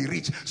poor will be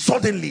rich.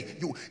 Suddenly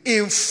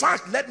in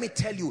fact, let me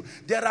tell you,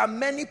 there are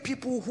many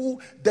people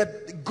who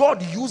that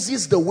God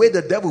uses the way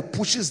the devil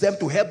pushes them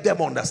to help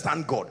them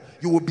understand God.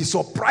 You will be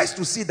surprised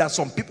to see that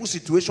some people's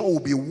situation will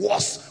be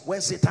worse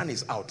when Satan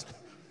is out.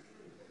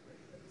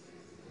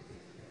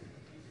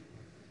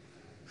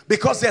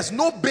 Because there's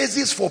no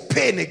basis for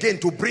pain again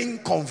to bring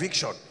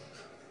conviction.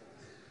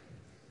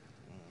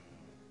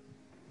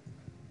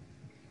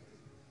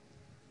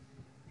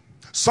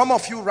 Some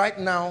of you right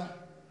now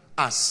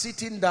are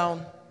sitting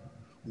down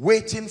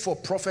waiting for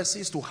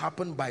prophecies to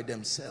happen by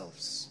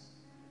themselves.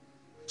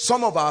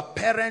 Some of our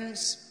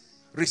parents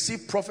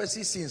received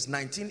prophecy since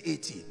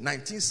 1980,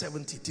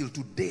 1970 till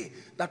today.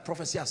 That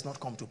prophecy has not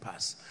come to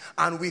pass.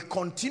 And we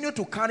continue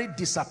to carry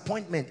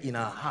disappointment in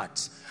our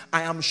hearts.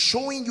 I am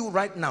showing you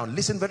right now,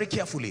 listen very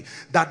carefully,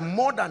 that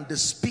more than the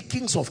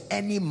speakings of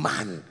any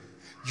man,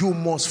 you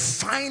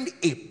must find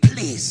a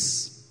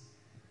place.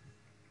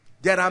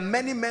 There are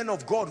many men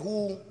of God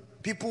who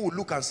people will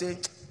look and say,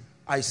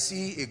 I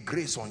see a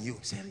grace on you.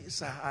 Say,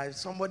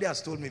 somebody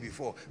has told me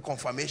before,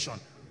 confirmation.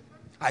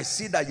 I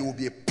see that you will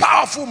be a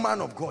powerful man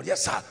of God.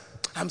 Yes, sir.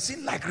 I'm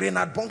seeing like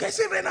Reinhard Bonnke. I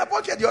say Reinhard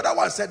Bonnke. The other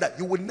one said that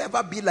you will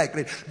never be like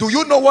Reinhard. Do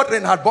you know what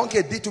Reinhard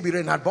Bonnke did to be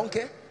Reinhard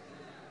Bonnke?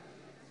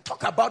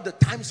 Talk about the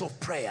times of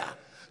prayer.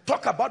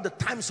 Talk about the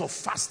times of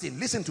fasting.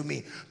 Listen to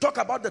me. Talk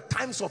about the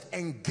times of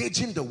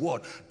engaging the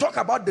word. Talk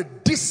about the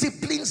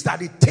disciplines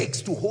that it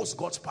takes to host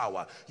God's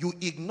power. You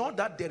ignore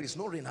that, there is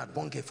no Reinhard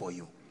Bonnke for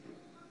you.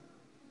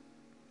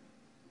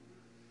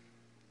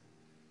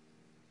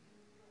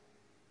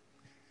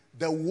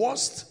 The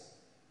worst,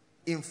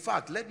 in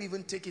fact, let me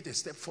even take it a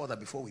step further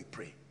before we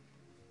pray.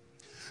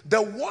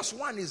 The worst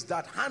one is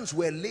that hands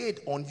were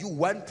laid on you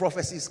when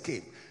prophecies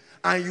came.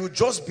 And you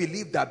just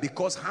believe that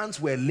because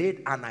hands were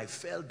laid and I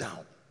fell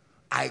down,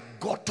 I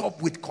got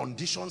up with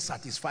conditions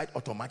satisfied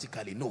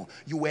automatically. No,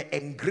 you were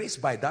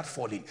engraced by that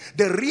falling.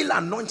 The real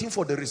anointing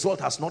for the result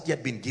has not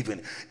yet been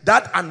given.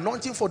 That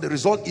anointing for the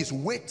result is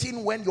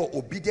waiting when your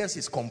obedience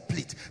is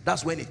complete.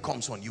 That's when it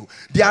comes on you.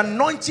 The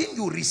anointing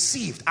you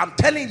received, I'm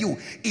telling you,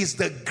 is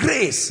the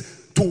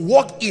grace to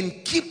walk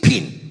in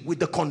keeping with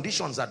the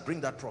conditions that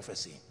bring that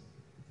prophecy.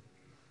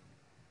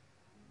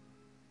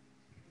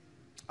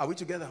 Are we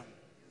together?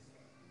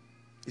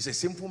 It's a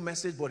simple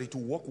message, but it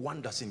will work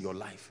wonders in your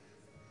life.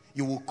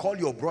 You will call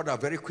your brother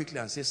very quickly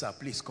and say, sir,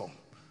 please come.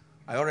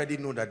 I already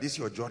know that this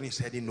your journey is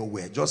heading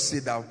nowhere. Just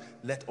sit down,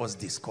 let us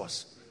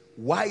discuss.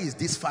 Why is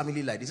this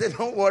family like this? He said,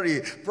 don't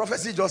worry,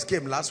 prophecy just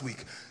came last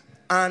week.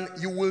 And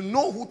you will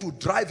know who to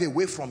drive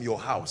away from your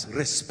house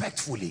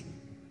respectfully.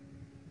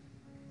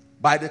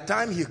 By the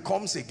time he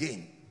comes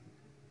again,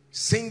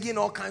 singing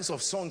all kinds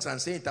of songs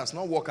and saying it does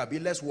not work,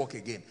 let's walk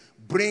again.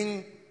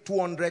 Bring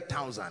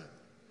 200,000.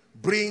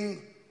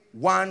 Bring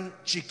 1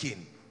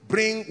 chicken.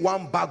 Bring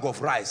 1 bag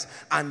of rice,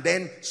 and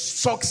then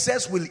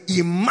success will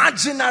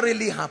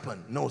imaginarily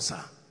happen. No,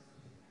 sir.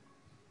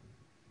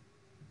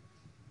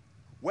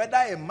 Whether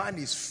a man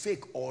is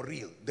fake or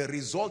real, the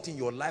result in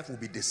your life will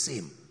be the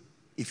same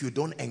if you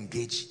don't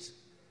engage it.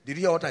 Did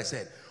you hear what I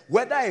said?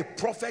 Whether a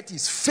prophet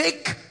is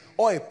fake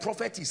or a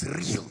prophet is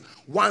real,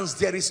 once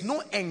there is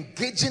no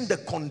engaging the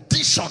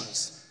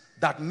conditions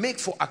that make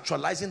for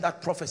actualizing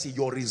that prophecy,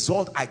 your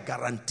result, I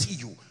guarantee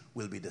you,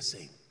 will be the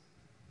same.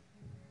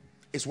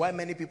 It's why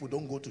many people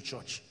don't go to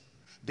church.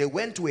 They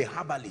went to a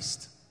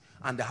herbalist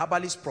and the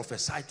herbalist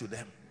prophesied to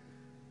them.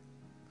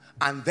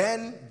 And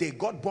then they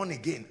got born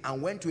again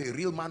and went to a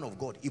real man of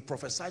God. He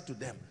prophesied to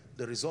them.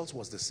 The result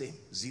was the same,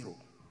 0.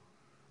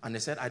 And they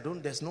said,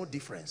 there's no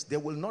difference. There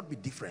will not be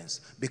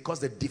difference because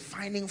the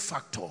defining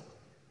factor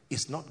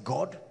is not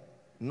God,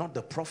 not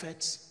the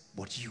prophets,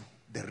 but you,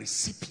 the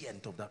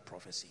recipient of that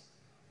prophecy.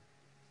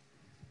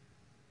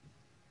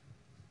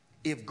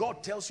 If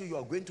God tells you you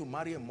are going to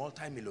marry a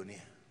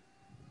multi-millionaire,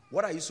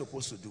 what are you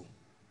supposed to do?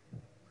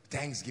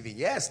 Thanksgiving.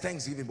 Yes,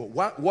 Thanksgiving, but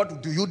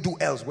what do you do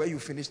else where you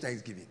finish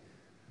Thanksgiving?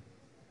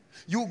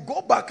 You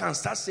go back and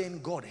start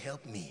saying, God,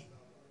 help me.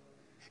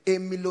 A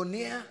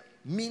millionaire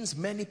means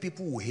many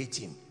people will hate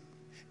him.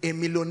 A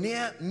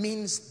millionaire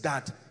means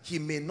that he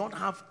may not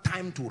have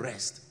time to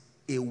rest.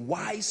 A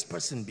wise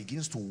person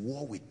begins to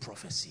war with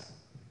prophecy.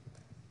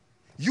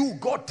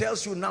 God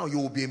tells you now you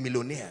will be a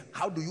millionaire.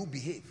 How do you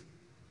behave?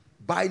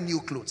 Buy new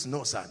clothes.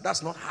 No, sir.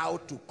 That's not how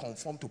to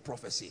conform to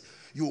prophecy.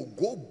 You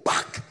go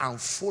back and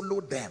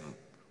follow them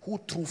who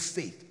through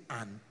faith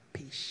and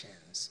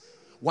patience.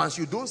 Once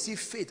you don't see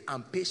faith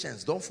and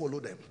patience, don't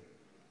follow them.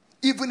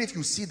 Even if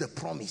you see the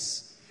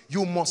promise,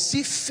 you must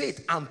see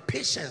faith and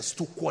patience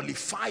to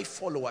qualify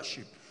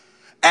followership.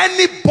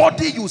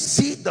 Anybody you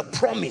see the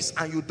promise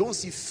and you don't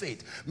see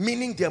faith,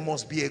 meaning there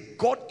must be a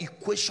God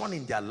equation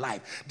in their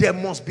life. There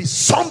must be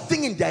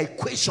something in their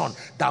equation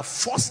that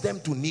forces them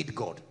to need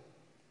God.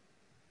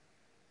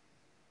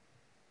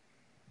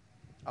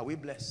 Are we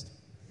blessed?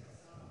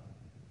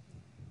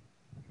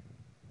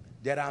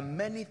 There are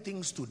many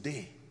things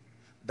today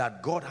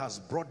that God has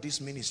brought this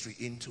ministry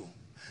into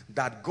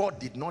that God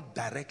did not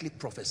directly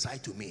prophesy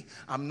to me.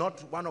 I'm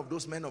not one of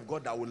those men of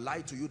God that will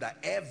lie to you that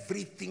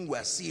everything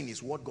we're seeing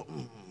is what God...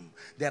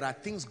 There are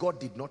things God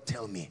did not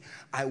tell me.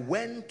 I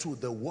went to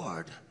the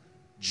word,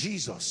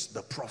 Jesus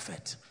the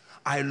prophet.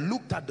 I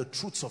looked at the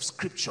truths of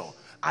scripture.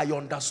 I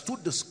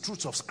understood the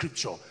truths of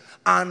scripture.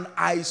 And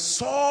I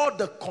saw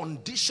the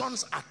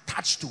conditions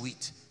attached to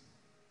it.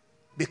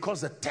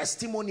 Because the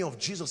testimony of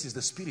Jesus is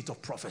the spirit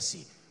of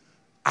prophecy.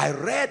 I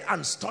read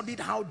and studied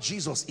how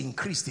Jesus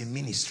increased in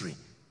ministry.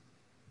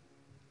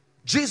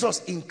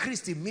 Jesus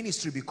increased in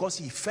ministry because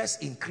he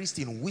first increased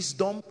in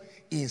wisdom,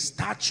 in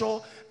stature,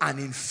 and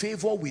in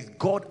favor with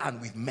God and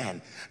with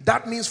men.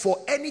 That means for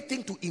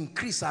anything to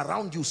increase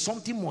around you,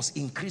 something must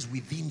increase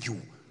within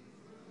you.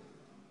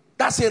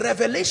 That's a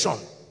revelation.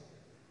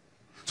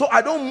 So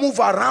I don't move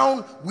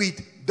around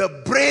with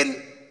the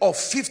brain of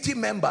 50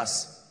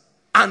 members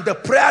and the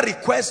prayer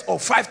request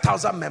of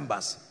 5,000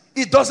 members.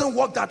 It doesn't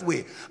work that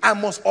way. I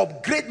must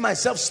upgrade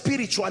myself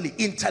spiritually,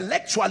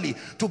 intellectually,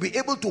 to be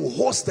able to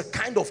host the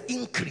kind of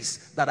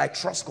increase that I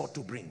trust God to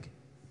bring.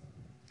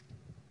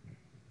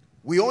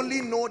 We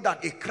only know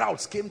that a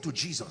crowd came to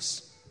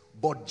Jesus,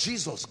 but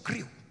Jesus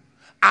grew.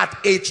 At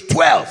age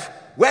 12,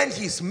 when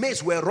his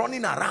mates were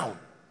running around,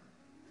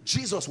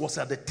 Jesus was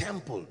at the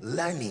temple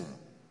learning.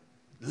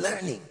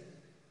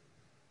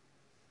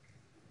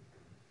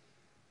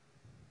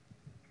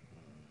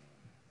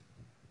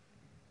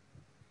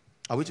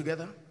 Are we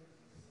together?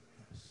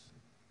 Yes.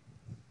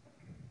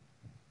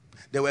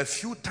 There were a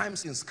few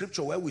times in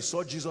scripture where we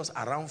saw Jesus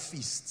around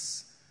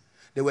feasts.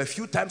 There were a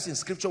few times in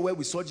scripture where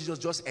we saw Jesus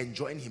just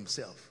enjoying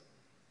himself.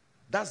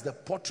 That's the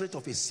portrait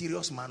of a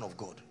serious man of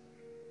God.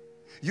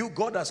 You,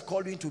 God has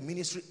called you into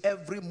ministry.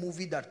 Every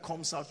movie that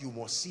comes out, you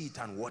must see it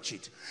and watch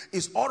it.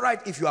 It's all right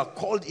if you are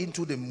called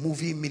into the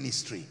movie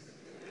ministry.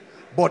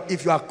 But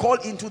if you are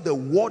called into the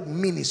word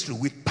ministry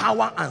with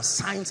power and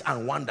signs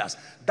and wonders,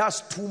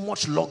 that's too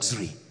much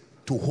luxury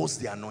to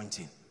host the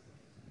anointing.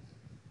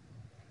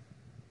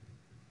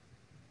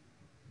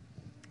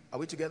 Are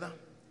we together?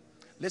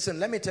 Listen,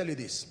 let me tell you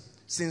this.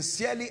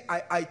 Sincerely,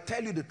 I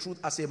tell you the truth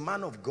as a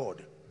man of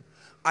God.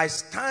 I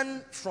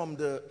stand from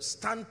the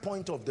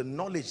standpoint of the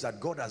knowledge that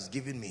God has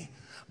given me.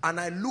 And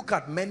I look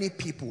at many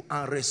people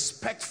and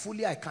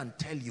respectfully I can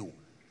tell you,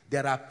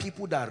 there are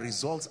people that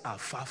results are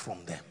far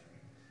from them.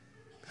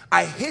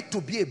 I hate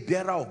to be a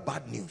bearer of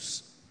bad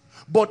news.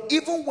 But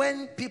even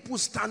when people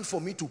stand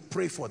for me to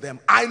pray for them,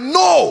 I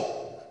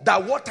know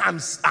that what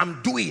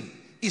I'm doing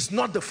is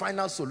not the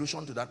final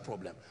solution to that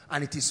problem.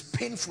 And it is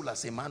painful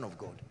as a man of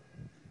God.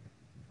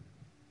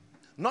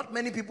 Not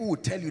many people will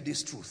tell you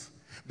this truth.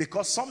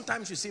 Because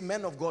sometimes you see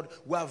men of God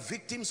who are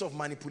victims of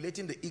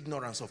manipulating the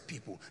ignorance of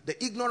people.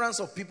 The ignorance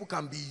of people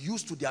can be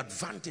used to the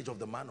advantage of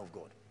the man of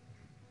God.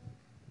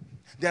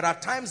 There are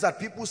times that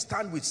people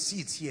stand with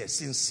seeds here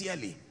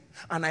sincerely.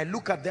 And I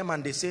look at them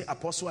and they say,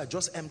 Apostle, I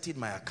just emptied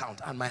my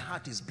account and my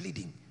heart is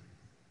bleeding.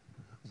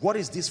 What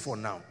is this for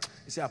now?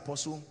 They say,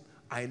 Apostle,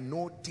 I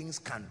know things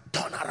can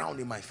turn around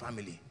in my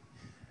family.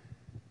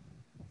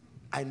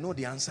 I know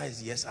the answer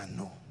is yes and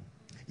no.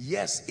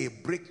 Yes, a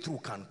breakthrough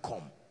can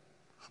come.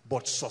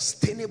 But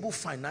sustainable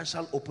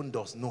financial open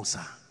doors, no,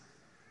 sir.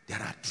 There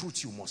are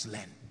truths you must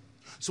learn.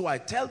 So I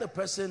tell the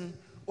person,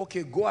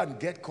 okay, go and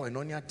get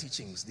koinonia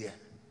teachings there.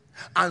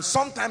 And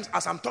sometimes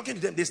as I'm talking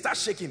to them, they start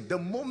shaking. The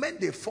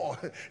moment they fall,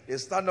 they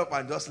stand up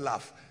and just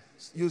laugh.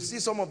 You see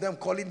some of them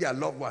calling their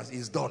loved ones,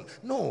 it's done.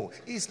 No,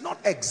 it's not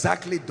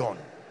exactly done.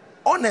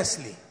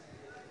 Honestly.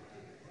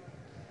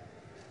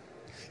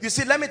 You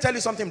see, let me tell you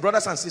something,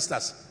 brothers and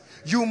sisters.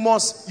 You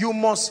must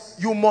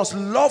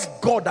love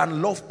God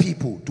and love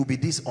people to be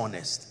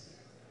dishonest.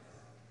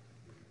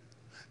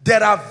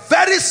 There are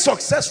very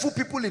successful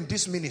people in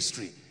this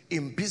ministry,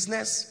 in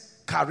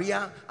business,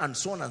 career, and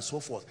so on and so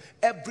forth.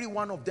 Every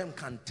one of them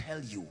can tell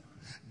you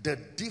the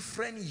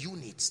different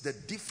units, the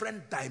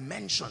different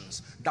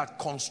dimensions that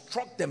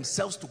construct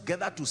themselves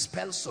together to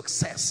spell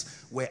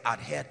success were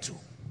adhered to.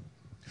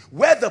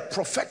 Where the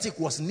prophetic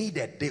was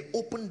needed, they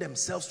opened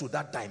themselves to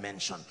that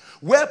dimension.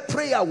 Where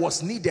prayer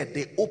was needed,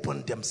 they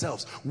opened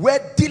themselves.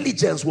 Where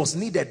diligence was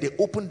needed, they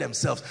opened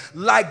themselves.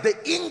 Like the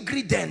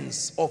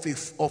ingredients of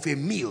a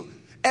meal,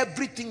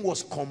 everything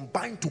was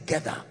combined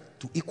together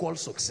to equal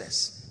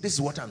success. This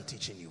is what I'm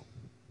teaching you.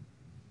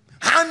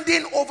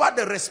 Handing over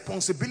the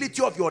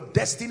responsibility of your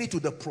destiny to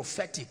the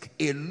prophetic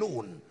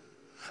alone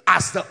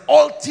as the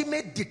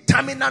ultimate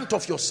determinant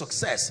of your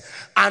success,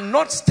 and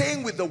not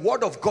staying with the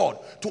word of God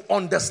to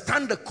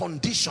understand the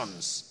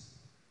conditions,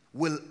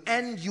 will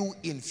end you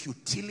in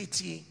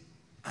futility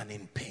and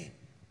in pain.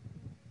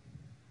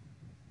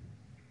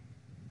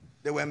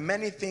 There were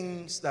many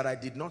things that I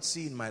did not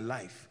see in my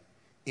life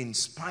in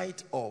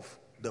spite of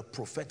the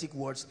prophetic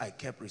words I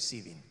kept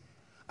receiving,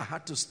 I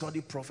had to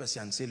study prophecy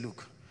and say,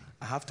 look,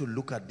 I have to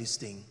look at this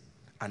thing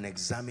and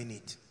examine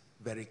it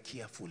very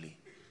carefully.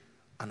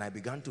 And I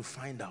began to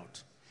find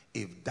out,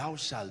 if thou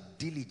shalt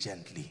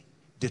diligently,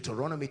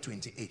 Deuteronomy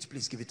 28,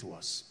 please give it to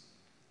us.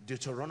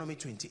 Deuteronomy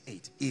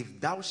 28, if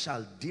thou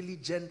shalt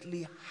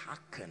diligently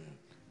hearken.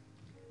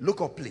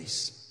 Look up,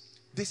 please.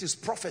 This is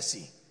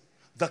prophecy,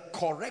 the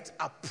correct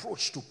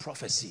approach to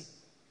prophecy.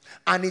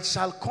 And it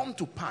shall come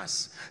to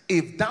pass,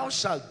 if thou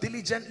shalt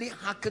diligently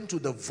hearken to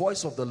the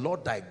voice of the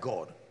Lord thy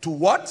God, to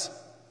what?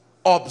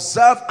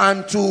 Observe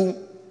and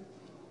to.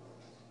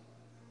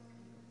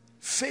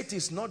 Faith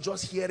is not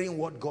just hearing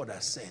what God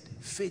has said.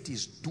 Faith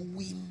is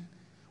doing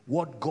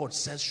what God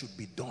says should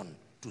be done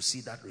to see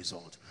that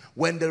result.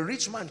 When the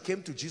rich man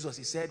came to Jesus,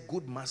 he said,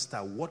 good master,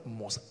 what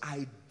must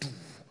I do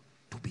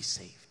to be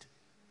saved?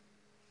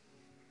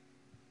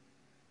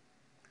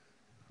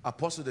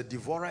 Apostle, the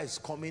devourer is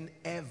coming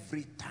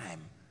every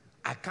time.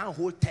 I can't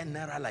hold 10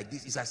 naira like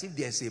this. It's as if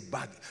there's a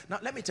bag. Now,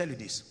 let me tell you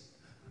this.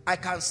 I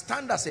can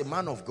stand as a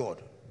man of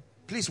God.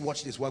 Please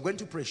watch this. We're going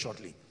to pray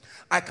shortly.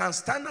 I can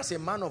stand as a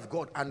man of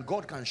God and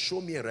God can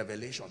show me a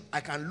revelation. I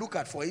can look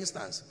at, for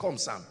instance, come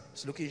Sam,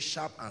 it's looking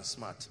sharp and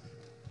smart.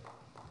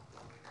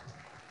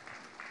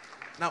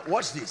 Now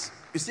watch this.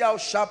 You see how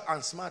sharp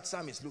and smart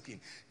Sam is looking.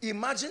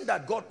 Imagine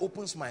that God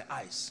opens my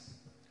eyes.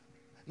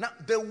 Now,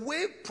 the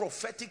way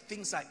prophetic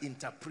things are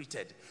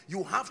interpreted,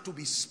 you have to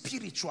be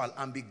spiritual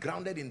and be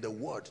grounded in the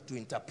word to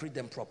interpret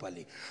them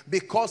properly.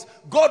 Because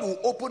God will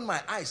open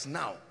my eyes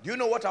now. Do you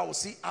know what I will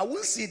see? I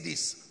will see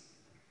this.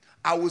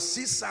 I will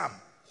see Sam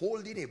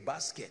holding a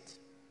basket.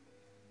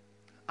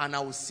 And I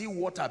will see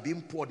water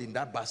being poured in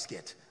that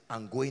basket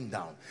and going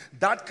down.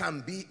 That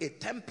can be a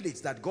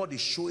template that God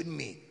is showing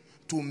me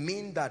to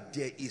mean that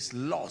there is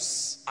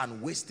loss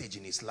and wastage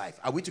in his life.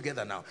 Are we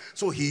together now?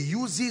 So he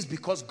uses,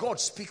 because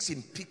God speaks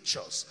in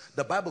pictures.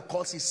 The Bible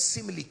calls it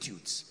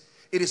similitudes.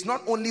 It is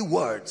not only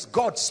words.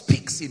 God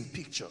speaks in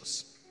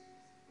pictures.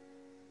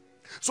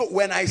 So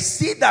when I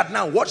see that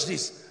now, watch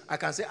this. I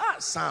can say,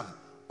 Sam,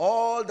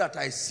 all that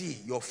I see,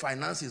 your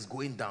finance is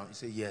going down. You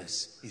say,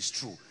 yes, it's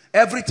true.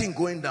 Everything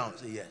going down.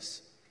 You say,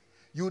 yes.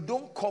 You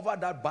don't cover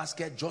that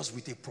basket just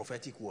with a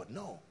prophetic word.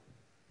 No.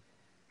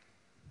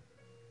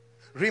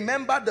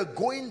 Remember, the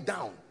going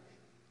down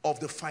of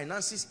the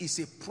finances is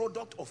a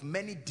product of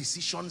many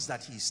decisions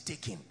that he is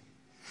taking.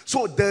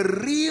 So the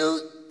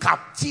real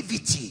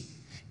captivity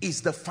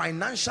is the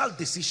financial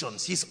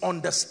decisions, his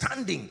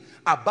understanding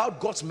about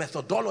God's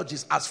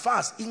methodologies as far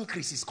as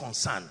increase is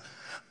concerned,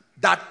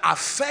 that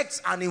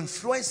affects and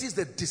influences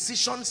the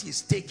decisions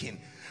he's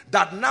taking,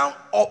 that now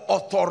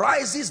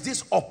authorizes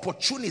this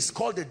opportunist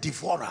called the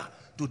devourer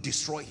to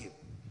destroy him.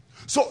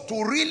 So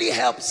to really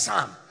help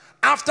Sam,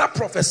 after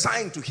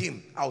prophesying to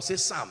him, I'll say,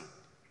 Sam,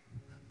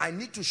 I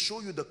need to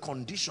show you the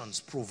conditions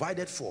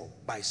provided for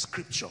by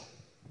scripture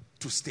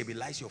to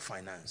stabilize your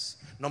finance.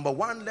 Number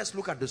one, let's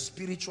look at the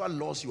spiritual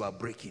laws you are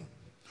breaking.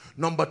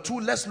 Number two,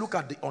 let's look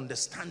at the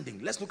understanding.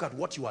 Let's look at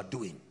what you are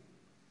doing.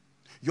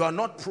 You are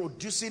not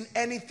producing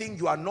anything.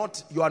 You are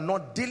not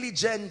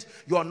diligent.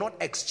 You are not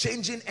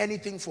exchanging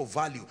anything for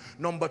value.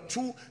 Number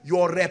two,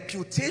 your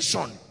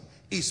reputation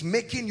is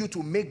making you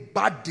to make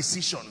bad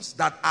decisions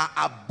that are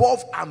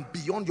above and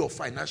beyond your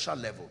financial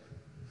level.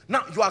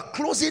 Now, you are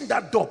closing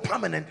that door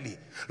permanently.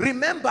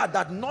 Remember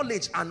that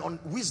knowledge and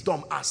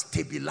wisdom are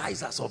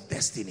stabilizers of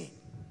destiny.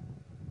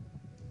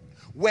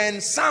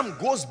 When Sam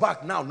goes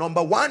back now,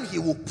 number one, he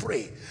will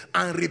pray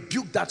and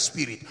rebuke that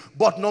spirit.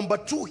 But number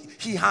two,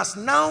 he has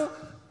now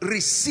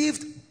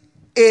received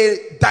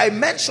a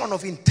dimension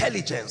of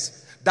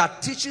intelligence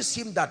that teaches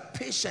him that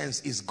patience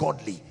is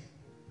godly.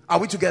 Are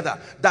we together?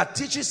 That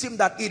teaches him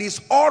that it is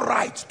all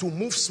right to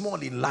move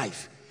small in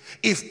life.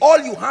 If all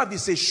you have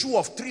is a shoe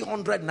of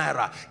 300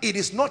 naira, it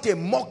is not a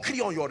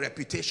mockery on your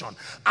reputation.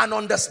 An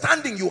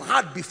understanding you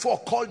had before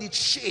called it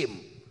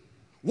shame.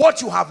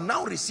 What you have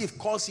now received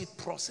calls it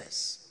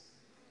process.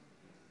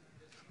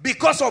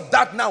 Because of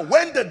that now,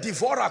 when the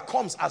devourer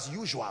comes as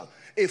usual,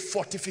 a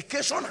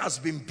fortification has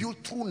been built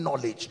through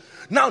knowledge.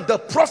 Now the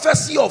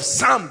prophecy of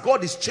Sam,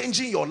 God is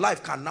changing your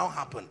life, can now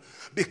happen.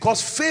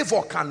 Because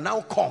favor can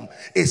now come.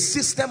 A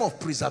system of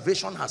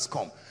preservation has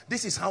come.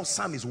 This is how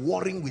Sam is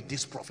warring with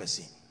this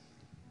prophecy.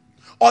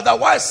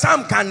 Otherwise,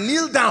 Sam can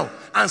kneel down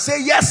and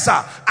say, yes,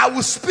 sir, I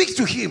will speak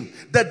to him.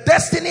 The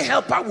destiny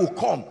helper will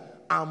come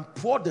and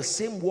pour the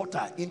same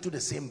water into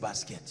the same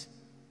basket.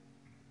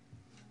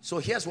 So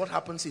here's what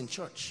happens in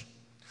church.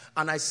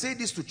 And I say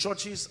this to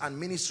churches and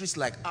ministries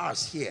like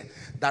ours here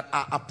that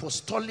are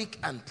apostolic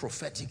and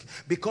prophetic,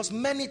 because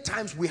many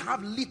times we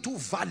have little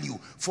value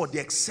for the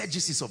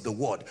exegesis of the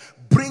word,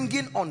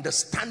 bringing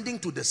understanding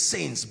to the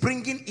saints,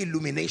 bringing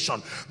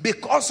illumination,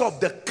 because of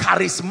the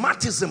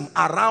charismatism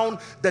around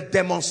the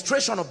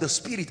demonstration of the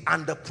spirit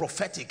and the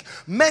prophetic.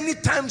 Many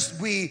times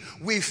we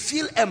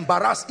feel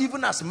embarrassed,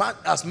 even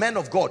as men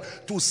of God,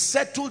 to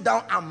settle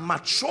down and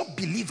mature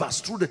believers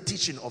through the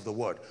teaching of the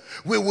word.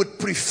 We would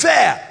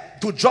prefer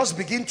to just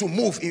begin to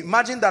move.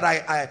 Imagine that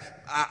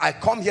I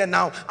come here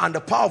now and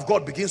the power of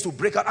God begins to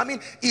break out. I mean,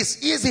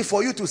 it's easy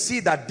for you to see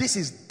that this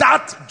is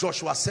that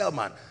Joshua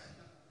Selman.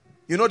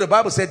 You know, the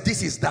Bible said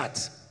this is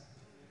that.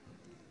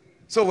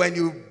 So when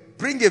you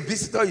bring a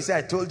visitor, you say,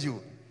 I told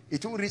you.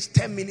 It will reach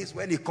 10 minutes.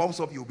 When he comes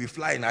up, you'll be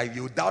flying.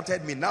 You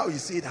doubted me. Now you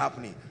see it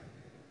happening.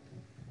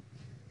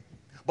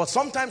 But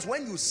sometimes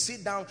when you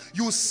sit down,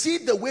 you see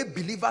the way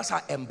believers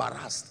are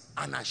embarrassed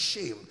and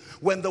ashamed.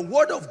 When the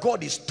word of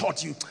God is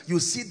taught, you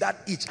see that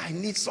itch. I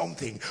need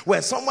something.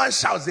 When someone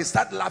shouts, they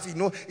start laughing.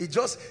 You know,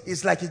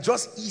 it's like it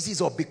just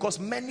eases up, because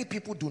many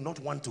people do not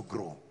want to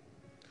grow.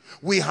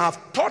 We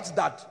have taught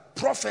that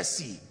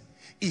prophecy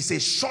is a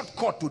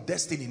shortcut to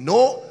destiny.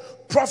 No,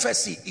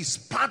 prophecy is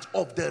part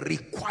of the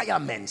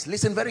requirements.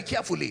 Listen very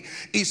carefully.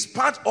 It's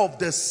part of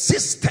the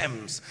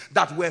systems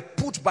that were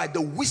put by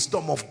the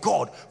wisdom of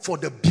God for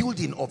the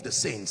building of the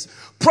saints.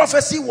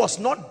 Prophecy was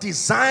not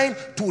designed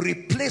to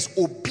replace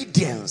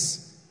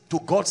obedience to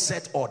God's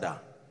set order.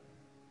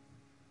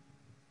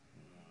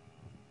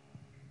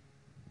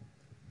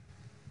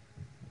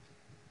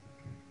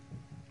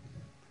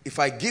 If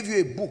I give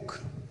you a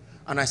book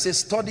and I say,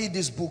 study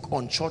this book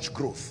on church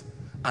growth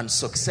and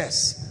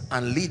success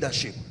and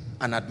leadership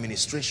and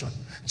administration,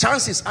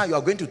 chances are you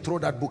are going to throw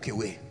that book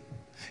away.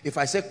 If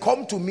I say,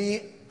 come to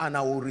me and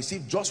I will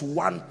receive just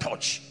one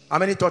touch. How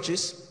many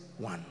touches?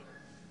 One.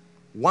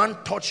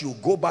 One touch, you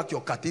go back,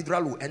 your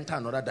cathedral will enter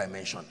another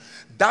dimension.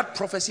 That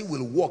prophecy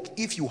will work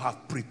if you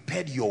have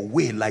prepared your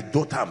way like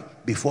Dotham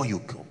before you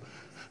come.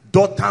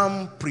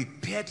 Dotham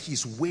prepared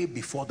his way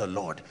before the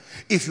Lord.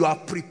 If you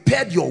have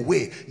prepared your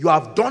way, you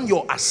have done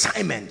your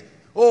assignment,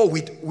 oh,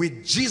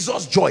 with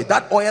Jesus' joy,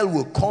 that oil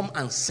will come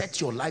and set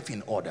your life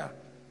in order.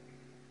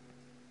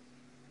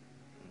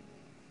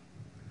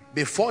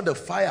 Before the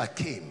fire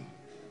came,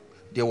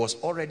 there was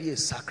already a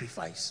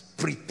sacrifice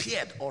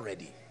prepared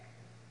already.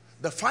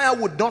 The fire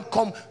would not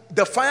come.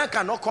 The fire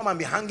cannot come and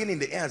be hanging in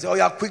the air and say, oh,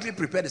 you have quickly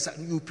prepared the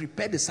sacrifice. You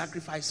prepare the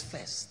sacrifice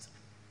first.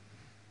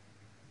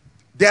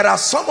 There are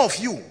some of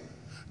you,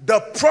 the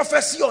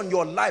prophecy on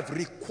your life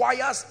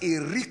requires a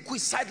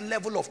requisite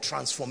level of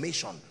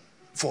transformation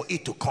for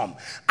it to come.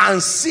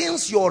 And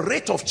since your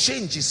rate of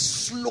change is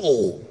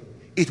slow,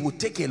 it will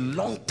take a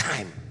long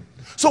time.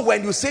 So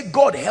when you say,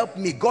 God help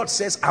me, God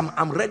says,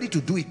 I'm ready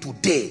to do it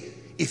today,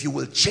 if you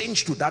will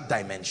change to that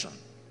dimension.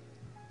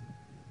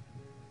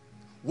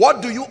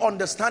 What do you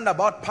understand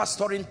about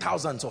pastoring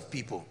thousands of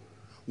people?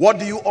 What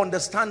do you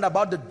understand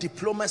about the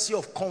diplomacy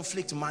of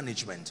conflict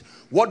management?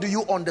 What do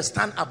you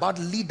understand about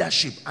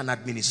leadership and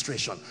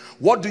administration?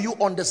 What do you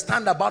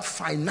understand about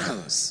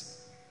finance?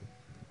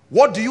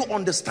 What do you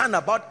understand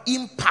about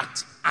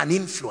impact and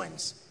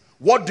influence?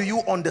 What do you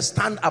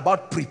understand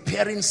about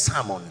preparing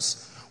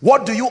sermons?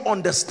 What do you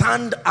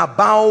understand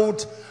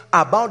about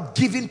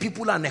giving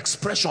people an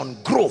expression,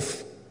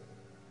 growth?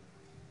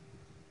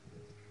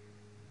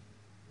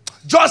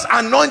 Just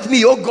anoint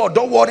me, oh God,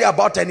 don't worry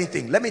about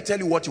anything. Let me tell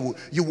you what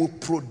you will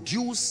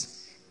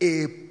produce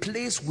a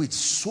place with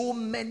so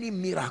many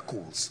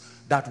miracles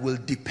that will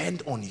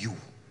depend on you.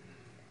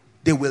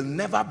 They will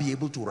never be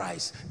able to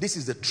rise. This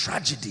is the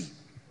tragedy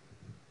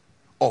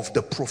of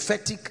the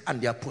prophetic and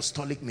the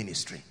apostolic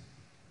ministry.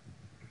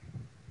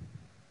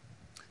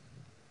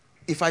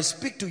 If I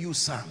speak to you,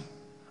 Sam,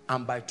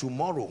 and by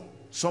tomorrow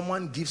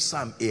someone gives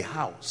Sam a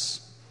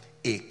house,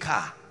 a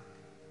car,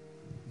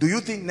 do you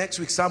think next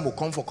week Sam will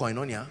come for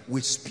koinonia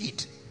with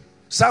speed?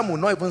 Sam will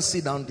not even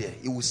sit down there.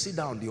 He will sit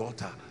down on the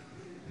altar.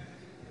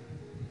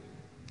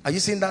 Are you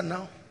seeing that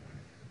now?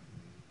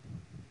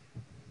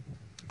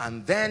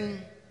 And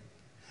then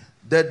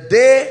the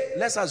day,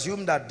 let's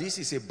assume that this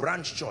is a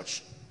branch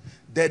church.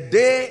 The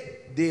day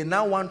they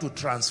now want to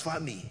transfer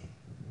me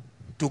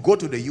to go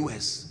to the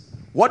US,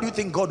 what do you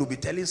think God will be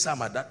telling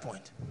Sam at that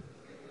point?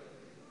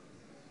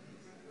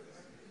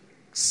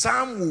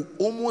 Sam will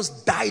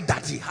almost die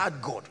that he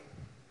had God.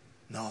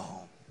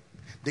 No.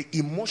 The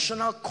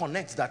emotional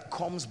connect that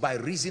comes by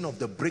reason of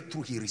the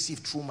breakthrough he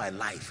received through my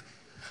life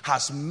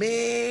has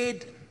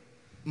made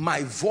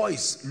my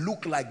voice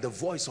look like the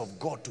voice of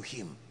God to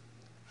him.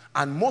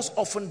 And most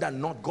often than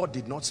not, God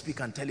did not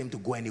speak and tell him to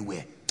go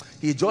anywhere.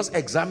 He just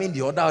examined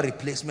the other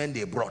replacement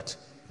they brought.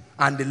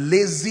 And the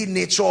lazy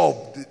nature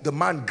of the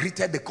man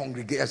greeted the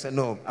congregation. I said,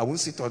 no, I won't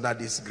sit under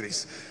this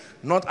grace.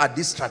 Not at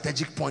this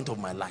strategic point of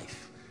my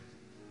life.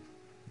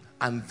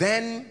 And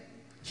then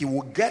he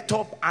will get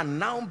up and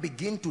now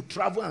begin to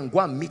travel and go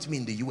and meet me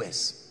in the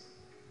US.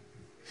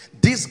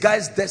 This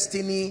guy's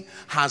destiny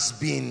has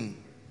been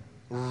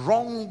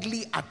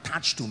wrongly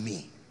attached to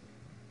me.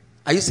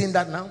 Are you seeing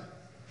that now?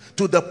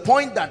 To the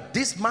point that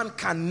this man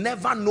can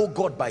never know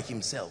God by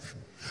himself.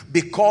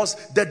 Because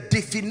the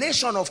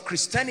definition of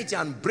Christianity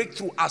and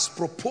breakthrough as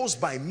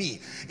proposed by me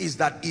is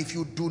that if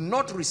you do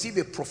not receive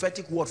a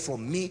prophetic word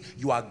from me,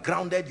 you are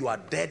grounded, you are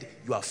dead,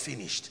 you are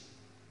finished.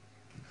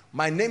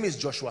 My name is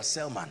Joshua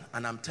Selman,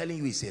 and I'm telling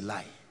you it's a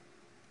lie.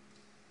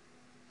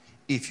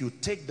 If you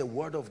take the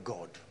word of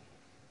God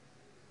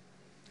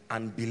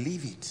and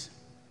believe it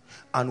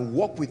and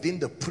walk within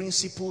the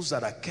principles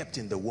that are kept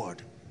in the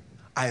word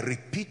I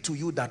repeat to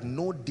you that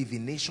no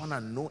divination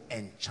and no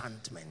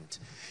enchantment.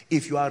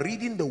 If you are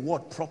reading the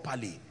word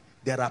properly,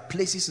 there are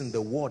places in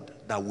the word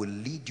that will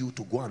lead you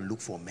to go and look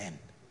for men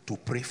to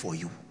pray for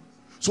you.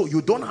 So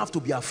you don't have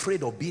to be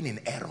afraid of being in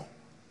error.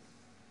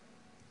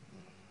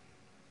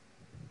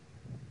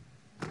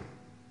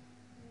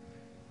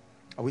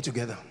 Are we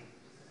together?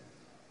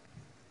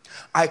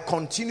 I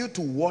continue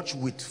to watch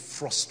with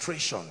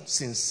frustration,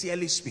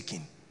 sincerely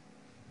speaking,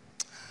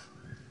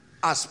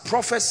 as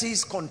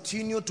prophecies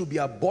continue to be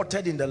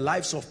aborted in the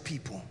lives of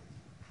people,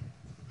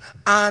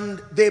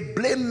 and they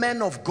blame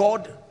men of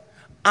God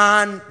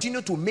and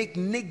continue to make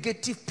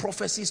negative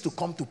prophecies to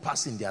come to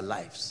pass in their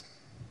lives.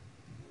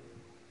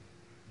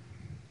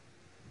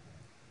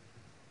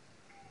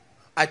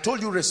 I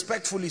told you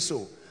respectfully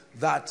so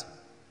that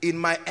in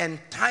my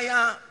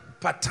entire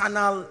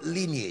paternal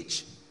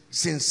lineage,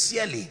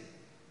 sincerely,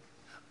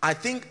 I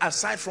think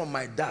aside from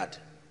my dad,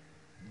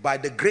 by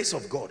the grace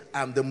of God,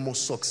 I'm the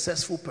most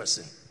successful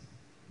person.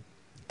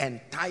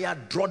 Entire,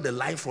 draw the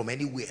line from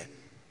anywhere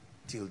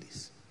till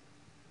this.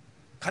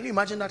 Can you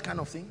imagine that kind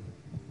of thing?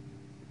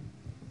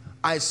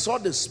 I saw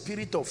the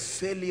spirit of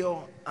failure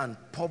and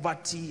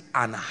poverty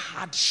and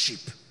hardship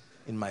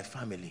in my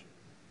family.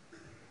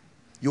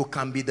 You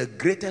can be the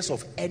greatest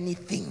of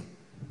anything,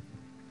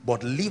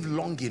 but live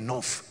long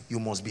enough, you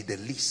must be the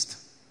least.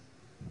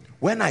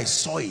 When I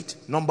saw it,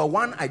 number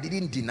one, I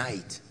didn't deny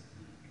it.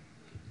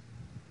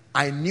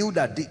 I knew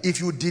that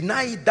if you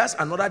deny it, that's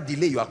another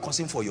delay you are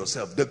causing for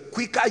yourself. The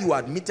quicker you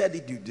admitted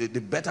it,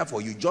 the better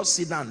for you. Just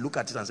sit down and look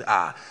at it and say,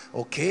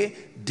 okay,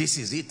 this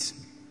is it.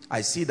 I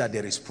see that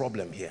there is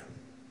problem here.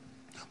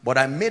 But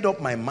I made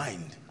up my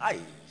mind. I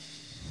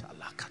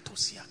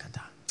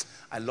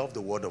love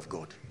the word of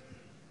God.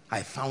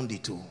 I found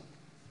it too.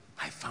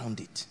 I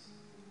found it.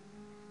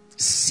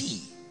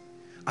 See,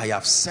 I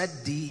have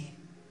set thee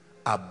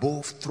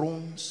above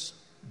thrones,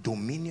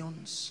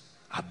 dominions,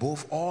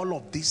 above all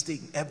of these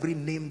things, every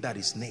name that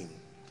is named.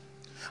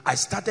 I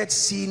started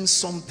seeing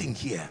something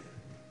here.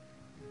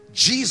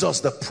 Jesus,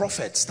 the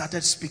prophet,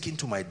 started speaking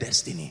to my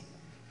destiny,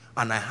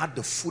 and I had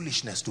the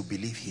foolishness to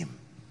believe him,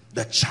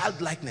 the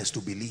childlikeness to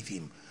believe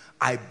him.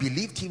 I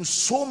believed him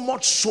so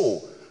much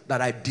so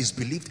that I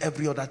disbelieved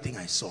every other thing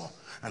I saw.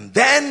 And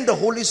then the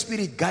Holy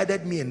Spirit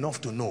guided me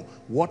enough to know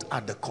what are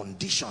the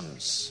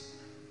conditions.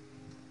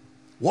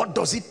 What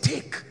does it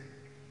take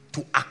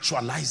to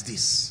actualize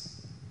this?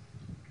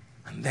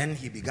 And then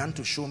he began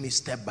to show me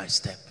step by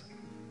step.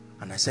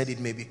 And I said, it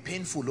may be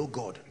painful, oh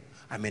God.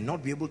 I may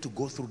not be able to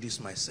go through this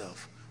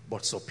myself,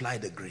 but supply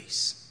the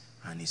grace.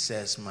 And he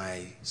says,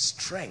 my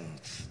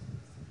strength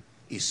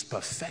is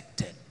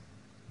perfected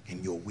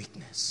in your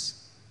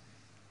weakness.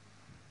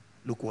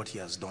 Look what he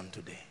has done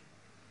today.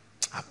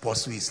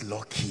 Apostle is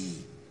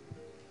lucky.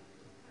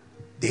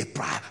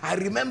 I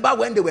remember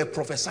when they were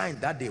prophesying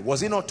that day.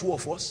 Was it not two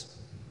of us?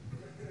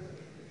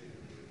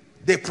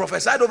 They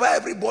prophesied over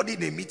everybody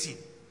in a meeting.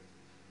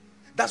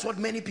 That's what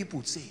many people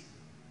would say.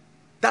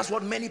 That's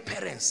what many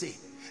parents say.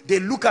 They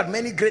look at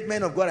many great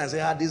men of God and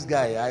say, this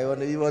guy,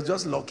 he was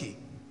just lucky.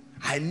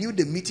 I knew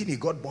the meeting he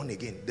got born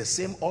again. The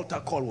same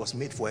altar call was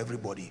made for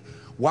everybody.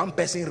 One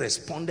person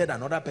responded,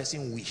 another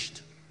person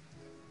wished.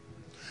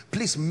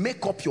 Please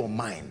make up your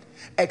mind.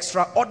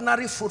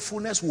 Extraordinary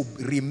fruitfulness will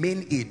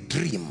remain a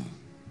dream.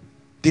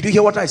 Did you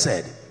hear what I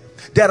said?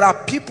 There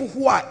are people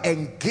who are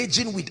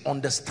engaging with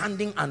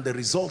understanding and the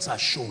results are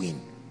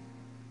showing.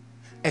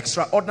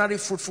 Extraordinary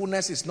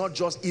fruitfulness is not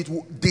just,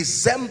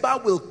 December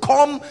will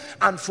come,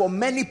 and for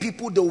many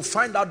people they will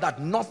find out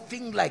that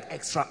nothing like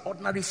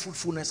extraordinary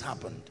fruitfulness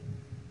happened.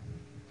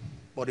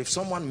 But if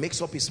someone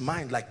makes up his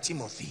mind like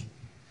Timothy,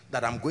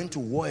 that I'm going to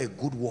war a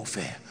good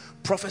warfare,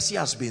 prophecy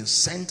has been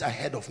sent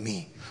ahead of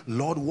me.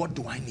 Lord, what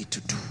do I need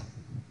to do?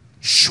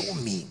 Show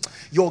me.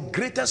 Your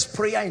greatest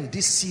prayer in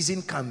this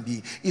season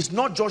is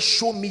not just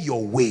show me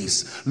your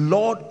ways.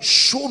 Lord,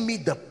 show me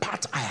the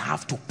part I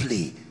have to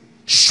play.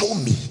 Show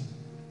me.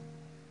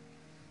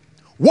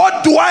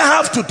 What do I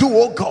have to do,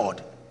 oh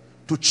God,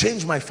 to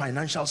change my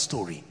financial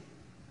story?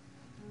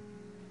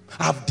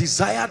 I've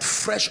desired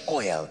fresh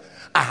oil.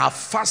 I have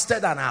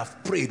fasted and I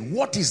have prayed.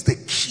 What is the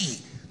key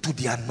to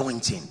the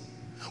anointing?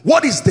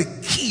 What is the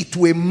key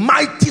to a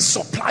mighty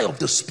supply of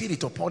the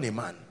Spirit upon a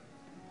man?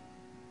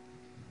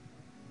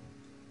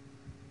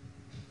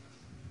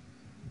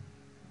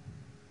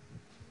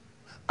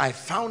 I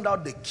found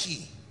out the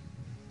key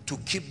to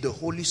keep the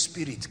Holy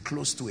Spirit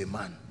close to a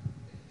man,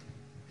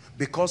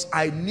 because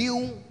I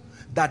knew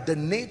that the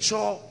nature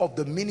of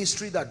the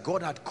ministry that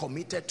God had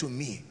committed to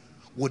me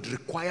would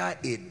require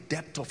a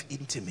depth of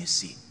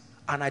intimacy,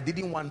 and I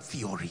didn't want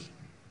theory.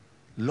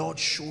 Lord,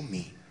 show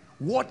me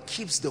what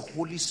keeps the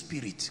Holy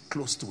Spirit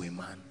close to a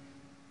man.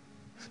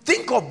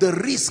 Think of the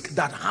risk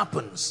that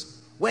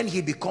happens when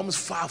he becomes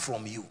far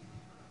from you,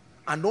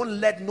 and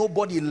don't let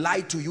nobody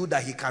lie to you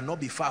that he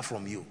cannot be far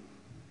from you.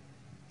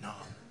 No.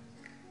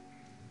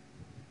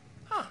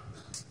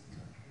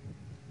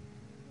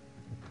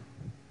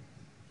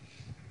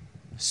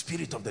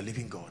 Spirit of the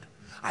living God,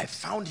 I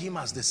found him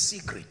as the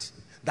secret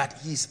that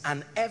he's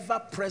an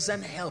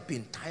ever-present help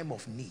in time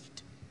of need.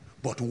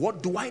 But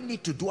what do I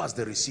need to do as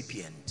the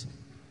recipient?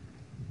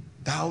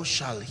 Thou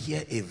shalt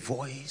hear a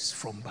voice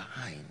from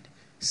behind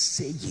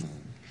saying,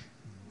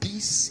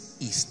 this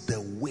is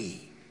the way,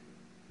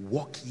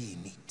 walk ye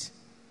in it.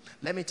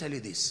 Let me tell you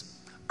this,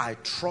 I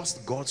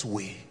trust God's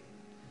way.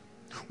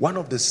 One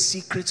of the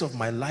secrets of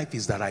my life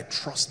is that I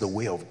trust the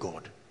way of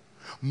God.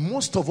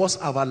 Most of us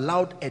have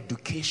allowed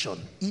education,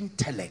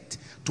 intellect,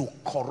 to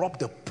corrupt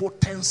the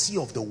potency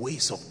of the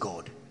ways of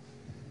God.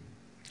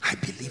 I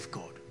believe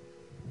God.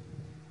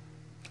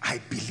 I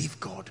believe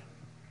God.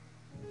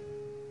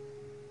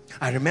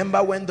 I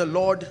remember when the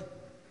Lord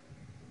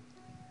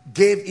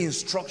gave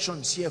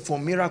instructions here for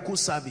miracle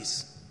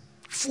service,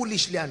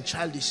 foolishly and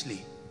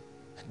childishly,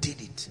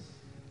 did it.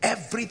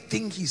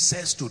 Everything he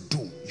says to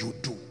do, you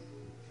do.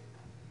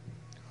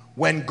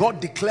 When God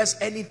declares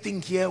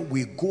anything here,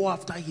 we go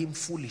after him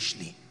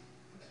foolishly.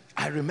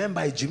 I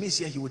remember Jimmy's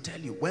here, he will tell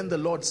you, when the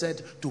Lord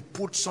said to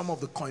put some of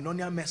the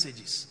koinonia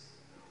messages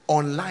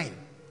online,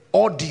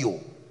 audio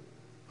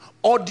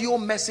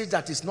message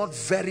that is not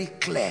very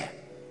clear.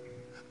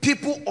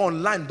 People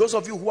online, those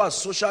of you who are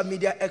social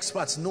media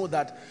experts know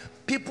that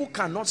people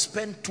cannot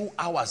spend 2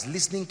 hours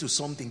listening to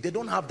something. They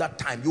don't have that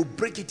time. You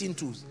break it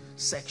into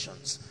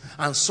sections.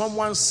 And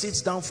someone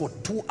sits down for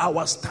 2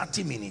 hours,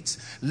 30 minutes,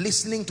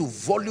 listening to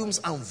volumes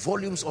and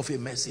volumes of a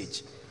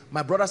message.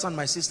 My brothers and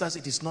my sisters,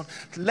 it is not.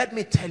 Let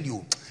me tell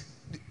you,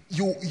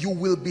 you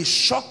will be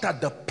shocked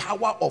at the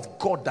power of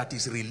God that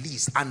is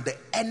released and the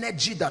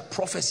energy that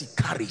prophecy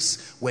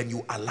carries when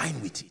you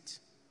align with it.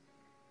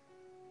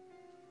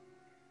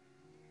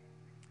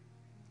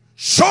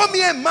 Show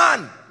me a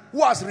man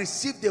who has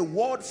received a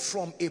word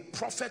from a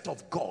prophet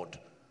of God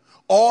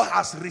or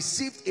has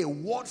received a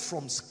word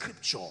from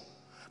scripture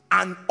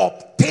and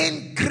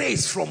obtained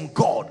grace from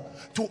God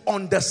to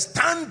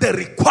understand the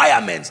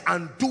requirements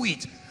and do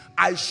it.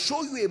 I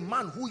show you a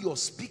man who you're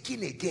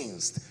speaking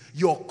against,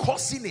 you're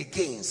cursing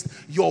against,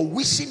 you're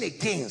wishing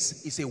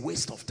against, is a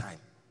waste of time.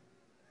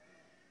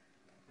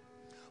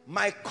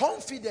 My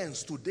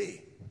confidence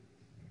today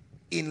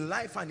in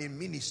life and in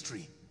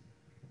ministry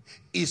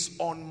is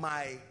on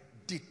my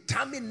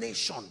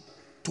determination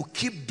to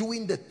keep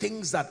doing the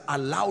things that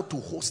allow to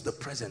host the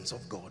presence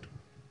of God.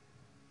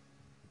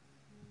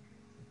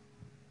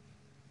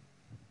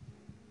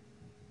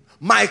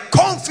 My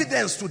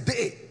confidence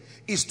today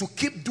is to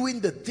keep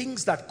doing the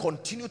things that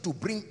continue to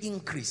bring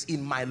increase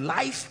in my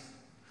life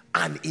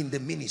and in the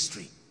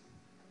ministry.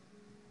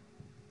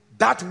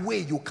 That way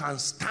you can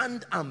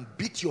stand and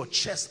beat your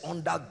chest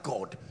under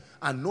God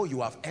and know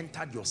you have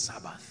entered your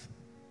Sabbath.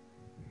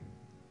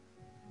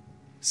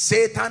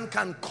 Satan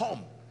can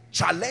come,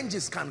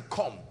 challenges can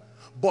come,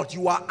 but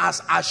you are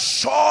as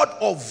assured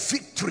of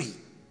victory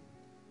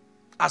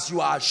as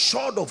you are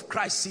assured of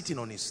Christ sitting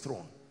on his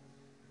throne.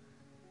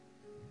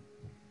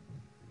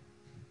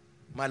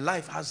 My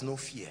life has no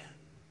fear.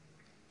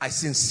 I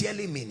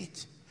sincerely mean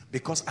it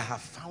because I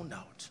have found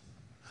out.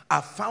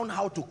 I've found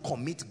how to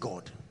commit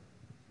God.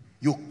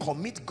 You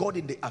commit God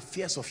in the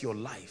affairs of your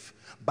life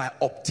by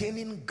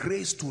obtaining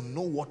grace to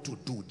know what to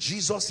do.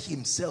 Jesus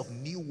himself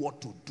knew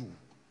what to do.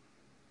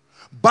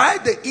 Buy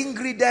the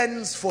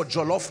ingredients for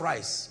jollof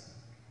rice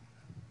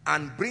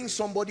and bring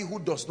somebody who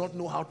does not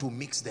know how to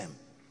mix them.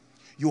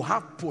 You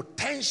have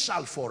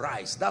potential for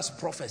rice. That's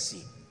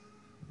prophecy.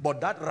 But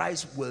that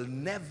rice will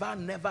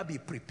never be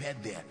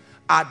prepared there.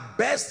 At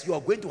best, you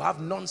are going to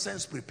have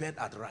nonsense prepared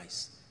at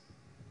rice.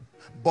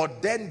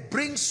 But then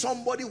bring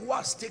somebody who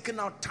has taken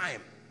out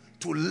time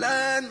to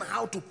learn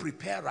how to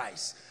prepare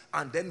rice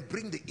and then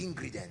bring the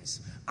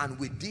ingredients. And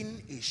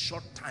within a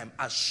short time,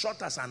 as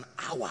short as an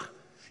hour,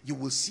 you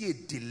will see a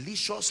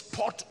delicious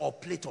pot or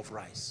plate of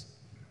rice.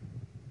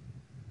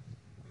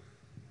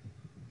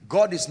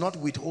 God is not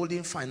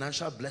withholding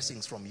financial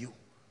blessings from you.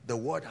 The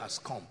word has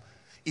come.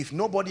 If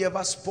nobody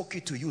ever spoke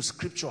it to you,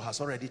 scripture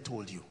has already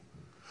told you.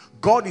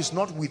 God is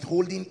not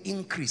withholding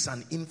increase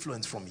and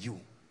influence from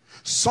you.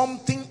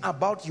 Something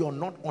about your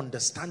not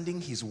understanding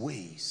his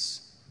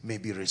ways may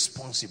be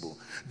responsible.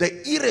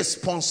 The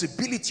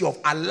irresponsibility of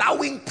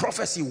allowing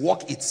prophecy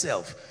work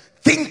itself,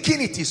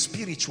 thinking it is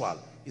spiritual,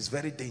 is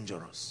very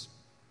dangerous.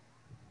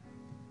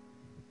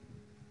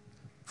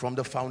 From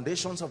the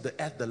foundations of the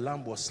earth, the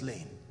Lamb was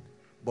slain.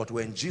 But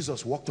when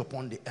Jesus walked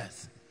upon the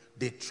earth,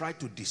 they tried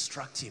to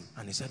distract him.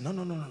 And he said, no.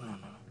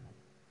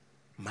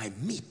 My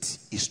meat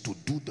is to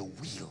do the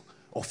will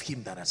of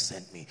him that has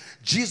sent me.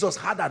 Jesus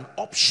had an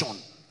option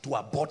to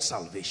abort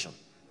salvation.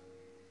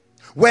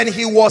 When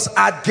he was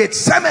at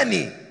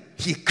Gethsemane,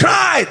 he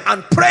cried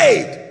and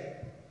prayed,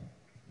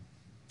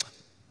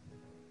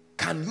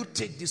 can you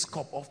take this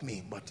cup off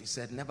me? But he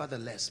said,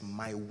 nevertheless,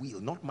 my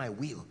will, not my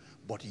will,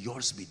 but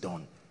yours be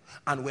done.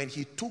 And when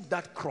he took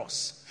that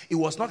cross, it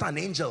was not an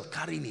angel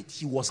carrying it.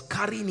 He was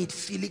carrying it,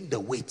 feeling the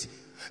weight.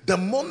 The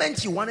moment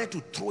he wanted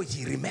to throw it,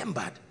 he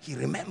remembered.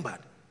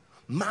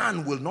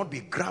 Man will not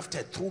be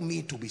grafted through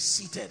me to be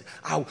seated.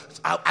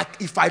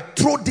 If I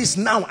throw this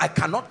now, I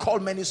cannot call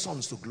many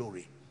sons to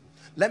glory.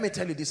 Let me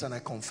tell you this, and I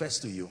confess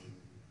to you.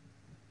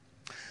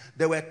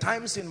 There were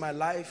times in my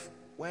life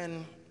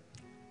when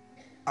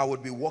I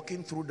would be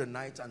walking through the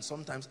night and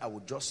sometimes I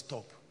would just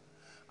stop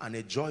and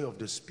a joy of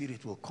the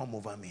Spirit will come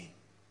over me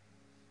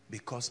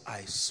because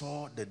I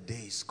saw the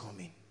days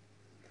coming.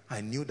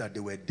 I knew that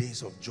there were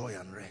days of joy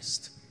and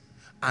rest.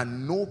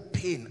 And no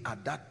pain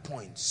at that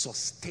point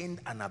sustained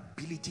an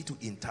ability to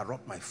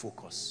interrupt my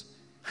focus.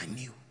 I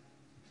knew.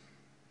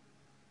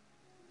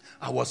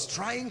 I was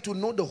trying to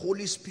know the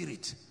Holy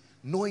Spirit.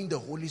 Knowing the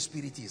Holy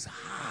Spirit is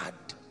hard.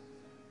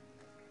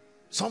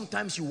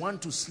 Sometimes you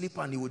want to sleep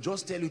and he will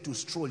just tell you to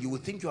stroll. You will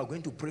think you are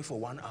going to pray for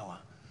 1 hour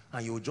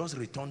and you will just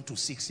return to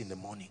 6 in the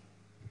morning.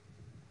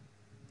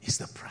 It's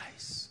the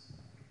price.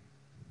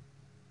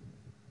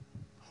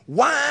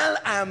 While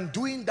I am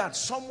doing that,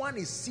 someone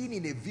is seeing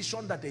in a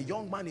vision that a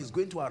young man is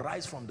going to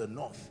arise from the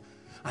north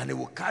and he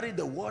will carry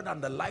the word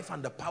and the life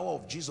and the power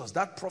of Jesus.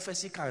 That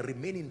prophecy can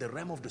remain in the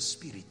realm of the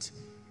Spirit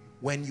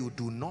when you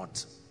do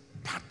not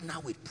partner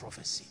with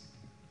prophecy.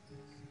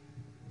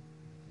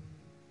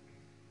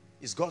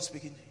 Is God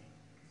speaking?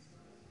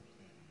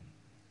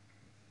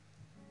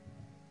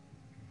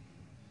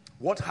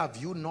 What have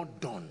you not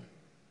done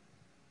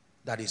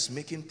that is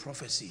making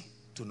prophecy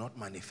to not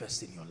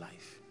manifest in your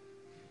life?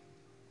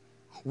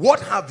 What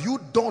have you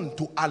done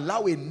to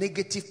allow a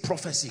negative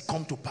prophecy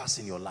come to pass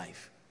in your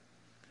life?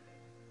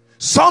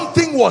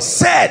 Something was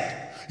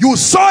said, you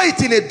saw it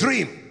in a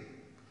dream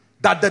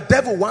that the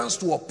devil wants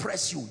to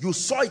oppress you. You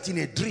saw it in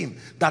a dream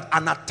that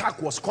an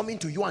attack was coming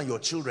to you and your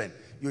children.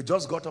 You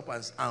just got up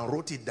and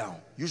wrote it down.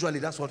 Usually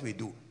that's what we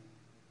do.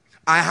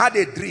 I had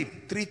a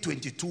dream,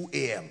 3:22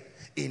 a.m.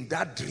 In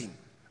that dream,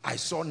 I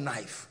saw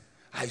knife.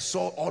 I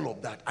saw all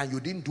of that and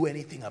you didn't do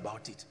anything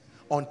about it.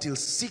 Until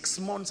 6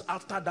 months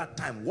after that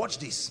time, watch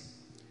this.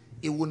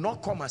 It will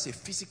not come as a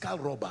physical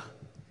robber.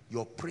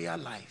 Your prayer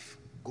life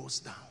goes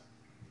down.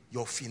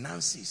 Your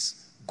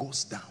finances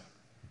goes down.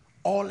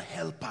 All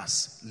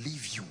helpers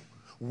leave you.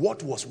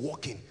 What was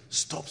working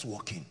stops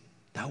working.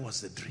 That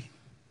was the dream.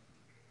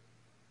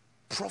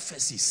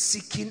 Prophecy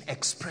seeking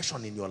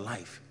expression in your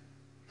life.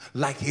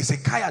 Like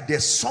Hezekiah,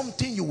 there's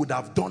something you would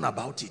have done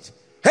about it.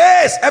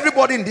 Hey,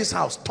 everybody in this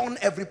house, turn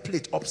every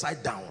plate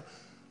upside down.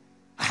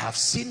 I have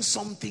seen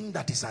something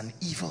that is an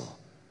evil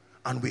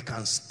and we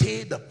can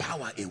stay the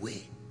power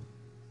away.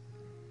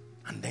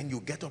 And then you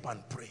get up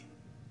and pray.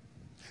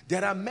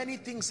 There are many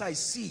things I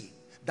see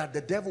that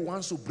the devil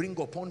wants to bring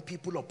upon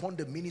people, upon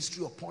the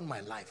ministry, upon my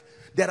life.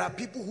 There are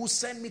people who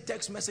send me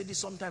text messages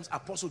sometimes,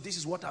 Apostle, this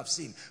is what I've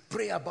seen.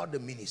 Pray about the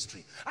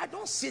ministry. I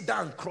don't sit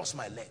down and cross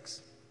my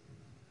legs.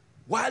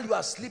 While you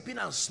are sleeping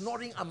and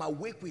snoring, I'm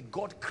awake with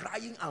God,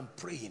 crying and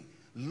praying.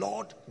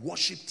 Lord,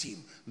 worship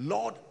team.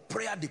 Lord,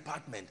 prayer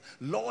department.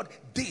 Lord,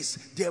 this,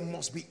 there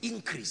must be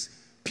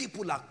increase.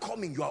 People are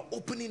coming. You are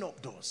opening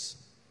up doors.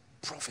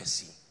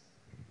 Prophecy.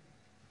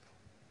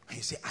 And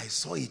you say, I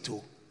saw it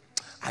too.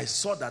 I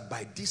saw that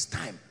by this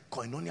time,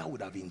 koinonia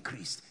would have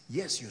increased.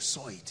 Yes, you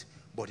saw it,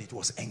 but it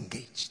was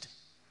engaged.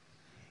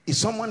 Is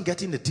someone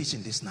getting the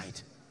teaching this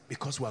night?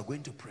 Because we are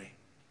going to pray.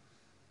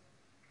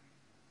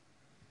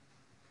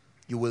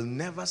 You will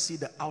never see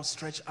the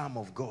outstretched arm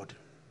of God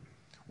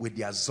with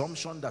the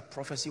assumption that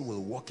prophecy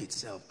will work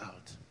itself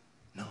out.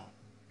 No.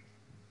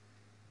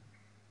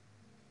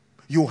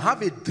 You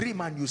have a dream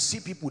and you see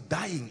people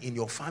dying in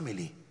your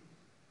family.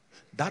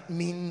 That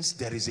means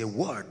there is a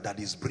word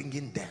that is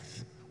bringing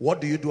death. What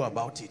do you do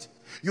about it?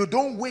 You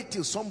don't wait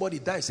till somebody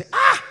dies and say,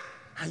 ah!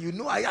 And you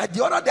know,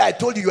 the other day I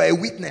told you you are a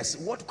witness.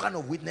 What kind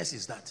of witness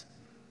is that?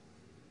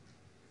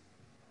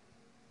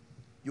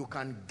 You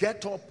can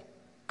get up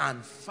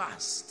and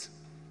fast.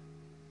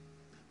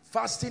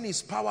 Fasting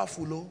is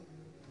powerful. Oh?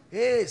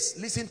 Yes,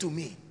 listen to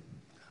me.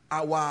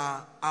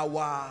 Our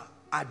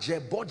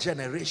Ajebo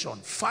generation,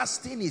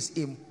 fasting is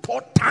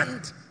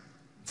important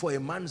for a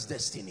man's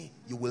destiny.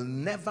 You will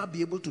never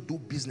be able to do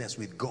business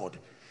with God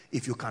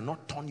if you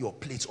cannot turn your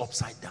plates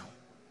upside down.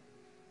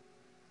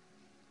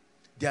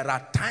 There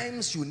are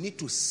times you need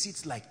to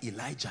sit like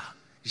Elijah.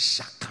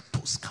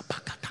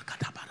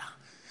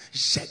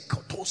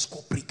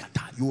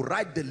 You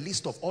write the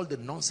list of all the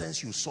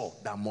nonsense you saw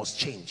that must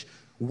change.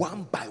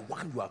 One by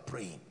one you are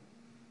praying.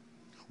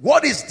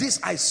 What is this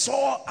I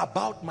saw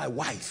about my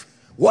wife?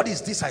 What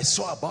is this I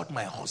saw about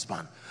my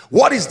husband?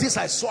 What is this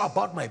I saw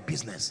about my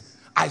business?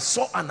 I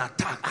saw an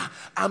attack.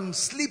 I'm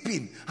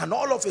sleeping and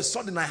all of a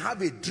sudden I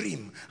have a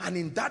dream, and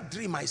in that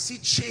dream I see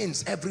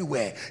chains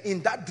everywhere.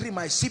 In that dream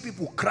I see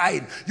people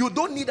crying. You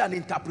don't need an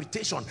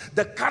interpretation.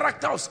 The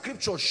character of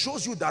scripture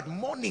shows you that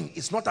mourning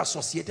is not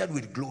associated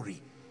with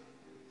glory.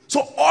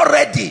 So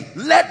already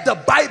let the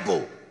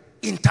Bible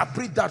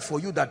interpret that for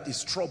you. That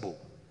is trouble.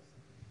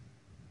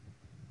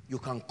 You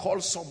can call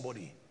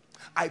somebody.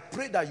 I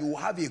pray that you will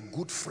have a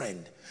good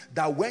friend,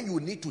 that when you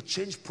need to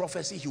change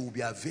prophecy, he will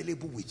be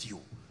available with you.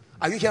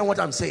 Are you hearing what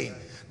I'm saying?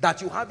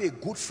 That you have a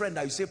good friend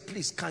that you say,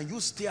 please, can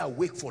you stay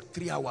awake for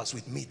 3 hours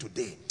with me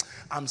today?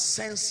 I'm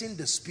sensing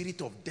the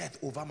spirit of death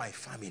over my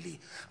family.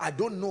 I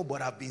don't know,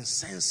 but I've been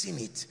sensing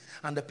it.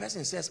 And the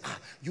person says,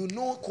 you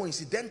know,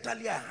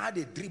 coincidentally, I had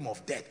a dream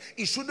of death.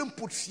 It shouldn't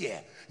put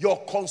fear.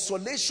 Your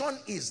consolation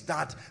is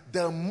that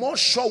the more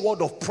sure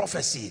word of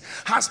prophecy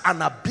has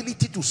an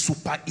ability to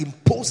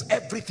superimpose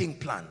everything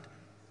planned.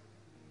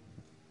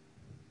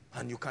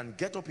 And you can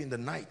get up in the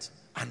night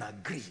and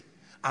agree.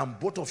 And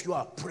both of you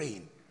are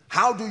praying.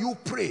 How do you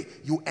pray?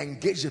 You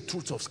engage the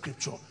truth of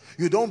scripture.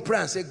 You don't pray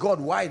and say, God,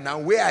 why now?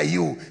 Where are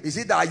you? Is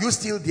it that, are you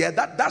still there?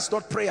 That's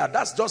not prayer.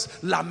 That's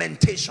just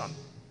lamentation.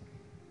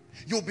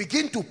 You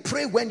begin to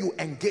pray when you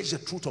engage the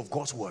truth of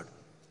God's word.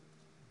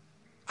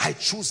 I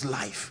choose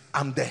life.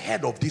 I'm the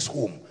head of this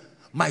home.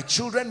 My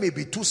children may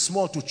be too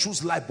small to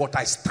choose life, but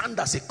I stand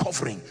as a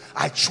covering.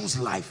 I choose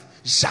life.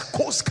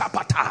 Jakos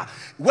kapata.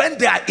 When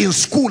they are in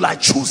school, I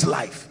choose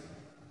life.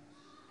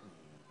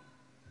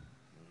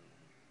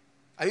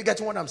 Are you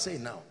getting what I'm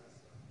saying now?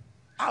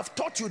 I've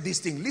taught you this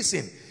thing.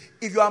 Listen,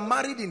 if you are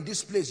married in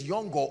this place,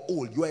 young or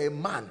old, you are a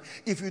man.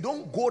 If you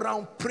don't go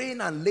around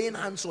praying and laying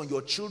hands on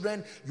your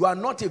children, you are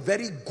not a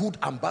very good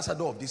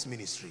ambassador of this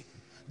ministry.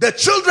 The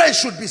children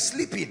should be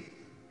sleeping.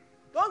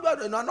 You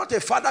are not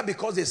a father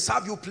because they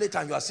serve you plate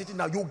and you are sitting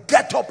down. You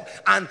get up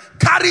and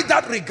carry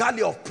that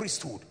regalia of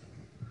priesthood.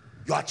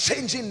 You are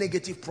changing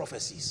negative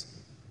prophecies.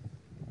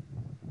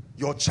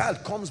 Your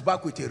child comes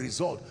back with a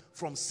result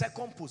from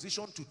 2nd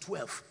position to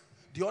 12th.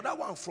 The other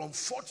one from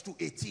 4th to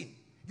 18.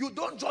 You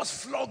don't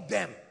just flog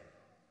them.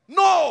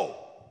 No.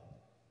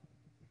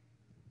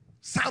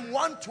 Psalm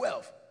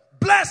 112.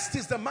 Blessed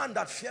is the man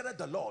that feareth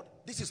the Lord.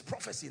 This is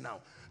prophecy now.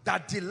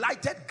 That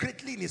delighted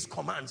greatly in his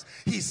commands.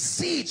 His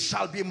seed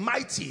shall be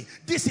mighty.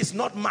 This is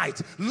not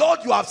might.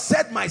 Lord, you have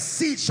said my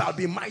seed shall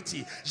be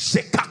mighty.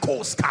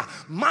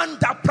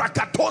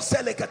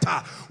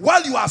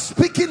 While you are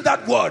speaking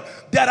that word,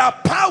 there are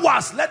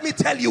powers, let me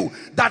tell you,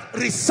 that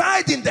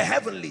reside in the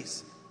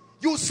heavenlies.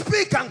 You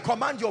speak and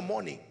command your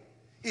morning.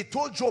 He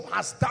told Job,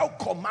 hast thou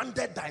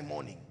commanded thy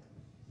morning?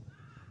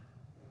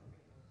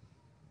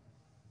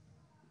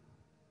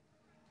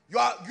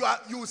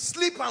 You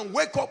sleep and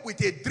wake up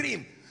with a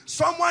dream.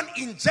 Someone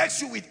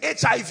injects you with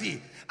HIV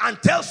and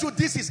tells you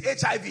this is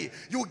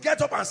HIV. You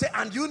get up and say,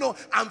 and you know,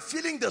 I'm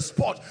feeling the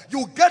spot.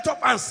 You get up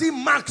and see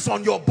marks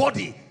on your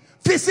body.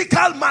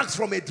 Physical marks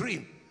from a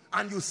dream.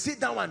 And you sit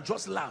down and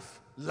just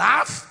laugh.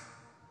 Laugh?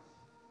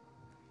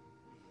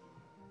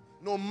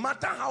 No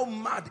matter how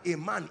mad a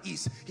man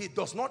is, he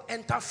does not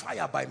enter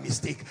fire by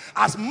mistake.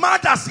 As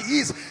mad as he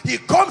is, he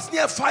comes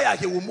near fire,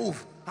 he will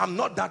move. I'm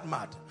not that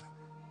mad.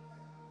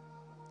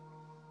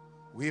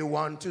 We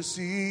want to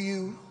see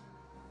you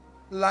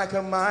like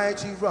a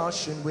mighty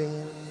rushing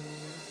wind.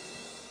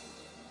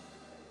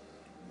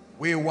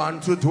 We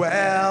want to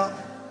dwell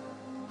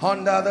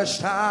under the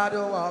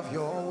shadow of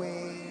your wings.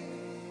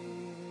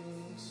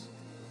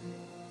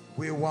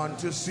 We want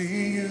to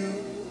see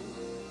you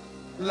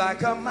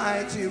like a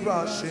mighty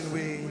rushing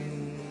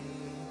wind.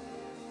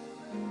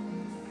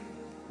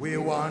 We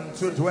want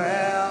to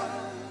dwell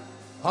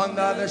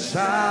under the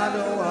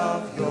shadow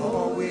of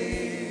your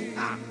wings.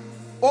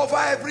 Over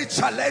every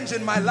challenge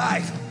in my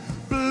life,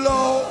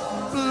 blow,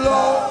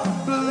 blow,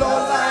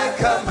 blow like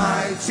a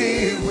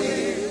mighty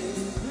wind.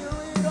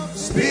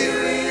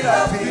 Spirit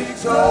of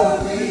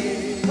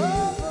victory,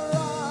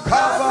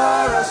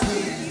 cover us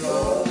with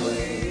your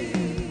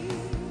wings.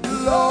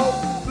 Blow,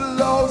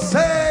 blow,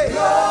 say,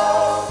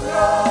 blow,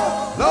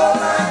 blow, blow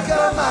like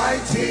a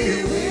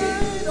mighty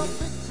wind.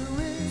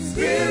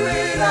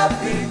 Spirit of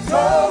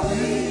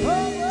victory,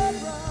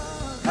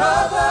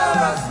 cover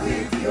us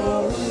with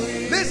your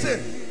wings. Listen,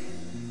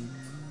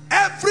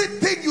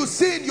 everything you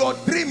see in your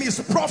dream is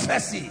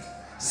prophecy,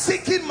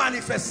 seeking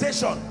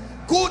manifestation,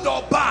 good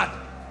or bad.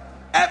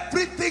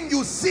 Everything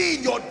you see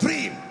in your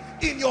dream,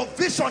 in your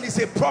vision, is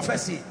a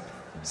prophecy,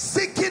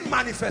 seeking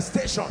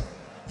manifestation.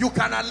 You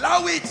can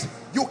allow it,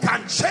 you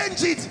can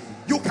change it,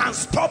 you can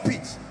stop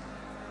it.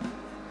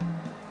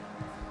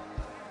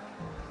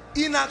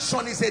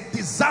 Inaction is a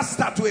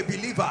disaster to a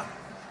believer.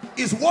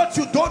 It's what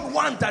you don't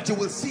want that you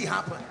will see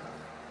happen.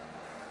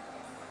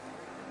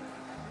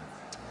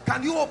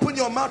 Can you open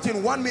your mouth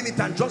in 1 minute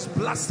and just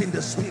blast in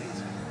the spirit?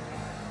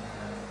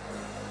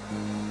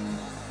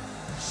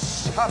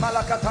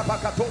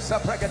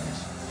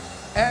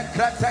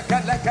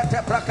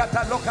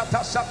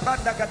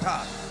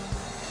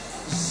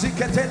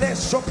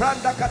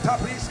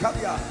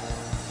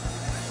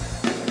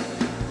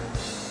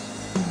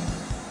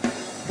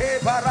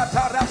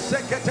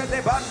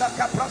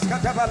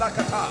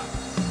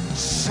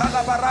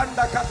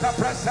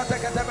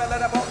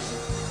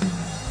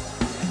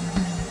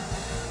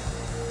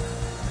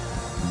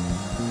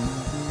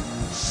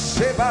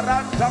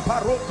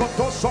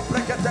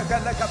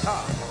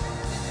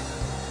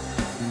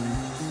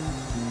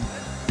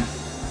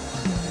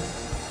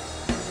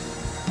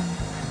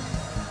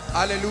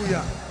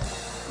 Hallelujah.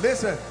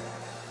 Listen.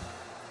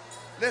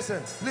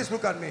 Listen. Please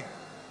look at me.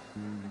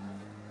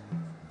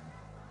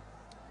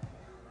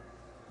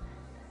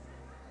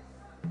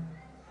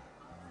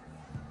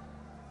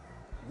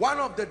 One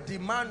of the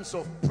demands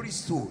of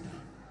priesthood,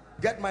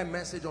 get my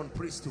message on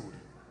priesthood,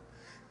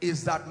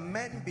 is that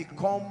men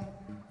become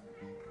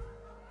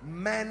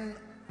men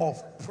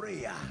of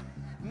prayer.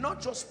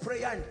 Not just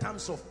prayer in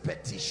terms of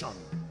petition,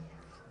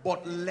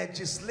 but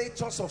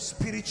legislators of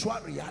spiritual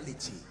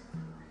reality.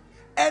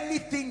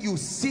 Anything you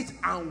sit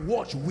and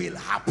watch will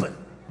happen.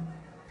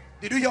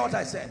 Did you hear what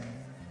I said?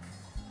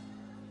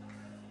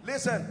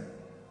 Listen,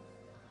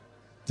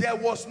 there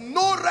was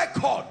no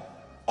record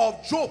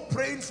of Job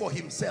praying for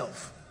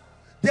himself.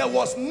 There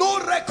was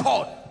no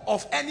record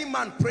of any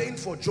man praying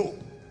for Job.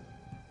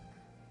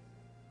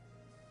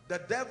 The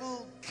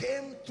devil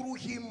came through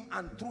him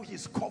and through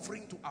his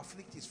covering to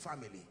afflict his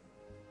family.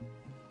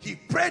 He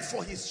prayed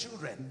for his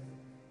children.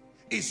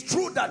 It's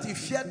true that he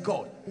feared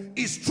God.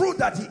 It's true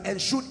that he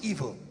eschewed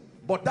evil.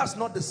 But that's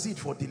not the seed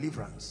for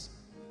deliverance.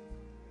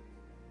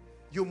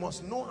 You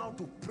must know how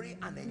to pray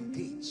and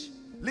engage.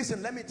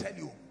 Listen, let me tell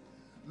you.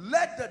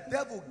 Let the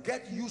devil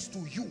get used to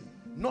you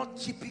not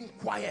keeping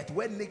quiet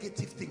when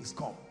negative things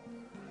come.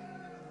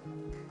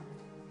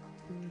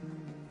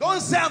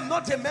 Don't say, I'm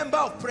not a member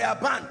of prayer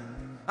band.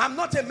 I'm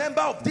not a member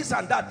of this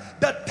and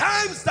that. The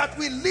times that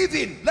we live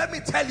in, let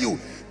me tell you,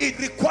 it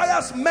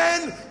requires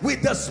men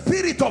with the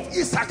spirit of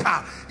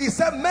Issachar. He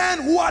said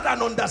men who had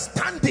an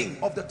understanding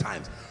of the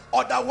times.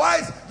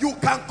 Otherwise, you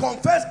can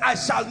confess, I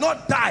shall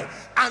not die,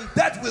 and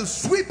death will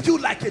sweep you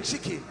like a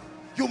chicken.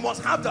 You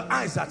must have the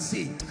eyes that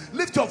see.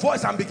 Lift your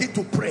voice and begin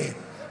to pray.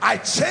 I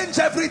change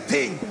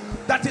everything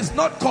that is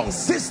not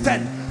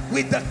consistent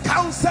with the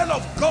counsel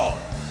of God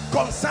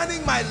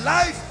concerning my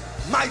life,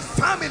 my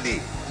family,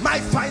 my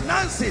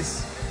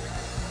finances.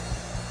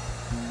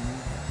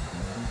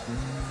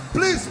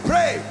 Please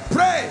pray,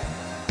 pray.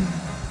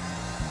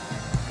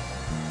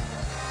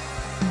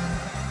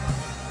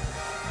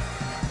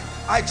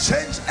 I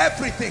change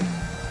everything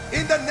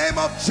in the name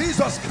of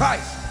Jesus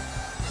Christ.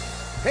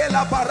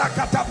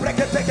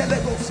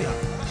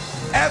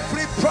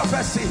 Every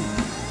prophecy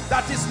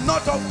that is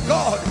not of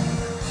God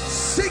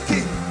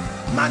seeking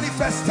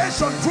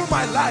manifestation through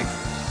my life,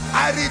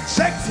 I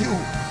reject you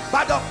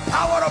by the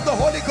power of the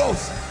Holy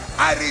Ghost.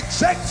 I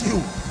reject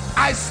you.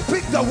 I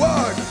speak the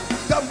word,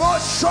 the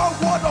most sure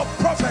word of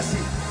prophecy.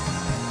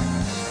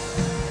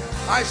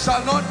 I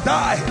shall not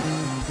die,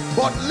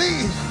 but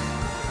live,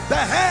 the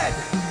head,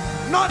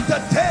 not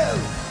the tail,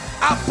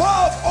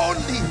 above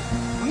only,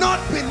 not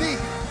beneath.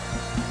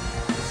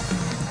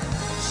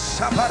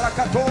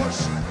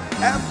 Shabarakatosh,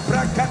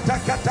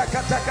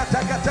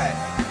 Embrakatakatakatakatakate,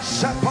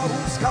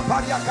 Shaparus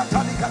Kabaria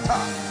Katalikata.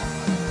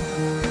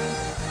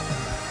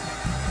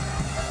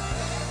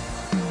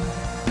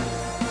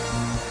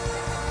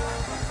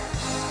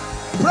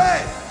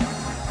 Pray.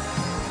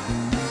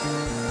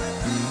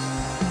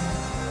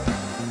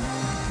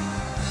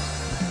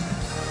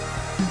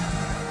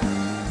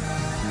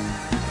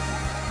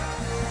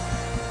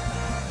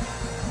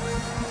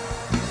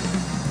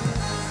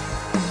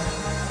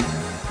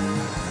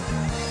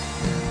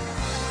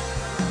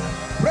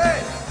 Pray.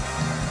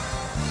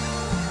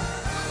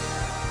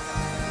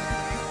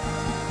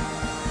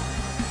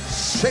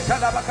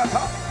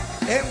 Shekalabakata,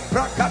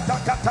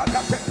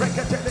 Embrakatakatakate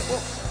Breketelebo.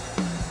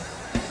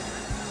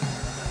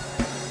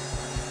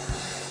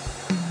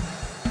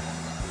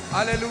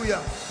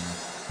 Hallelujah.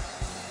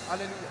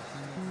 Hallelujah.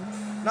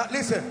 Now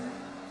listen,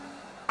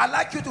 I'd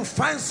like you to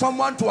find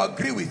someone to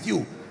agree with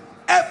you.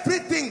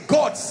 Everything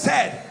God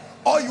said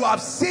or you have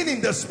seen in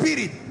the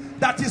spirit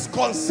that is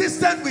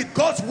consistent with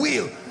God's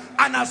will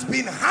and has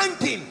been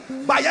hanging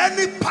by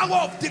any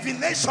power of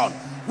divination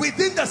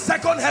within the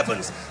second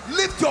heavens,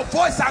 lift your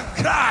voice and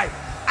cry,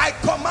 I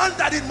command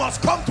that it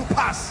must come to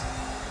pass.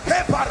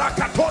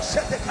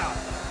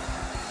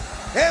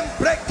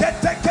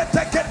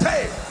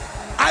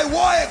 I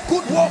war a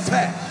good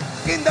warfare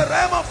in the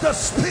realm of the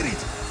spirit.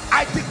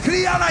 I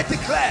decree and I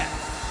declare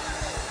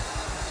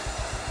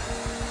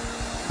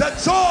the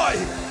joy,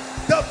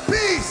 the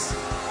peace,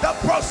 the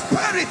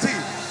prosperity,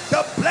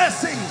 the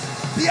blessings,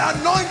 the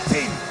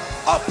anointing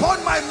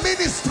upon my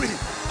ministry,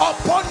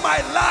 upon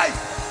my life.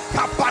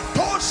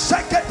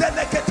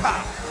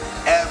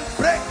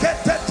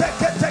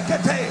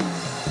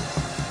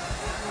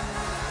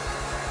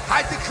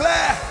 I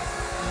declare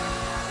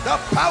the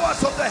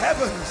powers of the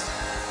heavens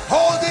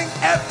holding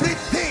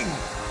everything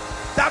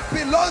that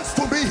belongs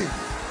to me.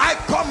 I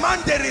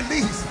command a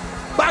release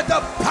by the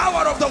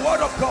power of the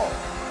word of God.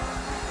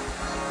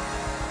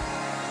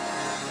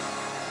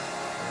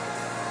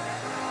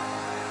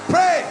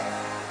 Pray.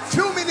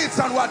 Few minutes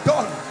and we're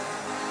done.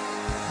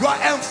 You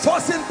are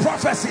enforcing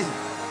prophecy.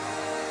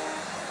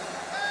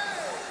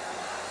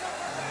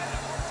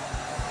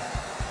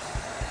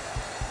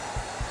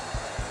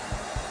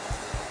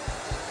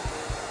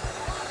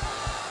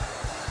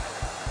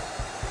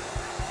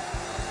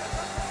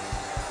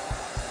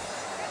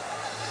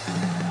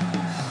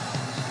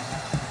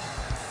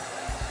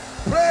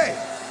 Pray.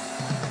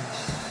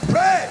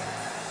 Pray.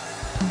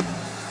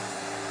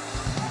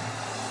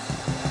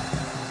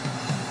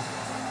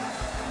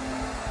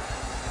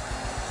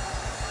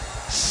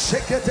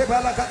 Shekete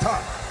balagata.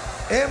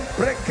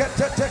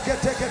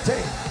 Embrekete.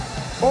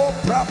 O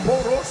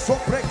praporoso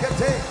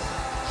brekete.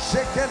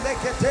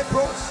 Shekelekete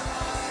bros.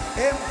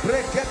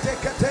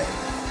 Embrekete.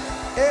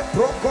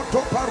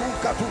 Ebrokoto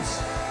parukatus.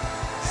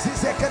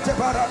 Zizekete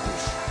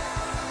baratus.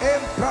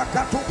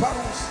 Embrakatu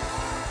parus.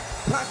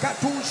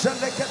 Prakatu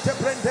shelekete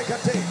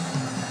brendekete.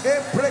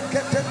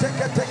 Ebrekete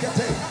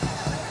tekete.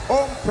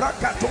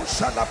 Ombrakato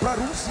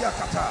shalaprarusia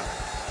kata.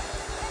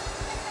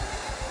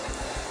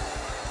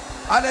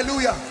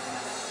 Hallelujah.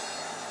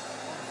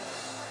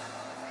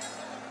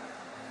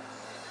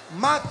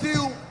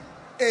 Matthew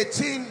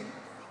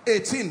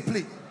 18:18,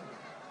 please.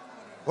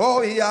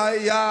 Oh yeah,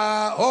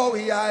 yeah, oh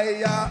yeah,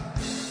 yeah,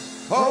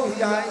 oh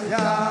yeah,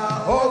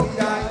 yeah, oh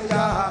yeah,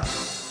 yeah,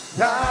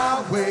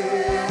 Yahweh,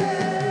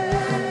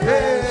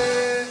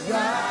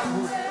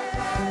 Yahweh,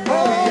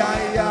 oh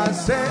yeah, yeah,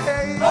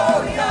 say,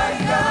 oh yeah,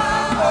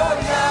 yeah, oh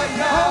yeah,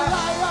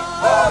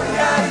 yeah, oh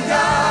yeah,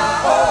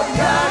 yeah, oh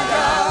yeah,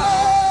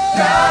 yeah,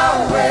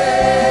 Yahweh.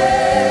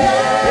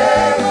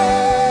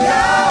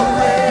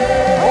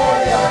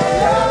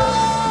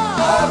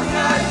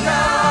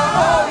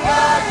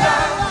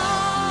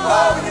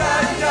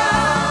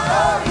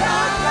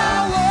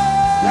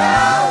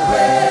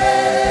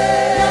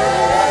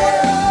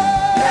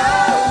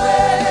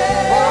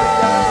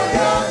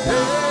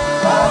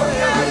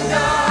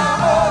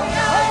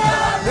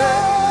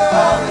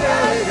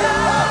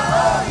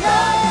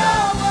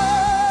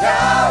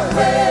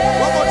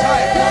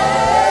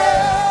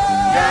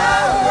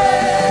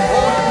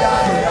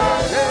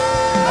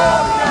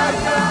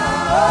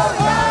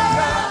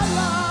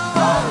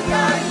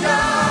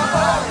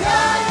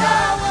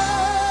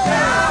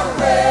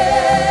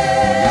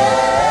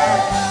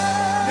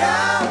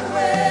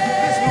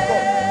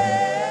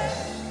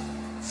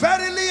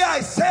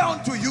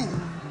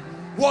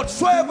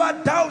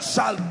 Whatsoever thou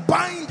shalt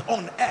bind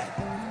on earth,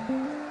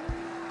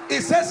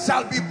 it says,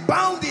 shall be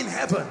bound in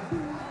heaven.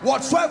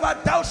 Whatsoever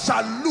thou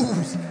shalt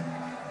loose,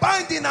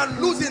 binding and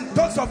loosing,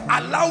 thoughts of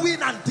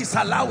allowing and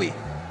disallowing.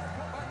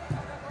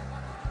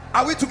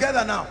 Are we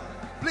together now?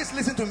 Please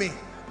listen to me.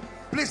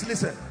 Please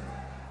listen.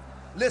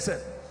 Listen.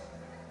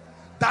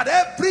 That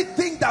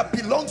everything that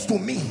belongs to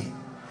me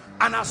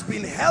and has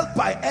been held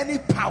by any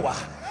power,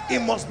 it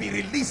must be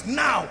released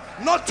now,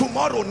 not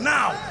tomorrow.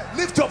 Now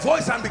lift your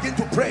voice and begin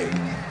to pray.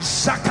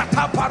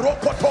 Shakata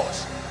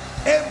parokotos,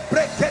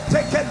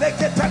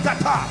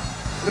 embreketekeleketata,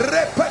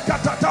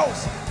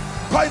 repekatatos.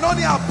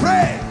 Koinonia,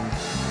 pray.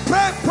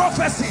 Pray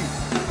prophecy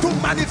to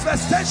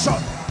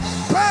manifestation.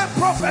 Pray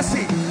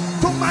prophecy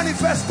to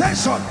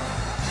manifestation.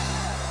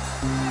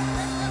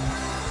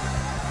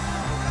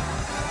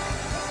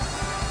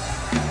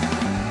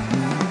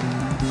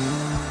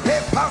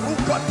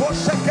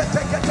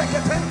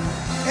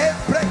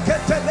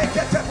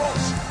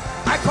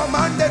 I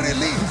command the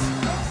release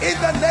in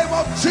the name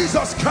of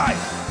Jesus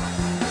Christ.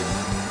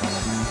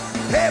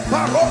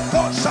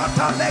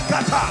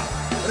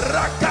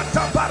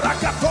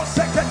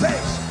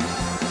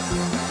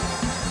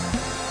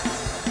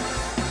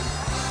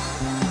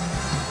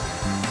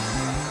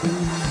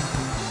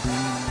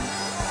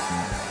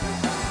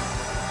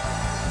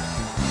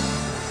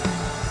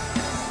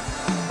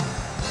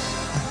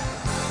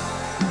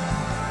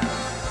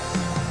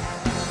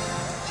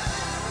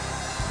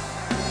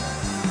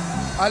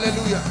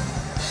 Hallelujah.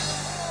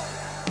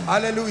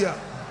 Hallelujah.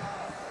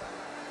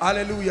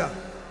 Hallelujah.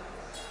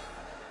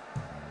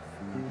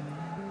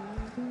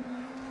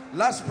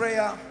 Last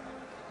prayer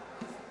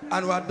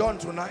and we are done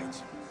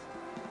tonight.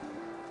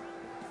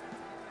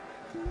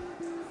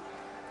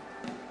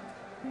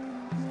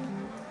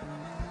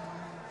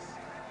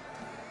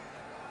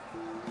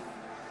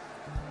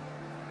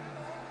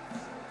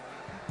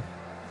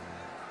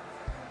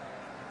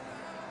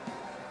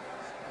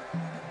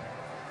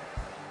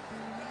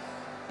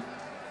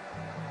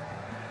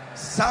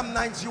 Psalm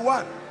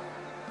 91.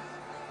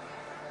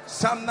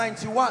 Psalm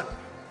 91.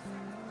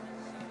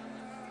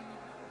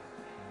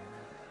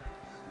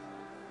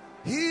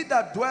 He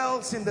that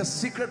dwells in the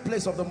secret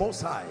place of the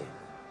Most High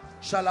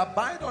shall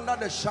abide under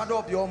the shadow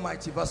of the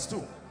Almighty. Verse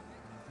 2.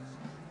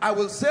 I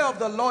will say of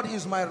the Lord, He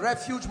is my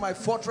refuge, my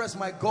fortress,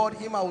 my God,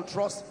 Him I will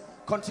trust.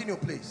 Continue,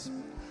 please.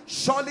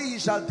 Surely He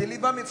shall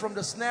deliver me from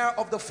the snare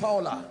of the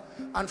fowler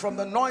and from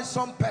the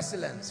noisome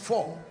pestilence.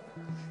 4.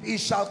 He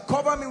shall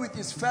cover me with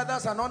His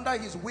feathers, and under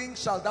His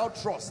wings shalt thou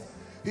trust.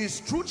 His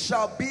truth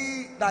shall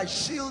be thy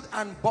shield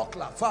and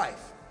buckler. 5.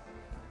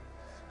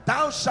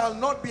 Thou shalt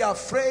not be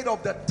afraid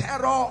of the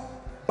terror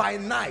by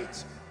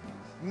night,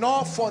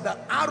 nor for the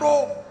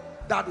arrow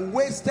that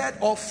wasteth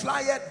or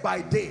flieth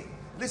by day.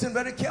 Listen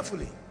very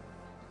carefully.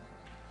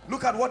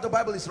 Look at what the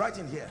Bible is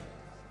writing here.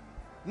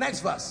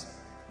 Next verse.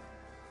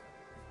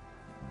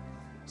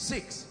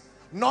 6.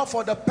 Nor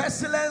for the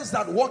pestilence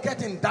that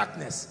walketh in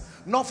darkness,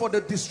 nor for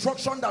the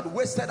destruction that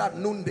wasted at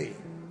noonday.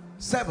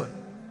 7.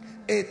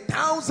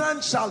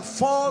 1,000 shall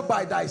fall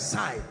by thy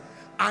side,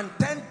 and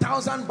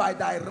 10,000 by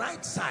thy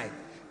right side,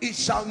 it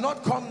shall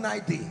not come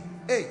nigh thee.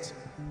 8.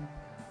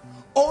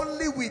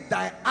 Only with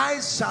thy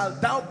eyes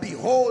shalt thou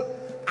behold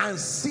and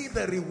see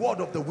the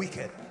reward of the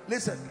wicked.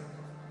 Listen,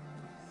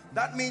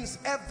 That means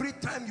every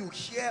time you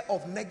hear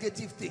of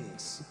negative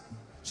things,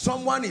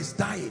 someone is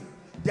dying,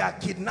 they are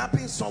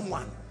kidnapping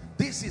someone,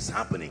 this is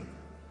happening,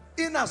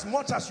 in as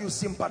much as you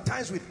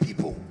sympathize with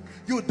people,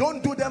 you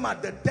don't do them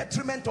at the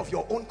detriment of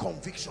your own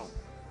conviction.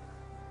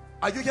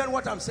 Are you hearing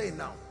what I'm saying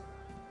now?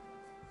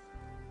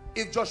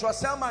 If Joshua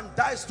Selman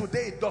dies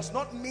today, it does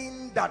not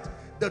mean that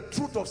the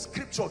truth of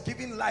scripture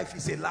giving life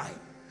is a lie.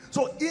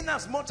 So in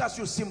as much as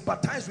you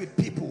sympathize with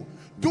people,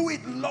 do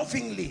it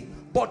lovingly,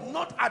 but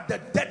not at the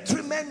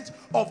detriment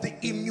of the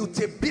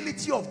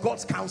immutability of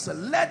God's counsel.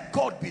 Let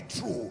God be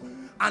true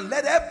and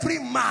let every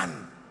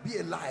man be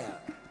a liar.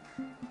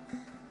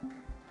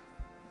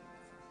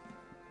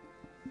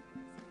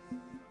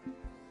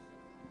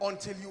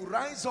 Until you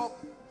rise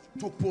up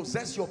to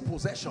possess your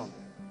possession,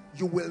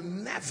 you will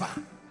never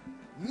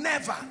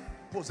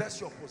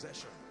possess your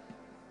possession.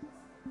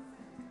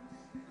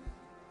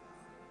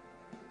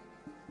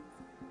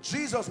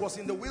 Jesus was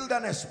in the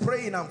wilderness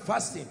praying and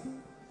fasting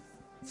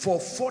for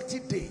 40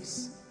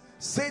 days.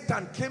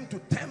 Satan came to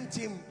tempt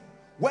him.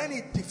 When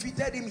he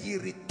defeated him, he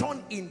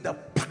returned in the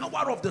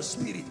power of the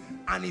Spirit,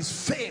 and his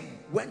fame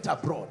went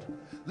abroad.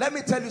 Let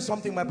me tell you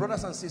something, my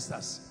brothers and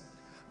sisters.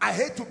 I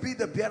hate to be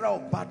the bearer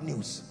of bad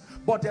news,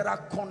 but there are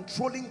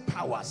controlling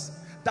powers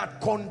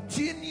that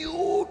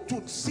continue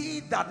to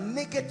see that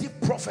negative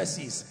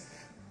prophecies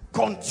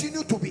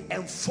continue to be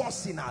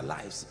enforced in our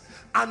lives.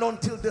 And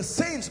until the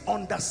saints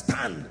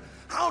understand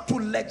how to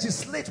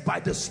legislate by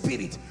the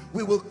Spirit,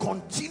 we will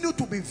continue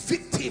to be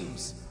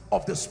victims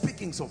of the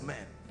speakings of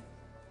men.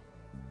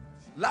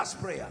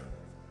 Last prayer.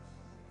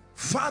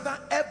 Father,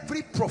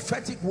 every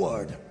prophetic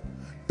word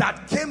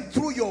that came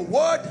through your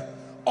word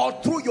or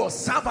through your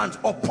servant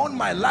upon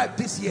my life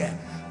this year,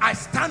 I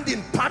stand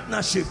in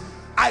partnership.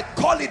 I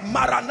call it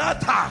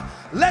Maranatha.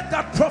 Let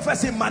that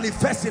prophecy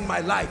manifest in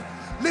my life.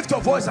 Lift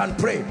your voice and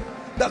pray.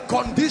 The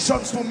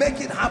conditions to make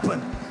it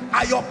happen.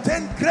 I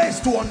obtain grace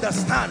to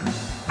understand.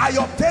 I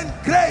obtain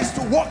grace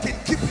to walk in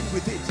keeping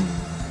with it.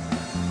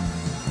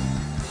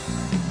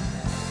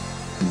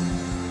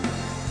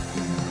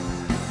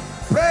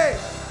 Pray.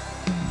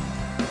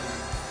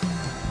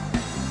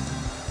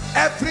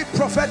 Every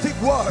prophetic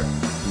word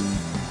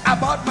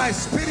about my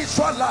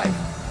spiritual life,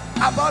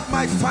 about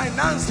my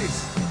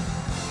finances,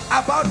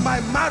 about my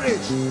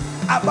marriage,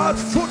 about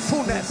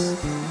fruitfulness,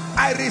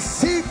 I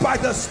receive by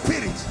the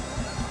Spirit.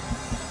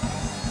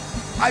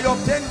 I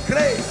obtain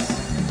grace.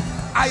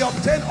 I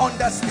obtain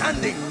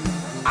understanding.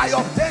 I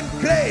obtain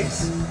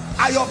grace.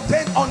 I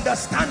obtain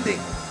understanding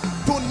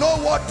to know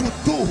what to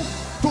do,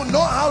 to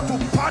know how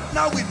to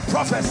partner with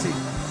prophecy.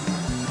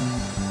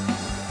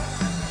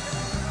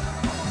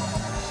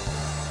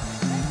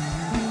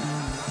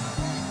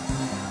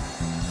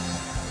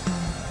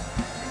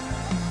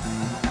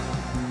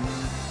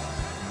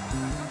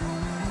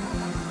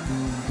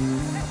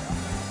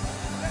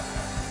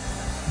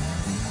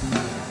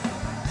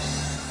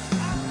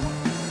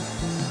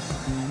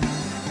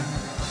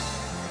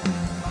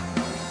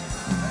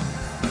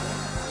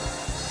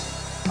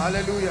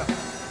 Hallelujah.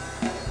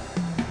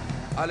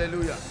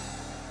 Hallelujah.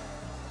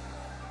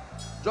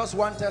 Just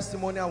one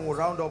testimony and we'll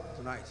round up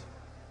tonight.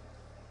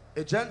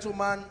 A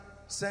gentleman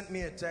sent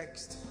me a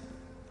text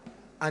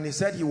and he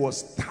said he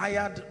was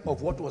tired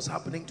of what was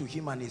happening to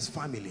him and his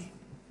family.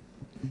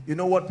 You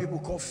know what people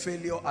call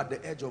failure at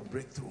the edge of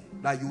breakthrough?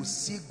 That you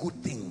see good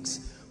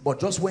things, but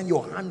just when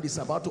your hand is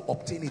about to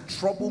obtain it,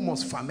 trouble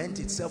must ferment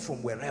itself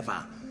from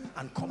wherever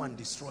and come and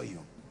destroy you.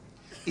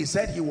 He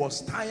said he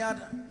was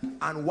tired,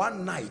 and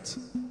one night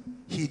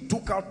he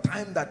took out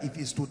time that if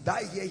he's to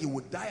die here, he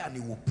would die and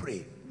he would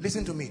pray.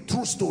 Listen to me,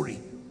 true story.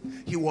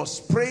 He was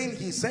praying.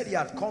 He said he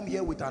had come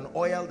here with an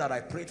oil that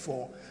I prayed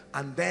for,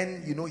 and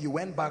then, you know, he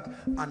went back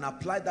and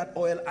applied that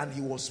oil, and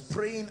he was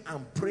praying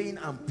and praying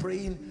and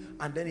praying,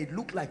 and then it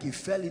looked like he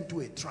fell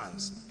into a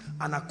trance.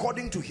 And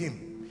according to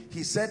him,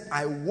 he said,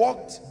 I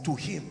walked to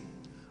him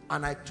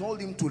and I told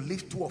him to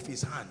lift two of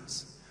his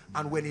hands.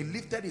 And when he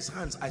lifted his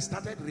hands, I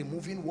started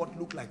removing what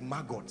looked like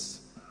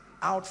maggots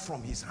out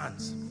from his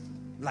hands.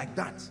 Like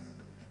that.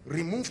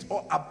 Removed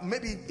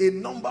maybe a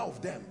number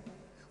of them.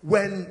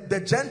 When the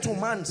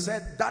gentleman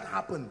said that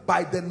happened,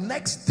 by the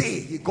next day,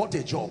 he got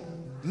a job.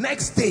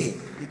 Next day,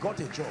 he got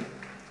a job.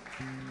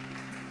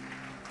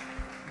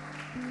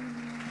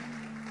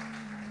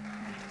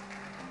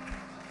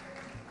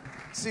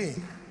 See,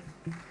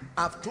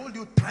 I've told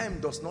you time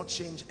does not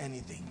change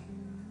anything.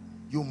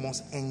 You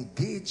must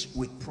engage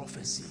with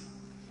prophecy.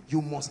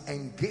 You must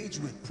engage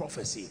with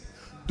prophecy.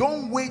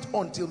 Don't wait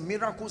until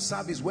miracle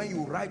service when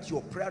you write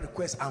your prayer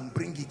request and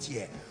bring it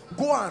here.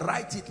 Go and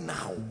write it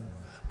now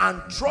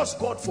and trust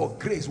God for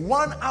grace.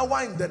 1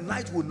 hour in the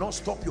night will not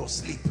stop your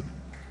sleep.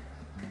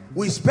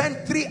 We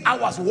spend 3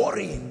 hours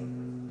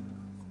worrying.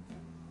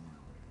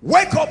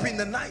 Wake up in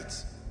the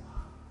night.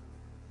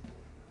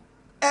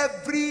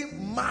 Every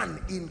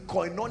man in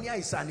koinonia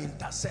is an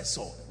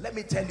intercessor. Let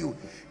me tell you,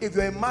 if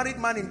you're a married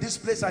man in this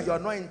place and you are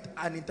not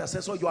an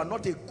intercessor, you are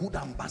not a good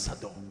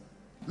ambassador.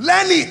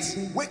 Learn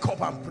it. Wake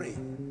up and pray.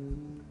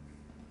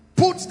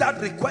 Put that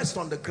request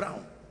on the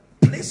ground.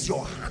 place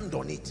your hand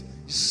on it.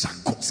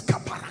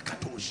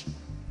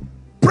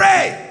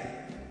 Pray.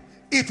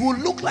 It will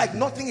look like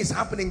nothing is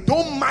happening.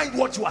 Don't mind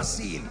what you are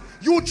seeing.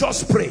 You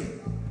just pray.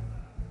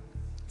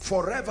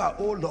 Forever,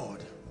 oh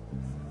Lord,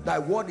 thy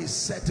word is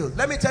settled.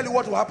 Let me tell you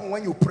what will happen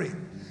when you pray.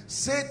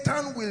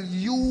 Satan will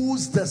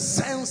use the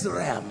sense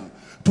realm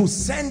to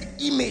send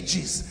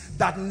images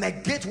that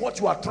negate what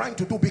you are trying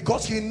to do,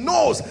 because he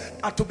knows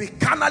that to be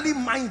carnally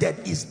minded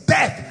is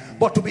death,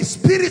 but to be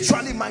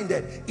spiritually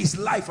minded is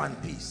life and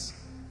peace.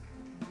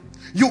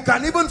 You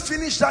can even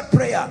finish that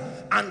prayer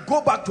and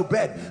go back to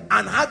bed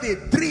and have a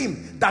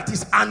dream that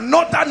is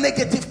another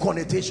negative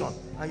connotation,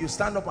 and you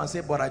stand up and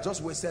say, but I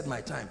just wasted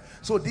my time.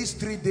 So these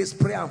 3 days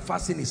prayer and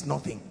fasting is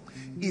nothing.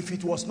 If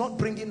it was not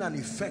bringing an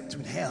effect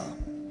with hell,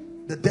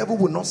 the devil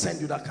will not send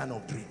you that kind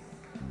of dream.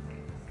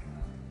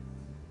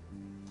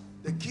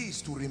 The key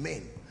is to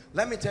remain.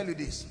 Let me tell you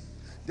this.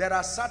 There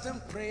are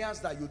certain prayers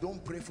that you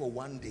don't pray for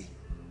one day.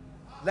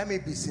 Let me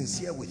be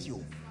sincere with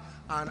you.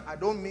 And I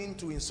don't mean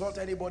to insult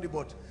anybody,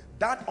 but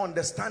that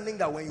understanding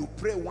that when you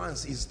pray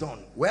once is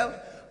done. Well,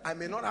 I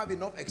may not have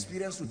enough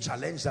experience to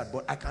challenge that,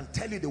 but I can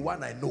tell you the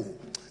one I know.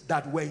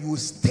 That when you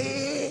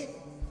stay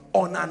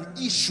on an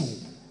issue,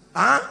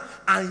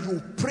 and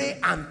you pray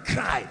and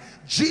cry.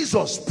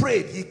 Jesus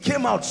prayed. He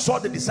came out, saw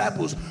the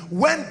disciples,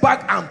 went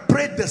back and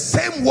prayed the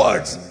same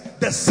words,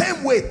 the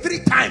same way 3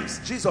 times.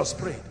 Jesus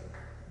prayed.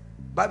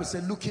 Bible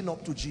said looking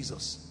up to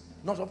Jesus,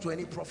 not up to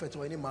any prophet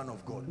or any man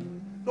of God.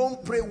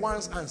 Don't pray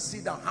once and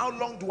sit down. How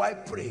long do I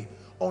pray?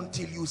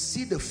 Until you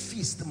see the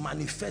feast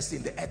manifest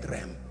in the earth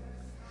realm.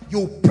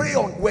 You pray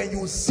on when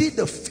you see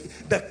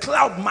the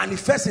cloud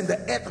manifest in the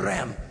earth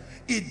realm.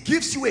 It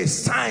gives you a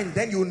sign,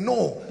 then you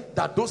know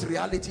that those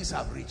realities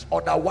have reached.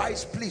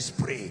 Otherwise, please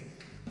pray.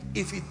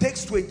 If it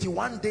takes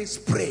 21 days,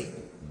 pray.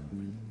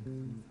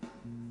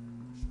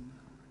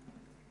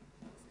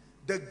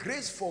 The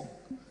grace for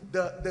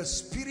the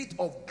spirit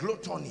of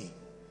gluttony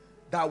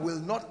that will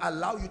not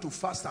allow you to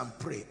fast and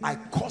pray, I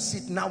curse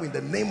it now in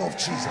the name of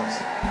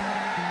Jesus.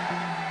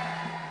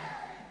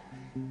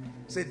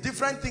 It's a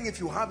different thing if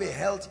you have a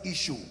health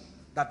issue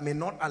that may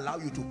not allow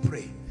you to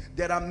pray.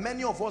 There are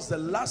many of us, the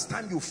last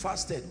time you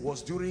fasted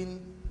was during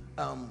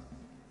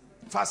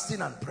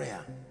fasting and prayer.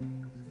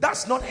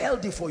 That's not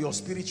healthy for your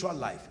spiritual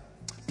life.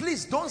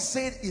 Please don't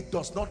say it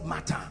does not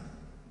matter.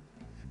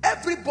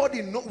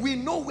 Everybody we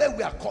know where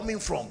we are coming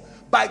from.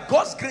 By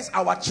God's grace,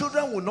 our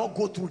children will not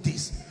go through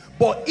this.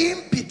 But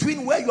in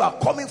between where you are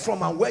coming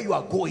from and where you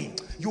are going,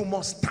 you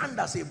must stand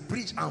as a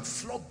bridge and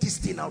flog this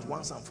thing out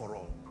once and for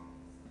all.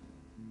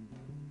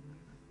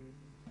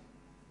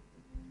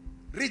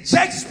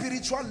 Reject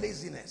spiritual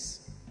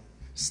laziness.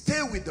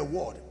 Stay with the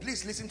word.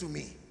 Please listen to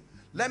me.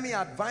 Let me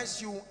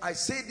advise you. I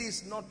say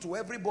this not to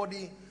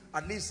everybody.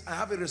 At least I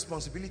have a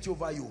responsibility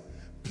over you.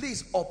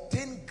 Please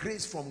obtain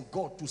grace from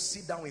God to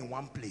sit down in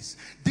one place.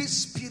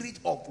 This spirit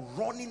of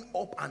running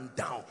up and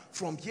down,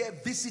 from here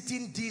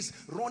visiting this,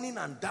 running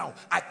and down,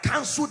 I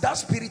cancel that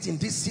spirit in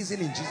this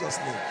season in Jesus'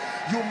 name.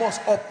 You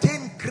must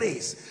obtain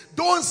grace.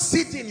 Don't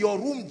sit in your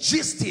room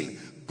gisting,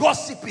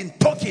 gossiping,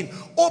 talking.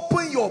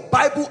 Open your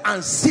Bible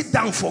and sit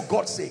down for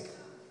God's sake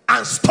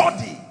and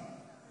study.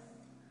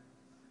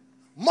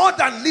 More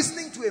than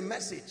listening to a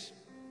message,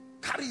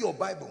 carry your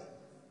Bible,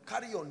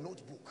 carry your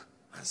notebook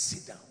and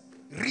sit down.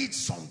 Read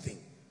something.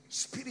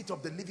 Spirit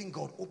of the living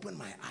God, open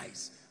my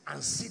eyes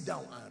and sit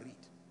down and read.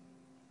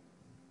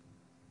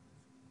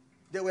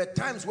 There were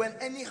times when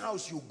any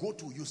house you go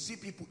to, you see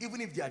people,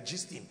 even if they are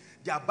gisting,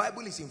 their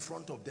Bible is in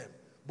front of them.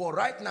 But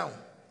right now,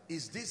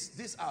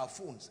 these are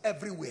phones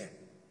everywhere.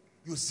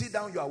 You sit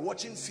down, you are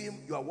watching film,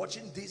 you are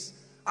watching this.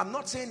 I'm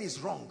not saying it's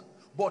wrong,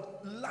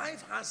 but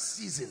life has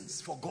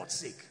seasons, for God's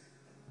sake.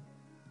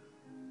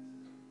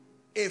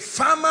 A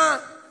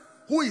farmer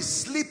who is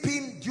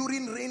sleeping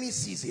during rainy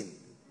season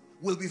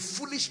will be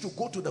foolish to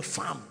go to the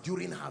farm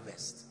during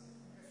harvest.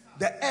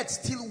 The earth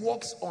still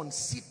works on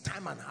seed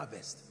time and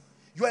harvest.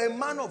 You are a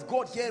man of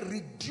God here.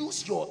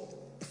 Reduce your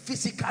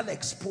physical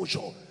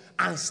exposure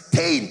and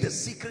stay in the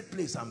secret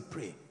place and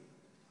pray.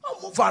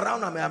 Don't move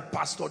around. I'm a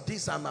pastor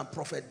this, I'm a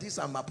prophet this,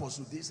 I'm an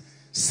apostle this.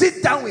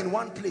 Sit down in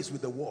one place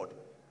with the word.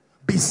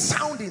 Be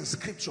sound in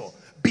scripture.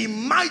 Be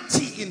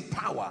mighty in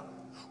power.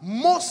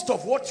 Most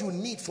of what you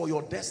need for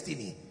your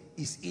destiny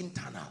is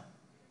internal.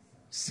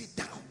 Sit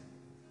down.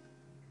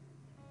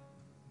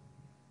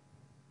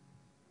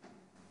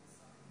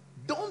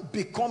 Don't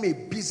become a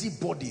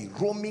busybody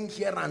roaming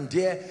here and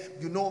there.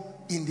 You know,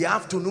 in the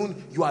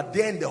afternoon, you are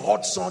there in the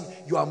hot sun,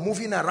 you are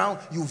moving around,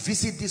 you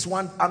visit this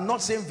one. I'm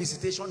not saying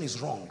visitation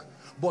is wrong,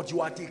 but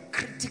you are at a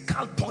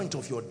critical point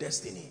of your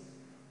destiny.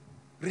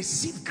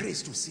 Receive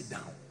grace to sit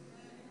down.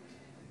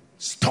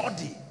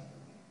 Study.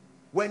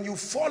 When you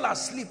fall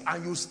asleep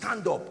and you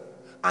stand up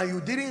and you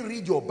didn't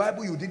read your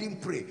Bible, you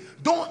didn't pray,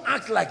 don't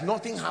act like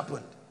nothing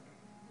happened.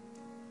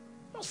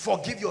 Don't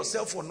forgive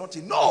yourself for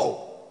nothing.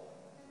 No.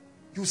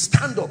 You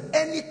stand up.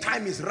 Any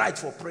time is right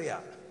for prayer.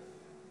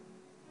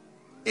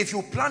 If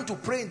you plan to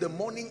pray in the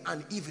morning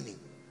and evening,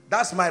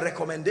 that's my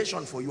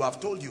recommendation for you. I've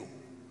told you.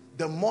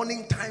 The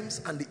morning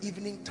times and the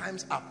evening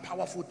times are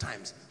powerful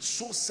times.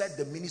 So said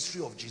the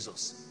ministry of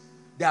Jesus.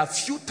 There are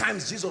few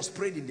times Jesus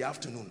prayed in the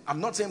afternoon.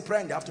 I'm not saying prayer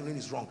in the afternoon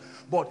is wrong,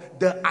 but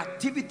the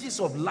activities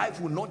of life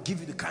will not give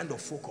you the kind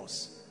of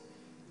focus.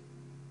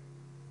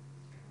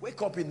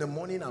 Wake up in the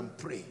morning and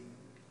pray.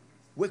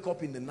 Wake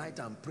up in the night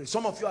and pray.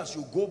 Some of you, as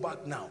you go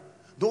back now,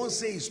 don't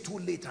say it's too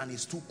late and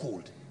it's too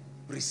cold.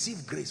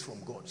 Receive grace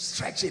from God.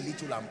 Stretch a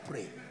little and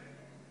pray.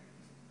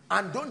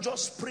 And don't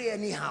just pray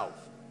anyhow.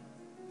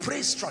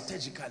 Pray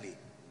strategically.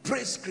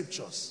 Pray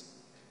scriptures.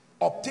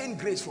 Obtain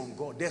grace from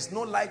God. There's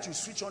no light, you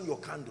switch on your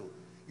candle.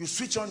 You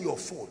switch on your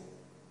phone.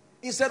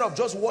 Instead of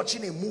just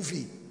watching a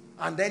movie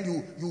and then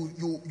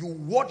you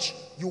watch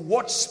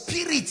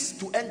spirits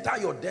to enter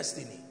your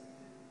destiny.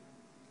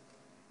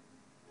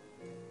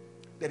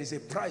 There is a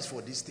price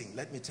for this thing.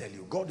 Let me tell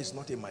you, God is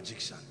not a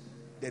magician.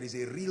 There is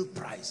a real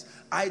price.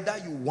 Either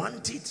you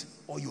want it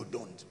or you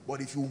don't.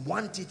 But if you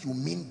want it, you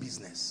mean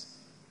business.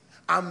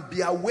 And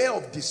be aware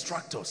of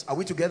distractors. Are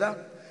we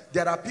together?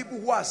 There are people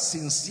who are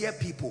sincere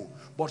people,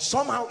 but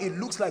somehow it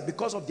looks like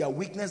because of their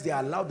weakness, they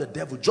allow the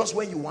devil. Just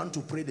when you want to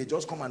pray, they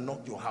just come and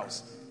knock your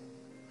house.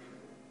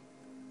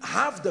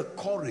 Have the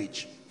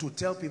courage to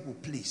tell people,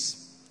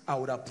 please, I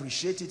would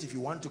appreciate it if you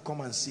want to come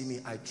and see me.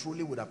 I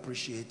truly would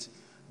appreciate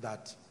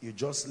that you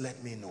just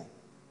let me know.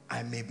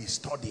 I may be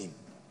studying.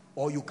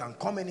 Or you can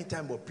come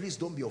anytime, but please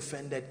don't be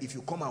offended if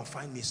you come and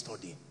find me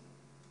studying.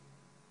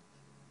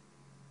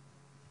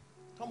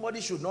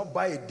 Somebody should not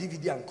buy a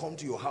DVD and come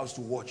to your house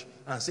to watch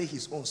and say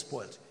his own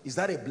spoiled. Is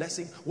that a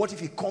blessing? What if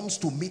he comes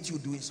to meet you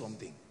doing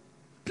something?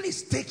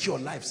 Please take your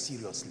life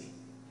seriously.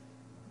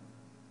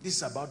 This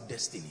is about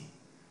destiny.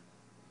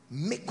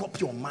 Make up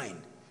your mind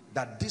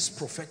that this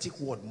prophetic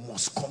word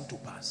must come to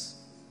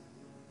pass.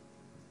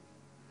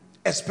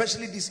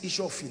 Especially this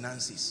issue of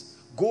finances.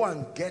 Go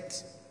and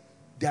get,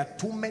 there are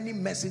too many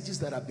messages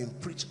that have been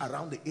preached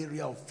around the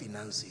area of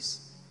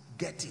finances.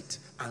 Get it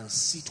and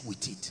sit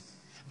with it.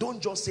 Don't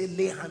just say,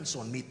 lay hands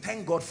on me.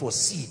 Thank God for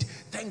seed.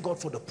 Thank God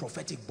for the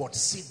prophetic. But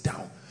sit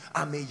down.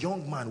 I'm a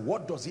young man.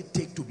 What does it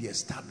take to be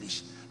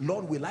established?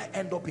 Lord, will I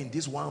end up in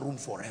this one room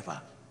forever?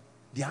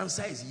 The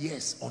answer is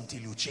yes, until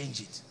you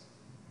change it.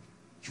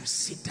 You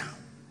sit down.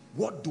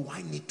 What do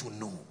I need to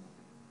know?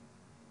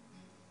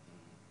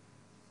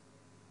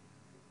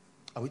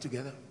 Are we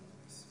together?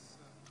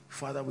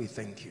 Father, we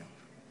thank you.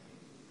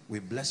 We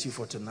bless you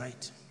for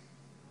tonight.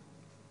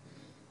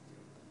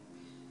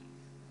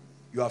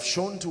 You have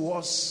shown to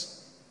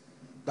us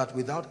that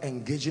without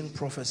engaging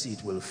prophecy,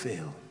 it will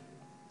fail.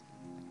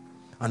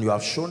 And you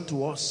have shown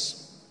to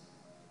us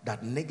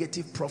that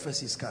negative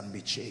prophecies can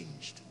be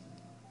changed.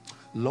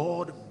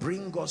 Lord,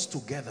 bring us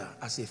together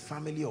as a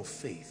family of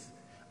faith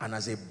and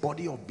as a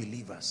body of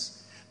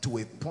believers to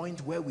a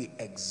point where we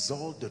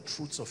exalt the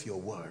truths of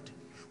your word.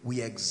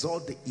 We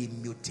exalt the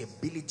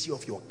immutability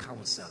of your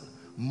counsel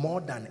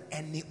more than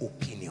any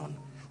opinion.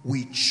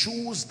 We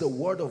choose the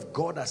word of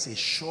God as a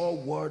sure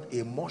word,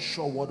 a more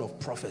sure word of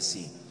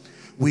prophecy.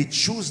 We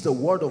choose the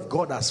word of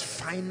God as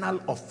final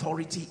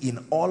authority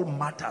in all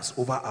matters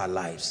over our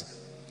lives.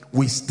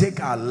 We stake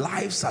our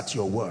lives at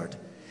your word.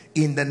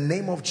 In the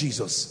name of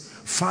Jesus,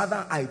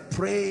 Father, I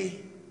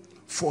pray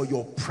for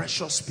your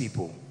precious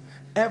people.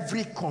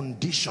 Every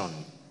condition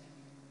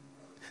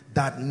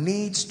that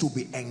needs to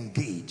be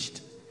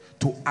engaged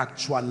to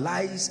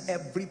actualize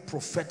every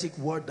prophetic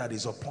word that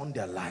is upon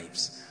their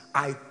lives,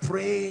 I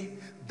pray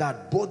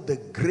that both the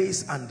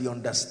grace and the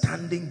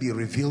understanding be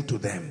revealed to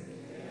them.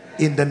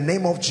 In the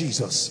name of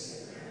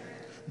Jesus,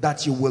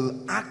 that you will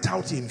act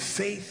out in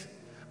faith,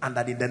 and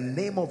that in the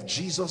name of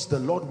Jesus, the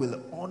Lord will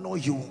honor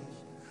you,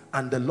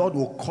 and the Lord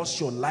will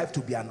cause your life to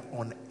be an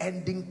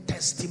unending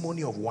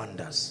testimony of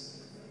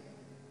wonders.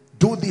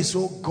 Do this,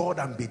 oh God,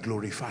 and be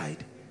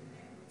glorified.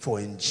 For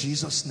in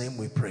Jesus' name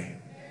we pray.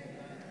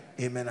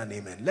 Amen and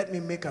amen. Let me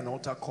make an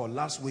altar call.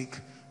 Last week,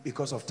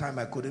 because of time,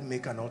 I couldn't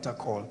make an altar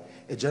call.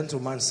 A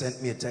gentleman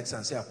sent me a text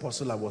and said,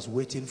 Apostle, I was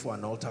waiting for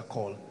an altar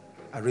call.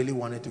 I really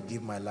wanted to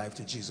give my life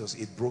to Jesus.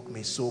 It broke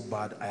me so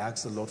bad. I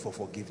asked the Lord for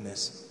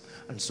forgiveness.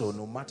 And so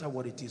no matter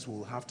what it is,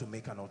 we'll have to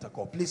make an altar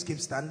call. Please keep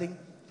standing.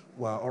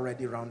 We're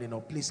already rounding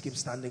up. Please keep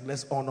standing.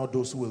 Let's honor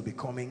those who will be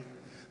coming.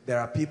 There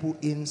are people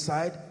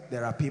inside.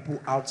 There are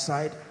people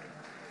outside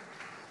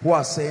who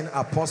are saying,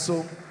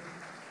 Apostle,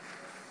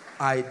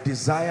 I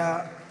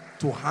desire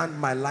to hand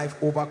my life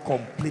over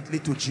completely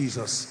to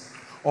Jesus,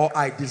 or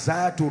I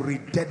desire to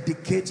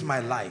rededicate my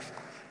life.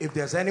 If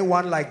there's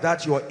anyone like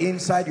that, you're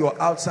inside,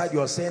 you're outside,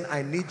 you're saying,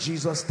 I need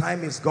Jesus,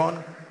 time is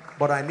gone,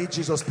 but I need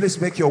Jesus, please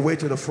make your way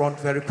to the front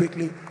very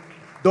quickly.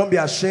 Don't be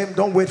ashamed.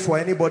 Don't wait for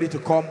anybody to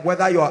come.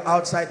 Whether you're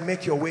outside,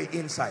 make your way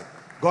inside.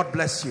 God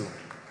bless you.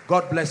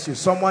 God bless you.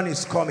 Someone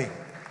is coming.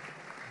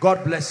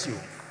 God bless you.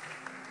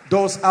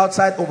 Those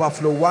outside,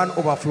 overflow 1,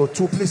 overflow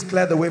 2, please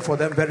clear the way for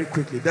them very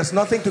quickly. There's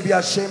nothing to be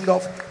ashamed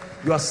of.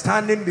 You are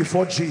standing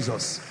before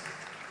Jesus.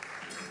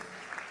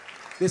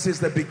 This is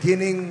the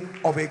beginning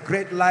of a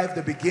great life,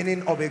 the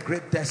beginning of a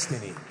great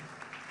destiny.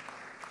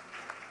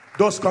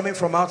 Those coming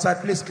from outside,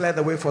 please clear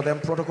the way for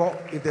them. Protocol.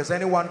 If there's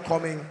anyone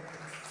coming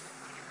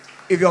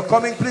If you're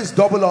coming, please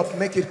double up.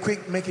 Make it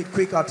quick. Make it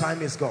quick. Our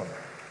time is gone.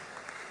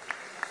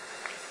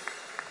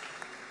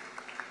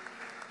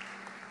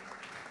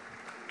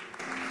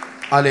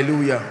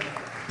 Hallelujah.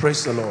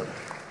 Praise the Lord.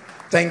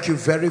 Thank you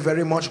very,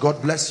 very much.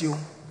 God bless you.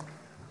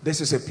 This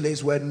is a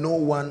place where no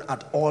one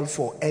at all,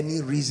 for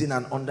any reason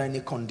and under any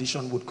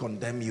condition, would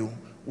condemn you.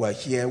 We're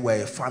here.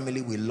 We're a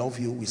family. We love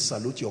you. We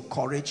salute your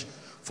courage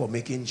for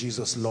making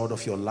Jesus Lord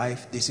of your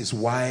life. This is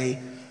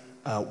why,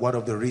 one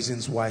of the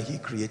reasons why he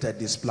created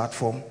this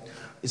platform.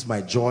 It's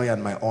my joy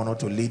and my honor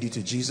to lead you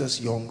to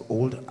Jesus. Young,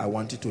 old, I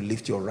want you to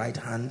lift your right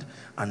hand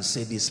and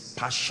say this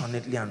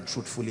passionately and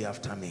truthfully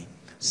after me.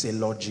 Say,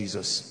 Lord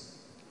Jesus,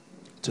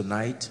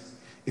 tonight,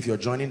 if you're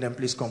joining them,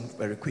 please come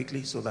very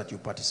quickly so that you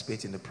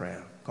participate in the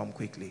prayer. Come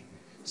quickly.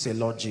 Say,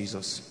 Lord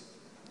Jesus,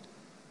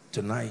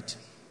 tonight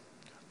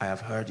I have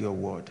heard your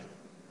word,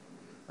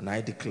 and I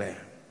declare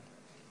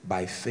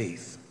by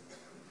faith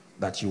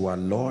that you are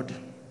Lord,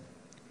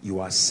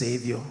 you are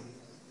Savior,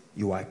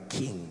 you are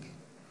King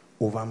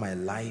over my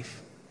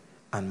life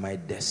and my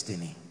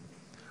destiny.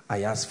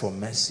 I ask for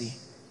mercy.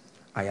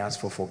 I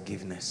ask for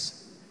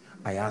forgiveness.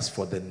 I ask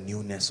for the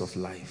newness of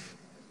life.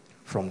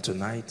 From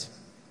tonight,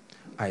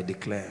 I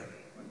declare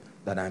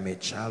that I'm a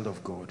child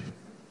of God.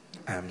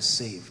 I am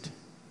saved.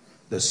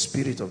 The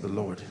Spirit of the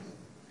Lord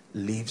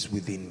lives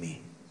within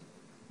me.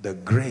 The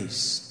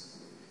grace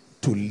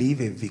to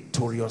live a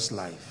victorious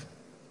life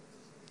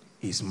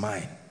is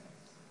mine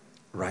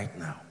right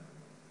now.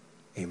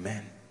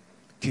 Amen.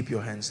 Keep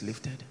your hands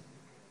lifted.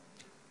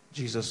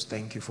 Jesus,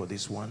 thank you for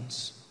these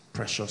ones,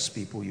 precious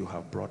people you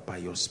have brought by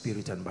your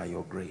Spirit and by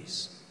your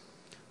grace.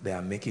 They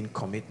are making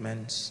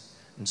commitments,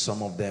 and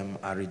some of them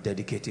are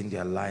rededicating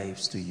their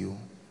lives to you.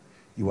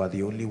 You are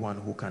the only one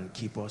who can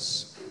keep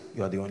us.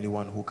 You are the only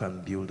one who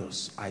can build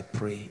us. I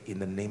pray in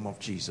the name of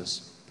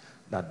Jesus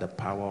that the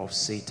power of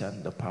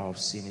Satan, the power of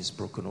sin is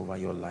broken over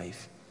your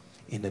life.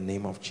 In the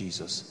name of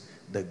Jesus,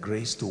 the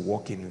grace to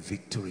walk in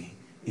victory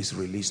is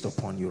released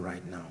upon you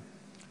right now.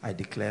 I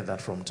declare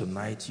that from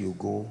tonight you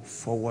go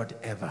forward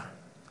ever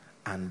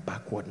and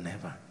backward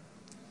never.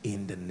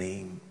 In the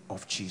name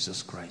of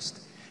Jesus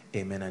Christ.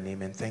 Amen and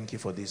amen. Thank you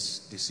for this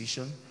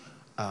decision.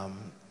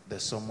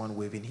 There's someone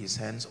waving his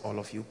hands. All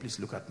of you, please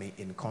look at me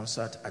in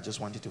concert. I just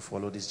want you to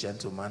follow this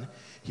gentleman.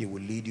 He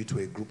will lead you to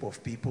a group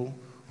of people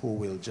who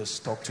will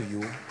just talk to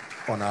you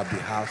on our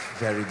behalf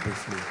very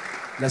briefly.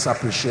 Let's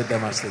appreciate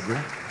them as they go.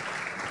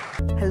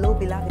 Hello,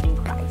 beloved in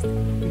Christ.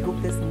 We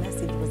hope this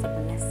message was a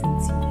blessing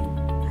to you.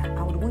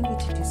 I would want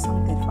you to do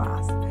something for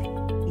us.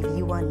 If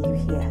you are new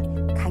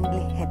here,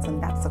 kindly hit on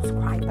that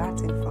subscribe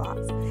button for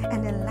us,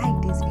 and then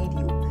like this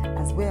video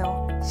as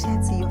well.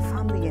 Share to your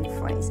family and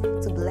friends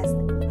to bless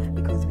them,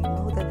 because we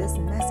know that this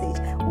message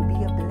will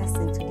be a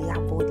blessing to their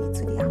body,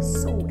 to their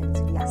soul, and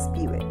to their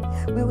spirit.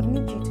 We would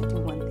need you to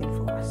do one thing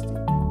for us too.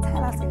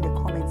 Tell us in the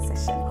comment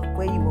section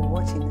where you were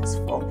watching us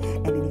from,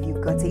 and then if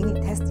you've got any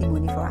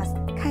testimony for us,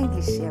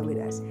 kindly share with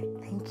us.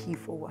 Thank you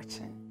for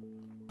watching.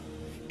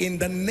 In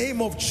the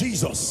name of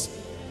Jesus,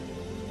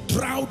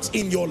 drought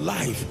in your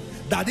life,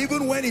 that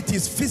even when it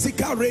is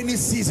physical rainy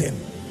season,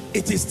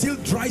 it is still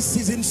dry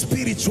season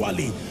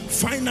spiritually,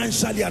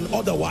 financially, and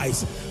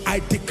otherwise. I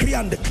decree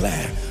and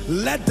declare,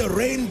 let the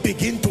rain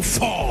begin to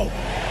fall.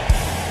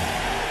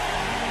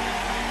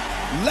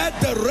 Let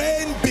the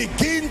rain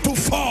begin to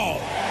fall.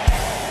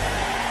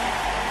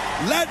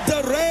 Let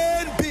the rain